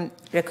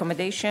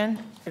recommendation,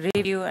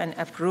 review and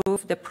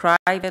approve the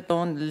private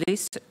loan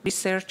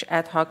research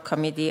ad hoc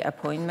committee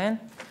appointment.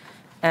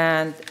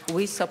 And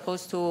we're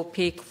supposed to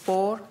pick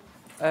 4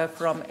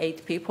 from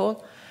 8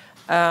 people.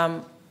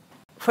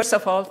 First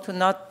of all, to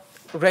not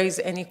raise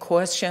any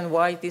question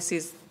why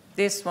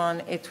this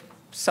one, it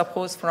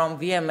suppose from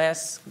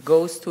VMS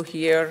goes to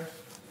here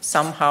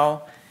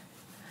somehow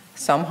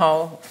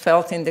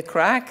felt in the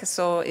crack,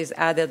 so is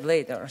added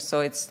later. So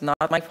it's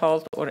not my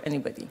fault or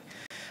anybody.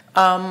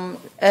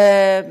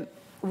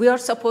 We are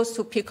supposed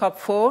to pick up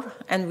 4,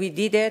 and we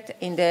did it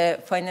in the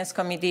Finance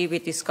Committee. We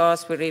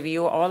discussed, we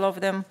review all of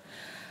them.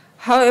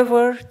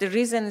 However, the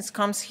reason it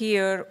comes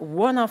here,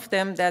 one of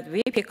them that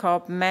we pick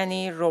up,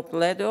 Manny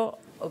Robledo,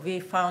 we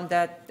found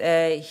that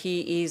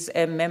he is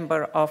a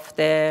member of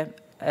the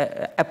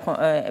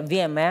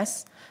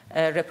VMS,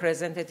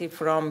 representative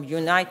from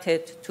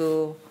United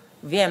to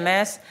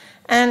VMS.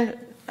 And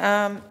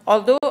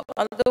although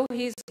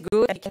he's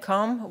good and he can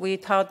come, we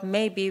thought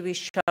maybe we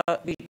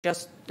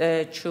just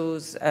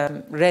choose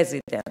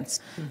residents.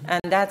 Mm-hmm.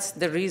 And that's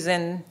the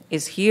reason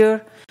is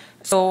here.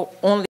 So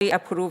only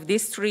approve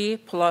these 3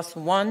 plus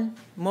 1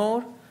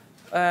 more,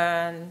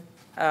 and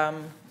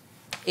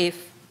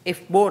if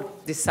board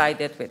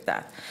decided with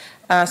that.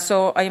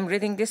 So I am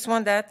reading this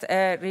one, that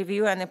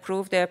review and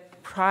approve the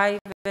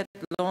private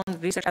loan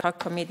research ad hoc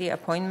committee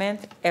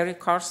appointment, Eric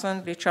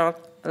Carson, Richard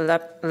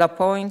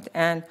Lapointe,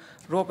 and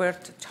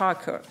Robert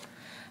Tucker.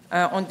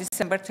 On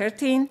December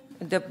 13,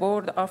 the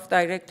Board of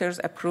Directors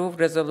approved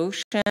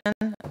Resolution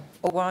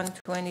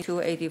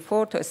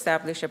 01-2284 to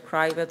establish a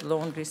private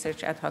loan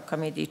research ad hoc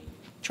committee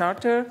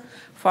charter.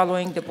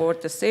 Following the board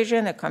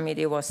decision, a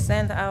committee was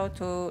sent out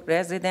to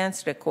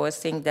residents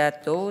requesting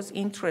that those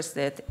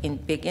interested in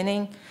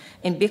becoming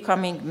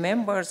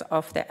members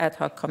of the ad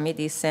hoc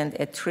committee send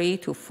a 3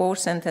 to 4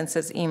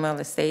 sentences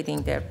email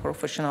stating their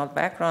professional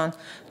background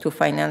to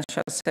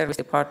Financial Service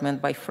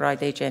Department by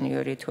Friday,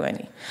 January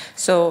 20.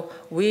 So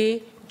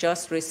we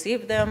just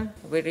received them,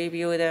 we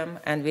reviewed them,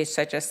 and we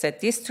suggested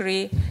these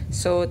 3.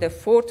 So the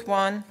 4th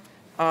one,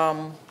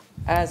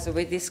 as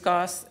we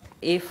discussed,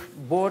 if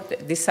board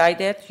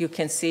decided, you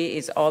can see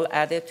is all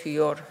added to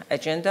your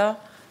agenda.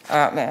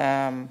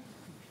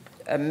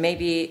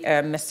 Maybe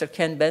Mr.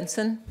 Ken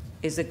Benson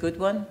is a good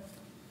one.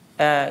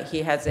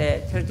 He has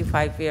a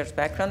 35 years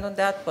background on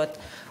that, but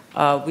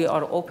we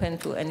are open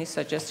to any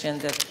suggestion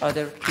that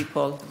other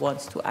people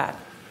wants to add.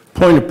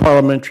 Point of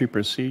parliamentary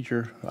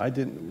procedure. I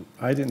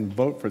didn't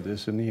vote for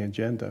this in the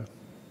agenda.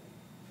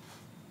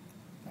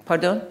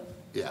 Pardon?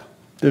 Yeah.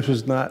 This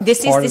was not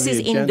this part is of the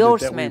agenda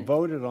endorsement. that we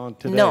voted on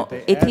today. No,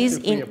 they it asked is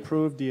if we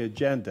approved the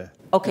agenda.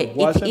 Okay. It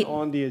wasn't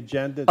on the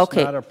agenda. It's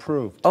okay. not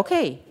approved.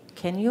 Okay.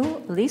 Can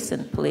you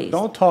listen, please?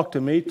 Don't talk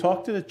to me.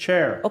 Talk to the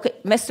chair. Okay,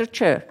 Mr.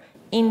 Chair.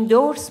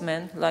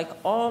 Endorsement, like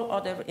all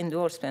other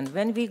endorsement,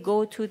 when we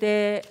go to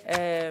the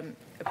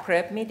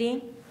prep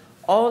meeting,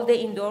 all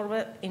the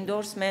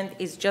endorsement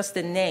is just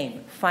the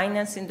name.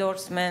 Finance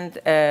endorsement,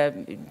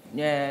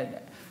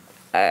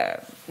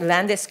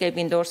 landscape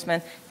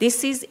endorsement.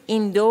 This is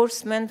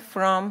endorsement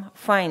from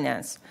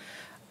finance.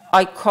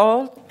 I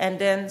called, and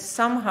then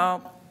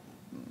somehow,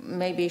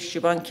 maybe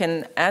Shivan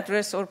can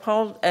address, or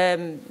Paul,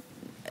 the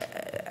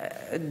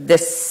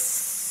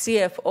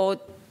CFO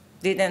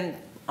didn't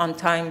on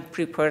time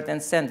prepare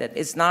and send it.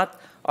 It's not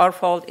our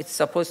fault. It's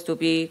supposed to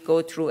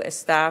go through a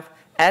staff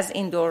as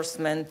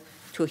endorsement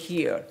to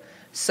here.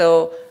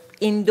 So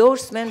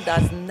endorsement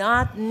does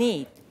not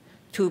need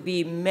to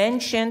be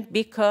mentioned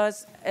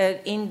because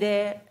in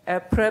the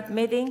prep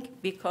meeting,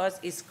 because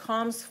it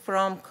comes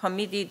from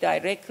committee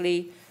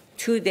directly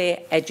to the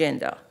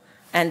agenda.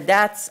 And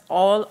that's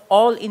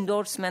all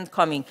endorsement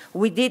coming.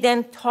 We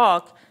didn't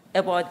talk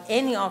about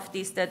any of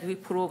this that we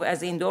prove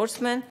as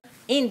endorsement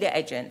in the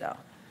agenda.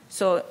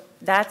 So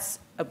that's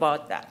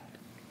about that.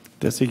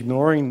 It's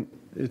ignoring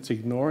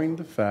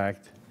the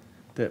fact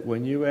that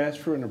when you asked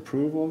for an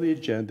approval of the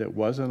agenda, it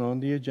wasn't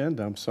on the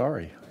agenda. I'm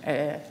sorry.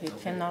 You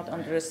cannot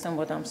understand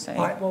what I'm saying.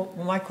 Well,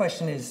 my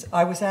question is,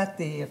 I was at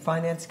the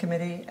Finance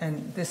Committee,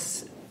 and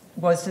this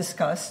was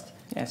discussed.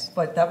 Yes.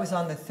 But that was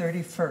on the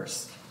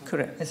 31st.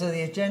 Correct. And so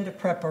the agenda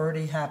prep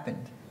already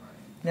happened.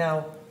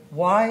 Now,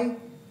 why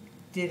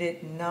did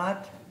it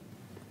not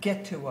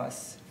get to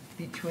us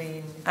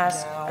between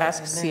now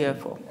ask and then?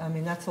 CFO. I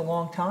mean, that's a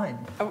long time.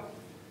 I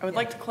would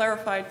like to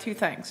clarify 2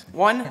 things.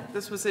 One,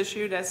 this was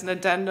issued as an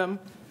addendum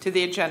to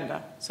the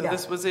agenda. So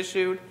this was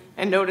issued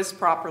and noticed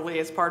properly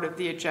as part of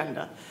the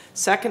agenda.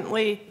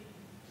 Secondly,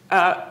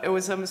 it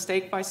was a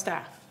mistake by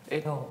staff.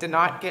 It did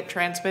not get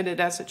transmitted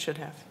as it should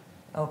have.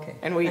 Okay.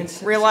 And we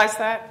so- realized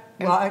that.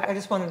 Well, I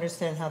just want to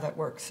understand how that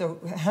works. So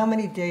how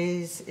many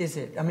days is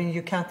it? I mean,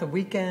 you count the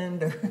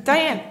weekend? Or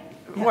Diane,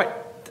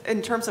 what,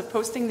 in terms of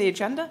posting the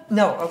agenda?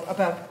 No,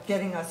 about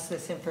getting us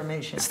this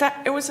information.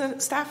 It was a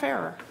staff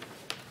error.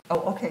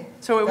 Oh, okay.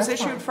 So it was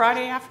That's issued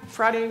fine.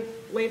 Friday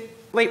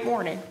late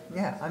morning.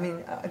 Yeah, I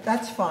mean,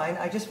 that's fine.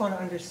 I just want to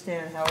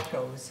understand how it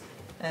goes.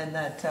 And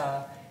that,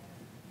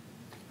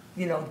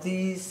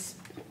 these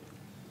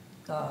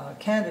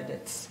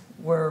candidates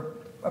were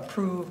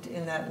approved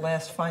in that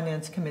last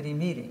finance committee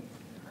meeting.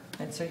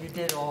 And so you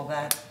did all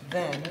that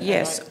then.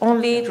 Yes,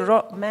 only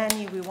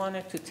Manny we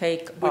wanted to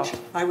take Which off.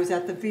 I was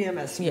at the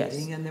VMS Yes.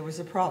 meeting, and there was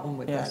a problem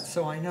with Yes. that,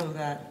 so I know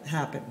that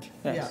happened.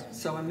 Yes. Yeah,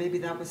 so and maybe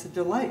that was a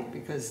delay,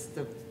 because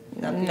that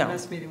No,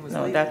 VMS meeting was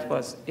no, late. that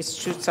was, it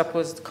should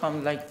supposed to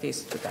come like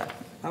this to that.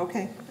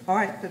 Okay, all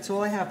right, that's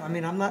all I have. I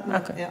mean, I'm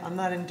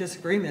not in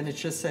disagreement, it's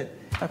just that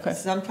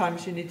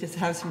sometimes you need to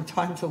have some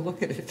time to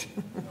look at it.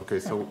 Okay,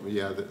 so,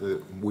 yeah,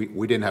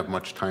 we didn't have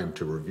much time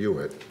to review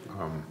it,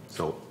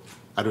 so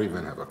I don't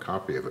even have a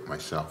copy of it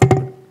myself.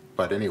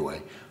 But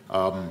anyway,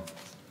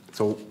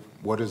 so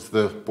what does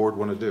the board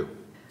want to do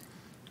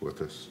with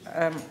this?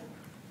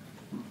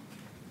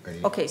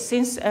 Okay,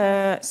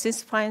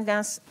 since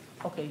finance,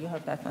 okay, you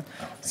have that one.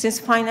 Since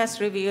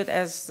finance reviewed,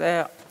 as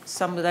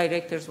some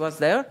directors was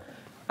there,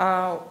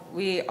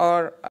 we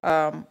are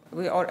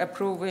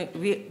approving.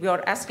 We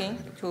are asking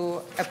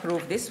to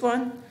approve this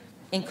one,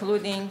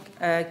 including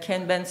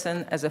Ken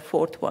Benson as a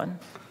fourth one.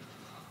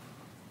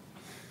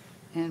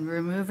 And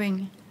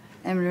removing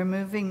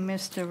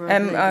Mr.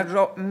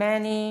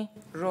 Manny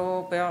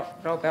Robledo.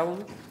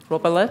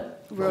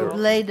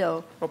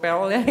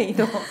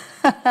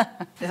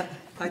 Yeah,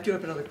 I do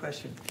have another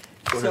question.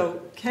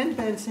 So Ken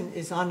Benson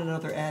is on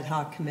another ad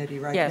hoc committee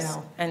right now. Yes,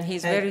 and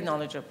he's very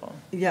knowledgeable.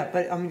 Yeah,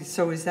 but I mean,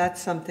 so is that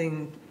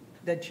something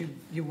that you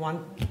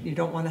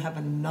don't want to have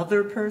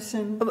another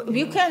person?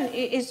 You can,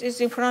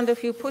 it's in front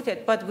of you, put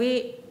it, but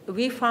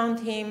we found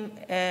him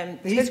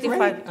He's 35.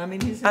 great. I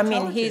mean, he's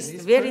intelligent. He's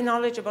He's very great.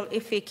 knowledgeable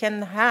if he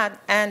can have,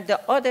 and the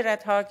other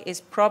ad hoc is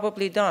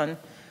probably done.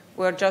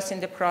 We're just in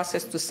the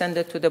process to send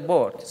it to the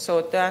board.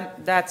 So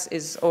that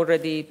is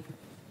already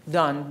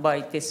done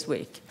by this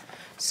week.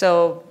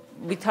 So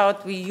we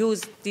thought we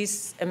use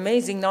this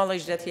amazing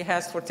knowledge that he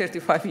has for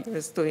 35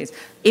 years to this.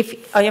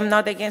 If I am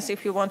not against,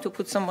 if you want to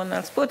put someone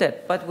else, put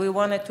it. But we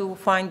wanted to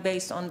find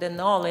based on the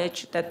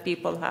knowledge that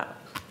people have.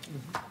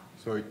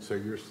 So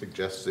you're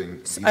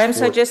suggesting? I'm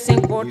suggesting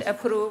board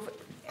approve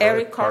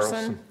Eric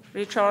Carson,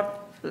 Richard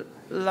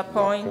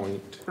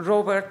Lapointe,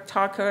 Robert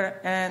Tucker,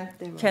 and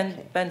Ken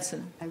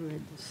Benson. I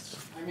read this.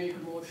 I make a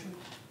motion.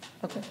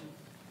 Okay.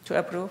 To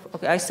approve?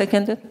 Okay, I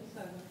second it.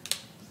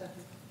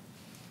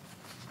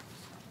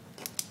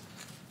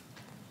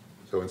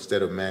 So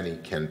instead of Manny,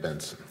 Ken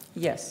Benson.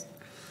 Yes.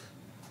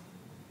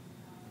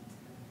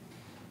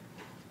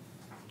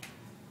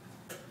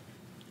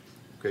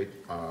 Okay,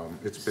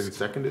 it's been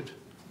seconded?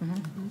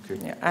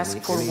 Okay. Yeah,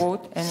 ask for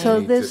vote.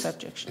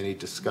 Any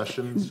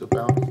discussions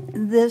about?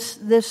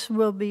 This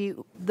will be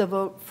the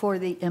vote for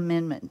the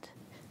amendment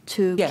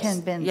to Yes,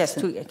 Ken Benson. yes,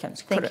 to Ken,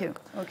 Thank correct. you.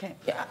 Okay.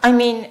 Yeah, I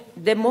mean,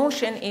 the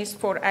motion is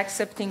for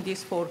accepting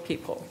these four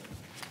people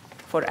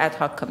for ad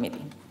hoc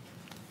committee.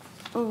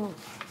 Oh.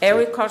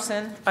 Eric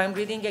Carson, I'm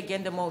reading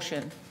again the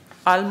motion.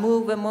 I'll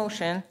move a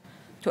motion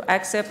to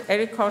accept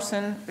Eric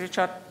Carson,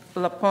 Richard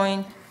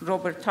Lapointe,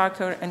 Robert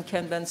Tucker, and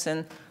Ken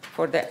Benson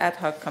for the ad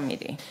hoc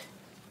committee.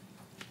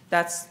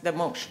 That's the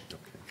motion.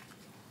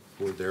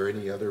 Were there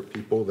any other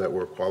people that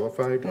were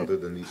qualified other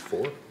than these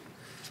four?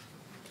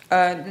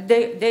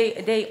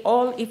 They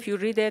all, if you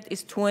read it,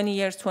 is 20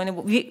 years, 20.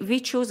 We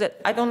choose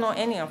it. I don't know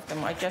any of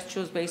them. I just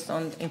choose based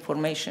on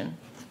information,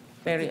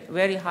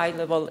 very high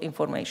level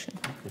information.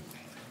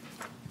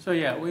 So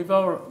yeah,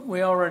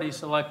 we already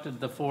selected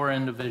the four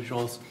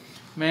individuals.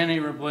 Manny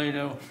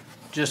Robledo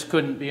just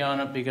couldn't be on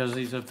it because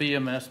he's a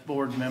VMS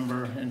board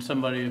member and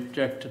somebody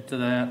objected to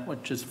that,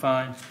 which is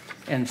fine.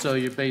 And so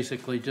you're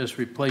basically just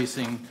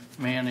replacing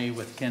Manny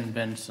with Ken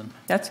Benson.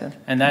 That's it.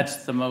 And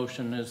that's the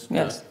motion is.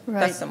 Yes,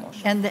 that's the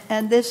motion.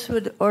 And this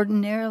would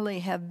ordinarily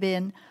have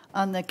been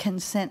on the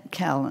consent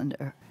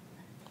calendar.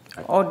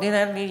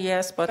 Ordinarily,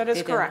 yes, but That is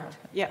they didn't. correct,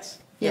 yes.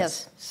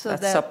 Yes, so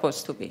that's that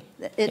supposed to be.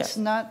 It's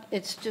Yeah. not.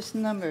 It's just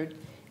numbered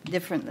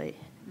differently.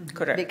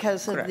 Correct.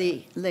 Because of Correct.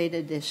 the late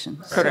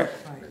additions. Correct.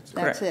 So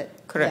that's it.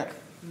 Correct.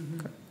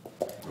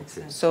 Yeah.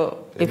 Okay.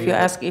 So if Any you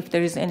other- ask if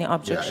there is any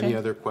objection. Yeah, any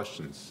other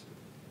questions?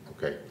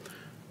 Okay,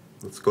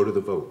 let's go to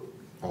the vote.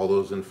 All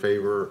those in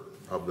favor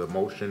of the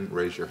motion,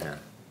 raise your hand.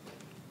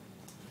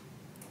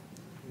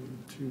 1,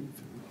 2, 3.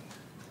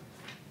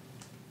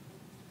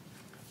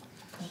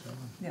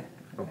 Yeah.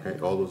 Okay,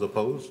 all those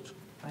opposed?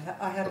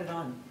 I had it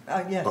on.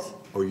 Yes.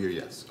 Oh, you're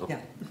yes, okay.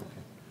 Yeah.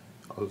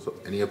 Okay. Also,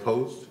 any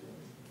opposed?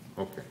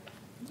 Okay.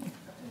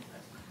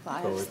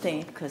 I So it's-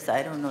 abstain because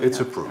I don't know. It's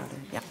enough approved. about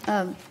it.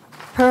 Yeah.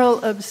 Pearl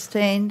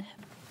abstained.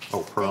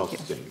 Oh, Pearl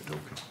abstained,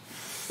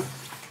 okay.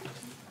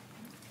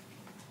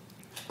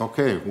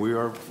 Okay, we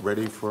are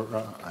ready for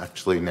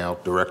actually now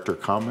director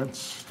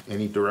comments.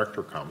 Any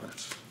director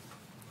comments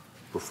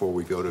before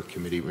we go to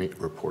committee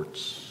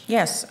reports?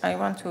 Yes, I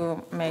want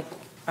to make,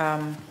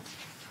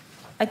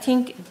 I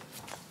think,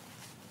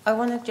 I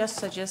want to just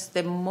suggest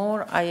the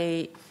more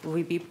I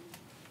will be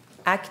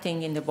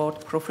acting in the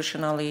board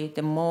professionally,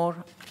 the more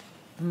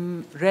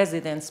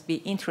residents be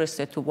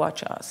interested to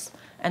watch us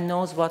and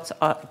knows what's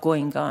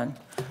going on.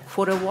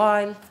 For a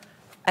while,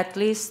 at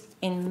least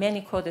in many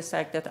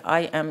cul-de-sac that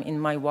I am in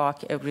my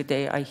walk every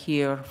day, I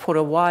hear, for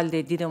a while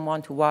they didn't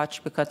want to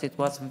watch because it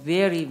was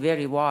very,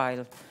 very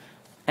wild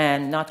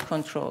and not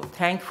controlled.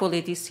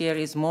 Thankfully, this year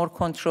is more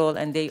controlled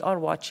and they are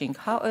watching.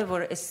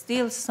 However,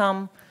 still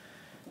some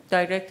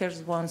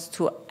directors wants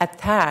to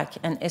attack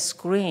and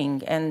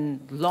scream and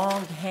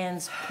long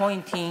hands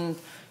pointing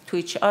to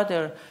each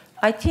other.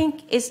 I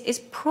think it's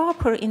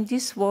proper in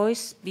this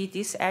voice we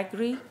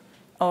disagree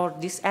or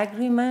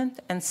disagreement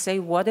and say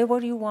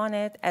whatever you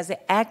wanted as an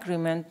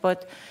agreement,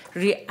 but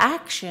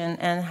reaction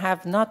and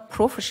have not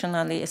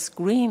professionally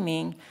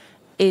screaming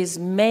is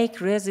make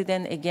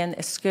resident again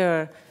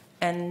scared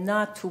and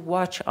not to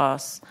watch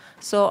us.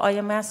 So I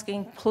am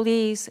asking,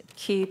 please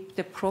keep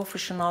the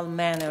professional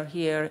manner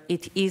here.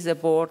 It is a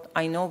board.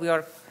 I know we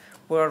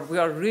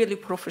are really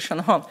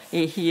professional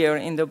here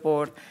in the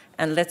board,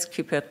 and let's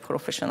keep it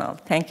professional.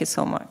 Thank you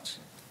so much.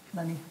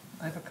 Lenny,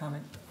 I have a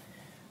comment.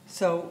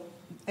 So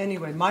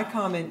anyway, my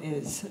comment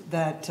is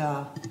that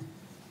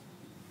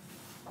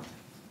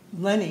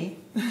Lenny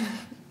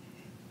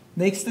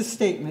makes the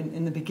statement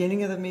in the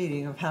beginning of the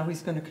meeting of how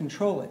he's going to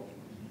control it.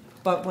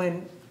 But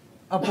when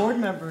a board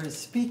member is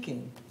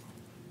speaking,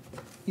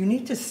 you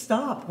need to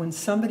stop when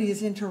somebody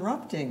is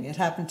interrupting. It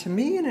happened to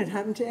me and it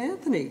happened to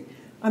Anthony.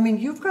 I mean,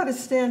 you've got to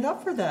stand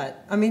up for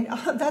that. I mean,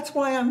 that's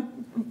why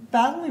I'm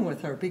battling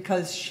with her,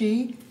 because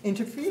she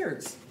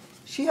interferes.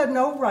 She had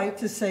no right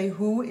to say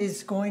who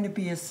is going to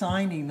be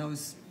assigning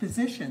those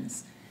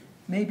positions.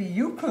 Maybe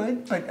you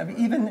could, but I mean,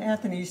 even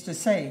Anthony used to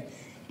say,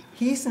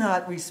 he's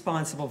not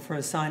responsible for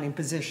assigning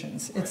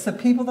positions. It's the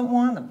people that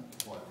want them.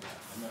 Well,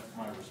 and that's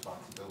my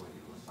responsibility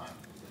to assign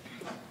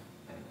positions.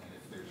 And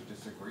if there's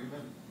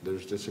disagreement,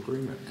 there's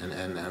disagreement.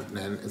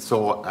 And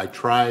so I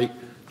try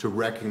to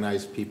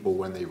recognize people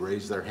when they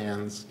raise their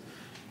hands.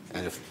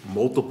 And if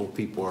multiple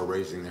people are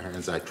raising their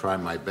hands, I try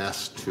my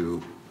best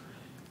to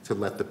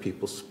let the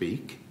people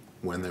speak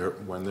when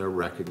they're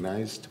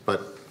recognized.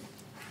 But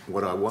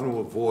what I want to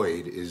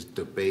avoid is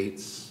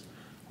debates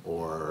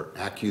or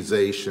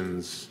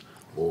accusations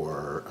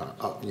or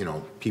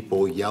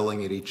people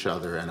yelling at each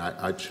other. And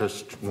I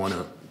just want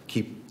to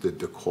keep the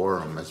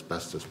decorum as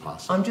best as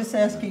possible. I'm just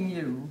asking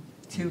you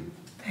to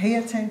pay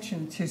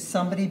attention to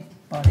somebody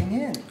butting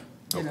in,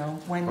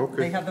 when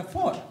they have the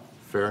floor.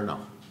 Fair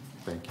enough.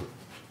 Thank you.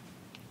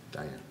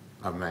 Diane.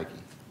 Maggie.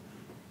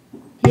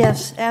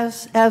 Yes,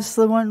 as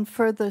the one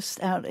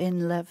furthest out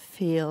in left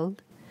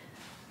field,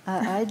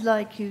 I'd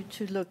like you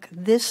to look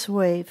this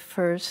way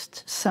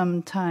first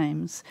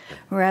sometimes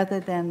rather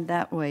than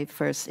that way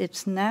first.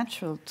 It's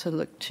natural to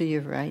look to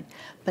your right,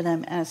 but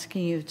I'm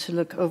asking you to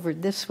look over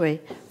this way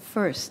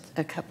first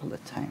a couple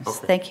of times.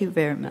 Okay. Thank you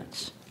very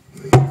much.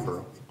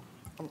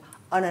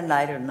 On a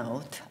lighter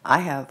note, I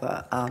have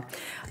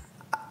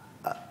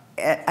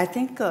I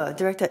think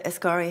Director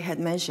Escari had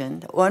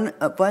mentioned one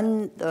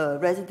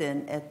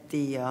resident at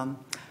the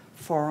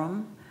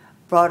forum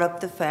brought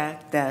up the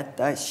fact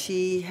that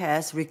she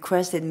has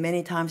requested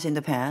many times in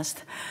the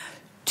past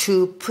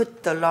to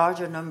put the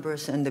larger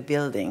numbers in the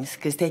buildings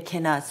because they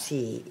cannot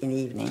see in the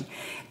evening.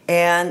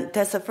 And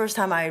that's the first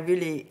time I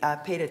really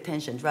paid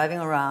attention, driving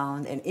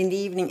around. And in the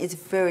evening, it's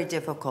very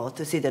difficult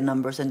to see the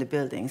numbers in the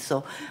buildings.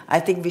 So I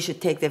think we should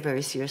take that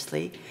very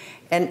seriously.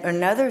 And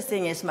another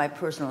thing is my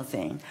personal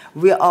thing.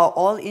 We are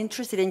all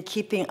interested in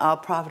keeping our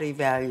property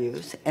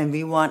values, and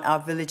we want our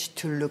village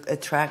to look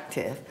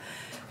attractive.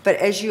 But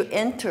as you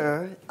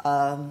enter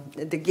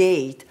the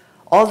gate,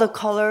 all the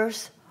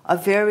colors are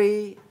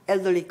very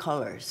elderly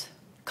colors.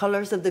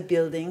 Colors of the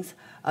buildings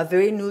are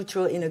very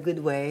neutral in a good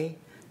way,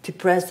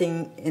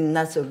 depressing in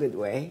not so good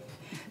way.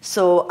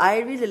 So I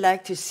really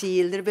like to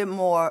see a little bit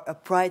more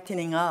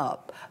brightening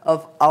up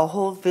of our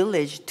whole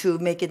village to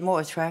make it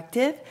more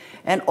attractive.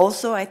 And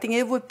also I think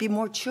it would be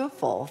more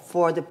cheerful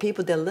for the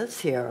people that live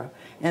here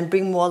and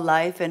bring more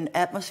life and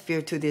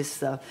atmosphere to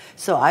this.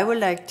 So I would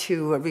like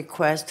to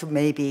request to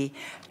maybe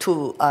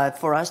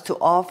for us to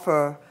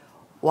offer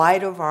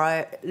wider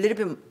variety, a little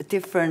bit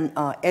different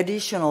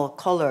additional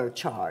color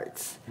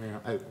charts.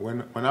 Yeah,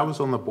 when I was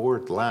on the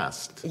board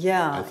last,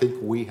 I think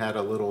we had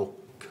a little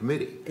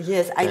committee.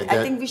 Yes, I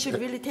think we should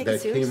really take it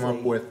seriously. That came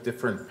up with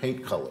different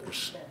paint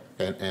colors,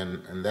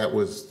 and that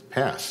was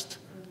passed,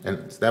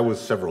 and that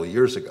was several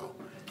years ago.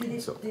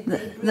 So,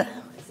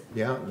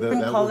 yeah,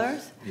 different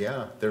colors?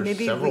 There's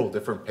maybe several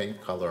different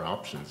paint color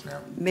options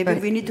now. Maybe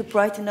we need to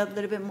brighten up a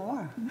little bit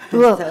more.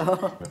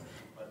 Well,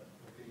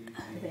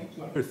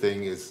 The other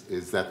thing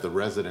is that the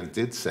resident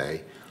did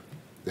say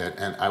that,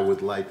 and I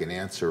would like an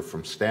answer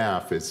from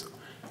staff, is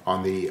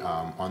on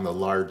the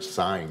large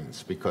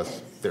signs,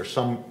 because there's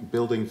some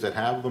buildings that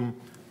have them,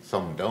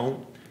 some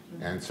don't.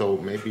 And so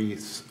maybe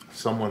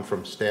someone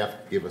from staff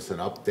give us an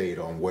update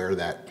on where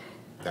that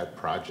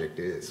project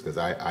is, because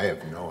I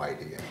have no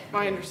idea.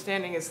 My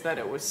understanding is that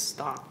it was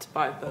stopped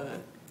by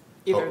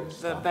either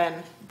the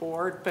then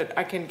board, but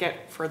I can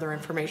get further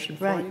information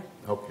for you.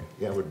 Okay,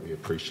 yeah, would be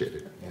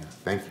appreciated. Yeah,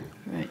 thank you.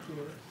 Right.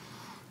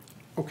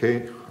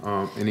 Okay,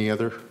 any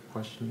other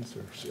questions?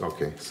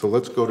 Okay, so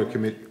let's go to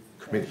committee.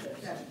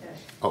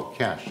 Oh,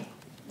 Cash.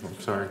 I'm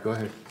sorry, go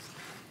ahead.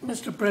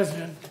 Mr.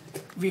 President,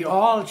 we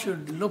all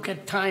should look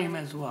at time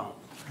as well.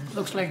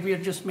 Looks like we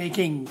are just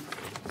making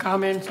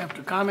comments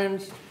after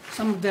comments.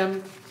 Some of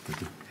them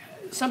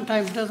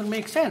sometimes doesn't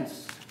make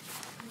sense.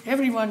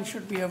 Everyone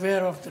should be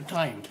aware of the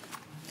time.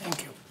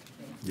 Thank you.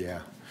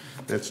 Yeah,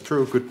 that's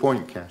true. Good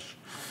point, Cash.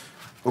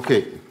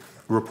 Okay,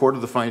 report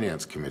of the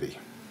Finance Committee.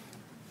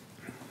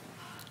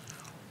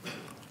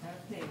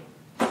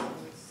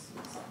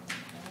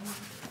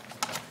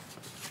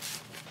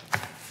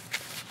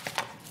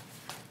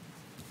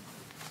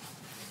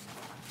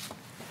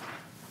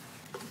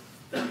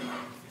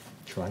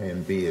 Try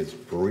and be as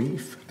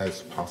brief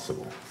as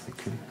possible.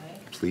 Okay,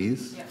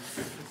 please. Yes,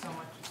 thank you so much.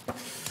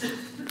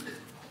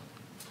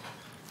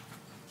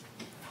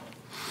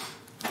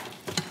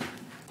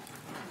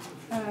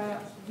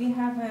 We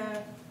have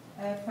a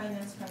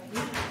finance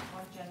committee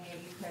on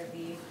January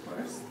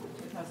 31st,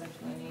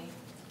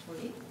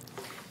 2023.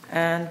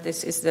 And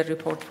this is the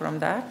report from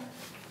that.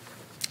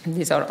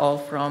 These are all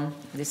from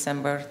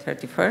December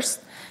 31st.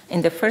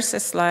 In the first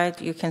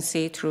slide, you can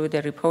see through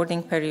the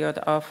reporting period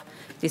of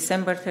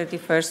December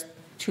 31st,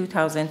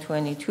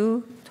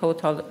 2022,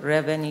 total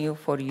revenue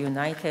for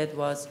United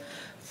was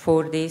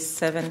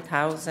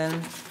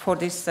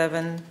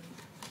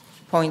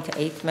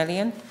 $47.8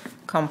 million,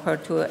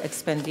 compared to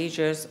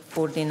expenditures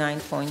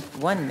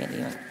 $49.1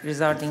 million,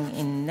 resulting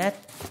in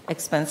net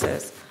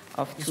expenses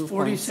of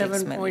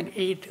 $2.6 million.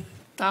 47.8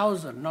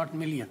 thousand, not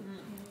million.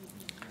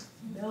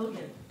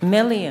 Million.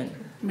 Million?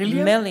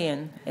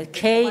 Million.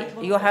 K,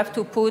 you have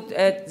to put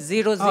a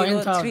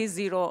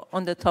 0030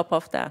 on the top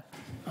of that.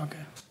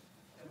 Okay.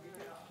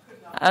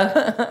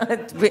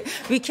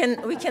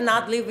 We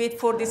cannot live with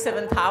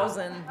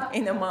 47,000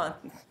 in a month.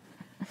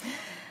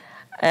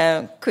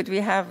 Could we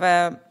have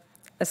a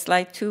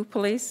slide 2,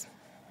 please?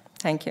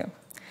 Thank you.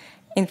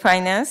 In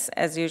finance,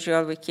 as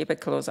usual, we keep a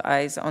close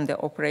eyes on the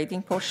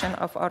operating portion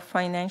of our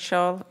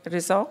financial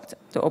result.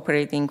 The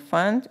operating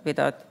fund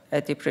without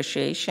a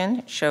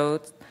depreciation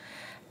showed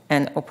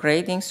an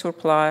operating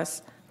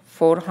surplus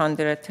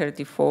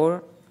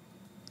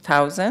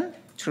 $434,000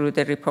 through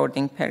the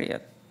reporting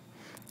period.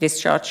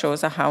 This chart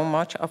shows how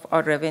much of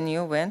our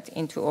revenue went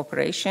into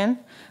operation,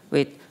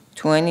 with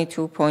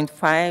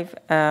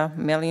 $22.5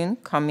 million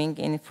coming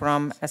in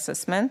from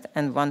assessment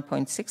and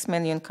 $1.6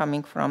 million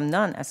coming from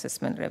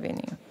non-assessment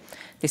revenue.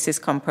 This is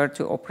compared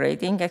to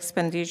operating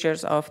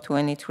expenditures of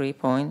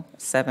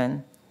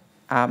 $23.7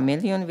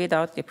 million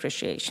without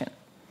depreciation.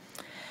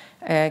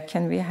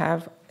 Can we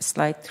have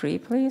slide 3,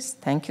 please?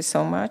 Thank you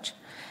so much.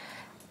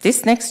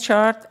 This next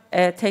chart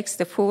takes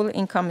the full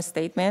income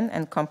statement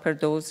and compare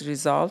those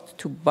results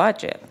to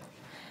budget.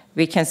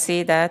 We can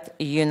see that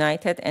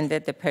United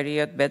ended the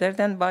period better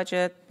than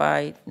budget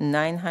by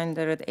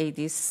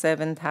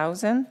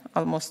 $987,000,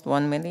 almost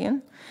 $1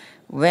 million,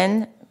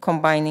 when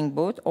combining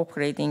both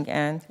operating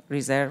and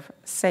reserve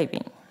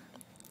saving.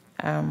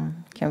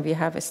 Can we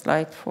have a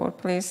slide 4,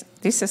 please?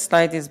 This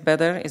slide is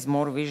better, is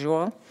more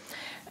visual,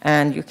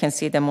 and you can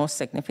see the most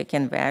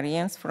significant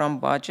variance from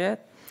budget.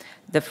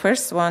 The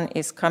first one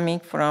is coming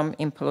from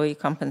employee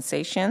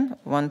compensation,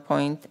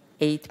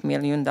 $1.8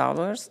 million,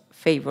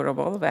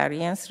 favorable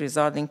variance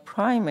resulting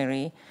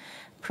primarily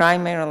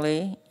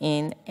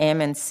in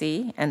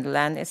M&C and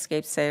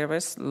landscape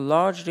service,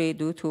 largely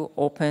due to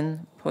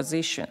open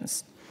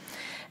positions.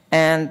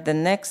 And the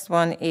next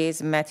one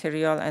is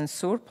material and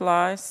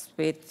surplus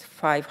with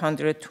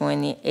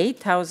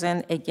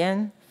 $528,000,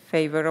 again,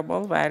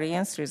 favorable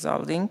variance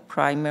resulting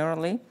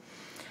primarily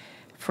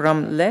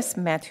from less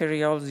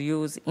materials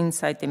used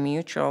inside the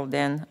mutual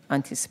than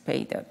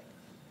anticipated.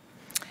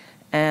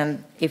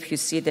 And if you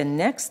see the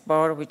next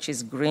bar, which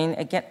is green,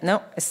 again,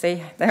 no,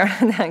 stay there,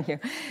 thank you.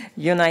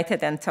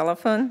 United and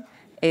Telephone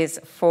is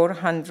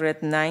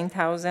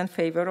 $409,000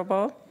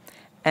 favorable.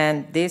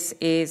 And this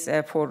is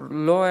for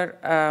lower,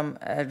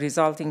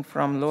 resulting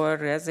from lower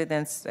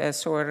residence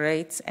sewer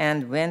rates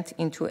and went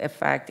into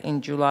effect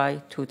in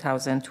July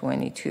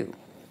 2022.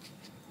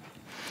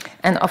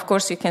 And of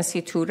course, you can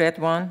see 2 red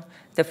ones.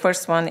 The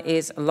first one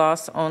is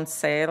loss on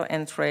sale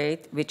and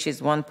trade, which is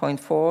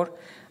 1.4.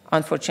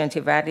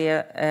 Unfortunately,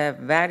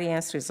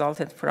 variance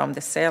resulted from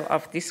the sale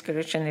of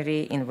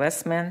discretionary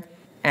investment.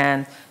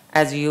 And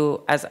as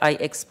I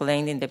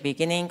explained in the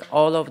beginning,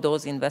 all of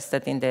those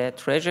invested in the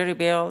Treasury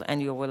bill,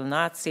 and you will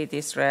not see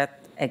this red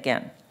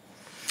again.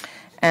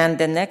 And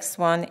the next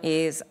one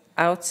is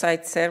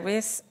outside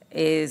service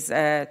is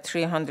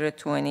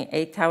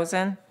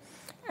 $328,000,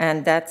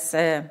 and that's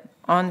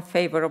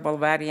unfavorable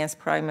variance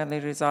primarily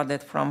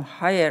resulted from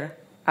higher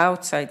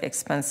outside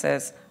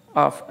expenses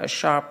of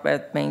sharp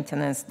bed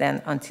maintenance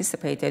than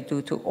anticipated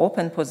due to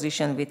open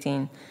position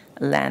within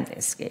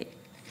landscape.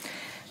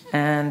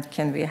 And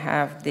can we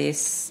have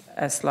this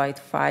slide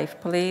 5,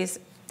 please?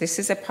 This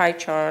is a pie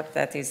chart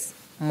that is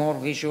more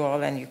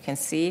visual, and you can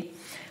see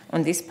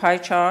on this pie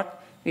chart,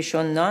 we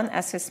show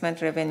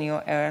non-assessment revenue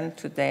earned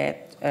to date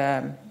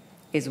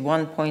is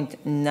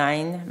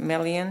 1.9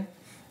 million,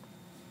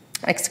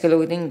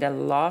 excluding the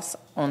loss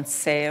on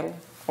sale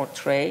or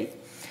trade.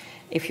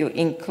 If you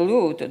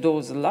include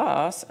those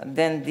loss,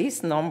 then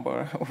this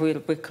number will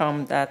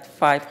become that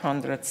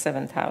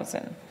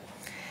 507,000.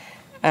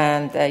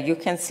 And you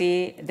can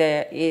see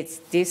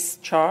this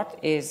chart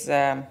is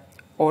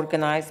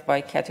organized by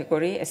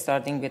category,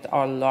 starting with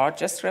our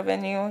largest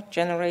revenue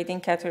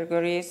generating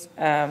categories,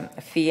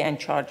 fee and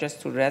charges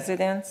to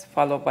residents,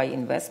 followed by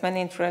investment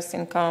interest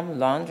income,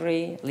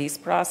 laundry, lease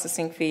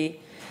processing fee,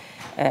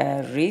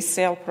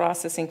 resale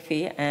processing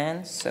fee,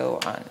 and so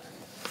on.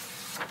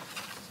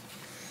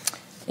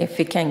 If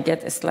we can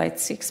get slide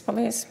 6,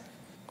 please.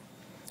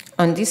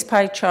 On this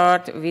pie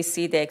chart, we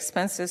see the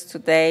expenses to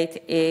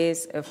date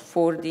is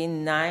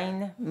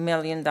 $49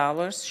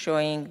 million,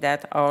 showing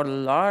that our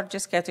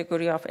largest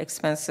category of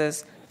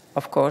expenses,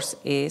 of course,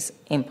 is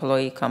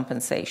employee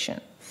compensation.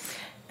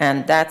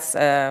 And that's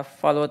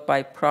followed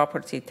by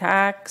property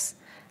tax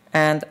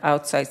and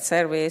outside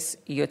service,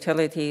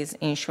 utilities,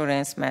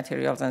 insurance,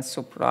 materials and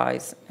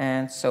supplies,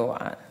 and so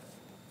on.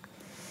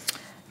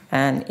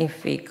 And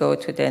if we go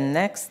to the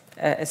next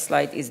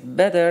slide is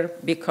better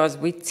because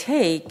we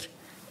take,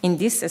 in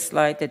this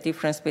slide, the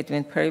difference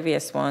between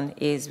previous one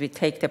is we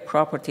take the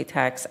property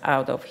tax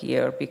out of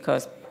here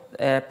because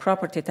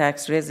property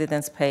tax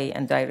residents pay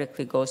and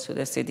directly goes to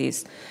the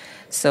cities.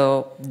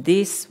 So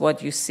this,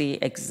 what you see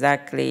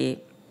exactly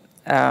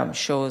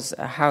shows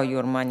how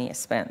your money is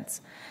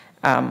spent,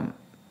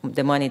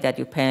 the money that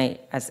you pay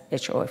as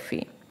HOF.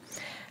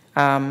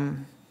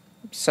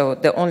 So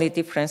the only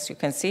difference you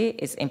can see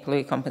is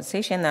employee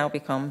compensation now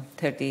become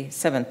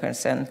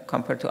 37%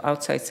 compared to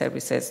outside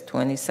services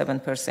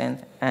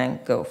 27%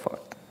 and go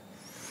forth.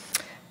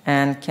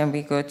 And can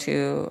we go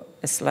to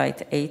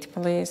slide 8,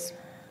 please?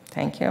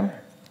 Thank you.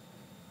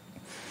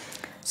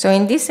 So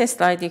in this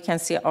slide, you can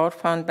see our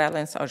fund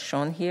balance are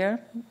shown here.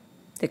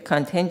 The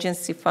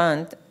contingency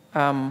fund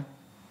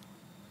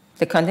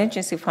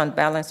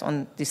balance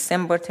on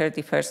December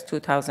 31st,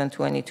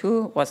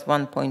 2022 was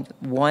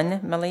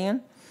 1.1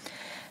 million.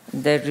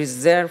 The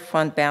reserve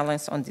fund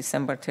balance on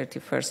December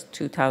 31st,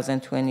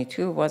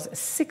 2022 was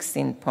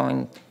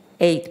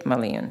 16.8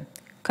 million.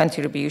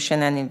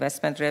 Contribution and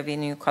investment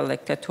revenue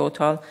collected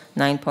total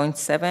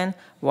 9.7,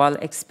 while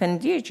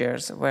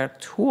expenditures were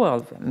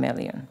 12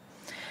 million.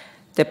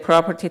 The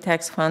property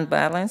tax fund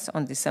balance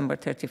on December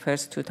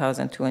 31st,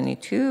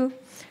 2022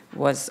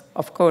 was,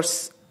 of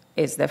course,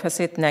 is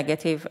deficit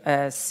negative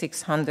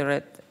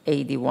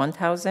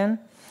 681,000.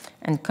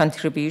 And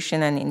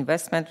contribution and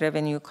investment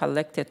revenue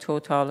collected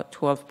total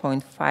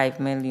 12.5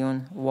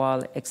 million,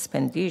 while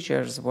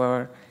expenditures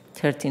were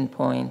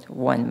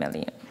 13.1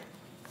 million.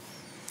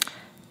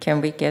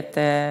 Can we get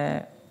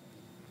the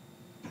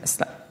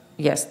slide?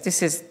 Yes,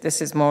 this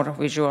is more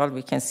visual.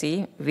 We can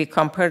see. We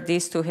compare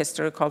these to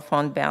historical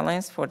fund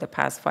balance for the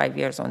past 5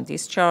 years on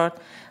this chart,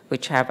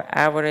 which have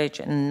averaged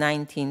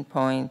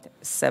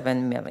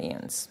 19.7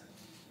 millions.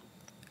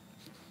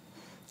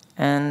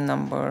 And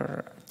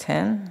number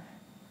 10.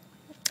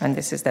 And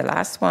this is the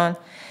last one.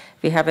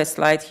 We have a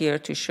slide here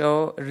to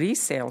show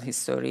resale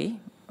history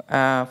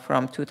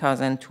from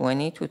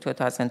 2020 to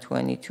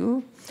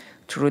 2022.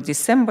 Through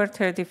December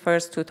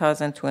 31st,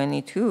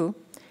 2022,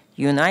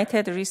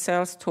 United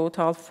resales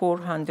total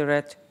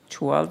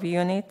 412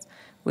 units,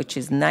 which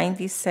is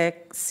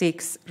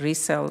 96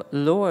 resale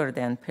lower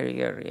than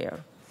prior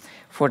year.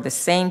 For the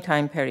same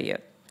time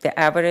period, the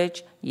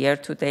average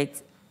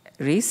year-to-date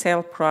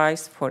resale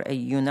price for a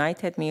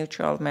United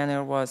Mutual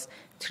Manor was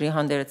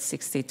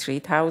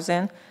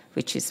 $363,000,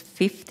 which is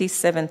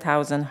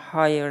 $57,000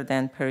 higher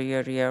than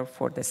prior year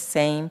for the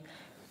same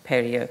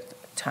period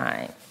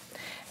time.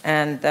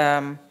 And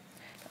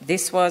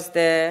this was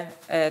the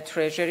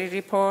Treasury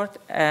report,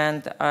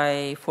 and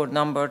for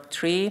number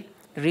 3,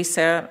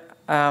 resale,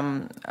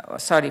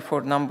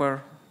 for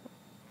number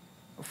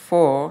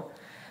 4,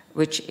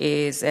 which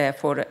is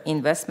for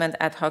investment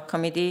ad hoc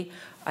committee.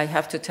 I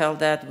have to tell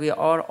that we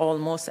are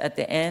almost at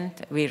the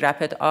end. We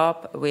wrap it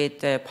up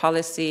with a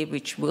policy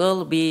which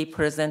will be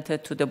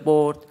presented to the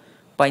board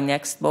by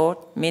next board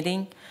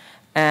meeting.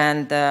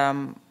 And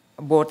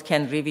board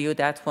can review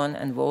that one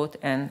and vote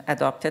and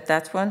adopt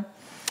that one.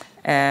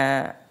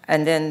 And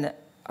then,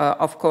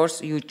 of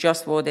course, you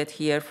just voted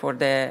here for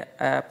the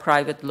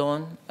private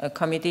loan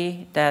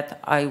committee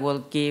that I will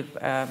give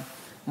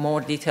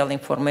more detailed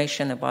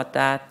information about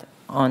that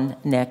on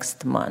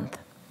next month.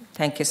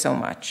 Thank you so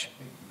much.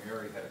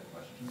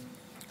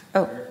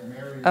 Oh,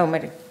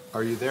 Mary.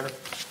 Are you there?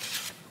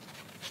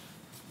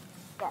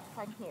 Yes,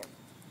 I'm here.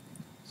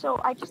 So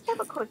I just have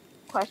a quick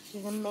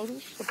question, and maybe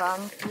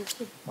Siobhan, you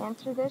could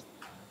answer this.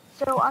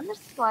 So on the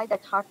slide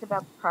that talked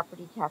about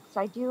property tax,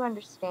 I do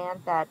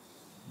understand that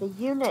the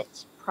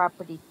unit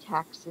property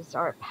taxes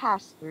are a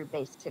pass-through,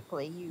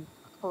 basically. You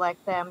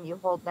collect them, you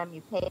hold them,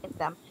 you pay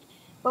them.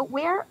 But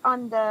where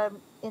in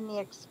the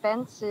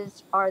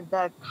expenses are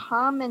the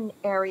common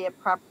area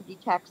property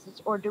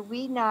taxes, or do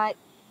we not,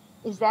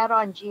 is that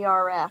on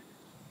GRF?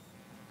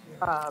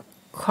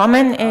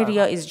 Common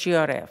area is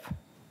GRF.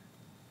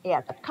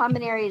 Yeah,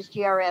 common area is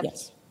GRF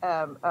Yes.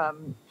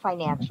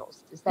 Financials.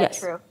 Is that Yes.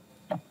 true?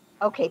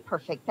 Okay,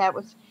 perfect. That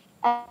was,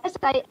 as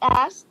I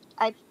asked,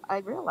 I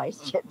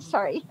realized it.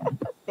 Sorry.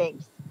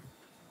 Thanks.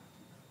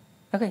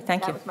 Okay,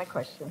 thank you. That was my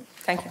question.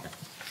 Thank you.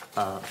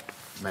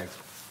 Meg.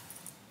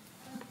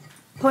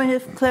 Point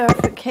of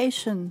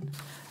clarification,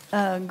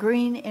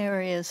 green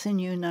areas in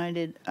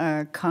United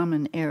are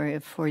common area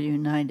for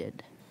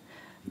United,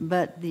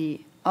 but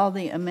all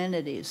the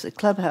amenities, the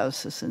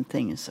clubhouses and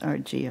things are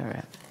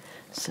GRF.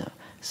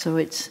 So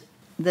it's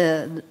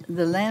the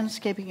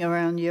landscaping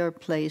around your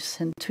place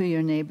and to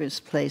your neighbor's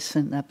place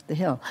and up the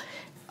hill.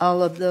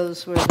 All of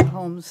those where the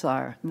homes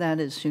are, that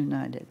is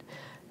United.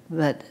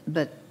 But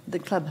the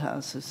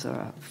clubhouses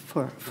are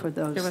for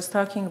those. He was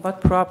talking about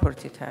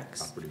property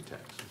tax. Property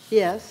taxes.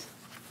 Yes.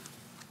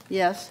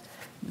 Yes.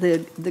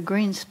 The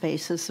green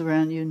spaces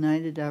around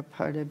United are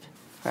part of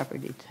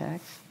property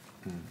tax.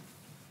 I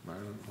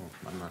don't know.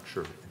 I'm not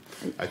sure.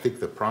 I think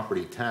the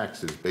property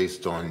tax is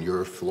based on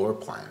your floor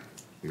plan,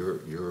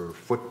 your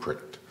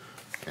footprint,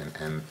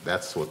 and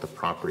that's what the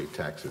property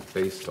tax is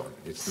based on.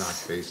 It's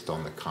not based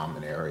on the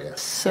common area.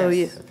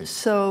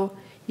 So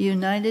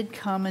United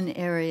Common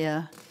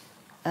Area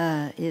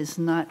is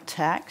not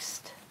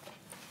taxed?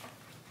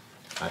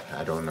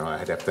 I don't know.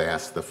 I'd have to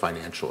ask the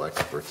financial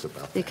experts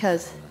about that.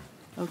 Because,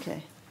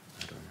 okay.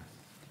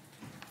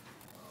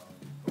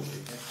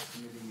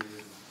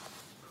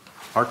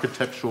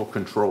 Architectural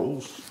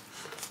controls,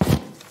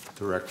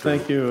 Director.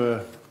 Thank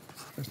you,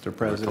 Mr.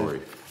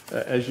 President.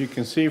 As you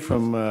can see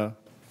from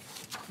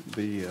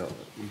the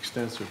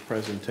extensive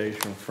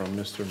presentation from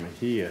Mr.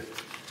 Mejia,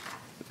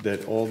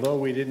 that although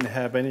we didn't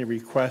have any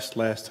requests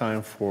last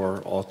time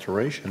for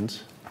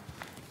alterations,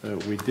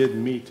 we did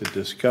meet to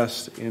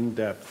discuss in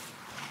depth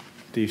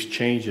these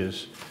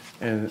changes,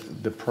 and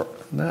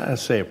not to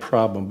say a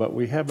problem, but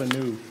we have a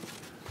new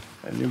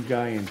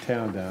guy in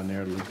town down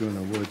there,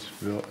 Laguna Woods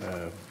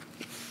Village,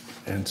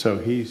 and so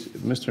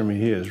Mr.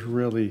 Mejia is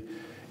really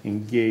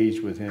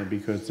engaged with him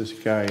because this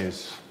guy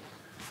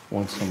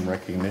wants some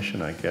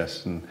recognition, I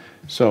guess. And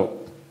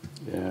so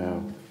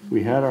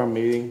we had our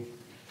meeting,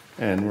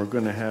 and we're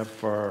going to have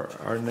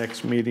our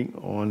next meeting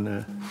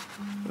on,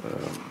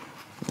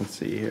 let's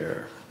see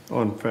here,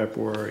 on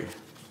February,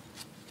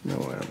 no,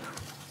 I'm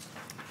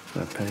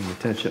not paying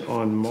attention,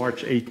 on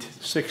March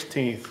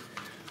 16th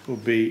will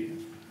be,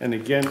 and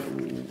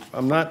again,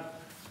 I'm not,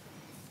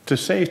 to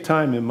save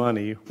time and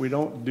money, I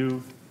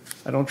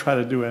don't try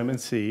to do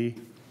M&C,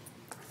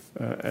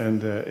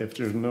 and if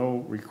there's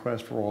no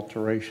request for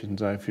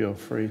alterations, I feel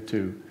free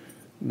to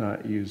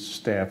not use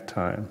staff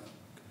time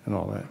and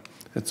all that.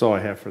 That's all I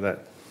have for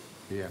that.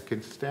 Yeah,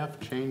 can staff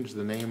change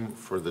the name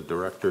for the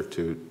director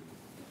to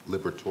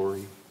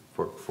Liberatory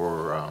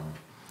for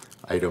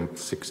item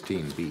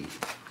 16B?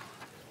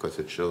 Because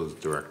it shows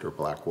Director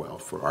Blackwell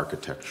for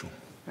architectural.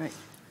 Right.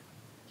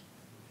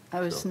 I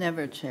was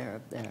never chair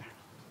of there.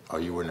 Oh,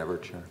 you were never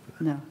chair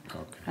for that? No.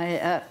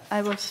 Okay.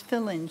 I was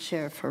fill-in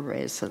chair for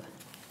Reza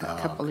a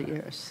couple of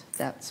years.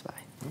 That's why.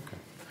 Okay.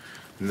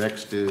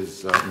 Next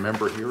is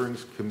Member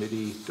Hearings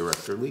Committee,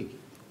 Director Lee.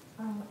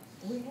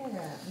 We had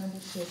a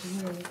membership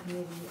hearing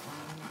committee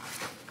on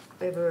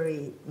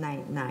February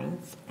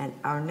 9th, and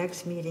our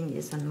next meeting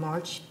is on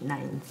March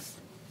 9th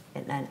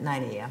at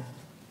 9 a.m.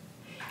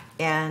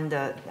 And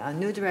our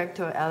new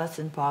director,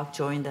 Allison Park,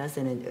 joined us,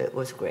 and it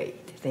was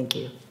great. Thank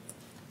you.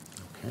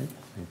 Okay,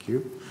 thank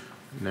you.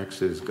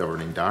 Next is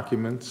Governing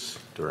Documents,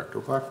 Director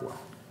Blackwell.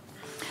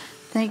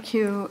 Thank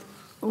you.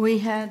 We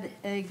had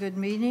a good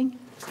meeting.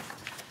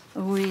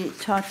 We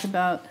talked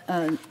about,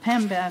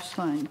 Pam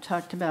Bashline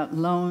talked about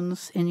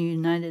loans in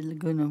United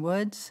Laguna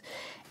Woods,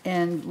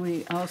 and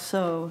we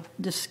also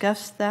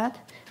discussed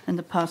that and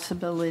the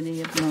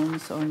possibility of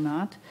loans or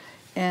not.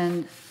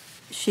 And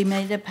she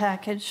made a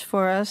package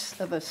for us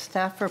of a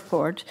staff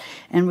report,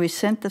 and we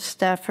sent the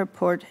staff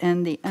report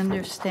and the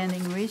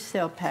understanding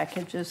resale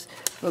packages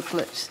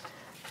booklets,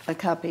 a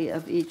copy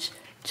of each,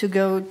 to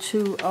go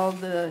to all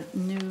the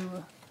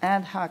new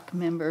ad hoc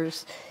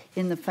members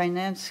in the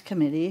Finance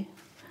Committee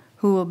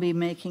who will be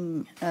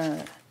making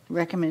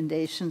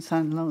recommendations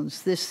on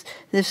loans. This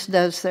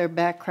does their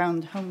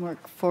background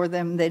homework for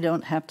them. They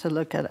don't have to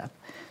look it up.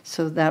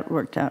 So that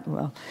worked out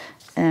well.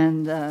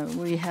 And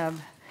we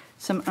have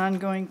some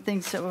ongoing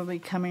things that will be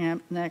coming up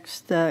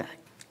next.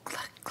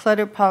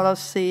 Clutter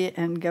policy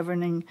and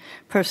governing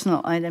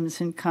personal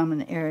items in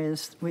common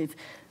areas.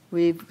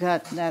 We've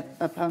got that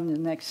up on the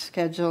next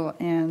schedule,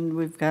 and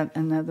we've got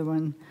another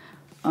one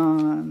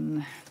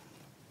on,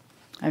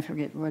 I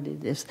forget what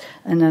it is.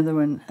 Another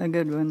one, a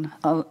good one.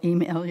 I'll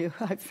email you.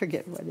 I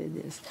forget what it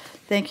is.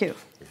 Thank you.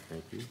 Okay,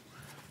 thank you.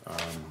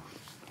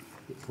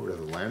 Report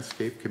of the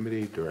Landscape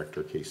Committee,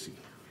 Director Casey.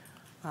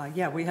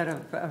 Yeah, we had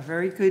a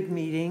very good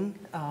meeting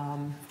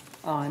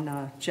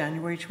on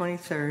January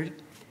 23rd,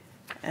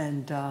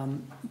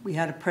 and we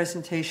had a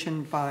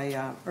presentation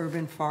by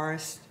Urban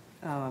Forest,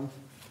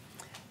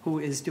 who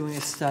is doing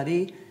a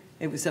study.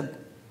 It was a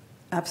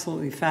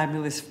absolutely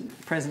fabulous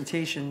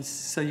presentation,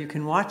 so you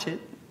can watch it.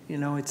 You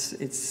know,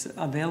 it's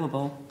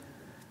available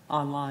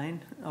online.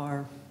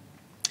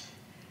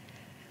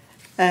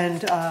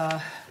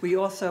 And we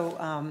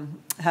also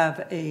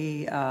have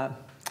a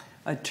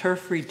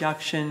turf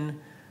reduction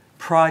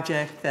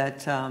project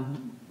that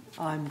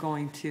I'm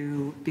going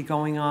to be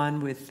going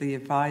on with the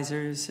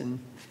advisors and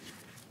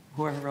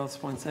whoever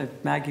else wants.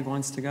 Maggie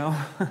wants to go,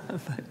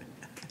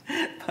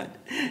 but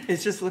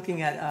it's just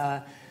looking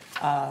at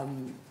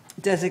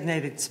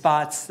designated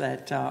spots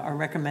that are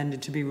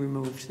recommended to be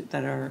removed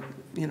that are,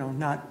 you know,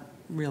 not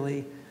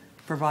really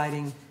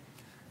providing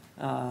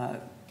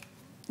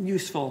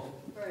useful.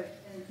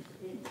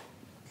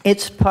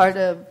 It's part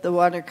of the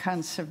water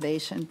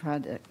conservation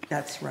project.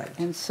 That's right.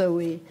 And so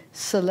we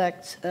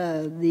select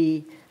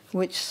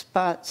which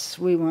spots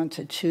we want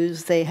to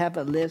choose. They have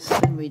a list,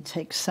 and we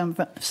take some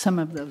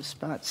of those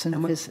spots and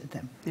visit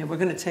them. Yeah, we're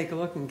going to take a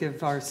look and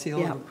give our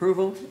seal of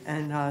approval.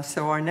 And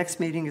so our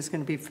next meeting is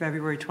going to be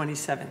February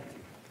 27th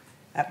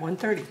at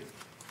 1:30.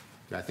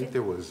 I think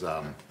there was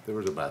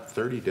about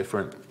 30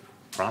 different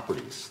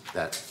properties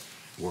that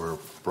were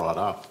brought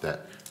up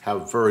that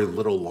have very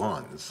little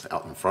lawns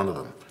out in front of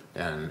them.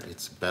 And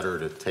it's better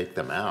to take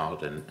them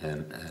out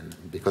and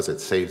because it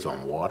saves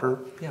on water.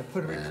 Yeah,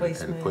 put a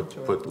replacement.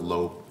 And put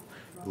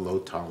low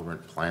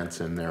tolerant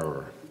plants in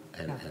there,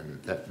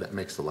 and that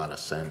makes a lot of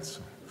sense.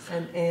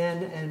 And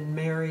Ann and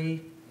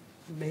Mary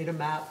made a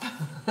map.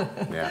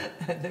 Yeah.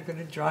 And they're going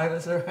to drive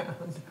us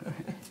around.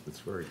 That's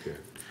very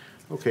good.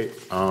 Okay,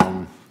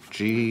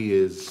 G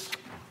is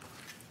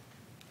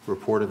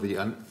report of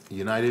the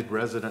United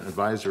Resident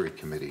Advisory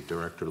Committee,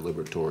 Director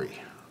Liberatore.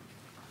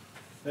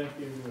 Thank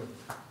you,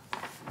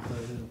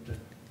 President.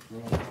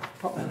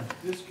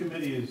 This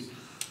committee is.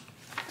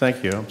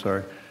 Thank you. I'm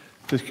sorry.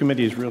 This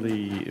committee is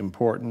really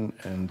important,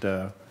 and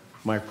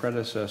my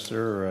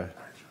predecessor,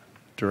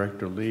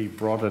 Director Lee,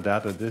 brought it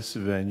out of this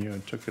venue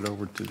and took it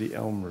over to the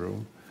Elm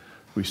Room.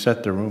 We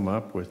set the room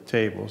up with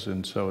tables,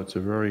 and so it's a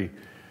very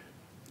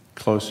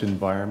close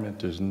environment.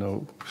 There's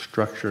no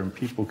structure, and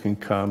people can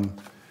come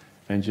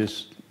and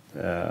just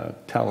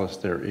tell us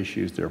their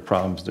issues, their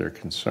problems, their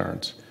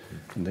concerns,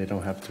 and they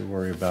don't have to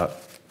worry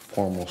about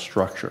formal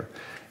structure.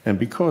 And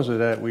because of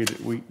that, we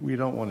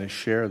don't want to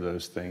share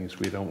those things.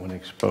 We don't want to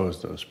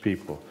expose those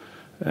people.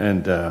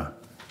 And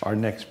our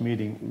next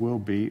meeting will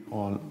be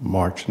on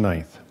March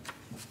 9th.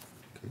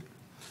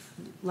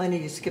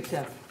 Lenny, you skipped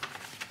F.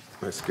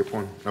 Did I skip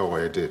one? Oh,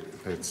 I did.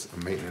 It's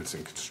maintenance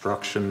and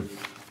construction.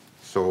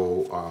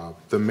 So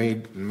the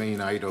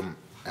main item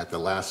at the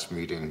last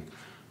meeting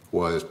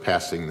was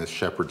passing the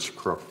Shepherd's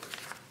Crook.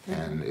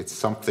 And it's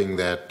something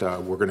that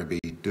we're going to be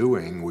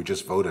doing. We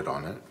just voted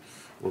on it.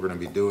 We're going to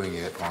be doing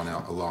it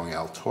along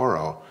El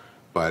Toro.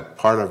 But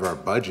part of our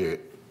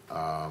budget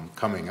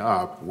coming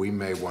up, we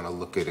may want to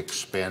look at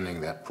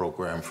expanding that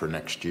program for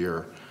next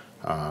year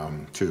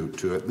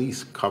to at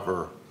least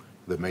cover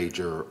the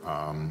major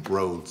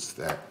roads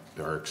that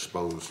are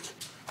exposed.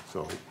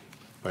 So,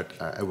 but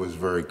it was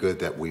very good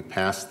that we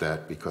passed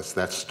that, because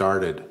that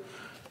started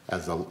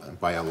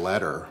by a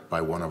letter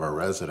by one of our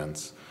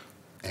residents,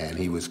 and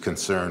he was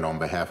concerned on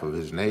behalf of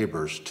his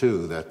neighbors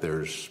too that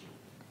there's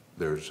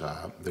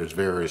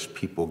various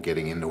people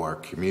getting into our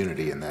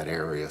community in that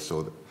area.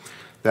 So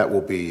that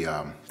will be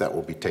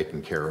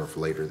taken care of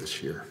later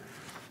this year.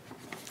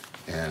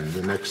 And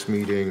the next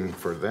meeting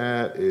for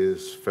that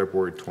is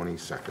February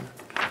 22nd.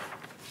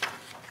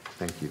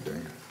 Thank you,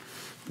 Diane.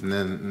 And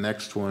then the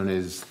next one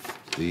is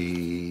let's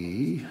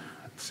see,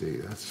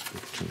 that's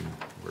 15.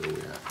 Where are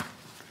we at?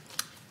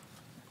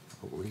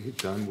 Are we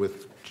done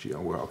with,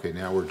 okay,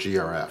 now we're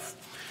GRF.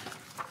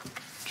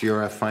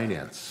 GRF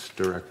Finance,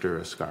 Director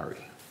Ascari,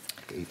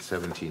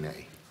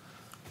 817A.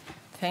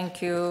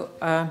 Thank you,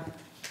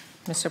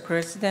 Mr.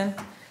 President.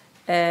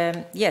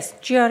 Yes,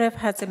 GRF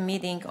has a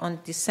meeting on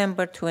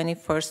December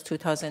 21st,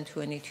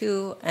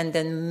 2022, and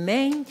the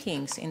main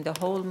things in the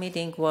whole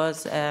meeting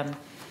was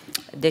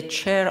the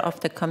chair of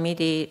the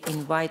committee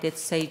invited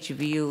Sage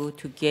View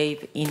to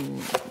give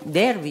in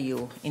their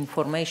view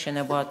information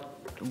about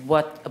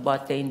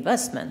the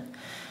investment,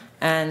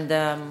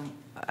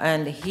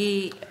 and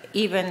he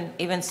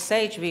even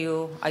Sage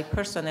View, I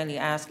personally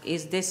asked,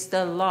 is this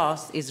the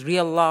lost, is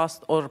real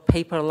lost or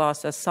paper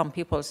lost, as some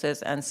people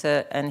says,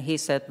 and he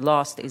said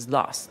lost is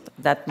lost,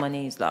 that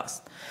money is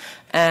lost.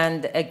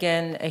 And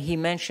again, he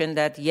mentioned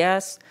that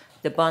yes,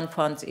 the bond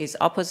funds is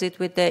opposite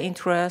with the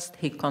interest.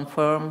 He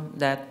confirmed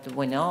that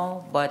we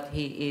know, but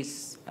he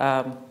is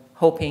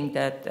hoping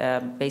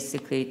that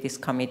basically this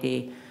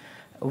committee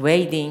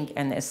waiting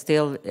and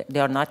still they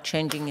are not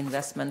changing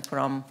investment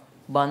from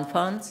bond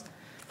funds.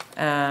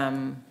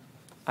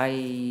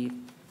 I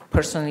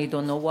personally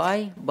don't know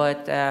why,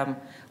 but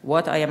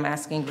what I am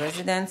asking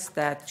residents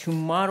that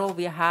tomorrow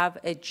we have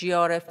a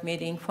GRF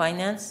meeting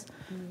finance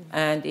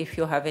And if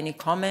you have any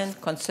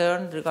comment,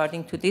 concern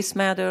regarding to this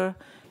matter,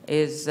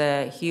 is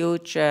a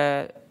huge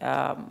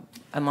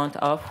amount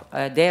of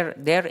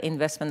their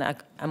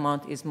investment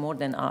amount is more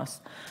than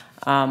us.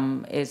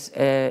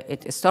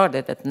 It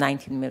started at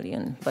 19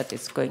 million, but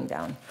it's going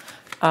down.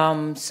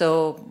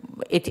 So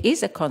it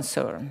is a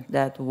concern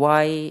that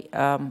why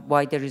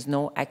there is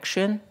no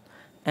action,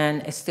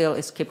 and still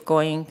it's keep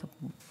going.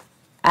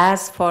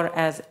 As far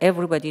as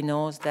everybody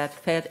knows, that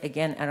Fed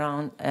again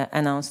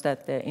announced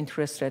that the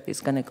interest rate is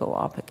going to go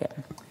up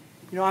again.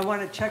 You know, I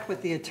want to check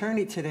with the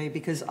attorney today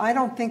because I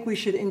don't think we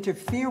should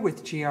interfere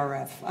with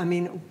GRF. I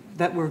mean,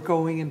 that we're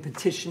going and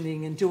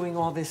petitioning and doing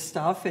all this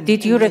stuff. And,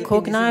 did you and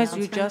recognize?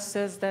 You just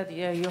says that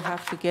you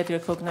have to get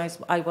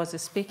recognized. I was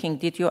speaking.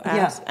 Did you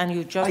ask? Yeah, and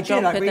you just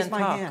jumped in and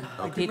talked.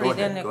 Okay, go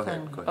ahead.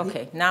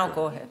 Okay, now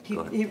go ahead.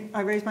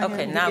 I raised my hand.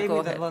 Okay, now go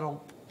ahead.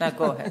 Now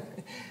go ahead.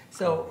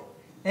 So,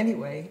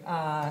 anyway.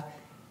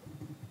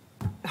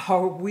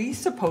 Are we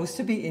supposed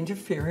to be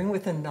interfering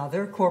with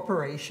another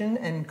corporation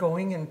and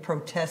going and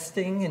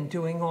protesting and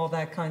doing all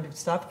that kind of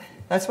stuff?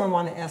 That's what I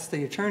want to ask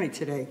the attorney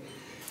today.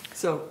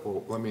 So,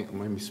 well, let me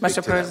speak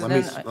to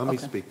that. Let me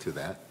speak to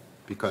that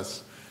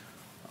because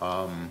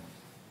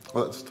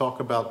let's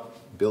talk about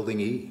Building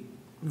E,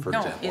 for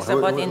example. It's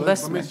about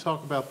investment. Let me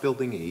talk about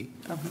Building E,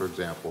 for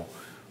example.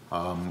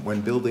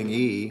 When Building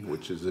E,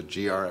 which is a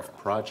GRF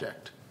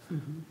project,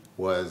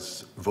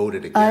 was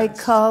voted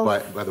against by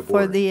the board.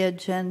 For the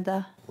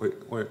agenda.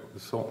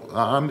 So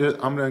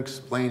I'm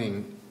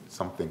explaining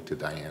something to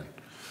Diane.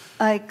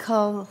 I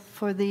call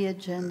for the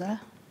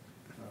agenda.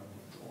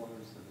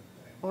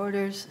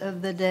 Orders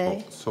of the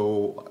day.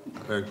 So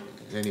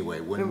anyway,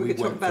 when we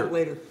can talk about it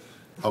later.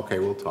 Okay,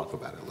 we'll talk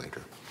about it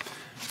later.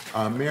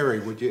 Mary,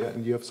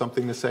 do you have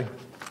something to say?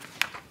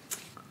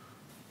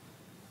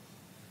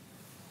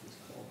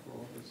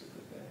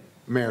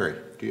 Mary,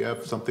 do you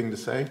have something to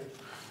say?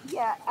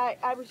 Yeah,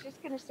 I was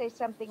just going to say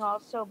something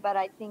also, but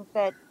I think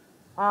that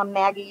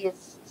Maggie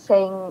is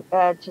saying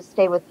to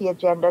stay with the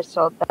agenda,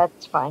 so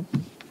that's fine.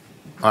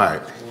 All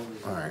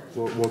right.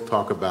 We'll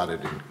talk about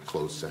it in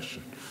closed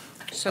session.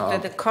 So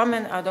that the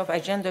comment out of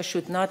agenda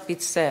should not be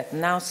said.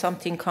 Now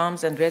something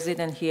comes and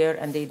resident here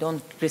and they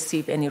don't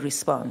receive any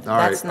response.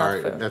 That's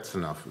not fair. That's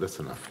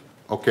enough.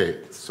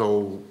 Okay,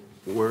 so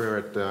we're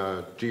at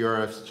the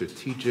GRF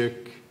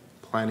Strategic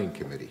Planning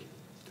Committee.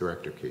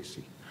 Director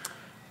Casey.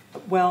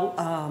 Well,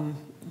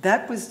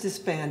 that was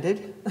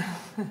disbanded,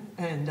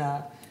 and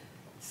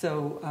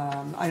so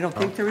I don't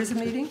think there is a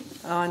meeting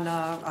on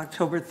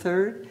October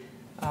 3rd.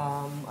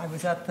 I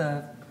was at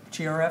the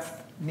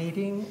GRF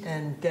meeting,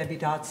 and Debbie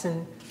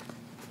Dotson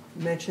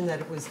mentioned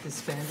that it was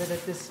disbanded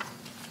at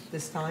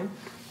this time.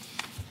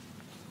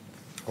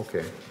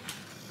 Okay.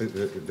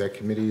 That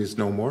committee is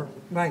no more?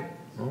 Right.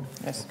 Oh,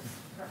 yes.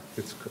 Okay.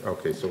 It's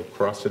okay, so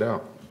cross it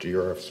out.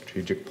 GRF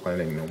Strategic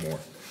Planning, no more.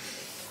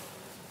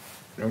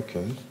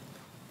 Okay.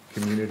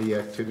 Community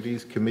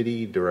Activities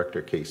Committee,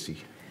 Director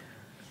Casey.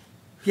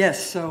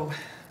 Yes, so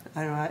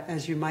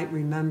as you might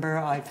remember,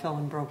 I fell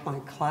and broke my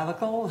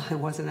clavicle. I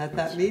wasn't at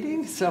that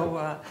meeting,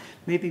 so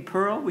maybe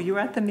Pearl, were you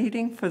at the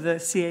meeting for the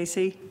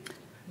CAC?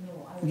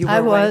 No,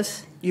 I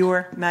was. You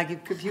were? Maggie,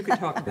 if you could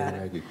talk about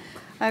it. Maggie.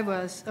 I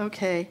was,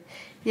 okay.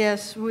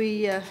 Yes,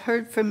 we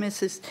heard from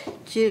Mrs.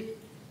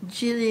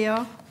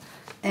 Giglio,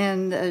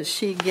 and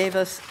she gave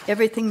us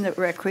everything that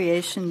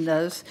Recreation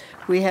does.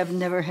 We have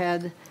never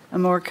had a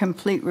more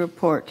complete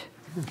report,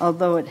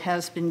 although it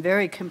has been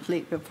very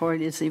complete before. It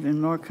is even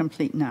more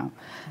complete now.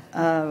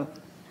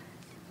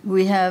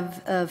 We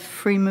have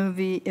free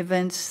movie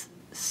events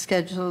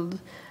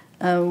scheduled.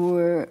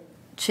 We're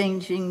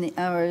changing the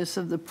hours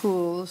of the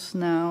pools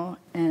now,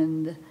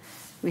 and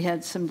we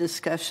had some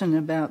discussion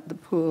about the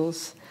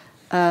pools.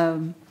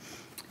 The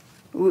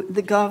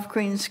Golf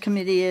Greens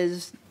Committee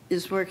is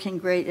working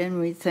great, and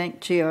we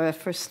thank GRF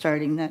for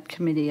starting that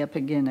committee up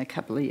again a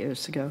couple of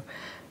years ago.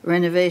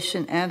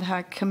 Renovation Ad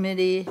Hoc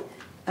Committee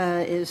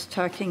is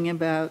talking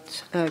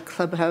about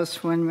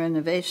Clubhouse 1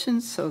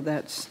 renovations, so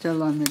that's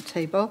still on the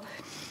table.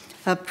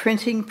 A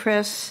printing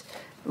press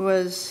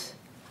was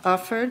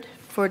offered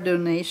for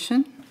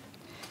donation,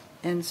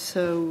 and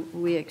so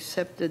we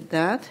accepted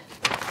that.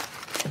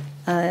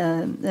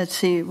 Let's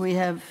see, we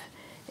have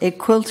a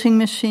quilting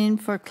machine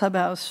for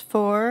Clubhouse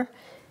 4,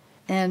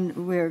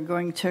 and we're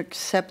going to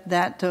accept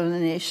that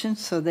donation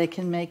so they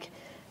can make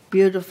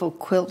beautiful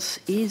quilts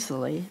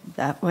easily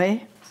that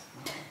way.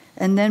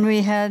 And then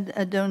we had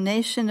a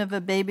donation of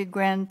a baby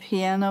grand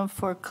piano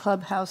for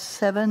Clubhouse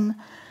 7,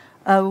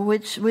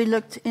 which we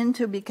looked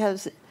into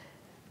because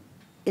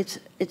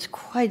it's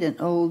quite an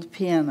old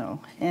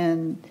piano.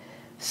 And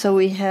so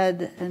we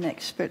had an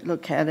expert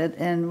look at it,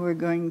 and we're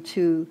going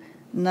to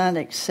not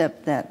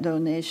accept that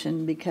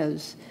donation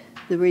because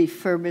the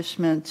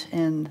refurbishment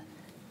and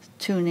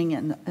tuning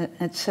and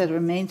et cetera,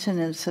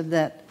 maintenance of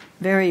that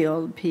very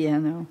old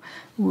piano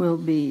will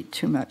be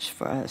too much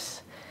for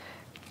us.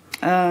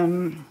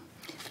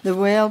 The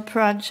Whale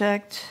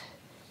Project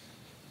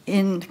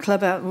in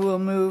Clubhouse will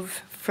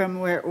move from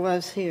where it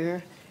was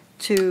here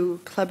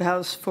to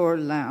Clubhouse 4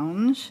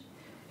 Lounge.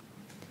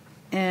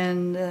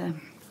 And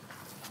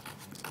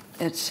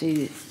let's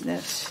see,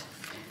 that's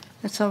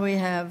all we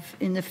have.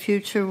 In the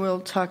future,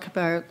 we'll talk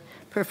about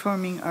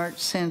performing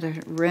arts center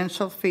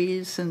rental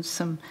fees and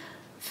some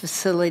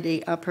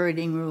facility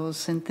operating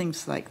rules and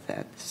things like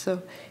that.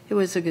 So it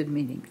was a good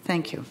meeting.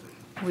 Thank you.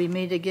 We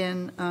meet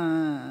again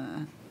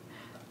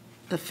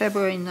the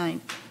February 9th,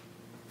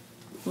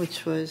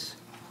 which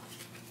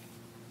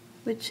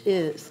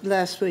is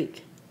last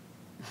week.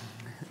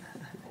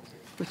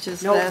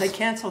 No, they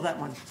canceled that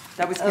one.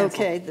 That was canceled.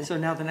 Okay. So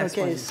now the next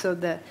one. Okay, so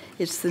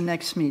it's the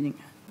next meeting.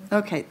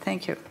 Okay,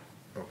 thank you.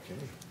 Okay.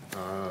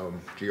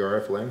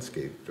 GRF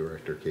Landscape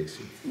Director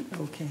Casey.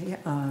 Okay,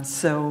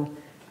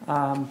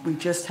 we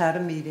just had a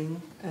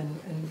meeting, and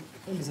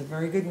it was a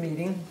very good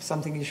meeting,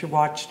 something you should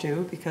watch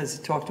too, because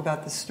it talked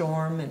about the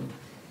storm and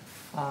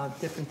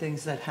different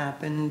things that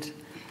happened,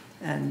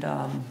 and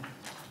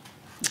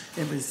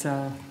it was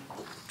a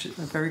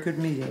very good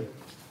meeting.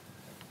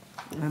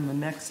 And the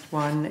next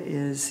one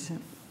is,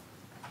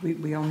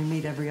 we only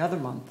meet every other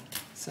month,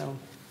 so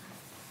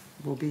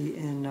we'll be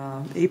in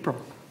April.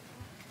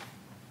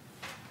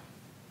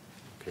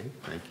 Okay,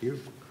 thank you.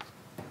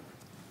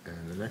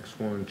 And the next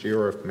one,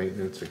 GRF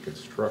Maintenance and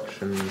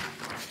Construction,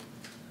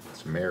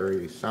 it's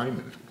Mary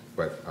Simon.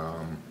 But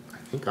I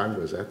think I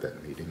was at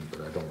that meeting,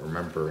 but I don't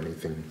remember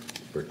anything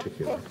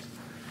particular.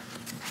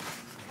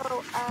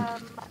 So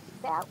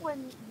that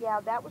one,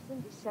 that was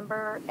in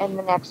December, and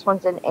the next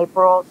one's in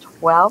April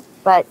 12th.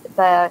 But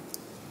the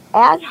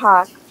ad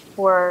hoc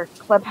for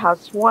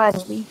Clubhouse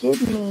 1, we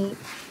did meet,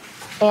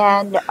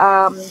 and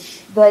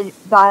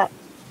the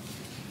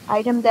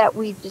item that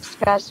we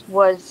discussed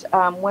was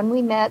when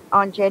we met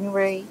on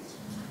January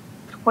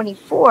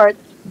 24th,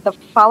 the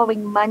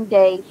following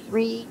Monday,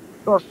 3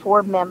 or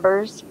 4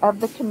 members of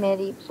the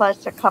committee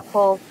plus a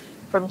couple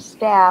from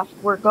staff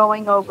were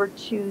going over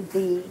to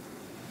the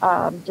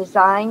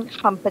design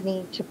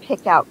company to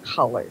pick out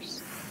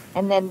colors.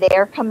 And then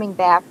they're coming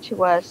back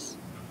to us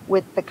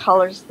with the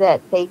colors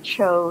that they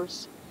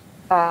chose.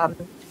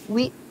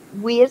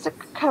 We as a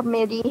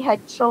committee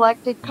had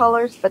selected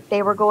colors, but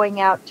they were going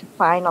out to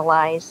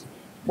finalize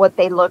what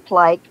they looked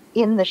like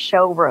in the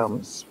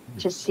showrooms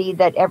to see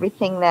that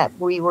everything that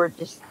we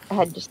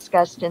had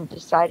discussed and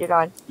decided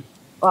on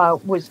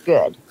was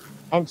good.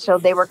 And so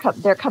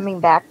they're coming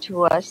back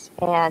to us,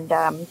 and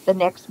the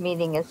next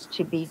meeting is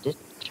to be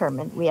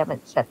determined. We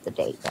haven't set the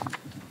date yet.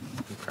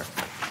 Okay,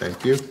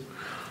 thank you.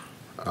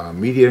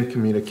 Media and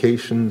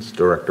Communications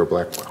Director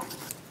Blackwell.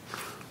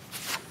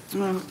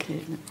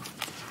 Okay.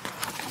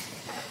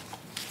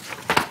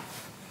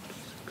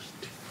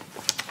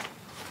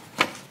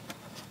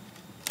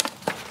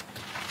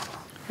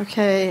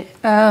 Okay.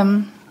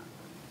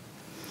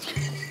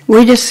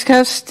 We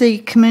discussed the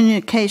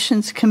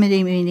Communications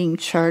Committee meeting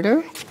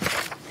charter.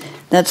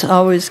 That's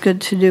always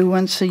good to do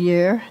once a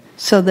year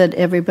so that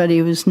everybody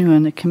who's new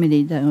on the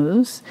committee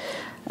knows.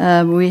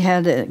 We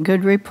had a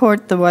good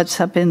report. The What's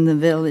Up in the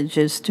Village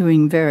is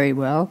doing very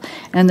well,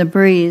 and the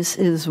Breeze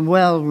is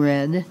well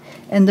read.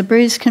 And the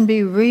Breeze can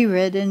be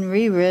reread and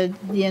reread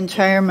the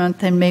entire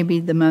month and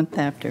maybe the month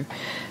after.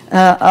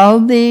 All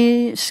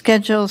the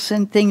schedules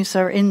and things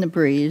are in the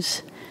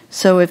Breeze.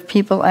 So if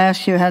people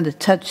ask you how to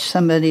touch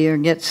somebody or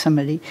get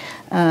somebody,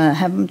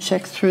 have them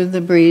check through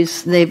the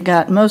Breeze. They've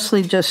got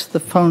mostly just the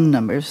phone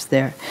numbers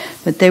there,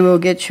 but they will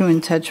get you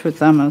in touch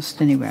with almost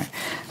anywhere.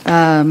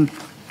 The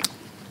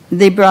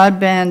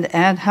Broadband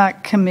Ad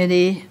Hoc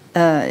Committee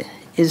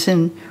is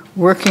in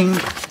working.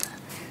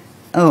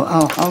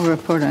 I'll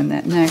report on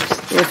that next.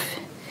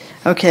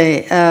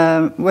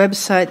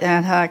 Website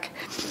Ad Hoc.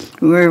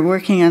 We're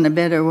working on a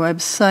better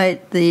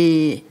website.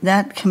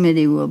 That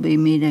committee will be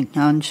meeting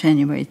on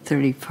January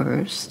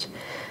 31st.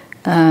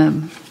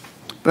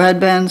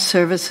 Broadband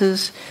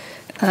services.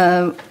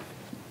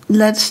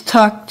 Let's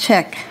Talk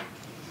Tech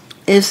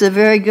is a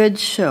very good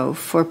show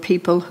for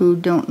people who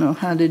don't know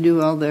how to do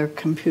all their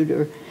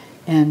computer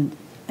and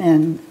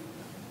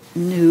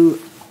new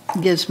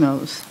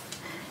gizmos.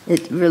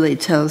 It really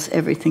tells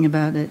everything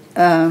about it.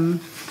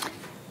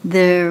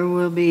 There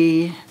will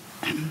be...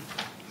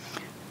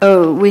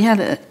 we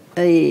had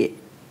a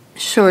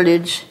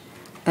shortage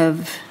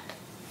of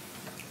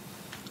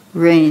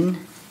rain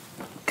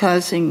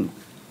causing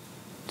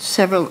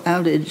several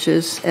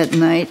outages at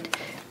night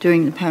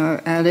during the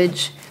power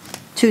outage.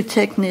 2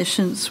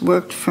 technicians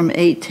worked from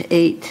 8 to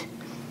 8,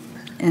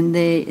 and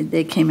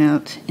they came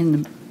out in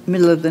the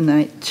middle of the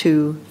night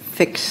to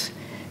fix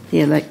the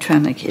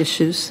electronic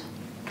issues.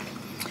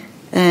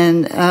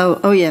 And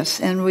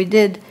and we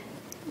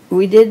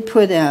did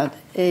put out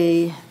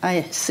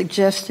I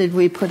suggested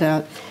we put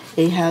out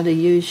a how to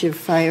use your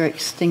fire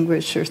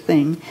extinguisher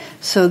thing.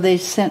 So they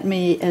sent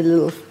me a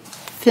little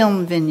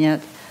film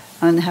vignette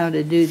on how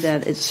to do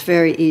that. It's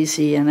very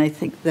easy, and I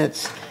think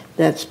that's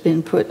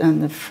been put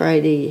on the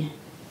Friday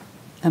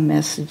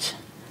message.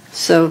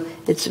 So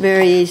it's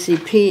very easy,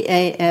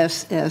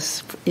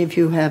 PASS, if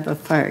you have a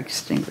fire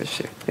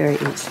extinguisher. Very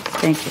easy.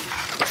 Thank you.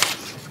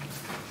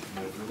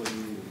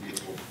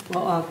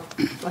 Well,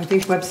 I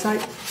think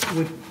website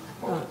would...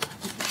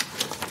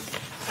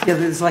 Yeah,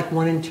 there's like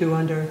 1 and 2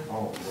 under.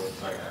 Oh,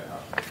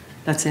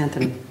 That's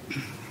Anthony.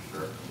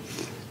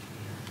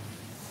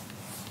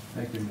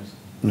 Thank you,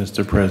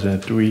 Mr.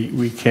 President.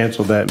 We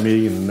canceled that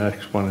meeting, and the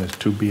next one is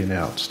to be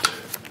announced.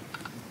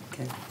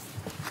 Okay.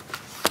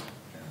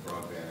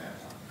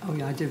 Oh,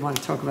 yeah, I did want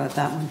to talk about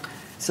that one.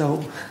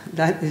 So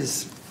that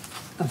is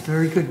a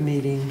very good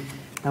meeting,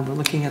 and we're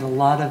looking at a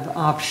lot of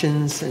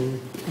options and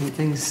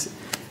things.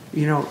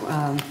 You know,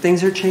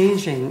 things are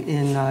changing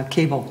in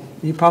cable.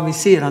 You probably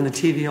see it on the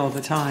TV all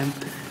the time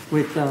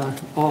with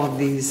all of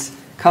these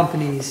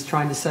companies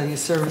trying to sell you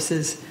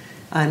services.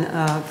 And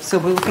so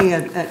we're looking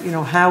at, you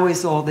know, how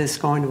is all this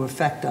going to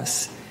affect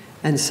us?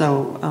 And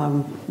so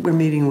we're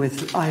meeting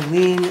with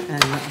Eileen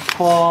and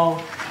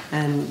Paul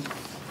and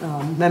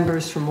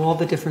members from all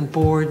the different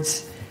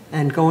boards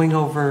and going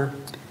over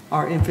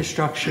our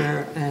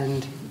infrastructure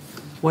and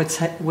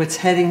what's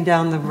heading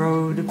down the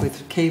road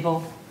with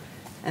cable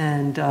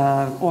and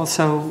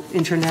also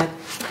internet,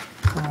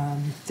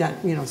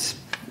 you know,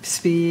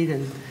 speed.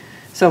 And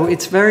so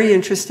it's very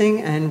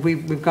interesting, and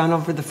we've gone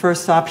over the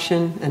first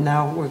option, and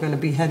now we're going to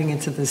be heading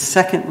into the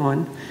second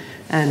one,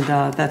 and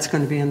that's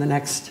going to be in the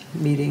next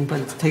meeting, but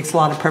it takes a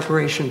lot of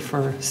preparation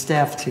for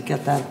staff to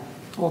get that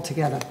all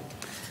together.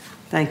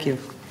 Thank you.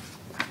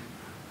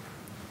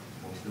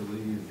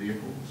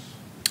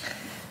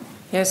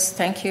 Yes,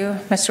 thank you,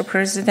 Mr.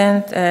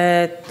 President.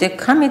 The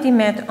committee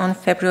met on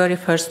February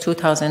 1st,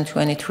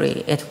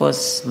 2023. It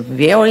was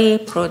very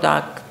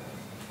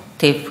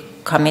productive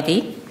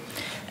committee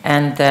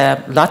and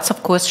lots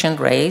of questions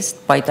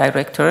raised by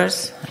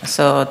directors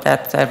so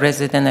that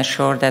residents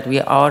assured that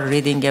we are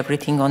reading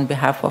everything on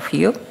behalf of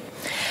you.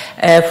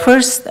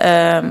 First,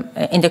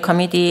 in the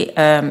committee,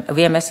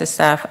 VMS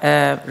staff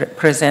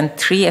present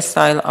 3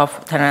 styles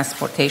of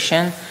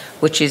transportation,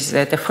 which is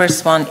the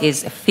first one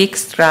is a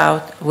fixed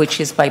route, which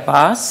is by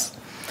bus.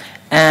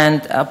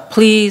 And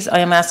please, I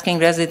am asking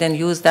residents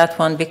use that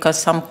one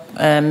because some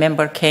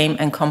member came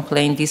and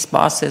complained these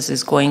buses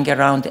is going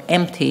around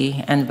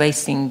empty and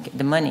wasting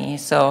the money.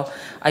 So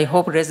I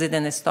hope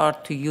residents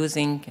start to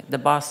using the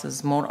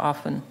buses more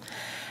often.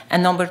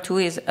 And number 2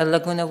 is a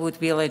Laguna Woods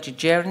Village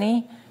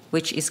journey,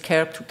 which is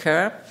curb to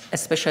curb,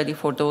 especially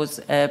for those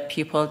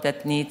people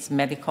that needs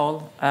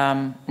medical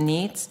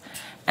needs.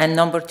 And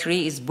number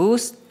 3 is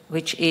Boost,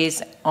 which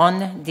is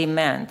on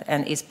demand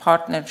and is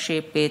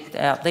partnership with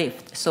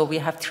Lyft. So we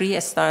have 3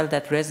 styles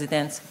that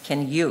residents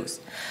can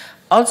use.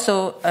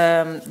 Also,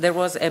 there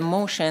was a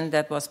motion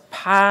that was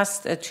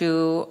passed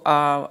to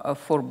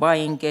for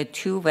buying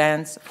 2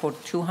 vans for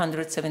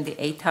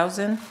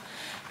 $278,000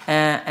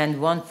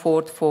 and 1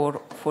 Ford for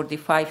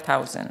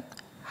 $45,000.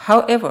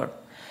 However,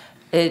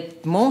 a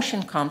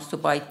motion comes to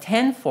buy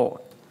 10 Ford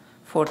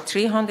for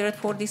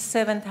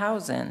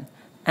 $347,000,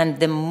 and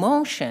the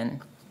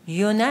motion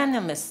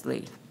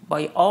unanimously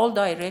by all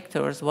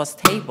directors was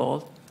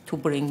tabled to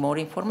bring more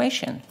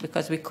information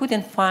because we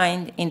couldn't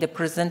find in the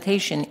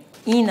presentation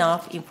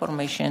enough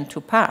information to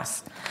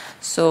pass.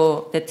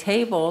 So the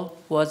table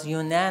was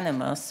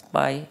unanimous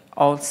by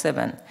all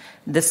 7.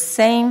 The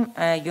same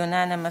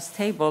unanimous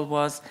table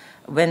was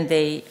when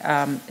they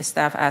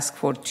staff asked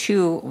for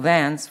 2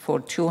 vans for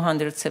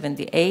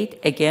 $278.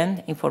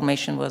 Again,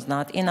 information was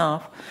not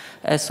enough.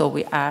 So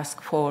we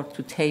asked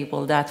to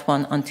table that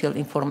one until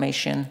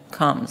information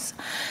comes.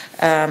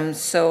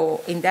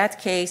 So in that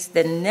case,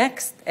 the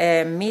next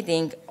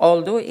meeting,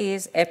 although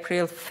is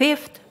April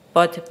 5th,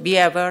 but be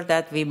aware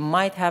that we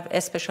might have a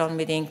special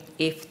meeting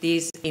if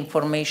this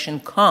information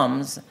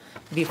comes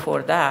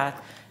before that.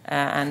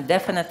 And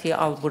definitely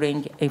I'll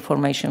bring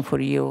information for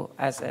you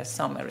as a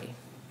summary.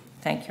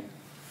 Thank you.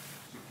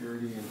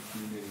 Security and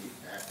Community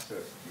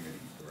Access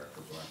Committee,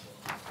 Director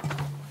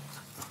Blackwell.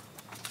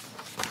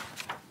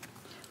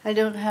 I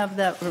don't have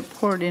that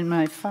report in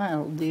my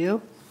file, do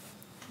you?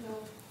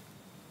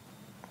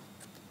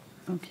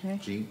 No. Okay.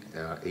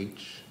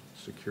 H,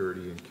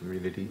 Security and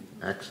Community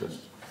Access.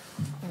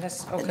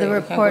 Yes, okay, the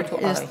report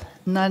is I.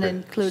 not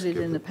included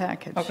in the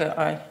package. Okay,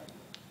 I.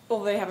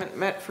 Well, they haven't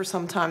met for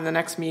some time. The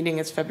next meeting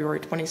is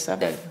February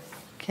 27th.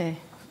 Okay.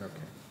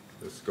 Okay.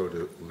 Let's go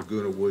to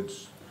Laguna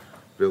Woods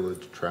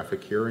Village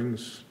Traffic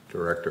Hearings,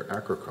 Director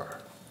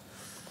Akrakar.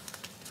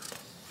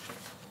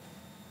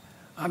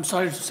 I'm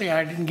sorry to say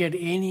I didn't get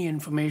any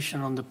information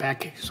on the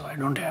package, so I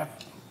don't have.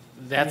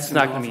 That's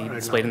not going to be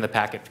displayed in the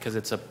packet because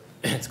it's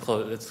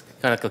closed. It's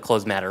kind of like a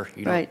closed matter.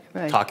 You don't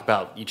talk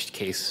about each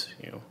case.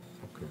 You know.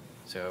 Okay.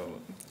 So.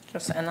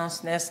 Just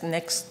announce next.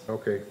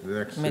 Okay. The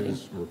next meeting.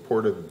 is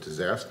report of the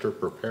Disaster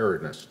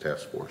Preparedness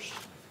Task Force,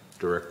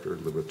 Director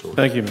Liberatore.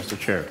 Thank you, Mr.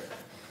 Chair.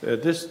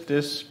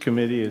 This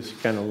committee is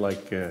kind of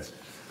like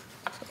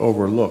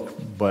overlooked,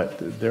 but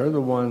they're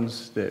the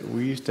ones that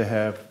we used to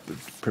have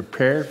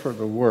prepared for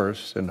the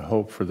worst and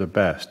hope for the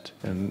best.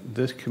 And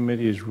this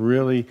committee is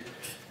really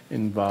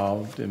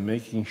involved in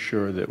making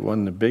sure that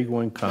when the big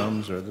one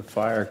comes or the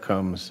fire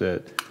comes,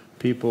 that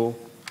people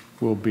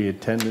will be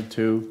attended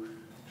to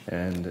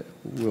and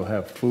we'll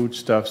have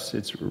foodstuffs.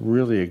 It's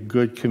really a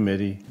good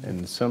committee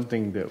and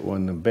something that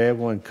when the bad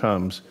one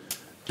comes,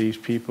 these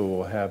people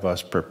will have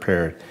us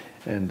prepared.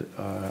 And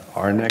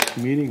our next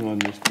meeting on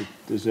this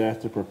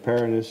disaster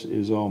preparedness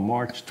is on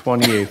March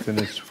 28th,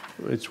 and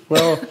it's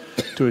well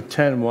to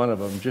attend one of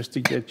them just to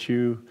get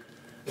you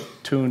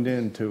tuned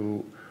in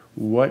to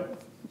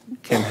what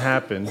can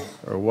happen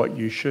or what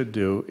you should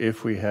do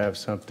if we have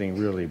something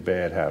really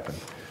bad happen.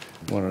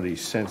 One of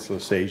these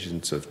senseless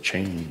agents of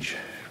change.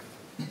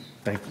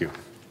 Thank you.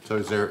 So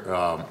is there,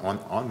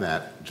 on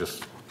that,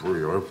 just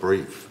real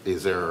brief,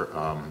 is there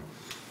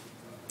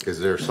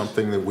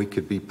something that we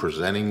could be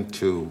presenting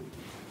to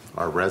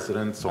our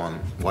residents on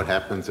what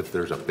happens if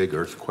there's a big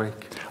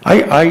earthquake?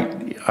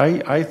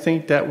 I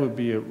think that would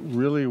be a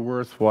really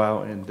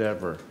worthwhile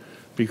endeavor,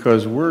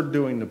 because we're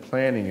doing the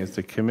planning as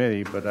the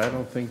committee, but I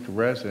don't think the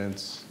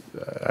residents,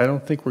 I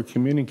don't think we're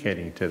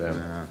communicating to them.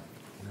 Yeah.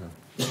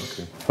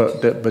 Okay.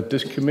 But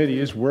this committee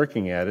is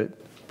working at it.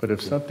 But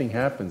if something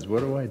happens, what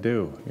do I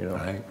do? You know.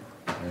 Right.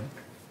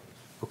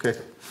 Okay.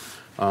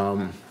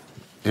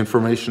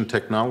 Information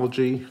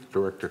technology,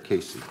 Director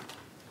Casey.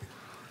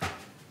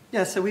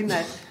 Yeah, so we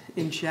met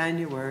in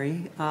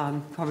January,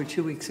 probably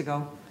 2 weeks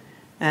ago,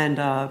 and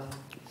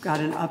got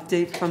an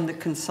update from the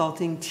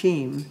consulting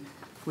team,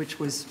 which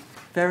was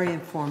very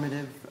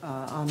informative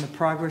on the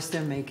progress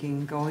they're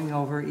making, going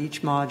over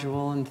each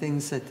module and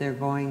things that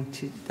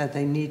that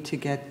they need to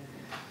get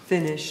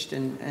finished,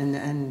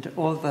 and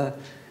all the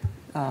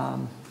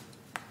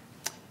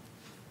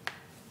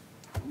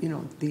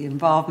the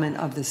involvement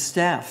of the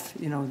staff.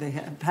 They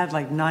have had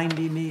like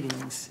 90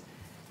 meetings,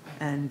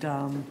 and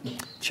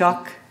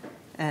Chuck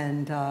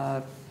and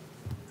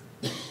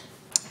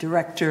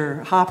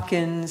Director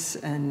Hopkins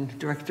and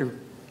Director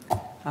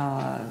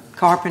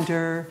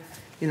Carpenter,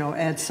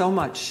 add so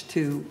much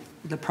to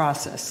the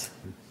process.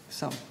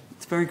 So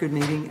it's a very good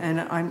meeting, and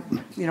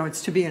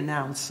it's to be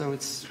announced, so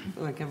it's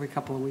like every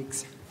couple of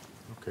weeks.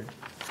 Okay.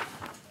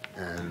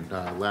 And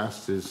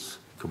last is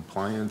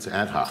Compliance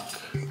Ad Hoc,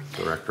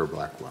 Director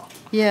Blackwell.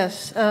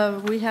 Yes,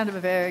 we had a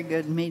very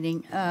good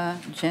meeting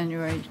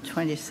January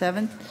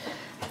 27th.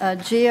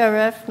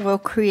 GRF will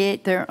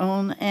create their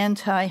own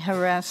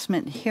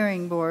anti-harassment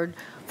hearing board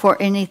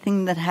for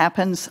anything that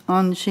happens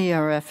on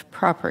GRF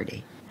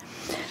property.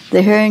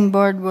 The hearing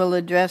board will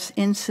address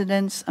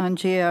incidents on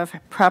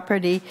GRF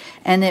property,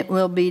 and it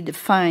will be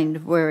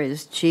defined where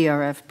is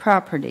GRF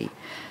property.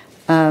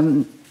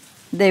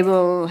 They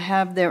will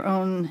have their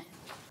own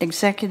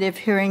executive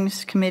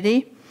hearings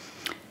committee,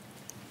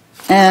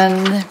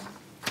 and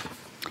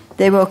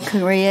they will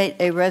create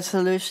a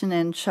resolution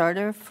and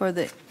charter for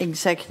the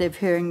executive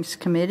hearings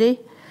committee,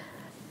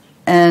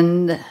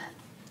 and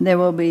there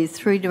will be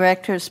 3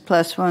 directors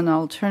plus 1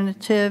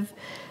 alternative.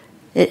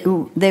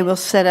 They will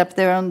set up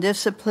their own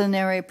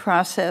disciplinary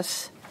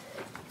process,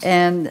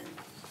 and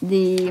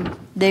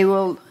they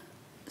will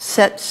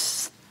set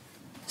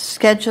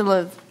schedule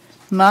of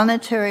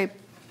monetary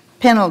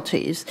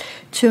penalties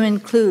to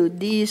include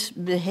these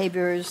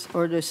behaviors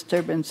or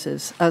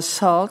disturbances: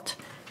 assault,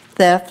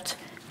 theft,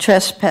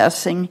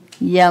 trespassing,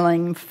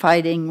 yelling,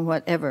 fighting,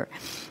 whatever,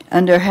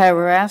 under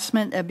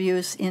harassment,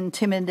 abuse,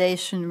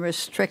 intimidation,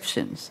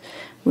 restrictions,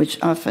 which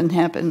often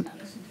happen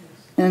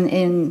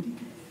in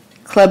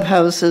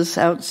clubhouses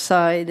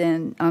outside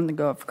and on the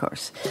golf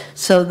course.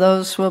 So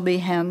those will be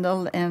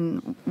handled,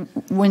 and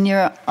when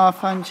you're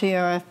off on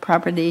GRF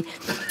property,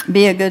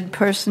 be a good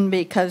person,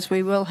 because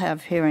we will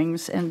have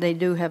hearings, and they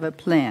do have a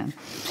plan.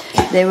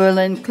 They will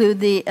include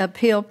the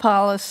appeal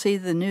policy,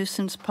 the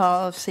nuisance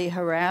policy,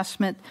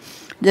 harassment,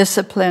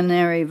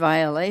 disciplinary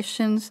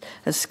violations,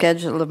 a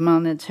schedule of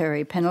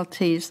monetary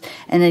penalties,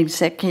 and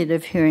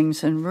executive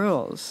hearings and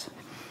rules.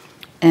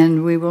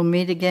 And we will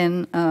meet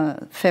again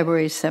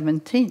February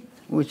 17th,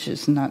 which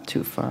is not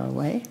too far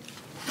away.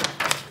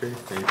 Okay,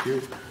 thank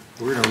you.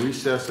 We're going to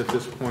recess at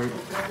this point.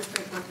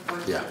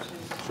 Yeah,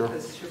 sure.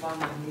 Because Siobhan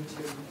might need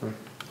to.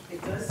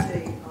 It does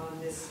say on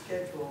this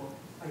schedule,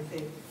 I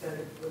think, that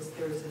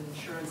there was an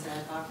insurance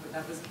ad hoc, but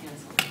that was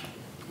canceled.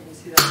 Can you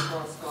see that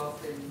crossed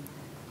off in?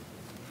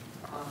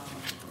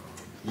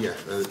 Yeah,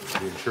 the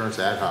insurance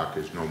ad hoc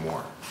is no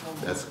more.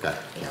 That's got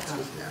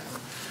canceled. Yeah.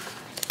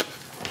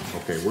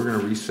 Okay, we're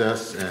going to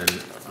recess and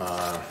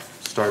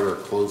start our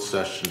closed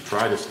session.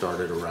 Try to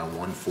start it around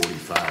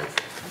 1:45.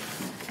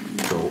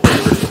 So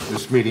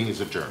this meeting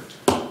is adjourned.